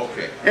 Oh,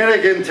 okay. And I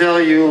can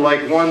tell you,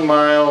 like 1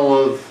 mile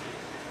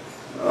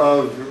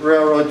of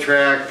railroad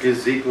track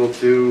is equal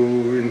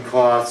to, in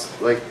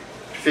cost, like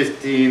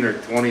 15 or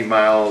 20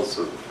 miles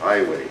of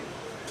highway,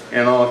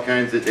 and all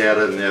kinds of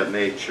data in that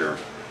nature.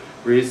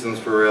 Reasons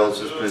for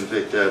Rails has been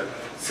picked up.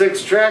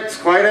 6 tracks,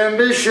 quite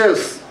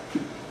ambitious.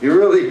 You're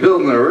really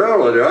building a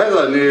railroad there. I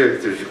thought New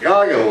York to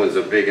Chicago was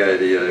a big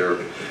idea there.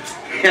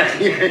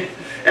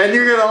 And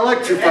you're going to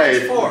electrify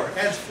it.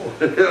 That's 4.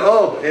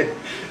 Oh,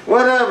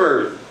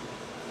 whatever.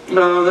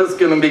 No, that's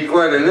going to be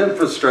quite an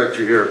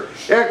infrastructure here.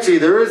 Actually,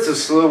 there is a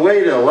slow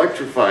way to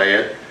electrify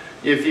it.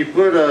 If you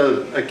put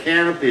a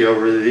canopy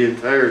over the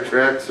entire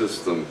track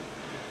system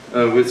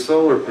with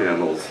solar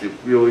panels,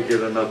 you'll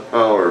get enough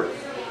power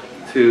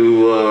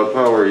to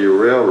power your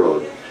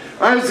railroad.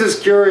 I was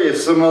just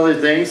curious, some other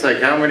things,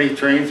 like how many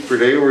trains per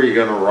day were you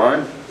going to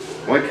run?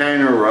 What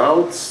kind of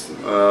routes?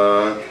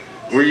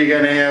 Were you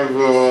going to have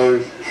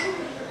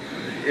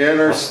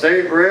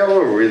interstate rail,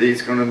 or were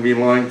these going to be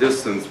long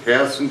distance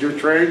passenger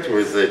trains?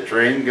 Was the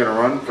train going to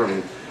run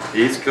from the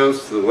East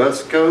Coast to the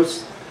West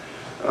Coast?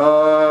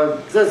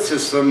 That's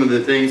just some of the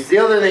things. The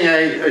other thing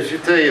I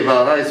should tell you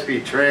about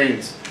high-speed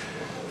trains,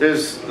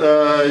 there's,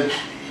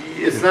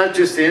 it's not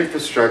just the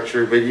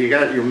infrastructure, but you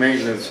got your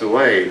maintenance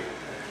away.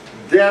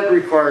 That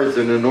requires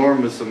an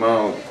enormous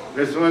amount.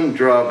 There's one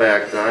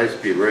drawback to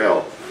high-speed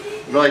rail.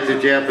 Like the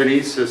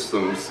Japanese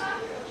systems,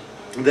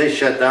 they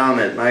shut down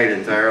at night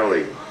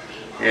entirely.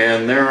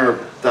 And there are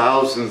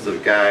thousands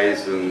of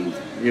guys in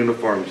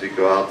uniforms that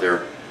go out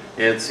there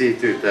and see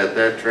to it that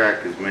that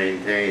track is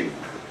maintained.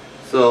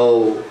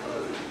 So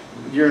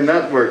your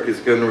network is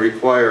going to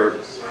require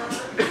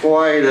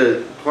quite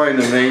a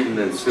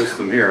maintenance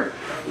system here.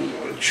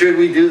 Should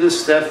we do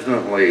this?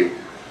 Definitely.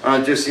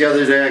 Just the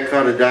other day I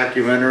caught a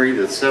documentary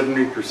that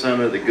 70%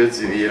 of the goods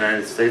in the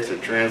United States are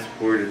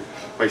transported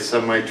by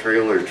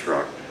semi-trailer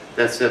truck.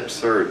 That's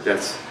absurd.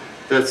 That's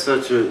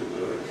such a,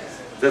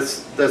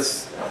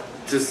 that's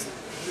just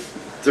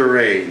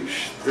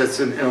deranged. That's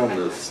an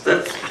illness.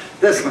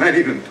 That's not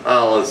even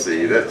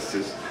policy. That's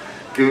just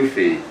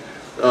goofy.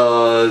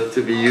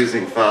 To be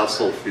using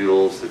fossil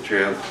fuels to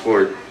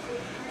transport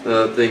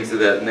things of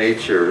that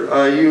nature.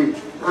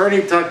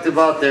 Ernie talked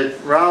about that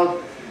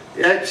route.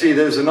 Actually,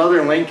 there's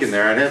another link in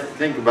there. I'd have to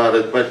think about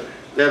it, but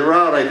that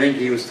route I think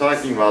he was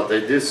talking about,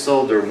 they just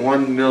sold their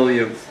 1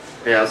 millionth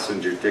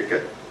passenger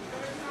ticket.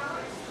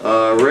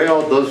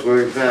 Rail does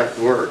in fact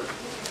work.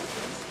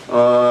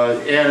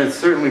 And it's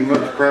certainly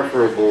much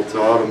preferable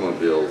to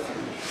automobiles.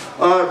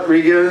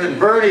 Ernie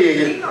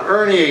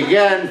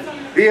again,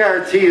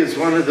 BRT is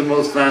one of the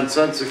most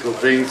nonsensical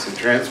things in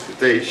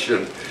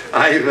transportation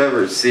I've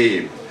ever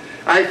seen.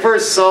 I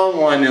first saw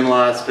one in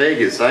Las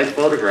Vegas. I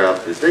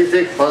photographed it. They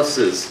take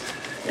buses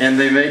and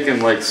they make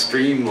them like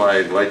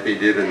streamlined like they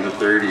did in the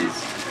 30s.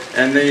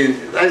 And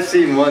I've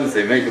seen ones,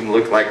 they make them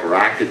look like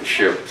rocket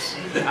ships.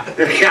 and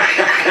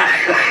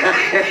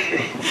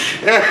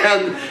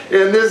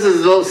this is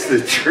supposed to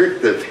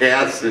trick the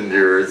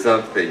passenger or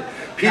something.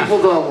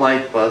 People don't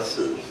like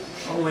buses.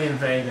 Only in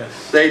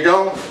Vegas. They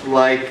don't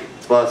like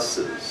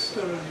buses.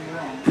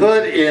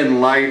 Put in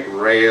light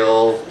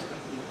rail.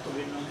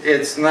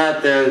 It's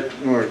not that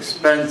more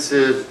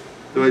expensive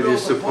than what you're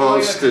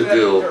supposed to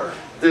do.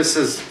 This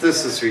is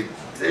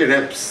an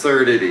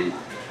absurdity.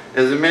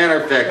 As a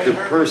matter of fact, the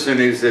person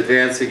who's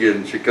advancing it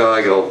in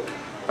Chicago,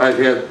 I've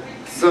had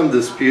some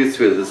disputes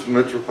with. This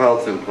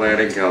Metropolitan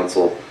Planning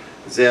Council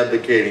is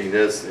advocating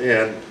this,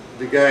 and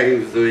the guy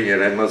who's doing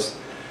it, I must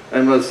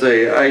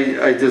say,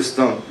 I just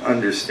don't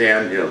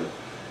understand him.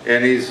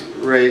 And he's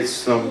raised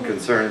some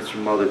concerns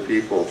from other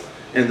people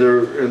in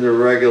the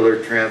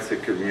regular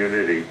transit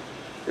community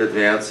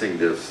advancing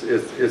this.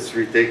 It's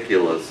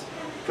ridiculous.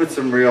 put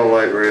some real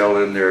light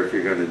rail in there if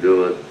you're going to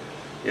do it,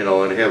 you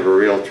know, and have a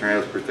real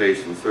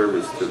transportation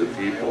service to the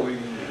people.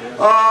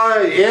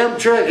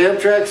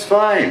 Amtrak's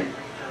fine.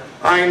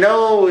 I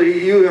know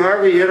you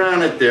Harvey hit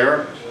on it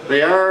there.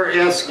 They are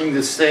asking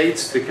the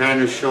states to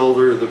kind of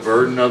shoulder the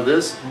burden of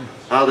this.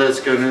 How that's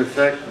going to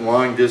affect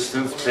long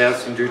distance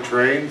passenger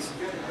trains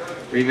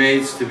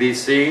remains to be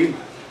seen.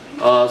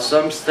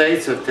 Some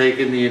states have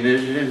taken the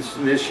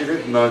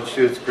initiative, not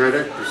to its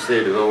credit, the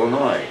state of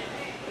Illinois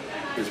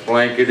is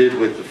blanketed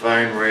with the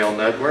fine rail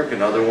network.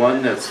 Another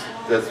one that's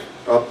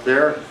up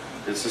there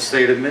is the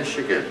state of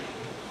Michigan.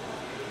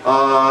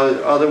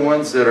 Other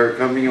ones that are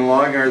coming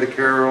along are the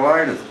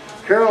Carolinas.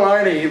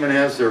 Carolina even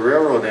has their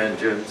railroad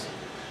engines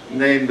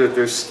named at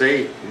their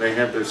state, and they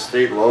have their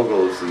state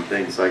logos and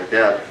things like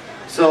that.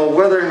 So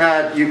whether or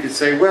not you could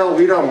say, well,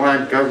 we don't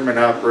want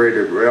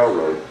government-operated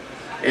railroad.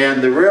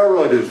 And the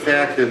railroad, in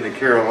fact, in the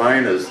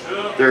Carolinas,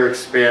 they're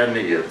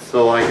expanding it.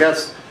 So I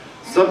guess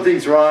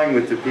something's wrong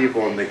with the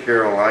people in the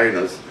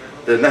Carolinas,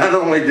 that not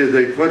only did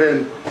they put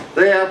in,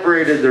 they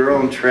operated their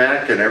own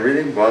track and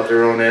everything, bought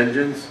their own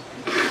engines,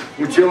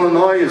 which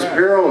Illinois is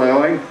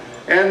paralleling,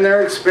 and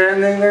they're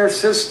expanding their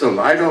system.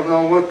 I don't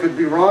know what could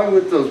be wrong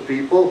with those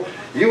people.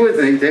 You would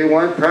think they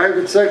want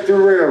private sector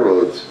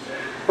railroads,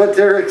 but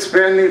they're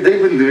expanding.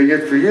 They've been doing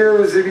it for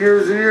years and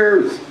years and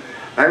years.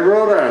 I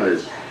wrote on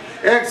it.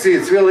 Actually,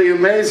 it's really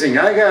amazing.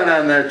 I got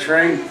on that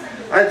train,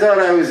 I thought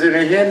I was in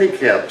a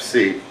handicapped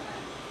seat.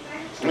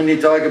 When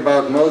you talk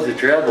about modes of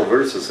travel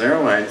versus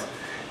airlines,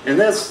 and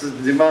that's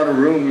the amount of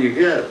room you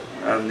get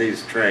on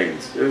these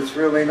trains. It's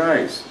really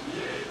nice.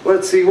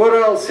 Let's see, what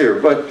else here?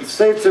 But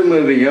states are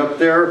moving up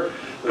there.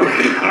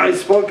 I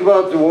spoke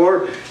about the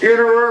war.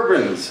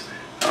 Interurbans.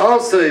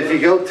 Also, if you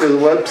go to the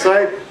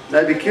website,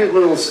 that cute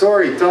little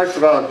story talks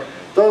about,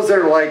 those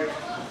are like,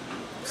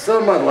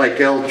 somewhat like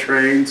L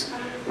trains,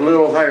 a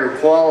little higher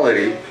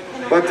quality,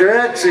 but they're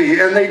actually,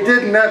 and they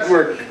did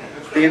network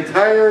the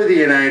entire of the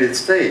United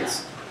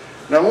States.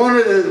 Now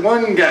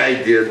one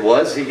guy did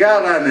was, he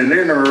got on an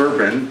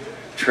interurban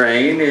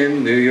train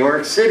in New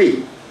York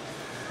City,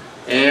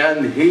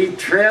 and he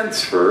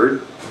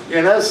transferred,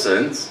 in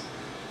essence,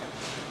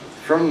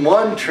 from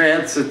one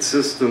transit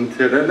system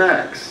to the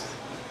next.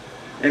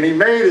 And he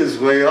made his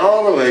way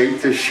all the way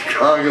to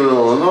Chicago,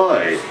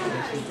 Illinois.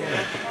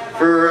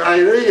 I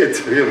think it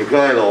took him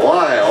quite a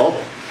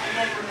while,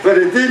 but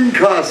it didn't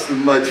cost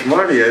him much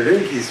money. I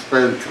think he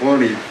spent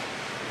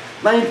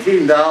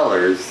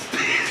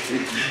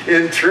 $19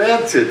 in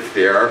transit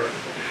fare,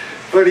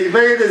 but he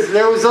made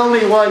there was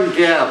only one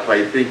gap,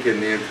 I think, in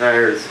the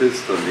entire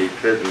system he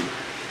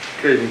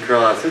couldn't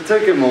cross. It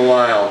took him a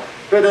while,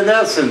 but in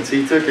essence,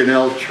 he took an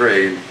L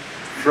train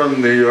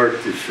from New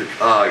York to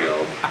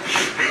Chicago. I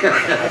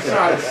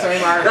saw the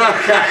same article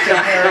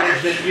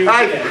that you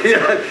did.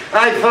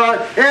 I found,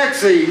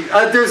 actually,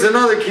 there's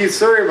another key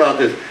story about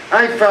this.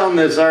 I found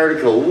this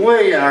article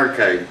way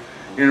archived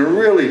in a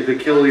really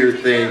peculiar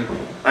thing.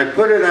 I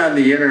put it on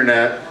the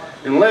internet,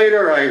 and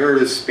later I heard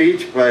a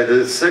speech by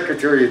the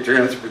Secretary of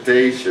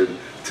Transportation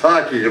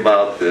talking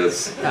about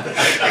this.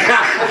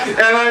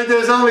 And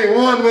there's only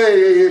one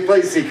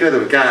place he could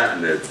have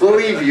gotten it,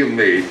 believe you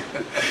me.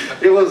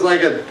 It was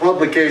like a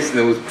publication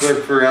that was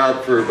put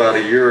out for about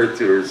a year or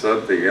two or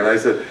something, and I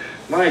said,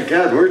 my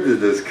God, where did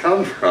this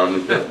come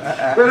from?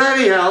 But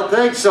anyhow,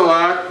 thanks a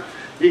lot.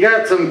 You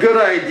got some good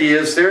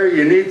ideas there.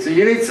 You need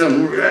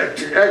some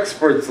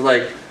experts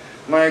like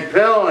Mike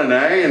Pell and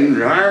I and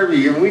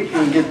Harvey, and we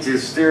can get you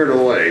steered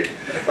away.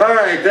 All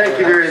right, thank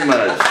you very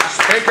much.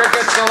 Speaker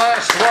gets the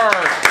last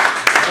word.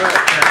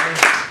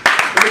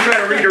 Let me try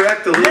to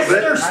redirect a little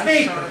bit. Mr.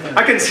 Speaker.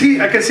 I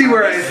can see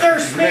where I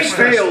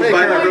failed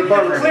by the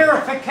rebuttal.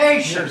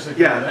 Clarification.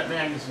 Yeah.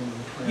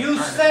 You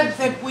said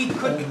that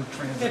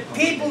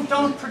people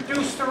don't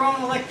produce their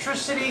own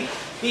electricity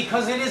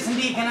because it isn't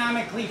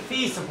economically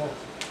feasible.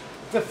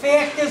 The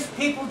fact is,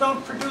 people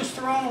don't produce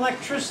their own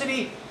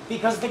electricity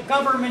because the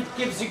government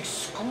gives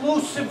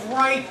exclusive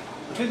right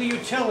to the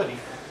utility.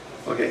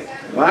 Okay.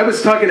 Well, I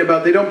was talking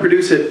about they don't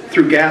produce it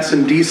through gas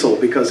and diesel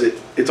because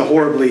it's a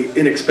horribly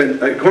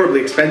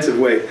expensive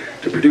way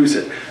to produce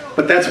it.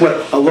 But that's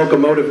what a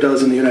locomotive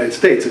does in the United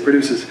States. It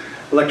produces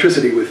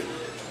electricity with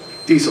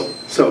diesel.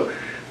 So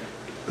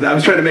I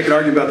was trying to make an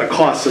argument about the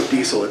costs of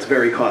diesel. It's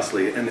very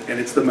costly, and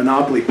it's the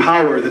monopoly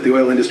power that the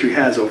oil industry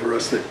has over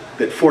us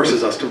that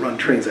forces us to run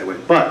trains that way.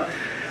 But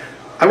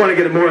I want to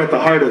get more at the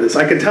heart of this.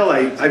 I can tell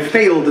I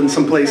failed in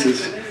some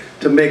places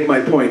to make my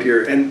point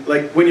here. And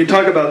like when you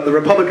talk about the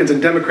Republicans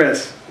and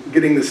Democrats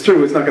getting this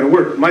through, it's not going to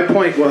work. My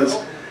point was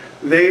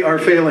they are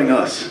failing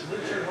us.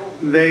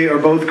 They are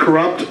both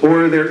corrupt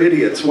or they're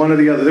idiots, one or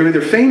the other. They're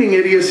either feigning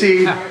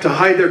idiocy to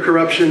hide their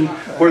corruption,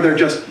 or they're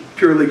just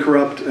purely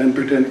corrupt and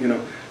pretending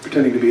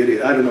to be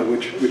idiots. I don't know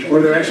which,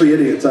 or they're actually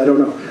idiots. I don't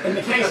know. In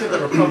the case of the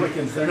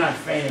Republicans, they're not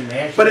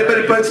feigning. But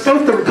it's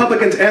both the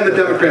Republicans and the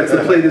Democrats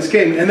that play this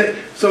game. And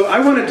so I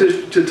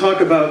wanted to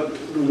talk about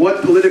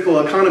what political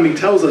economy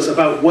tells us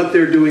about what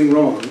they're doing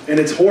wrong. And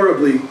it's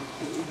horribly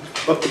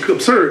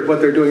absurd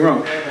what they're doing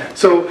wrong.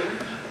 So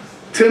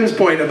Tim's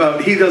point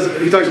about, he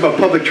talks about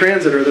public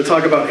transit, or the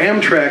talk about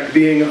Amtrak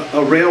being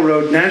a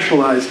railroad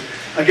nationalized.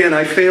 Again,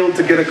 I failed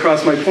to get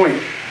across my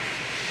point.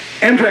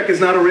 Amtrak is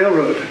not a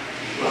railroad.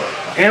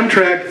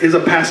 Amtrak is a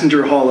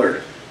passenger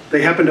hauler.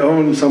 They happen to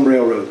own some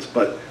railroads,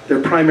 but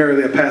they're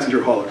primarily a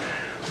passenger hauler.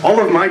 All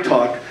of my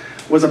talk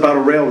was about a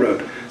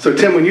railroad. So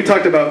Tim, when you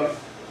talked about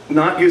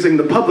not using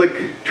the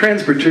public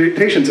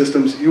transportation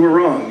systems, you were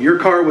wrong. Your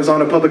car was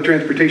on a public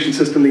transportation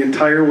system the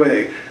entire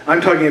way. I'm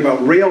talking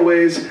about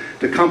railways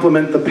to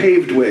complement the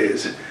paved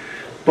ways.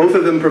 Both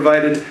of them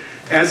provided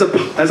as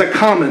a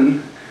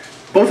common,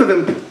 both of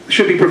them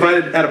should be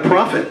provided at a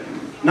profit,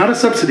 not a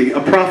subsidy,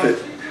 a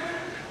profit.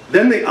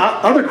 Then the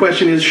other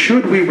question is,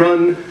 should we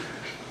run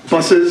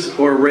buses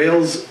or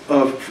rails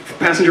of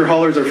passenger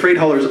haulers or freight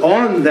haulers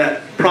on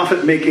that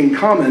profit-making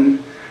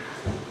common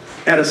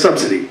at a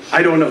subsidy?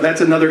 I don't know.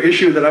 That's another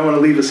issue that I want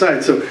to leave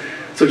aside. So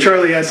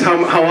Charlie asks, how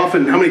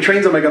many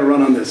trains am I going to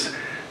run on this?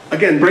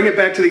 Again, bring it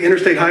back to the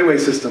Interstate Highway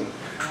System.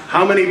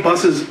 How many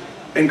buses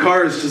and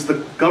cars does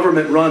the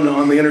government run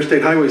on the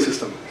Interstate Highway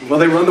System? Well,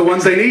 they run the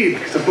ones they need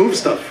to move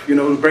stuff, you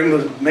know, bring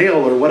the mail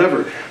or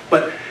whatever.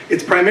 But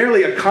it's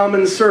primarily a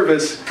common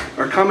service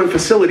or common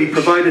facility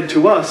provided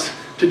to us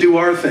to do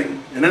our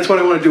thing. And that's what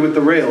I want to do with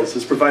the rails,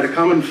 is provide a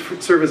common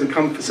service and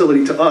common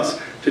facility to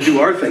us to do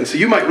our thing. So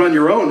you might run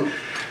your own.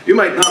 You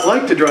might not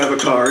like to drive a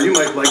car. You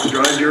might like to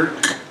drive your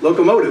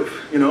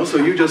locomotive, you know, so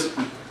you just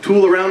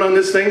tool around on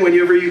this thing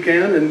whenever you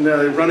can and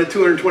run it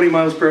 220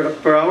 miles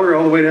per hour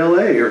all the way to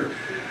LA. Or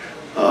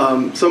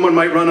someone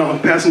might run a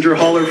passenger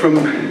hauler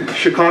from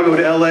Chicago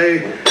to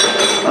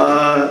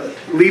LA,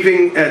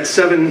 leaving at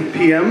 7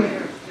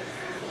 p.m.,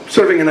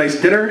 serving a nice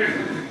dinner,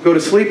 go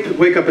to sleep,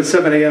 wake up at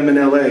 7 a.m. in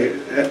LA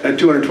at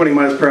 220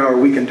 miles per hour.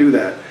 We can do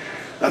that.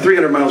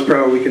 300 miles per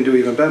hour, we can do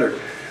even better.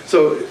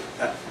 So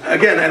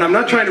again, and I'm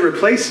not trying to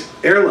replace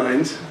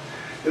airlines.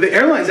 The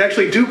airlines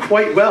actually do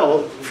quite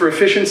well for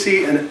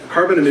efficiency and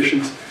carbon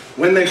emissions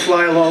when they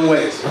fly a long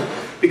ways,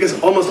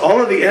 because almost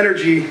all of the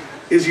energy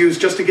is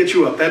used just to get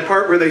you up. That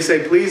part where they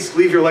say, please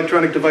leave your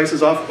electronic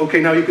devices off.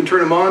 Okay, now you can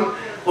turn them on.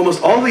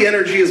 Almost all the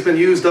energy has been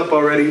used up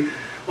already.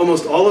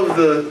 Almost all of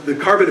the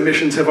carbon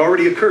emissions have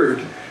already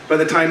occurred by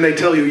the time they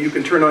tell you you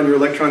can turn on your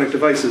electronic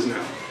devices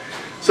now.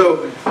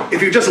 So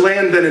if you just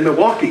land then in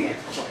Milwaukee,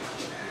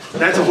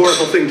 that's a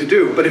horrible thing to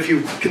do. But if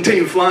you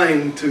continue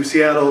flying to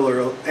Seattle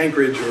or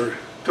Anchorage or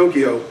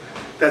Tokyo,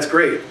 that's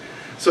great.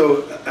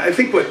 So I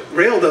think what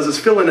rail does is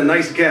fill in a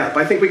nice gap.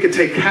 I think we could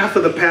take half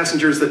of the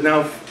passengers that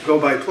now go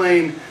by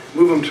plane,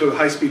 move them to a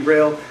high-speed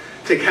rail,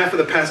 take half of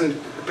the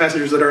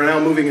passengers that are now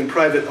moving in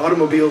private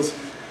automobiles,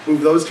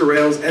 move those to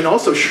rails, and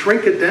also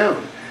shrink it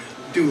down.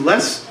 Do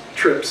less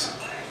trips,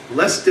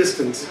 less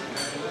distance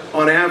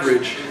on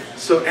average,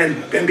 so,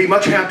 and be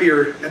much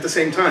happier at the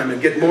same time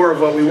and get more of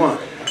what we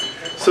want.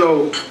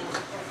 So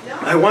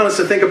I want us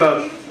to think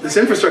about this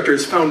infrastructure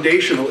is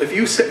foundational.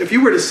 If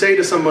you were to say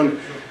to someone,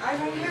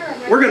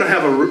 we're going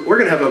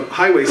to have a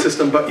highway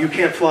system, but you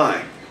can't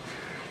fly.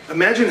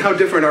 Imagine how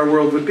different our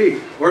world would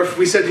be. Or if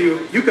we said to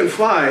you, you can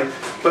fly,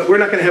 but we're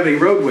not going to have any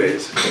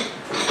roadways.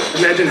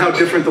 Imagine how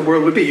different the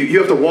world would be. You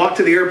have to walk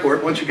to the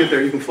airport. Once you get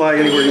there, you can fly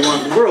anywhere you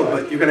want in the world,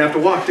 but you're going to have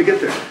to walk to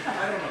get there.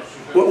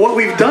 What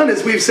we've done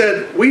is we've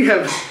said we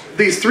have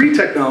these three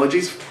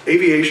technologies,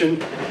 aviation,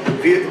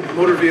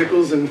 motor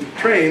vehicles, and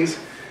trains,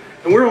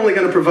 and we're only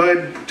going to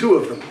provide two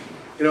of them.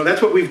 You know,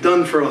 that's what we've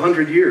done for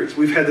 100 years.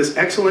 We've had this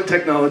excellent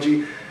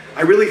technology.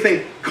 I really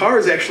think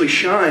cars actually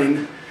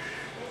shine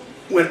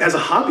as a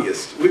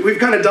hobbyist. We've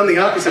kind of done the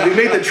opposite. We've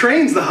made the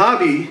trains the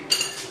hobby,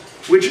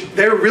 which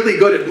they're really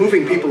good at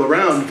moving people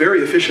around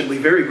very efficiently,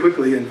 very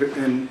quickly,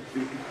 and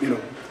you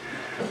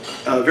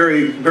know,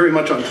 very, very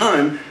much on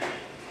time.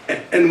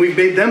 And we've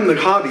made them the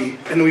hobby,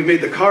 and we've made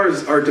the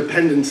cars our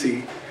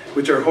dependency,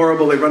 which are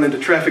horrible. They run into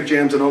traffic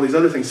jams and all these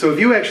other things. So if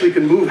you actually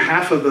can move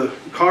half of the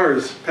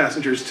cars,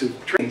 passengers, to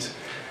trains,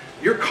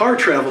 your car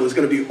travel is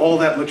going to be all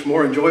that much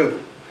more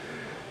enjoyable.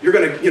 You're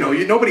going to, you know,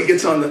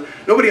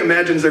 nobody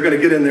imagines they're going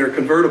to get in their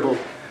convertible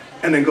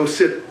and then go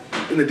sit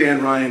in the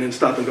Dan Ryan and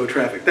stop and go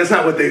traffic. That's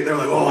not what they're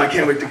like, oh, I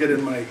can't wait to get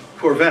in my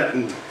Corvette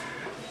and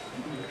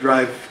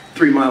drive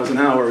 3 miles an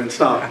hour and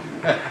stop.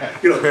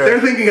 You know, they're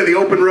thinking of the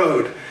open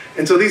road.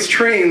 And so these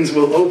trains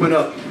will open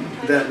up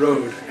that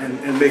road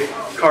and make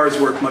cars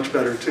work much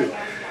better too.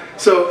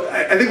 So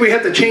I think we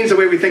have to change the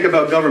way we think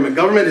about government.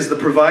 Government is the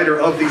provider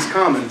of these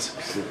commons.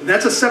 And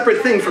that's a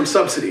separate thing from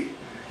subsidy,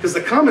 because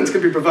the commons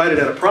can be provided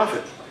at a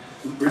profit.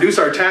 Reduce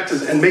our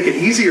taxes and make it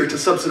easier to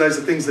subsidize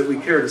the things that we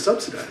care to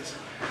subsidize.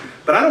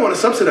 But I don't want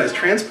to subsidize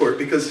transport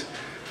because,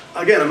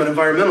 again, I'm an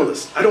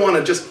environmentalist. I don't want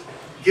to just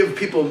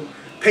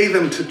pay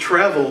them to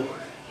travel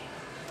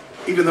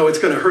even though it's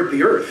going to hurt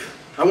the earth.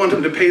 I want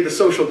them to pay the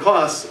social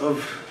costs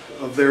of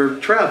their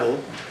travel,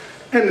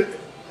 and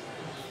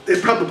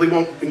it probably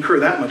won't incur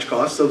that much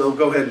cost, so they'll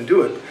go ahead and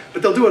do it.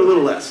 But they'll do it a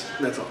little less,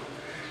 that's all.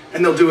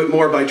 And they'll do it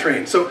more by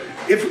train. So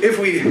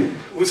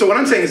so what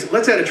I'm saying is,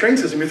 let's add a train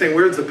system. You're saying,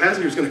 where's the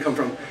passengers going to come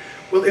from?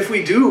 Well, if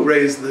we do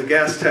raise the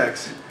gas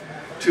tax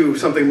to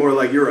something more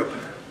like Europe,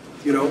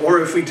 you know,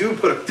 or if we do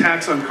put a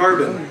tax on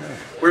carbon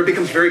where it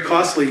becomes very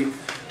costly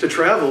to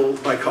travel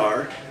by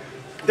car,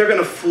 they're going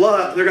to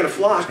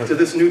flock to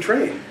this new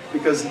train,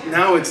 because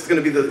now it's going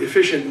to be the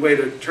efficient way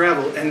to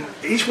travel, and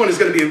each one is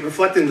going to be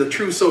reflecting the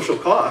true social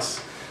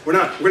costs. We're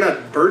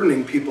not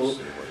burdening people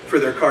for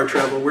their car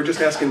travel. We're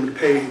just asking them to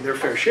pay their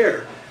fair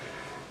share.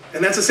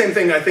 And that's the same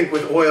thing, I think,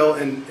 with oil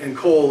and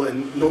coal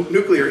and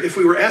nuclear. If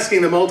we were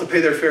asking them all to pay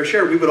their fair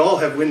share, we would all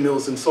have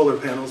windmills and solar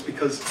panels,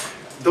 because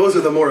those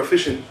are the more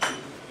efficient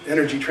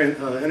energy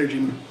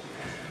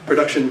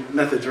production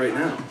methods right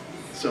now.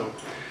 So,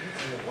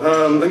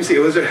 let me see,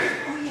 was there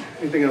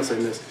anything else I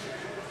missed?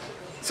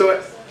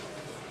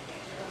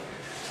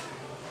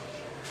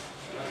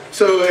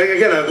 So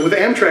again, with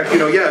Amtrak,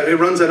 yeah, it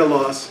runs at a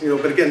loss,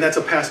 but again, that's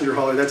a passenger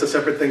hauler, that's a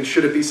separate thing.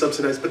 Should it be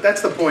subsidized? But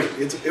that's the point.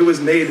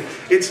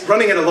 It's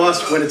running at a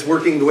loss when it's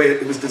working the way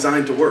it was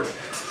designed to work.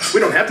 We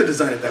don't have to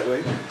design it that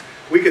way.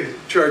 We could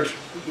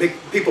make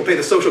people pay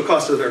the social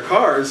cost of their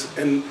cars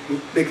and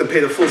make them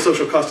pay the full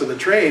social cost of the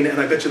train, and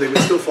I bet you they would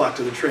still flock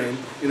to the train,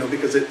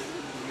 because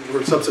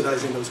we're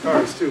subsidizing those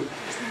cars too.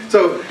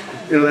 So,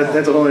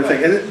 that's a whole other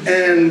thing.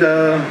 And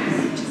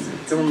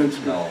government's...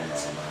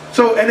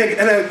 So, and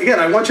again,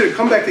 I want you to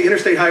come back to the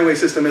Interstate Highway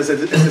System as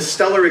a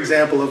stellar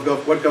example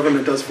of what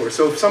government does for us.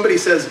 So if somebody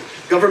says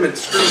government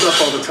screws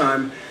up all the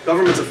time,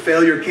 government's a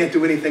failure, can't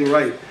do anything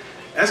right,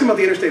 ask them about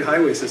the Interstate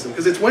Highway System,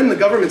 because it's when the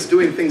government's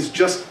doing things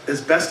just as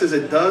best as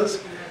it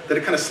does that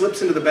it kind of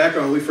slips into the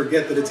background and we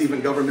forget that it's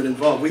even government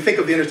involved. We think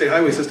of the Interstate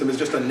Highway System as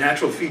just a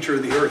natural feature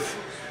of the earth.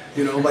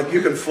 Like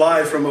you can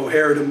fly from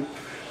O'Hare to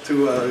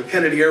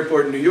Kennedy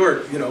Airport in New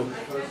York,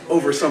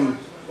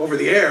 over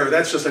the air.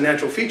 That's just a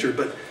natural feature.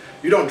 But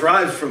you don't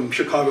drive from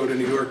Chicago to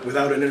New York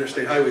without an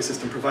interstate highway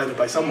system provided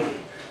by someone,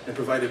 and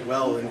provided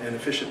well and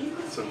efficient.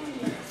 So,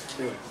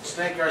 anyway. Let's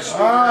thank our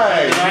speakers. All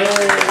right.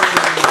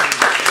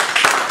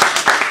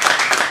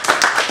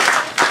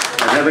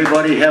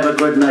 Everybody have a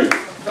good night.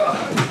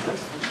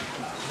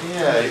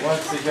 Yeah, he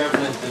wants the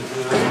government to do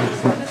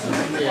it.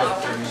 How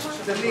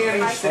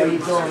you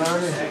doing,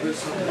 Ernie?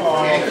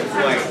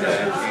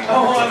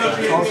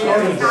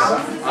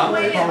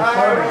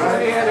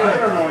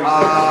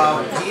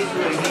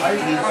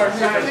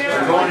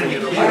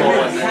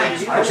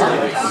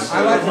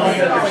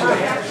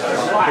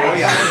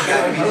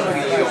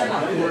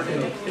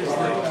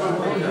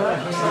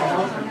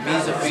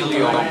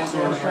 Mesothelioma.